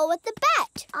the ball with the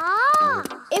bat. Ah!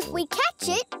 If we catch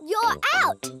it, you're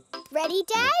out. Ready,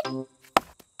 Dad?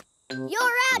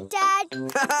 You're out, Dad.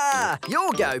 Ha-ha!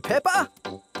 You'll go, Peppa.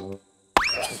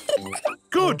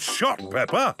 Good shot,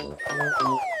 Peppa.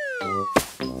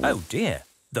 Oh, dear.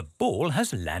 The ball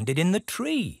has landed in the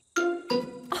tree.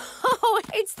 Oh,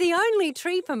 it's the only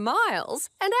tree for miles,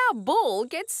 and our ball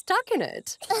gets stuck in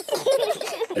it.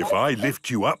 If I lift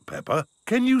you up, Peppa,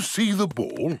 can you see the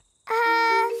ball?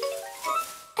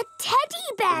 A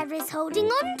teddy bear is holding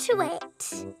on to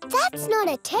it. That's not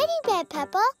a teddy bear,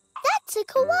 Peppa. That's a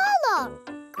koala.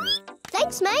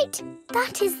 Thanks, mate.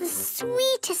 That is the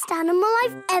sweetest animal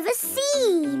I've ever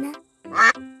seen.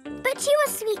 But you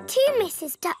are sweet too,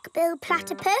 Mrs. Duck-billed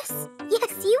Platypus.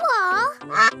 Yes, you are.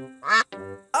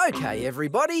 OK,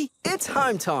 everybody, it's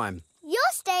home time.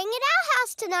 You're staying at our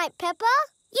house tonight, Peppa.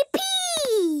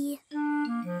 Yippee!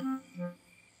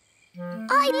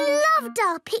 I loved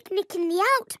our picnic in the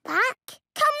outback.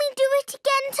 Can we do it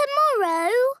again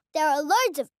tomorrow? There are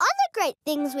loads of other great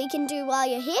things we can do while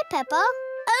you're here, Peppa.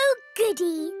 Oh,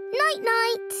 goody.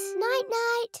 Night-night.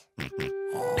 Night-night.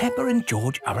 Peppa and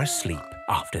George are asleep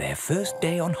after their first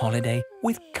day on holiday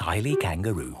with Kylie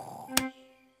Kangaroo.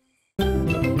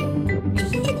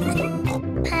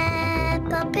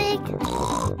 Peppa Pig.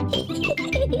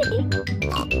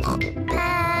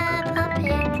 Peppa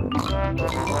Pig.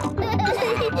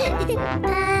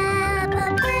 Peppa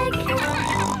Pig.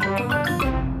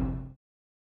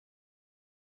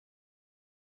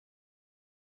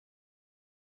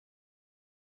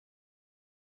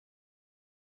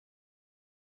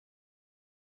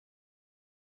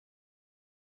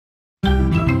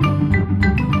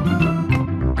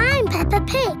 I'm Peppa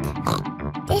Pig.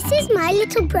 This is my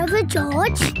little brother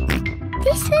George.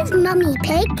 This is Mummy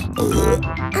Pig.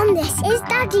 And this is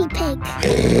Daddy Pig.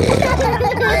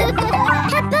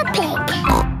 Peppa Pig.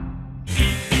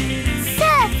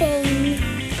 Surfing.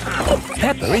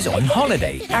 Peppa is on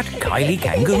holiday at Kylie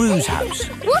Kangaroo's house.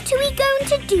 What are we going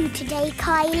to do today,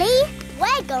 Kylie?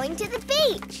 We're going to the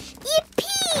beach.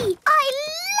 Yippee! I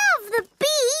love the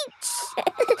beach.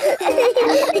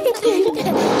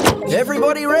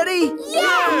 Everybody ready?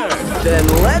 Yeah! Then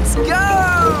let's go!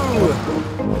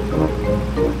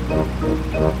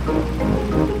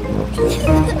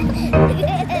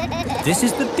 This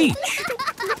is the beach.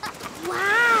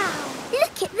 Wow!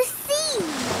 Look at the sea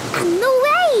and the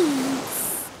waves.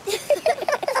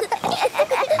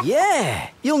 Yeah,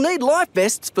 you'll need life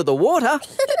vests for the water.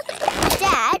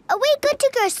 Dad, are we good to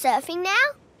go surfing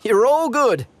now? You're all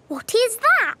good. What is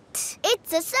that?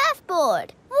 It's a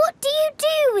surfboard. What do you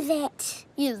do with it?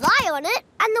 You lie on it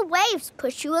and the waves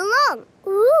push you along.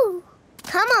 Ooh.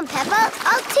 Come on, Peppa,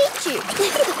 I'll teach you.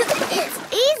 It's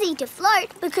easy to float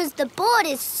because the board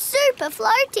is super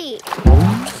floaty.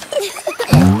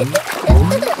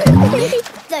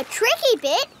 The tricky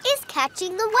bit is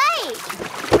catching the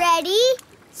wave. Ready,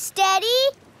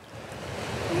 steady,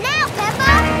 now,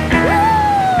 Peppa!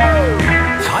 Woo!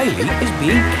 Kylie is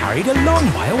being carried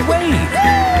along by a wave.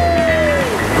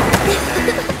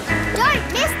 Don't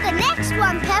miss the next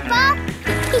one, Peppa.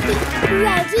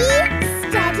 Ready,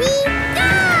 steady,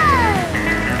 go!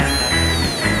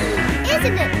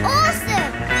 Isn't it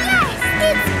awesome? Yes,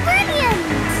 it's brilliant!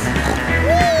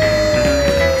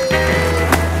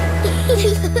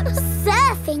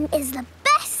 Surfing is the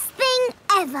best thing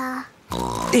ever.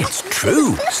 It's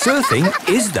true. Surfing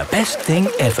is the best thing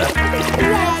ever.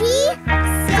 Ready,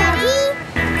 steady,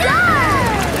 go!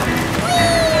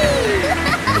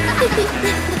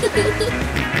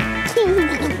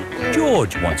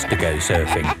 George wants to go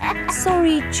surfing.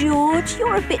 Sorry, George,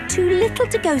 you're a bit too little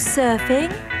to go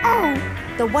surfing. Oh,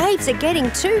 the waves are getting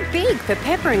too big for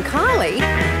Peppa and Kylie.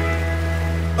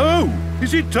 Oh,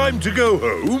 is it time to go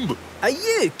home? Are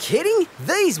you kidding?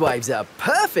 These waves are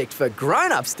perfect for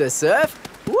grown-ups to surf.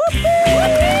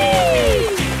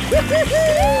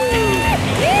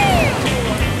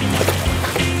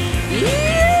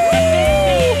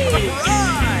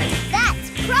 That's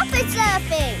proper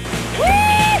surfing!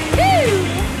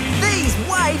 These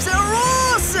waves are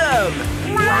awesome!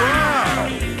 Wow!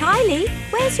 Kylie,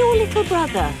 where's your little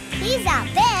brother? He's out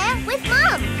there with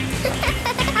Mum.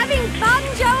 Having fun,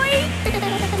 Joey?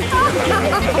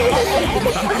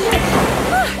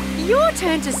 Your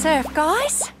turn to surf,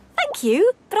 guys. Thank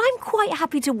you, but I'm quite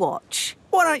happy to watch.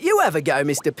 Why don't you have a go,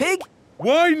 Mr. Pig?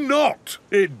 Why not?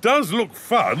 It does look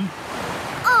fun.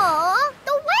 Aw,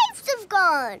 the waves have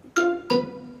gone.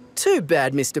 Too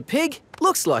bad, Mr. Pig.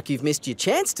 Looks like you've missed your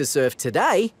chance to surf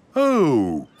today.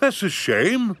 Oh, that's a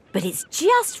shame. But it's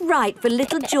just right for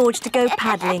little George to go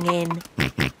paddling in.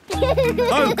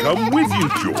 I'll come with you,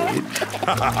 George.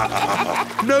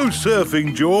 No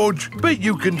surfing, George, but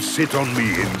you can sit on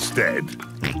me instead.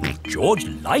 George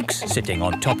likes sitting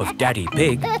on top of Daddy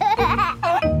Pig.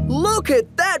 Look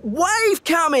at that wave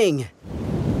coming!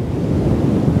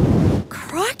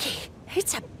 Crikey,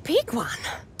 it's a big one.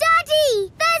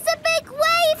 Daddy, there's a big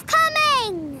wave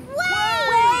coming!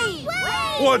 Wave!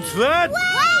 What's that? Wave!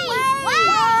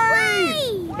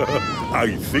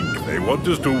 I think they want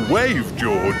us to wave,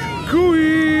 George.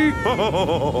 Cooey! Cooey!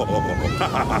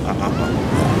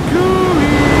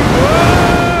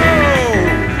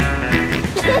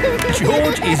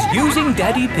 George is using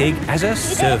Daddy Pig as a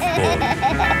surfboard.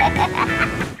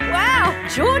 Wow,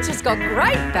 George has got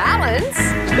great balance.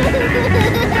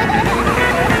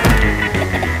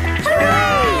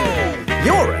 Hooray!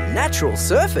 You're a natural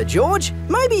surfer, George.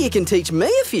 Maybe you can teach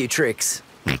me a few tricks.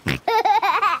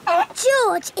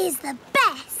 George is the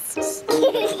best.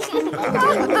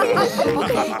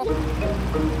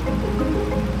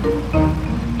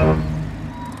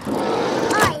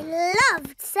 I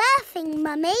loved surfing,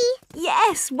 Mummy.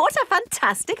 Yes, what a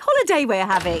fantastic holiday we're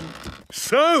having.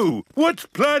 So, what's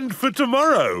planned for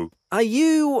tomorrow? Are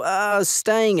you,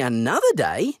 staying another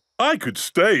day? I could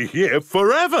stay here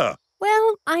forever.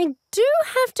 Well, I do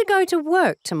have to go to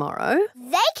work tomorrow.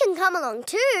 They can come along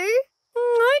too.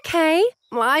 OK.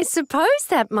 Well, I suppose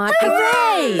that might be...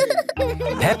 Hooray!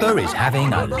 Peppa is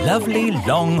having a lovely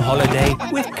long holiday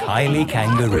with Kylie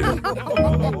Kangaroo.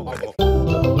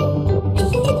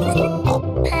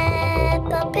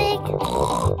 Peppa Pig.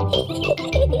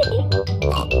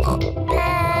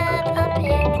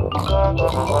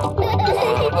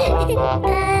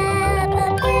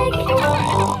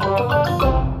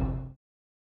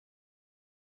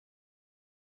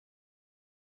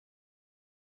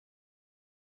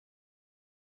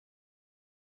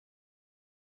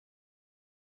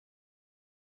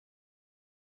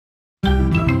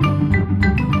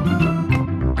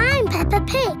 I'm Peppa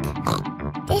Pig.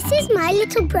 This is my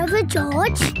little brother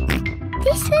George.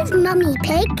 This is Mummy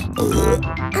Pig.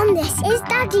 And this is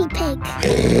Daddy Pig.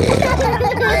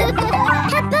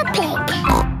 Peppa Pig.